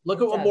 bad.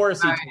 Look at what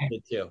Morrissey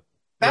did too.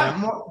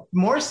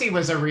 Morrissey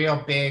was a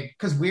real big,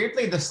 because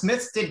weirdly the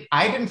Smiths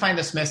I didn't find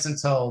the Smiths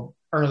until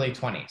early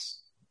 20s.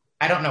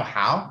 I don't know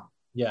how.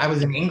 Yeah. I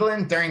was in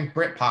England during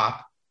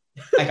Britpop.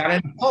 I got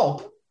into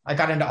Pulp. I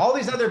got into all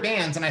these other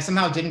bands, and I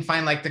somehow didn't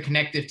find like the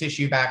connective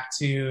tissue back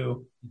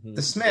to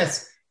the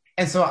Smiths.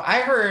 And so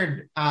I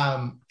heard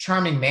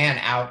Charming Man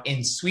out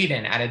in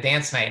Sweden at a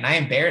dance night, and I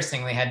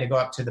embarrassingly had to go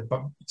up to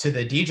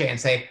the DJ and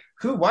say,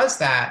 who was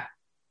that?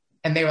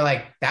 And they were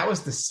like, that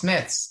was the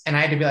Smiths. And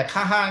I had to be like,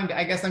 haha,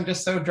 I guess I'm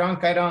just so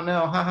drunk, I don't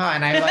know, haha.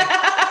 And I like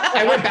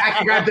I went back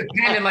and grabbed the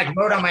pen and like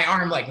wrote on my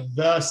arm like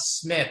the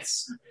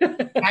Smiths.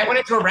 I went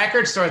into a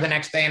record store the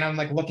next day and I'm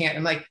like looking at it,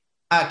 I'm like,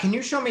 can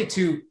you show me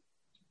two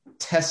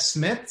Tess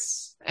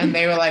Smiths? And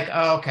they were like,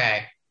 oh,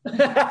 okay.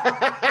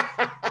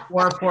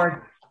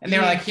 Warport. And they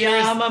were like,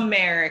 here's I'm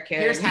American.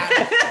 Here's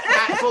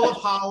Hatful of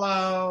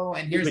Hollow,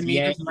 and here's Meat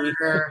and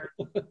Murder.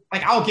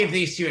 Like, I'll give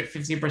these two at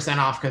 50%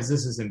 off because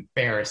this is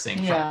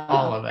embarrassing for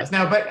all of us.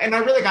 No, and I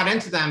really got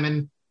into them.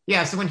 And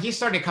yeah, so when he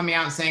started coming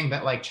out and saying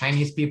that like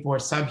Chinese people are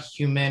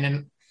subhuman,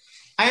 and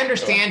I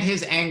understand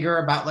his anger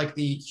about like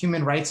the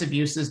human rights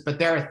abuses, but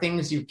there are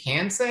things you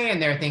can say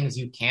and there are things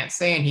you can't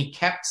say. And he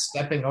kept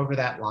stepping over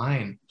that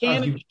line.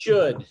 Can and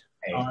should.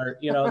 Or,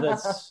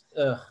 that's...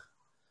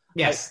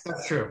 yes,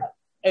 that's true.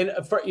 And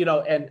for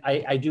and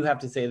I do have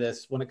to say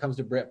this when it comes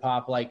to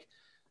Britpop, like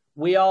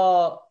we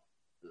all,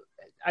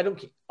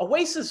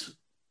 Oasis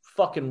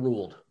fucking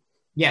ruled.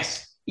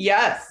 Yes,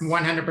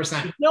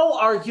 100%. No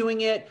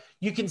arguing it.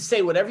 You can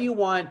say whatever you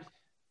want.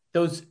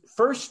 Those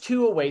first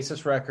two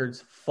Oasis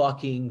records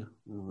fucking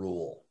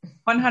rule.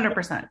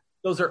 100%.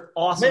 Those are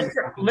awesome.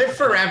 Live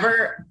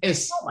Forever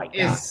is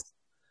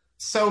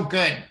so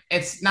good.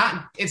 It's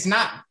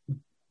not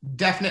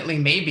definitely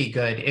maybe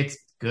good. It's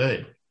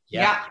good.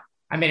 Yeah.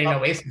 I made an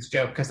Oasis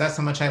joke because that's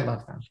how much I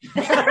love them.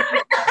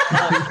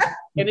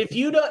 And if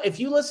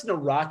you listen to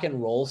Rock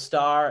and Roll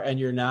Star and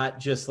you're not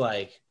just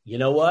like, you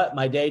know what,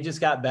 my day just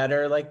got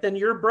better, like then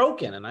you're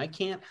broken and I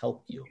can't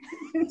help you.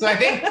 So I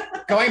think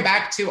going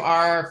back to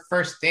our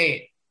first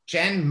date,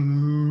 Jen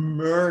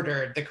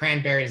murdered the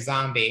Cranberry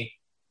Zombie.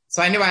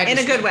 So I knew I had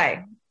in a good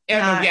way.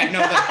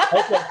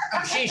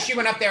 She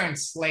went up there and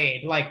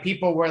slayed. Like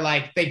people were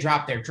like, they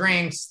dropped their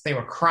drinks, they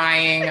were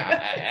crying.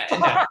 I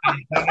don't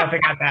know if they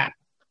got that.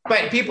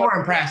 But people were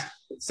impressed.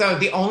 So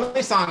the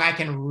only song I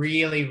can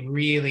really,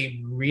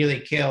 really,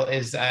 really kill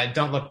is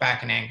Don't Look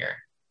Back in Anger.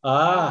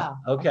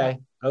 Okay.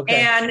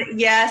 And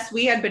yes,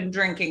 we had been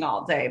drinking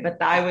all day,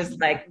 but I was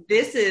like,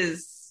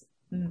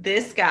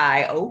 this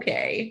guy,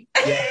 okay.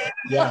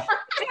 Yeah.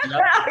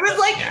 I was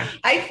like,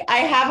 I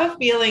have a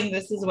feeling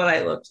this is what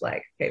I looked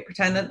like. Okay,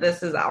 pretend that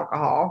this is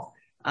alcohol.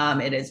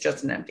 It is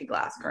just an empty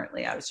glass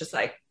currently. I was just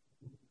like,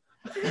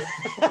 big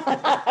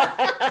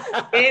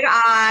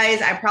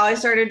eyes. I probably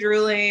started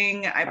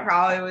drooling. I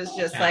probably was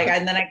just like,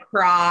 and then I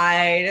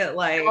cried.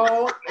 Like,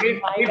 we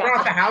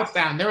brought the house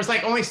down. There was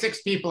like only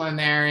 6 people in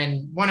there,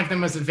 and one of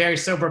them was a very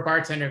sober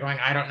bartender going,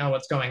 "I don't know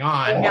what's going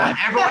on." Yeah.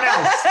 Everyone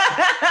else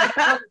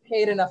I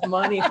paid enough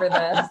money for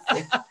this.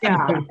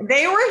 Yeah,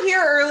 they were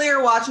here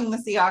earlier watching the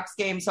Seahawks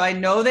game, so I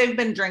know they've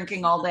been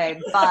drinking all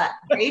day, but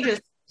they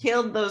just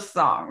killed those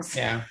songs.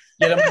 Yeah,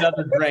 get them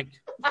another drink.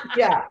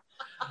 Yeah.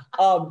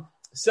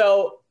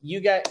 So you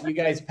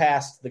guys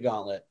passed the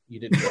gauntlet. You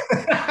did.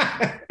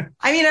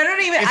 I mean, I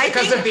don't even. I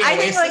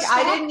think like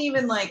I didn't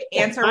even like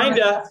answer.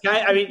 Kinda.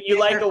 I mean, you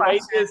like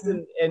Oasis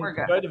and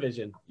Joy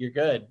Division. You're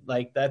good.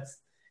 Like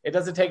it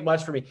doesn't take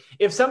much for me.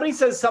 If somebody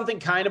says something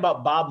kind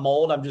about Bob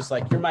Mould, I'm just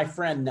like, you're my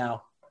friend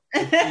now.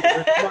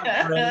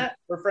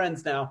 We're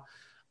friends now.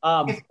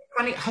 It's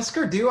funny,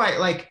 Husker Du.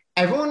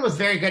 Everyone was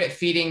very good at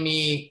feeding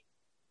me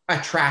a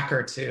track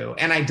or two,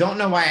 and I don't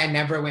know why I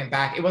never went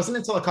back. It wasn't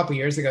until a couple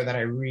years ago that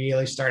I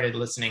really started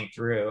listening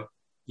through.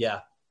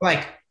 Yeah,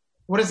 like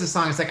what is the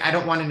song? It's like, I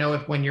don't want to know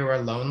if when you were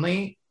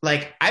lonely.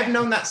 Like I've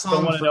known that song.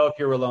 Don't want to know if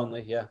you were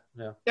lonely. Yeah,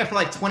 for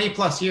like 20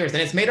 plus years,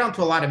 and it's made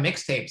onto a lot of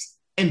mixtapes.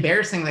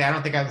 Embarrassingly, I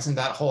don't think I listened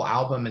to that whole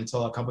album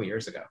until a couple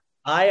years ago.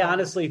 I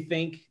honestly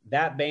think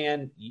that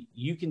band,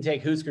 you can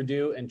take Husker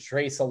Du and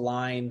trace a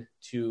line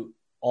to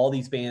all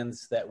these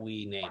bands that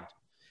we named.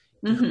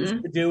 Mm-hmm.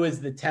 Husker Du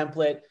is the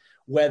template.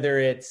 Whether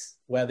it's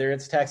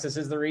Texas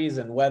Is the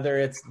Reason, whether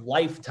it's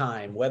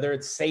Lifetime, whether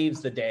it's Saves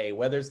the Day,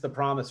 whether it's The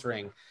Promise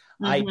Ring,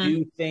 I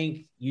do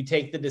think you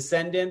take the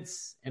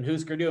Descendants and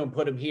Husker Du and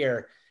put them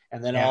here,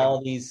 and then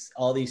all these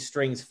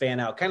strings fan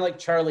out, kind of like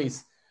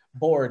Charlie's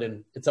board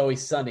and It's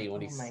Always Sunny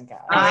when he's. Oh my god!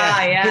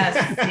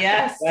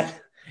 Yes.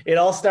 It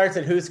all starts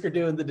at Husker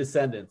Du and the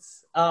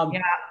Descendants.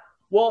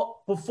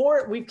 Well,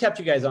 before we've kept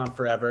you guys on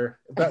forever,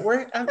 but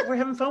we're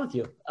having fun with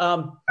you.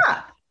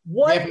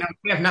 What?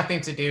 We have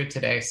nothing to do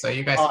today, so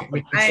you guys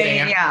we can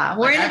stay.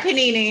 We're in the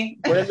panini.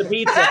 We're in the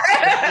pizza.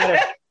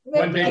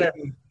 In the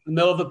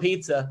middle of a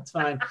pizza. It's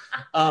fine.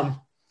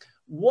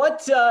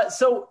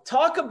 So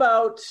talk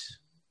about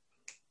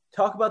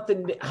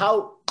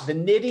how the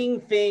knitting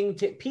thing,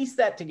 to piece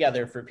that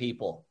together for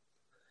people,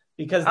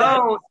 because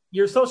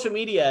your social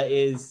media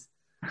is,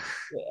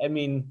 I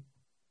mean,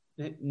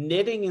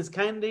 knitting is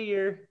kind of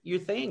your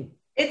thing.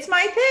 It's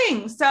my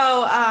thing.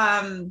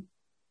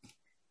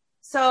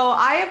 So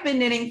I have been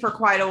knitting for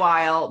quite a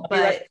while,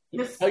 but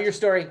tell your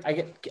story.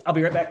 I'll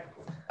be right back.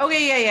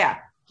 Okay, yeah.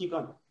 Keep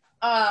going.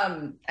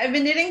 I've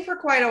been knitting for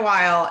quite a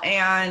while,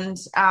 and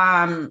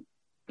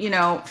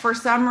for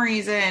some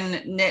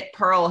reason, Knit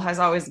Pearl has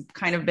always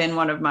kind of been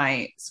one of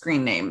my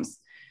screen names.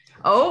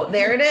 Oh,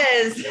 there it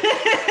is.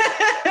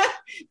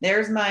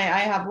 I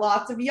have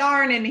lots of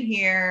yarn in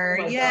here.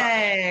 Oh,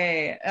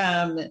 yay.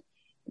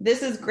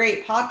 This is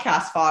great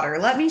podcast fodder.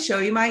 Let me show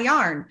you my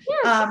yarn.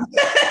 Yeah.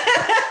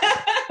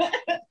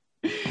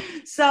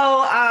 So,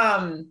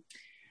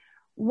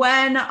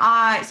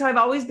 I've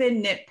always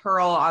been Knit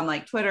Pearl on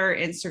like Twitter,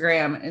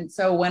 Instagram. And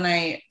so when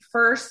I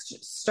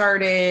first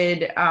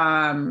started,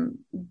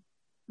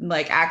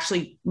 like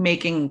actually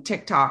making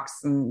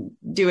TikToks and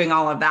doing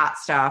all of that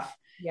stuff,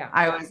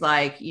 I was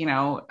like, you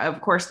know, of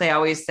course they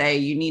always say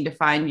you need to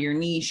find your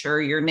niche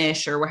or your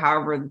niche or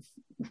however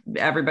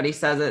everybody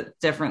says it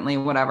differently,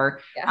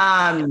 whatever.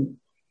 Yeah.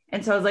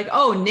 And so I was like,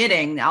 oh,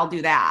 knitting, I'll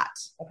do that.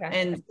 Okay.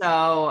 And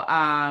so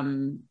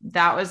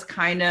that was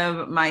kind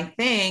of my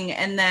thing.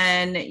 And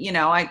then, you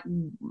know, I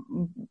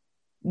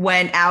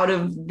went out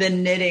of the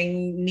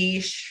knitting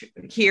niche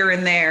here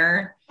and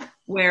there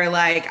where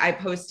like I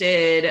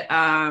posted,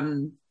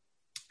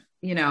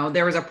 you know,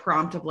 there was a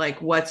prompt of like,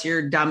 what's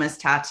your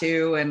dumbest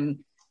tattoo?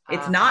 And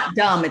it's not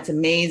dumb. It's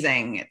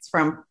amazing. It's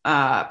from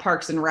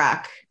Parks and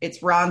Rec.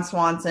 It's Ron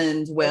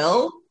Swanson's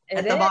will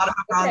at the bottom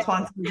of Ron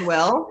Swanson's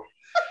will.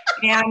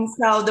 And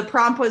so the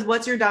prompt was,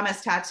 what's your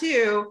dumbest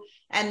tattoo?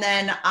 And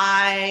then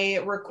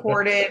I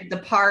recorded the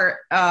part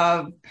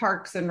of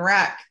Parks and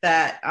Rec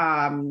that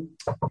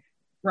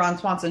Ron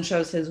Swanson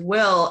shows his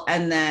will.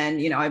 And then,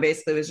 you know, I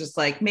basically was just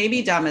like,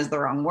 maybe dumb is the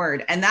wrong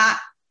word. And that,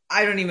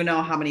 I don't even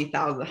know how many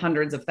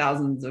hundreds of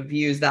thousands of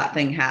views that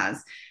thing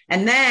has.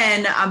 And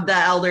then the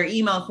elder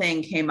emo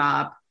thing came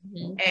up.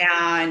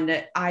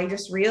 And I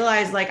just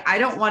realized like, I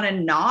don't want to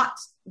not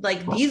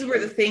like, these were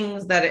the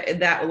things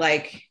that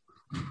like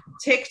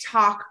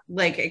TikTok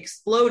like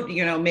explode,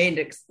 you know, made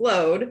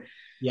explode.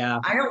 Yeah.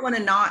 I don't want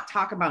to not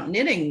talk about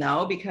knitting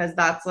though, because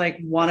that's like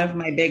one of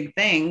my big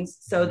things.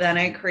 So then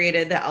I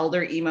created the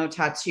elder emo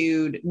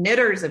tattooed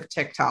knitters of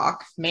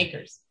TikTok.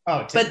 Makers.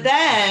 Oh, but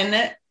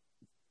then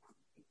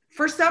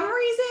for some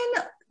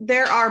reason,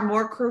 there are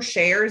more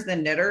crocheters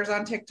than knitters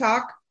on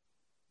TikTok.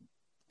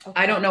 Okay.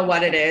 I don't know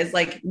what it is.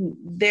 Like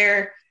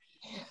the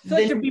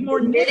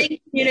knitting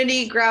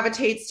community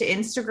gravitates to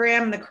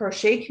Instagram. The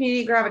crochet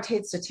community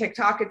gravitates to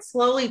TikTok. It's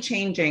slowly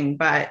changing,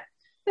 but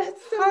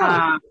that's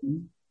so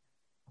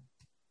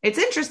it's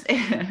interesting.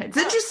 It's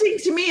interesting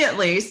to me, at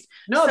least.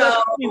 No,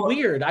 that's really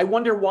weird. I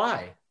wonder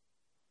why.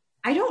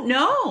 I don't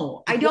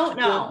know. I don't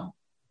know.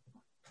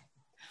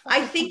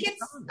 I think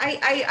it's,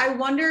 I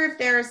wonder if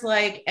there's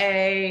like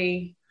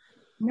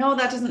no,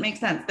 that doesn't make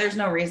sense. There's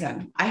no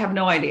reason. I have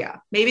no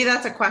idea. Maybe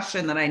that's a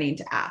question that I need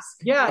to ask.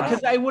 Yeah.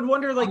 Cause I would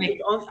wonder like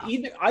on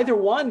either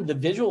one, the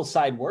visual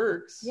side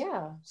works.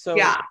 Yeah. So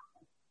yeah,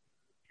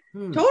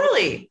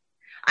 totally.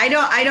 I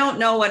don't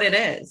know what it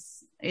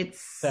is.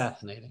 It's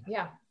fascinating.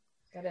 Yeah,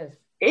 that is.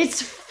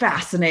 It's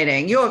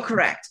fascinating. You're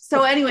correct.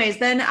 So anyways,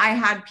 then I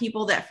had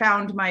people that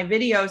found my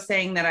video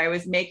saying that I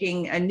was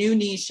making a new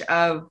niche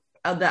of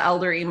the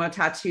elder emo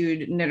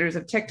tattooed knitters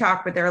of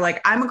TikTok, but they're like,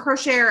 I'm a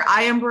crocheter,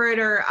 I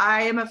embroider,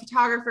 I am a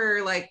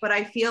photographer, like, but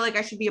I feel like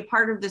I should be a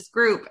part of this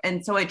group.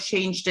 And so I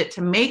changed it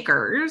to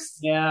makers.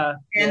 Yeah.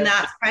 And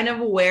that's kind of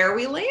where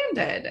we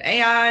landed.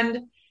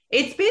 And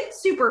it's been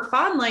super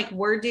fun. Like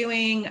we're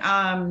doing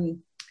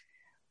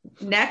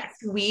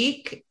next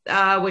week,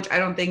 which I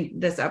don't think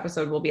this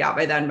episode will be out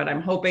by then, but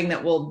I'm hoping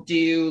that we'll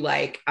do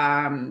like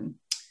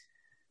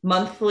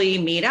monthly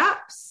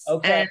meetups.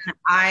 Okay. And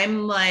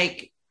I'm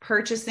like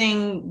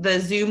purchasing the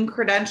Zoom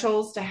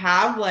credentials to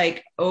have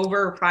like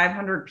over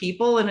 500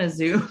 people in a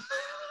Zoom.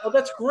 Oh,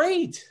 that's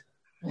great.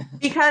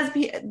 Because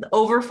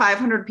over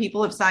 500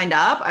 people have signed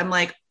up. I'm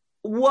like,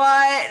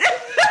 what?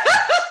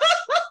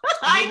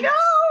 I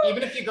know.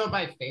 Even if you go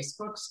by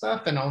Facebook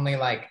stuff and only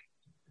like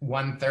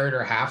 1/3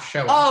 or half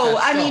show up. Oh,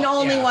 I mean,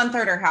 only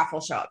 1/3 or half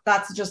will show up.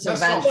 That's just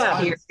events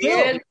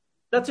here.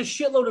 That's a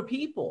shitload of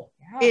people.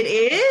 It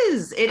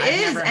is. It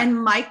is.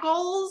 And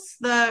Michael's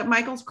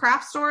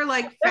craft store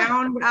like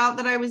found out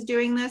that I was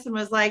doing this and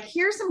was like,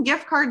 here's some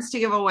gift cards to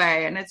give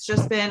away. And it's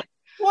just been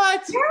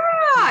what?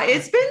 Yeah,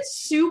 it's been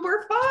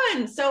super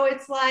fun. So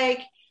it's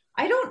like,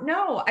 I don't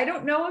know. I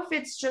don't know if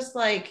it's just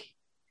like,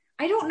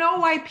 I don't know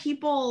why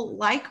people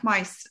like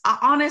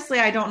honestly,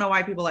 I don't know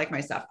why people like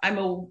my stuff. I'm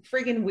a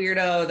freaking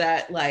weirdo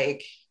that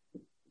like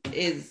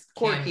is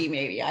quirky,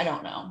 maybe. I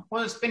don't know.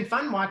 Well, it's been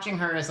fun watching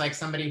her as like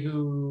somebody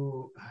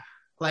who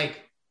I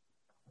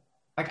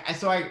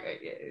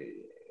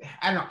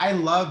don't know. I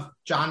love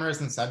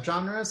genres and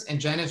subgenres, and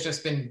Jen has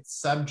just been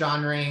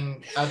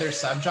subgenring other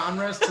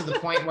subgenres to the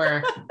point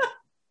where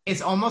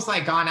it's almost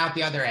like gone out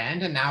the other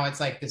end, and now it's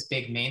like this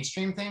big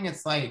mainstream thing.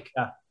 It's like,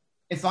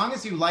 as long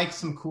as you like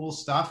some cool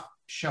stuff,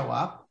 show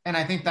up. And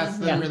I think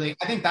that's I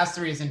think that's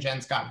the reason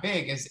Jen's got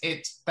big, is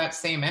it's that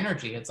same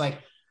energy. It's like,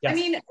 I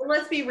mean,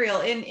 let's be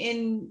real.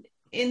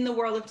 In the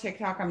world of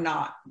TikTok, I'm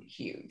not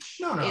huge.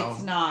 No,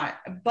 it's not.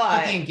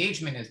 But the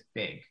engagement is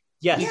big.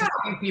 Yes. Yeah.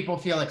 I think people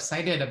feel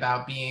excited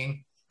about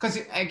being, because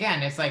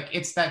again, it's like,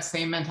 it's that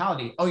same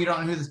mentality. Oh, you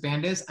don't know who this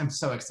band is? I'm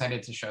so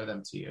excited to show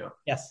them to you.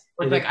 Yes.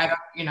 Or like, I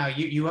don't,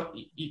 you,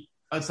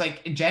 it's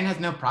like Jen has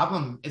no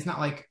problem. It's not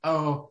like,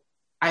 oh,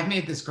 I've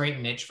made this great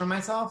niche for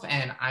myself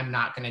and I'm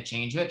not going to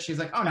change it. She's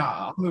like, oh no,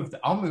 I'll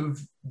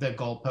move the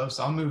goalposts.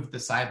 I'll move the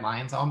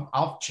sidelines.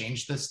 I'll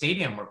change the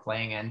stadium we're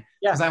playing in,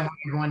 because I want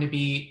everyone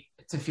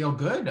to to feel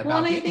good about Well,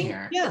 and I being think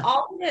here.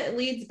 all of it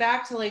leads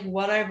back to like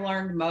what I've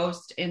learned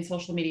most in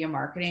social media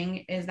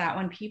marketing is that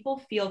when people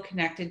feel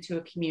connected to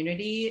a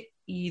community,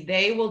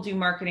 they will do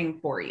marketing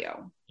for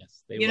you.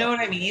 Yes, you know what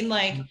I mean?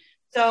 Like,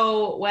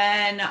 so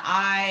when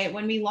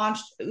we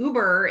launched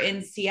Uber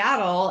in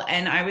Seattle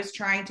and I was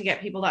trying to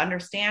get people to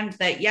understand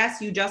that,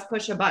 yes, you just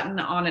push a button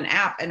on an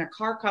app and a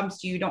car comes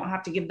to you, you don't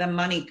have to give them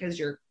money because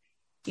you're,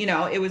 you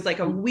know, it was like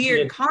a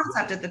weird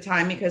concept at the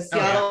time because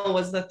Seattle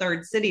was the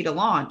third city to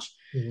launch.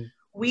 Mm-hmm.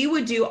 We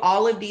would do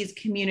all of these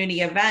community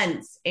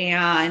events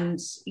and,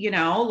 you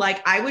know,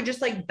 like I would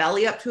just like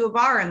belly up to a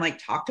bar and like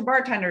talk to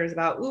bartenders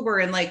about Uber.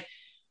 And like,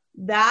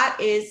 that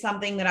is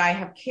something that I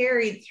have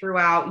carried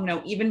throughout, you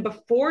know, even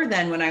before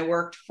then when I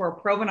worked for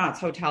Provenance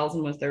Hotels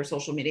and was their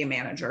social media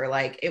manager,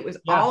 like it was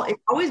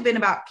it's always been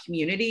about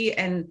community.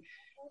 And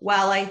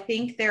while I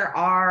think there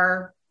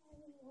are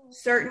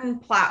certain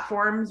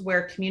platforms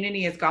where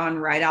community has gone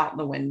right out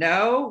the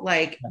window,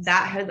 like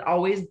that has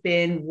always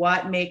been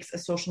what makes a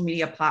social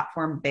media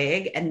platform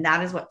big. And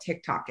that is what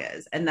TikTok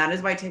is. And that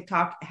is why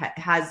TikTok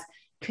has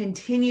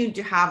continued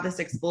to have this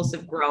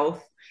explosive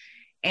growth.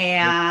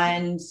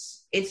 And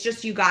it's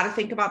just, you got to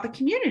think about the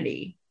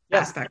community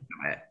aspect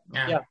of it.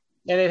 Yeah.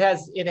 And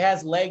it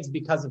has legs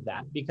because of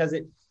that, because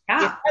it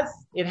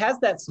has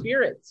that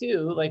spirit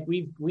too. Like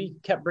we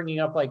kept bringing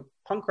up like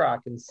punk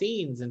rock and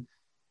scenes, and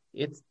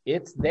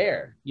it's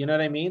there, you know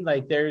what I mean?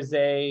 Like there's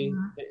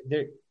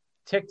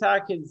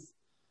TikTok is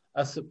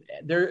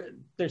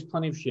there's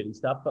plenty of shitty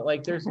stuff, but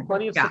like there's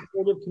plenty of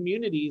supportive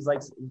communities,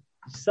 like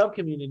sub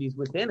communities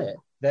within it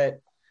that,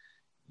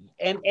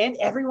 and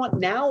everyone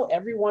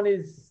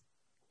is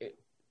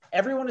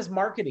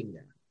marketing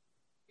there.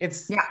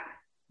 It's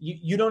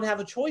you don't have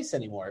a choice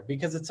anymore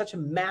because it's such a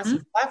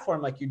massive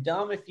platform. Like you're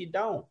dumb if you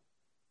don't.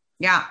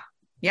 Yeah.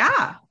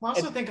 I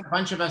also think a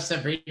bunch of us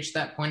have reached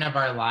that point of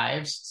our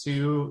lives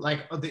to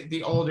like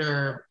the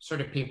older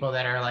sort of people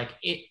that are like,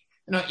 you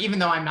know, even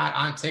though I'm not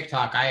on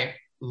TikTok, I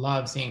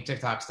love seeing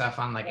TikTok stuff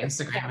on like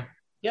Instagram.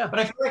 Yeah. But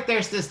I feel like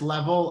there's this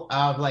level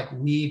of like,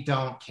 we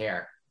don't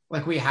care.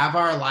 Like we have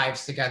our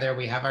lives together.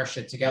 We have our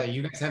shit together.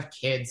 You guys have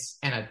kids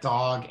and a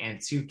dog and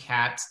 2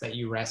 cats that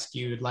you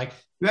rescued. Like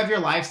you have your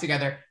lives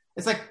together.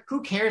 It's like,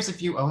 who cares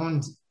if you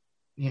owned,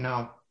 you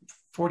know,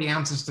 40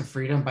 Ounces to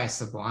Freedom by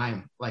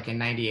Sublime, like in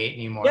 98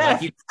 anymore.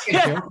 Yes.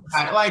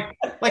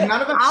 Like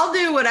none of us. I'll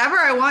do whatever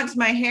I want to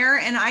my hair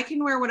and I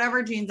can wear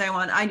whatever jeans I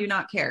want. I do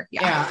not care.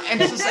 Yeah.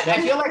 And it's just like,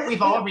 I feel like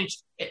we've all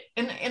reached it.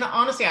 And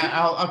honestly,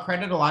 I'll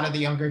credit a lot of the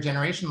younger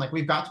generation. Like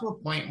we've got to a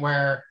point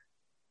where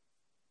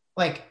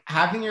like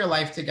having your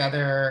life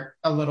together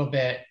a little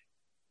bit,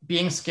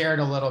 being scared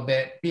a little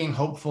bit, being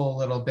hopeful a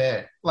little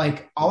bit,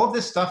 like all of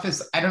this stuff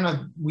is, I don't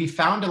know, we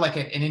found like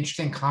an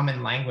interesting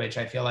common language.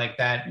 I feel like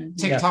that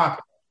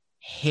TikTok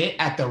hit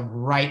at the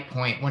right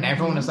point when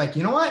everyone was like,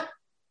 you know what?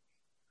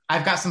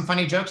 I've got some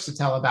funny jokes to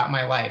tell about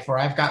my life, or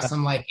I've got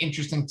some like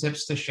interesting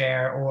tips to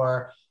share,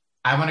 or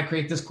I want to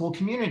create this cool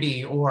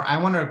community, or I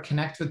want to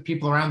connect with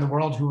people around the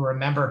world who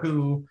remember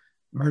who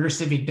Murder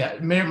City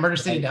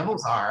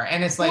Devils are.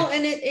 And it's like,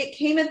 and it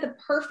came at the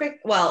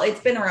perfect, it's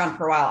been around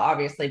for a while,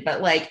 obviously,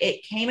 but like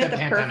it came at the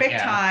perfect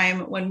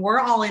time when we're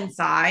all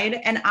inside.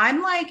 And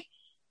I'm like,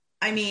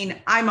 I mean,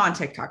 I'm on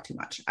TikTok too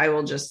much. I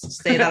will just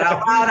say that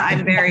out loud.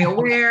 I'm very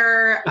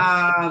aware.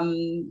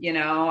 You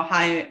know,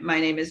 hi, my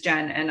name is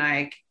Jen and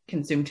I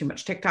consume too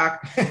much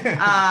TikTok.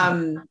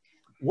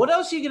 What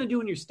else are you going to do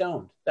when you're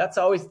stoned? That's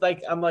always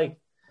like,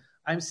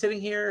 I'm sitting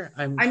here.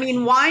 I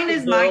mean, wine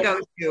is my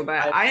go-to,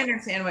 but I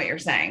understand what you're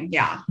saying.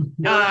 Yeah.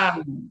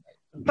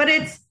 But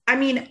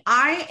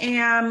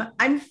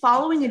I'm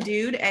following a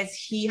dude as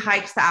he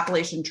hikes the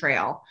Appalachian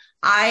Trail.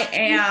 I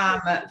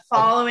am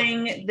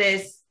following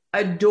this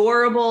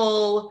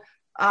adorable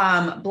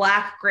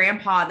Black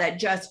grandpa that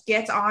just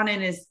gets on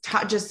and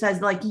just says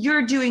like,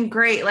 you're doing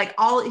great. Like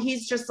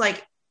he's just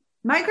like,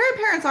 my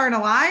grandparents aren't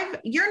alive.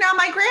 You're now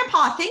my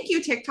grandpa. Thank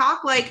you,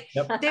 TikTok. Like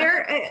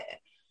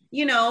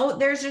you know,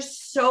 there's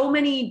just so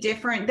many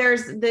different,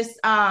 there's this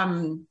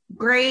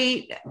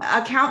great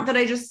account that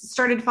I just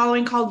started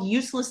following called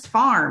Useless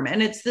Farm.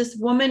 And it's this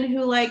woman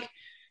who like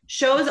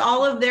shows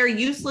all of their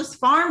useless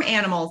farm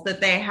animals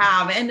that they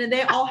have. And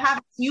they all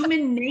have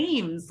human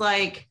names.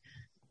 Like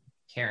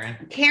Karen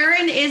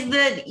is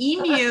the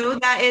emu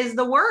that is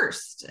the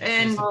worst.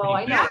 And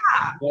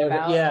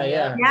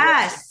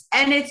yes.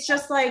 And it's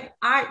just like,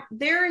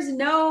 there is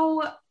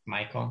no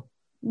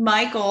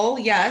Michael,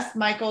 yes.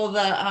 Michael,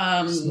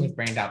 the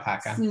smooth-brained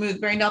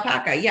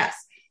alpaca. Yes.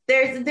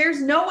 There's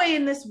no way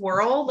in this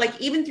world, like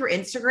even through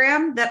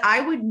Instagram, that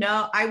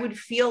I would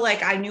feel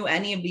like I knew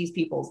any of these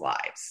people's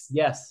lives.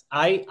 Yes.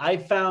 I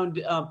found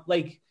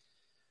the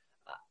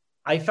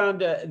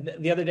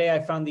other day I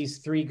found these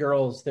 3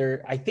 girls.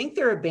 I think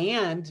they're a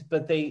band,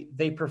 but they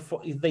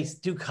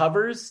do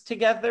covers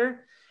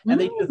together and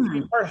they do a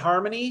 3-part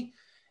harmony.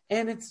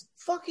 And it's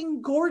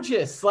fucking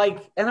gorgeous.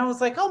 Like, and I was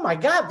like, oh my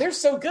God, they're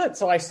so good.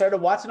 So I started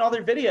watching all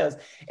their videos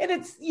and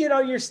it's, you know,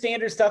 your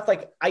standard stuff.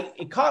 Like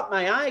it caught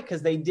my eye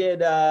because they did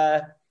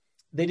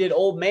they did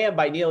Old Man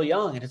by Neil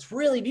Young, and it's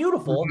really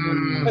beautiful.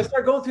 Mm. I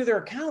start going through their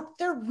account,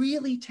 they're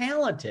really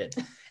talented.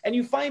 And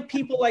you find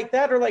people like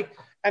that, or like,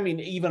 I mean,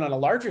 even on a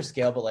larger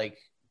scale, but like,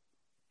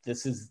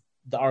 this is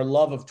our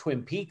love of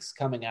Twin Peaks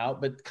coming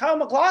out, but Kyle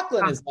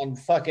MacLachlan is on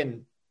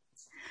fucking.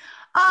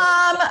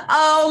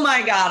 Oh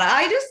my God.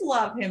 I just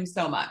love him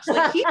so much.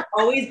 Like, he's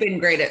always been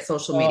great at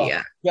social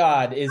media.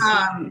 God,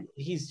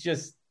 he's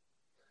just.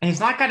 And he's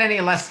not got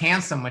any less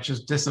handsome, which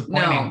is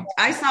disappointing. No,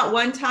 I saw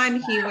one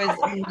time he was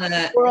in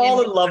the. We're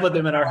all in love with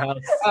him in our house.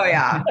 Oh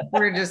yeah,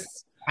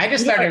 I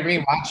just started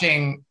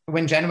rewatching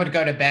when Jen would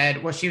go to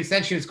bed. Well, she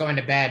said she was going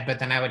to bed, but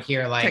then I would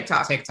hear like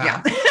TikTok.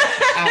 Yeah.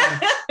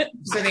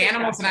 So the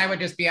animals and I would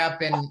just be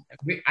up, and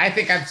I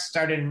think I've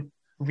started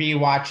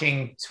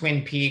rewatching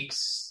Twin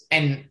Peaks.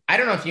 And I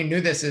don't know if you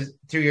knew this is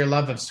through your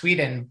love of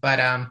Sweden,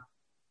 but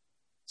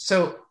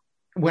so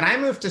when I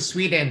moved to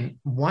Sweden,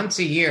 once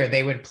a year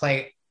they would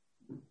play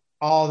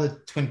all the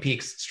Twin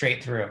Peaks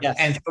straight through. Yes.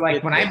 And so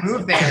like when I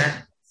moved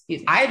there,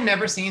 I had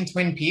never seen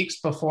Twin Peaks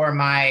before.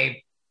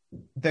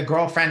 The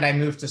girlfriend I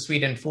moved to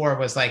Sweden for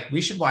was like,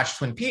 we should watch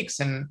Twin Peaks.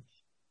 And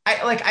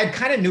I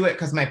kind of knew it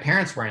because my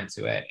parents were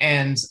into it.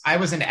 And I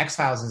was into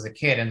X-Files as a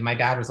kid. And my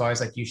dad was always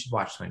like, you should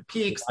watch Twin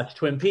Peaks. Watch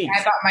Twin Peaks.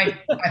 I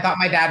thought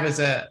my dad was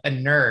a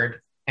nerd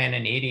and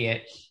an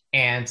idiot.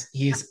 And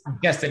he's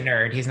just a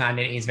nerd. He's not an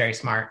idiot. He's very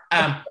smart.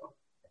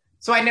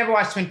 So I never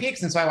watched Twin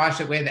Peaks. And so I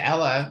watched it with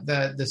Ella,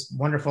 this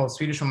wonderful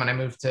Swedish woman I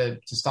moved to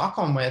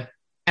Stockholm with.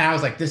 And I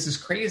was like, this is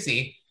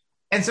crazy.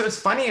 And so it's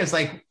funny, is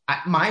like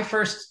my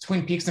first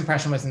Twin Peaks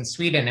impression was in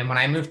Sweden. And when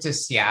I moved to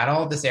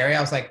Seattle, this area,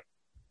 I was like,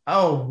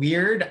 oh,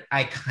 weird.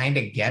 I kind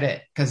of get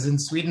it. Because in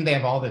Sweden, they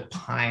have all the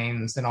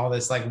pines and all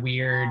this like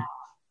weird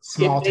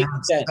small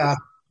town stuff.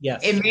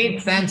 Yes. It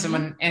made sense.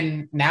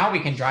 And now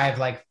we can drive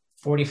like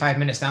 45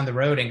 minutes down the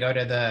road and go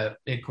to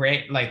the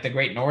Great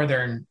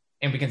Northern,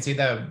 and we can see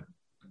the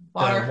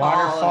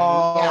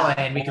waterfall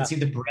and we can see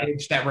the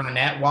bridge that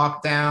Ronette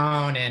walked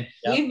down, and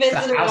we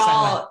visited it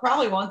all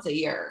probably once a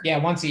year. Yeah,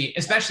 once a year,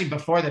 especially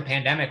before the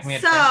pandemic.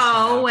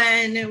 So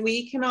when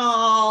we can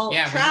all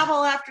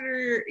travel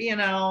after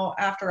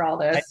all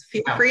this,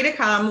 feel free to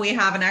come. We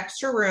have an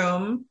extra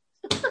room.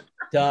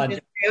 Done.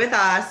 Stay with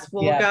us.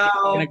 We'll go.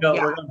 We're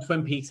going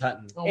Twin Peaks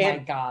hunting. Oh my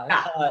God.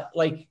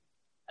 Like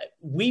I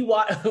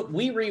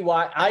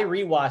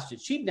rewatched it.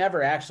 She'd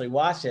never actually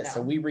watched it. No.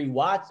 So we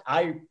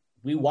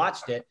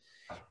watched it,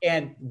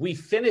 and we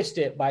finished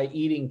it by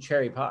eating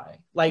cherry pie.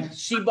 Like,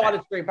 she bought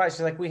a cherry pie.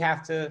 She's like, we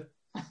have to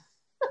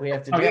do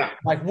it.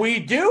 Like, we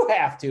do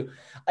have to.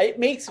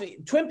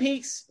 Twin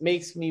Peaks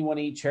makes me want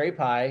to eat cherry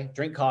pie,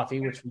 drink coffee,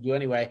 which we do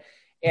anyway.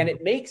 And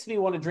it makes me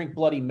want to drink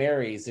Bloody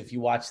Marys if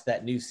you watch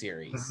that new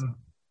series. Mm-hmm.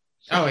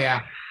 Oh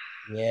yeah.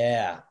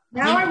 Yeah.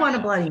 Now I want a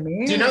Bloody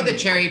Mary. Do you know the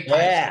cherry pie?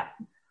 Yeah.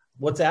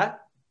 What's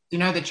that? Do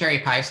you know the cherry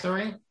pie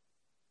story?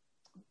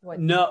 What?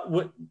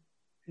 No.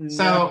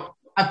 So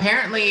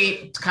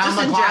apparently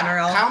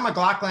Kyle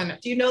MacLachlan,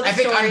 do you know the I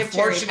think story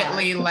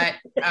unfortunately let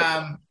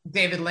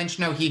David Lynch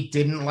know he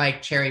didn't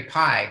like cherry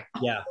pie.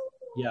 Yeah.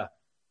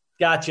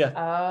 Gotcha.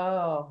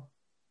 Oh.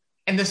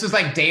 And this was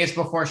like days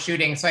before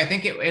shooting. So I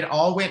think it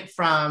all went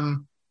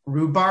from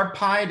rhubarb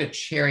pie to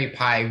cherry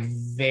pie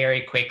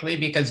very quickly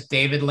because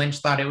David Lynch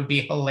thought it would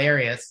be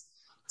hilarious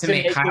to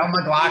make Kyle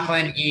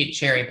MacLachlan eat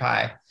cherry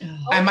pie.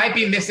 I might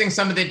be missing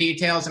some of the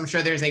details. I'm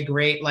sure there's a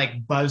great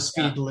like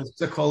BuzzFeed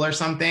listicle or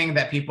something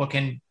that people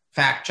can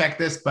fact check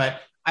this,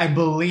 but I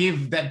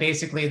believe that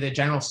basically the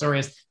general story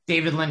is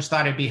David Lynch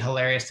thought it'd be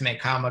hilarious to make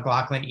Kyle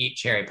MacLachlan eat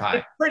cherry pie.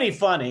 It's pretty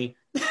funny.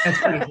 That's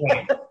pretty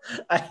great.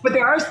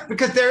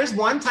 But there is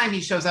one time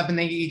he shows up and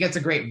then he gets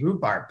a great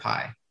rhubarb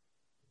pie.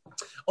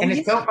 And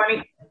it's so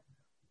funny.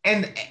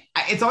 And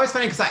it's always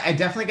funny because I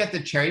definitely get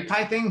the cherry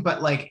pie thing,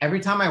 but like every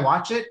time I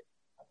watch it,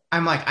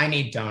 I'm like, I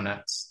need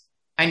donuts.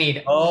 I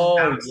need. Oh,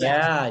 donuts.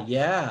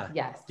 Yeah.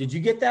 Yes. Did you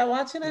get that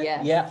watching it?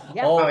 Yes. Yeah.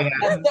 Oh,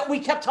 yeah. We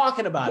kept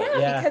talking about it.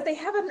 Yeah. Because they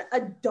have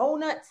a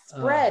donut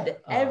spread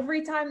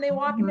every time they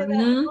walk into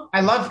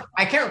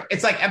that.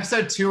 It's like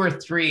episode 2 or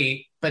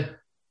 3, but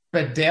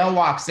Dale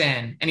walks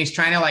in and he's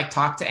trying to like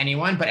talk to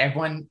anyone, but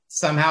everyone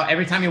somehow,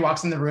 every time he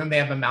walks in the room, they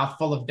have a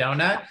mouthful of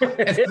donut.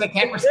 And so they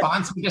can't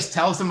respond. So he just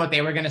tells them what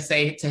they were going to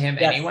say to him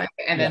anyway,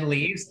 and then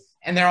leaves.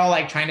 And they're all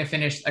like trying to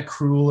finish a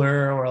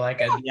cruller or like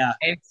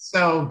it's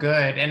so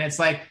good. And it's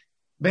like,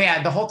 but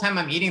yeah, the whole time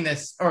I'm watching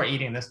this,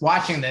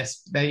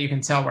 that you can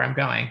tell where I'm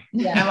going.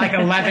 Yeah. At like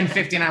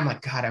 11:50, I'm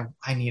like, God,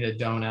 I need a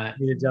donut. I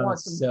need a donut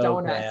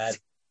so bad.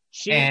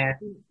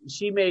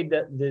 She made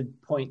the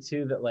point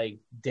too that like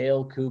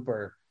Dale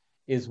Cooper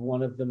is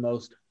one of the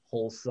most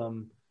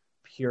wholesome,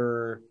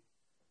 pure,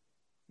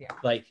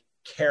 like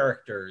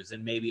characters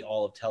in maybe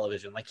all of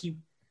television. Like he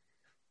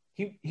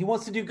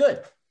wants to do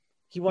good.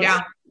 He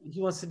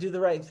wants to do the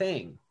right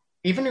thing.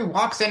 Even when he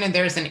walks in and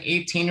there's an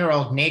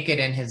 18-year-old naked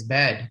in his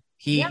bed,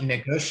 he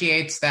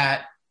negotiates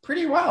that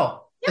pretty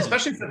well,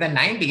 especially for the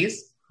 90s.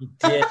 He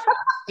did.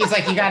 He's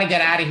like, you got to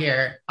get out of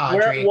here, Audrey.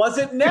 Where it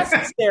wasn't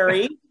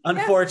necessary,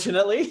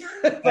 unfortunately.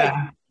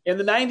 In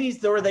the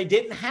 90s, where they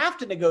didn't have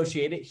to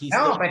negotiate it,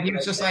 but he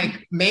was just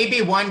like,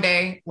 maybe one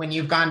day when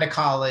you've gone to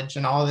college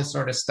and all this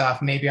sort of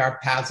stuff, maybe our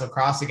paths will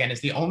cross again.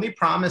 Is the only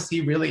promise he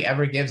really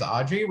ever gives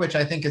Audrey, which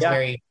I think is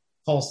very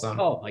wholesome.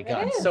 Oh my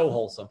God, so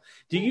wholesome.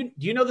 Do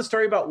you know the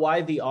story about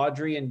why the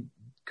Audrey and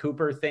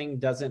Cooper thing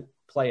doesn't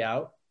play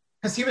out?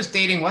 Because he was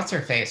dating what's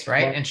her face,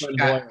 right? And she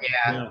got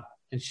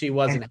and she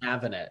wasn't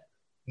having it.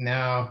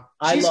 No,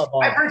 I've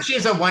heard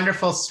she's a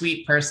wonderful,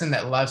 sweet person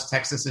that loves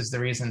Texas is the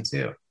reason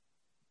too.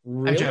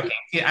 Really? I'm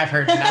joking. I've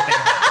heard nothing.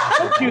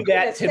 Don't do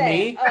that to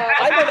me.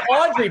 I'm an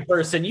Audrey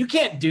person. You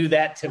can't do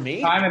that to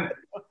me.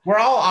 We're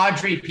all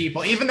Audrey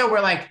people, even though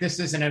we're like, this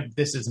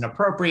isn't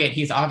appropriate.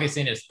 He's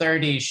obviously in his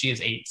 30s. She's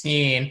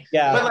 18.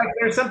 Yeah. But like,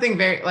 there's something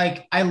very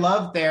like,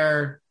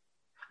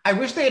 I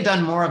wish they had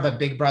done more of a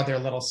big brother,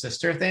 little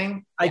sister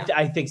thing.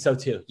 I think so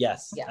too.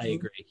 Yes, I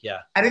agree. Yeah.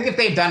 I think if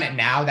they'd done it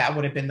now, that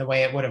would have been the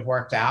way it would have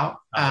worked out.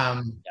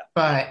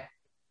 But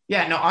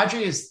yeah, no,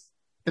 Audrey is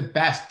the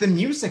best. The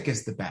music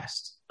is the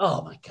best.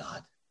 Oh my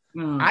God.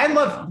 I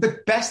love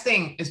the best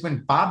thing is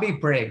when Bobby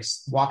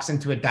Briggs walks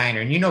into a diner,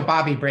 and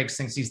Bobby Briggs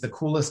thinks he's the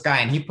coolest guy,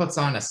 and he puts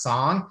on a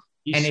song,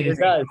 he's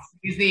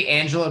the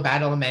Angelo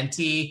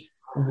Badalamenti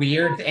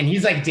weird, and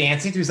he's like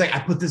dancing. He's like, I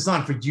put this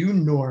on for you,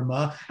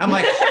 Norma. I'm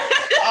like,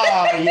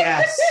 oh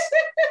yes,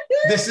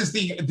 this is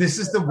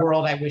the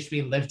world I wish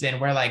we lived in,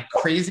 where like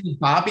crazy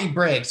Bobby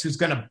Briggs, who's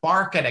gonna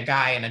bark at a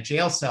guy in a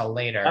jail cell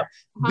later.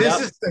 This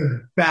is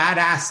the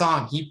badass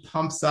song. He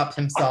pumps up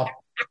himself.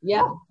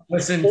 Yeah.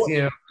 Listen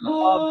to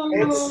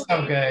it's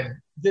so good.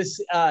 This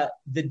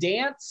the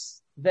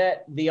dance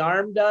that the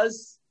arm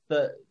does,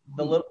 the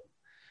little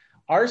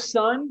our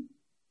son,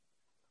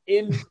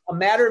 in a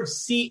matter of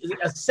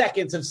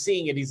seconds of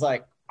seeing it, he's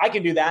like, I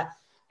can do that,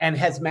 and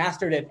has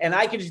mastered it. And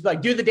I can just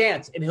like do the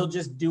dance, and he'll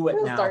just do it.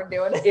 He'll start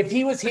doing it. If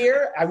he was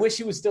here, I wish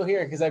he was still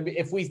here, because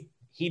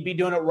he'd be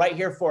doing it right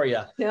here for you.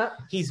 Yeah.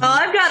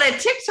 I've got a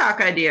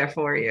TikTok idea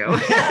for you.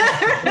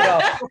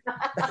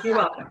 You're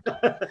welcome.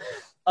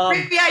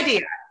 Free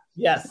idea.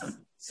 Yes.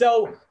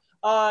 So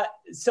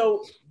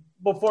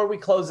before we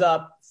close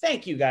up,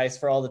 thank you guys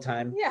for all the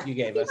time you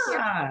gave us.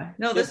 Yeah.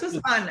 No, this was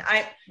fun.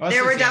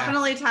 There were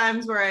definitely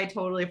times where I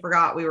totally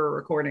forgot we were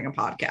recording a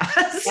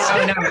podcast.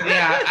 Oh no,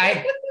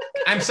 yeah.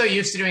 I'm so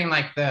used to doing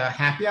like the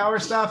happy hour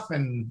stuff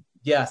and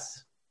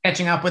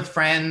catching up with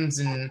friends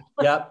and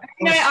I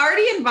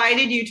already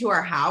invited you to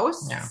our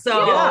house. Yeah.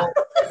 So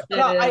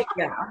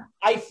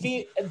I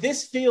feel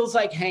this feels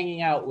like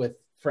hanging out with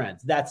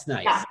friends. That's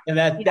nice. And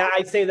that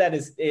I say that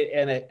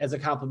as a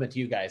compliment to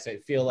you guys. I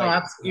feel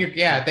like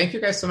thank you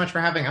guys so much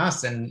for having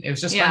us, and it was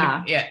just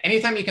fun.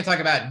 Anytime you can talk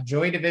about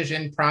Joy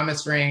Division,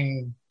 Promise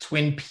Ring,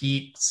 Twin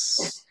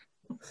Peaks,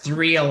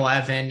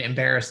 311,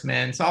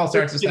 embarrassments, all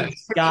sorts of stuff.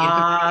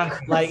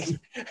 Like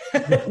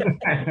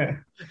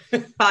 5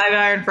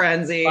 Iron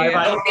Frenzy, 2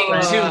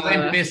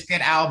 Limp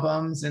Bizkit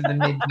albums in the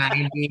mid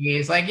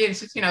 90s. Like it's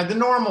just, the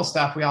normal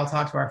stuff we all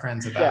talk to our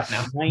friends about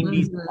now.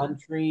 90s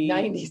country.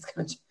 90s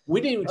country. We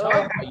didn't even talk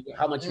about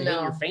how much you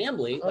hate your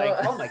family.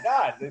 Like, oh my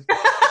God, there's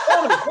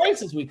so many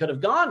places we could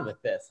have gone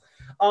with this.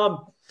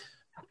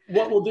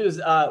 What we'll do is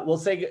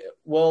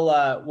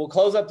we'll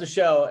close up the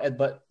show,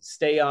 but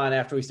stay on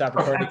after we stop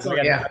recording. So I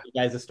got to tell you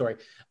guys a story.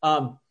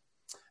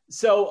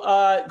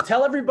 So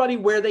tell everybody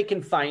where they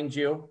can find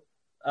you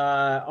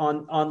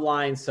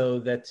online,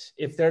 so that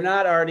if they're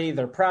not already,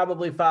 they're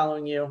probably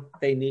following you.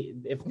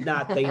 If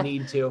not, they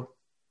need to.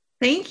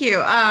 Thank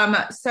you.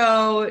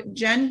 So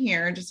Jen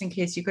here, just in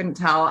case you couldn't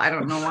tell, I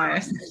don't know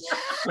why.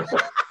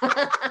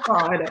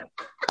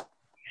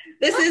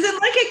 This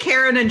isn't like a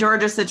Karen and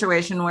Georgia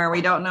situation where we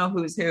don't know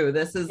who's who.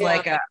 This is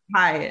like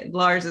hi,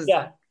 Lars is.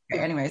 Yeah.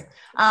 Okay, anyways,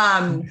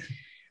 I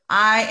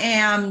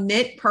am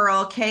Knit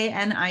Pearl,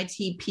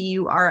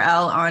 KNITPURL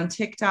on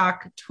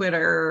TikTok,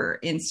 Twitter,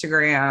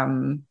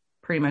 Instagram,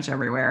 pretty much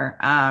everywhere.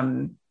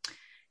 And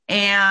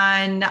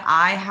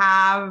I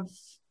have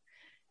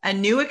a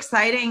new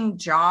exciting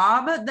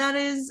job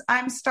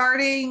I'm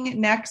starting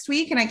next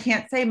week, and I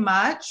can't say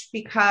much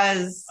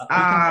because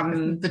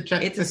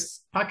this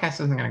podcast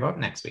isn't going to go up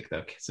next week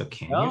though. So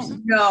can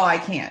you? No, I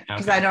can't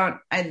because I don't.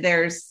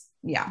 There's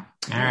All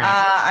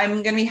right.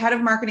 I'm going to be head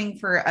of marketing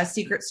for a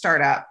secret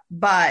startup,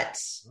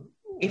 but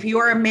if you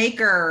are a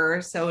maker,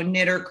 so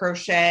knitter,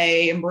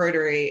 crochet,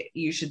 embroidery,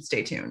 you should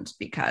stay tuned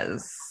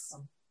because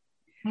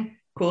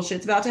cool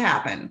shit's about to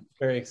happen.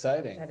 Very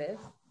exciting. That is.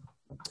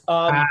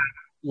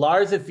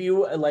 Lars, if you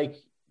want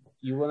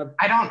to,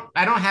 I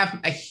don't have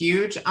a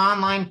huge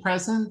online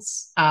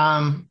presence.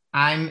 I'm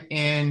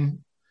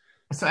in,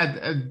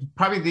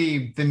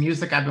 probably the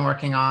music I've been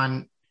working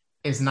on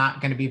is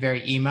not going to be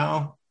very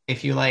emo.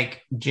 If you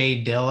like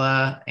Jay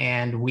Dilla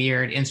and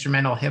weird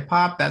instrumental hip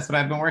hop, that's what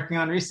I've been working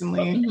on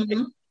recently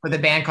with a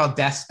band called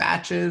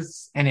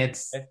Despatches, and it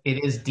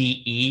is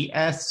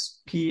DESPATCHES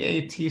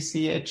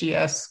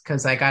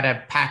because I got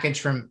a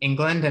package from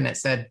England and it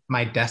said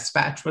my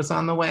dispatch was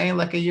on the way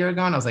like a year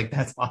ago, and I was like,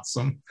 that's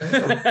awesome.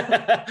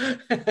 I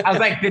was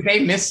like, did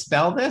they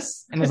misspell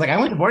this? And I was like, I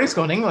went to boarding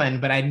school in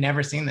England, but I'd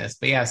never seen this.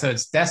 But yeah, so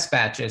it's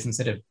Despatches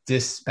instead of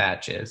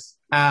Dispatches.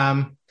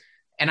 And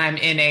I'm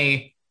in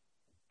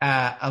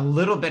a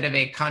little bit of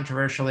a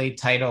controversially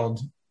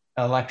titled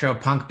electro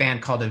punk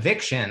band called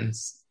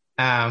Evictions,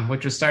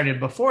 which was started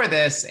before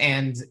this,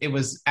 and it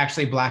was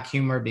actually black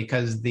humor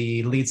because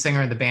the lead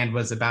singer of the band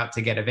was about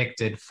to get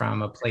evicted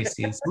from a place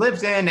he's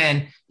lived in,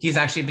 and he's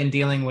actually been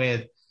dealing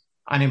with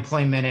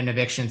unemployment and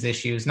evictions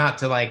issues, not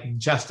to like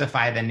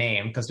justify the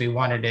name because we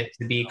wanted it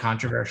to be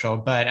controversial,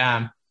 but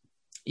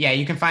yeah,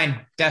 you can find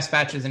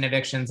Dispatches and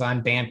Evictions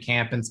on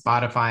Bandcamp and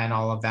Spotify and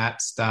all of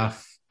that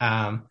stuff.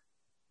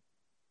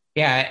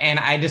 Yeah, and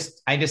I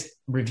just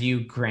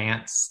review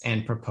grants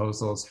and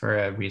proposals for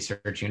a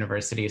research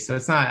university, so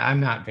I'm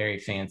not very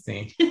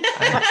fancy.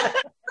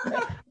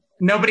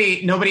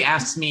 Nobody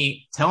asks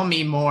me, tell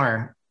me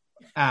more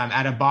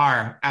at a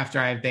bar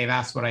after they've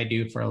asked what I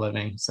do for a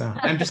living. So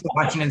I'm just a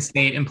Washington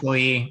State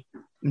employee.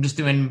 I'm just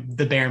doing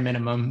the bare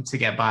minimum to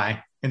get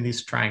by in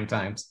these trying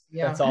times.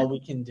 Yeah. That's all we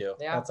can do.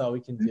 Yeah. That's all we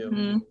can do.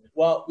 Mm-hmm.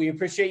 Well, we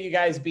appreciate you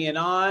guys being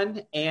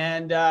on,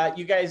 and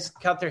you guys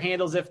cut their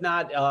handles. If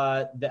not,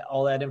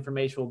 all that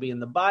information will be in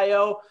the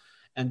bio.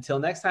 Until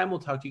next time, we'll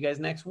talk to you guys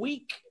next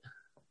week.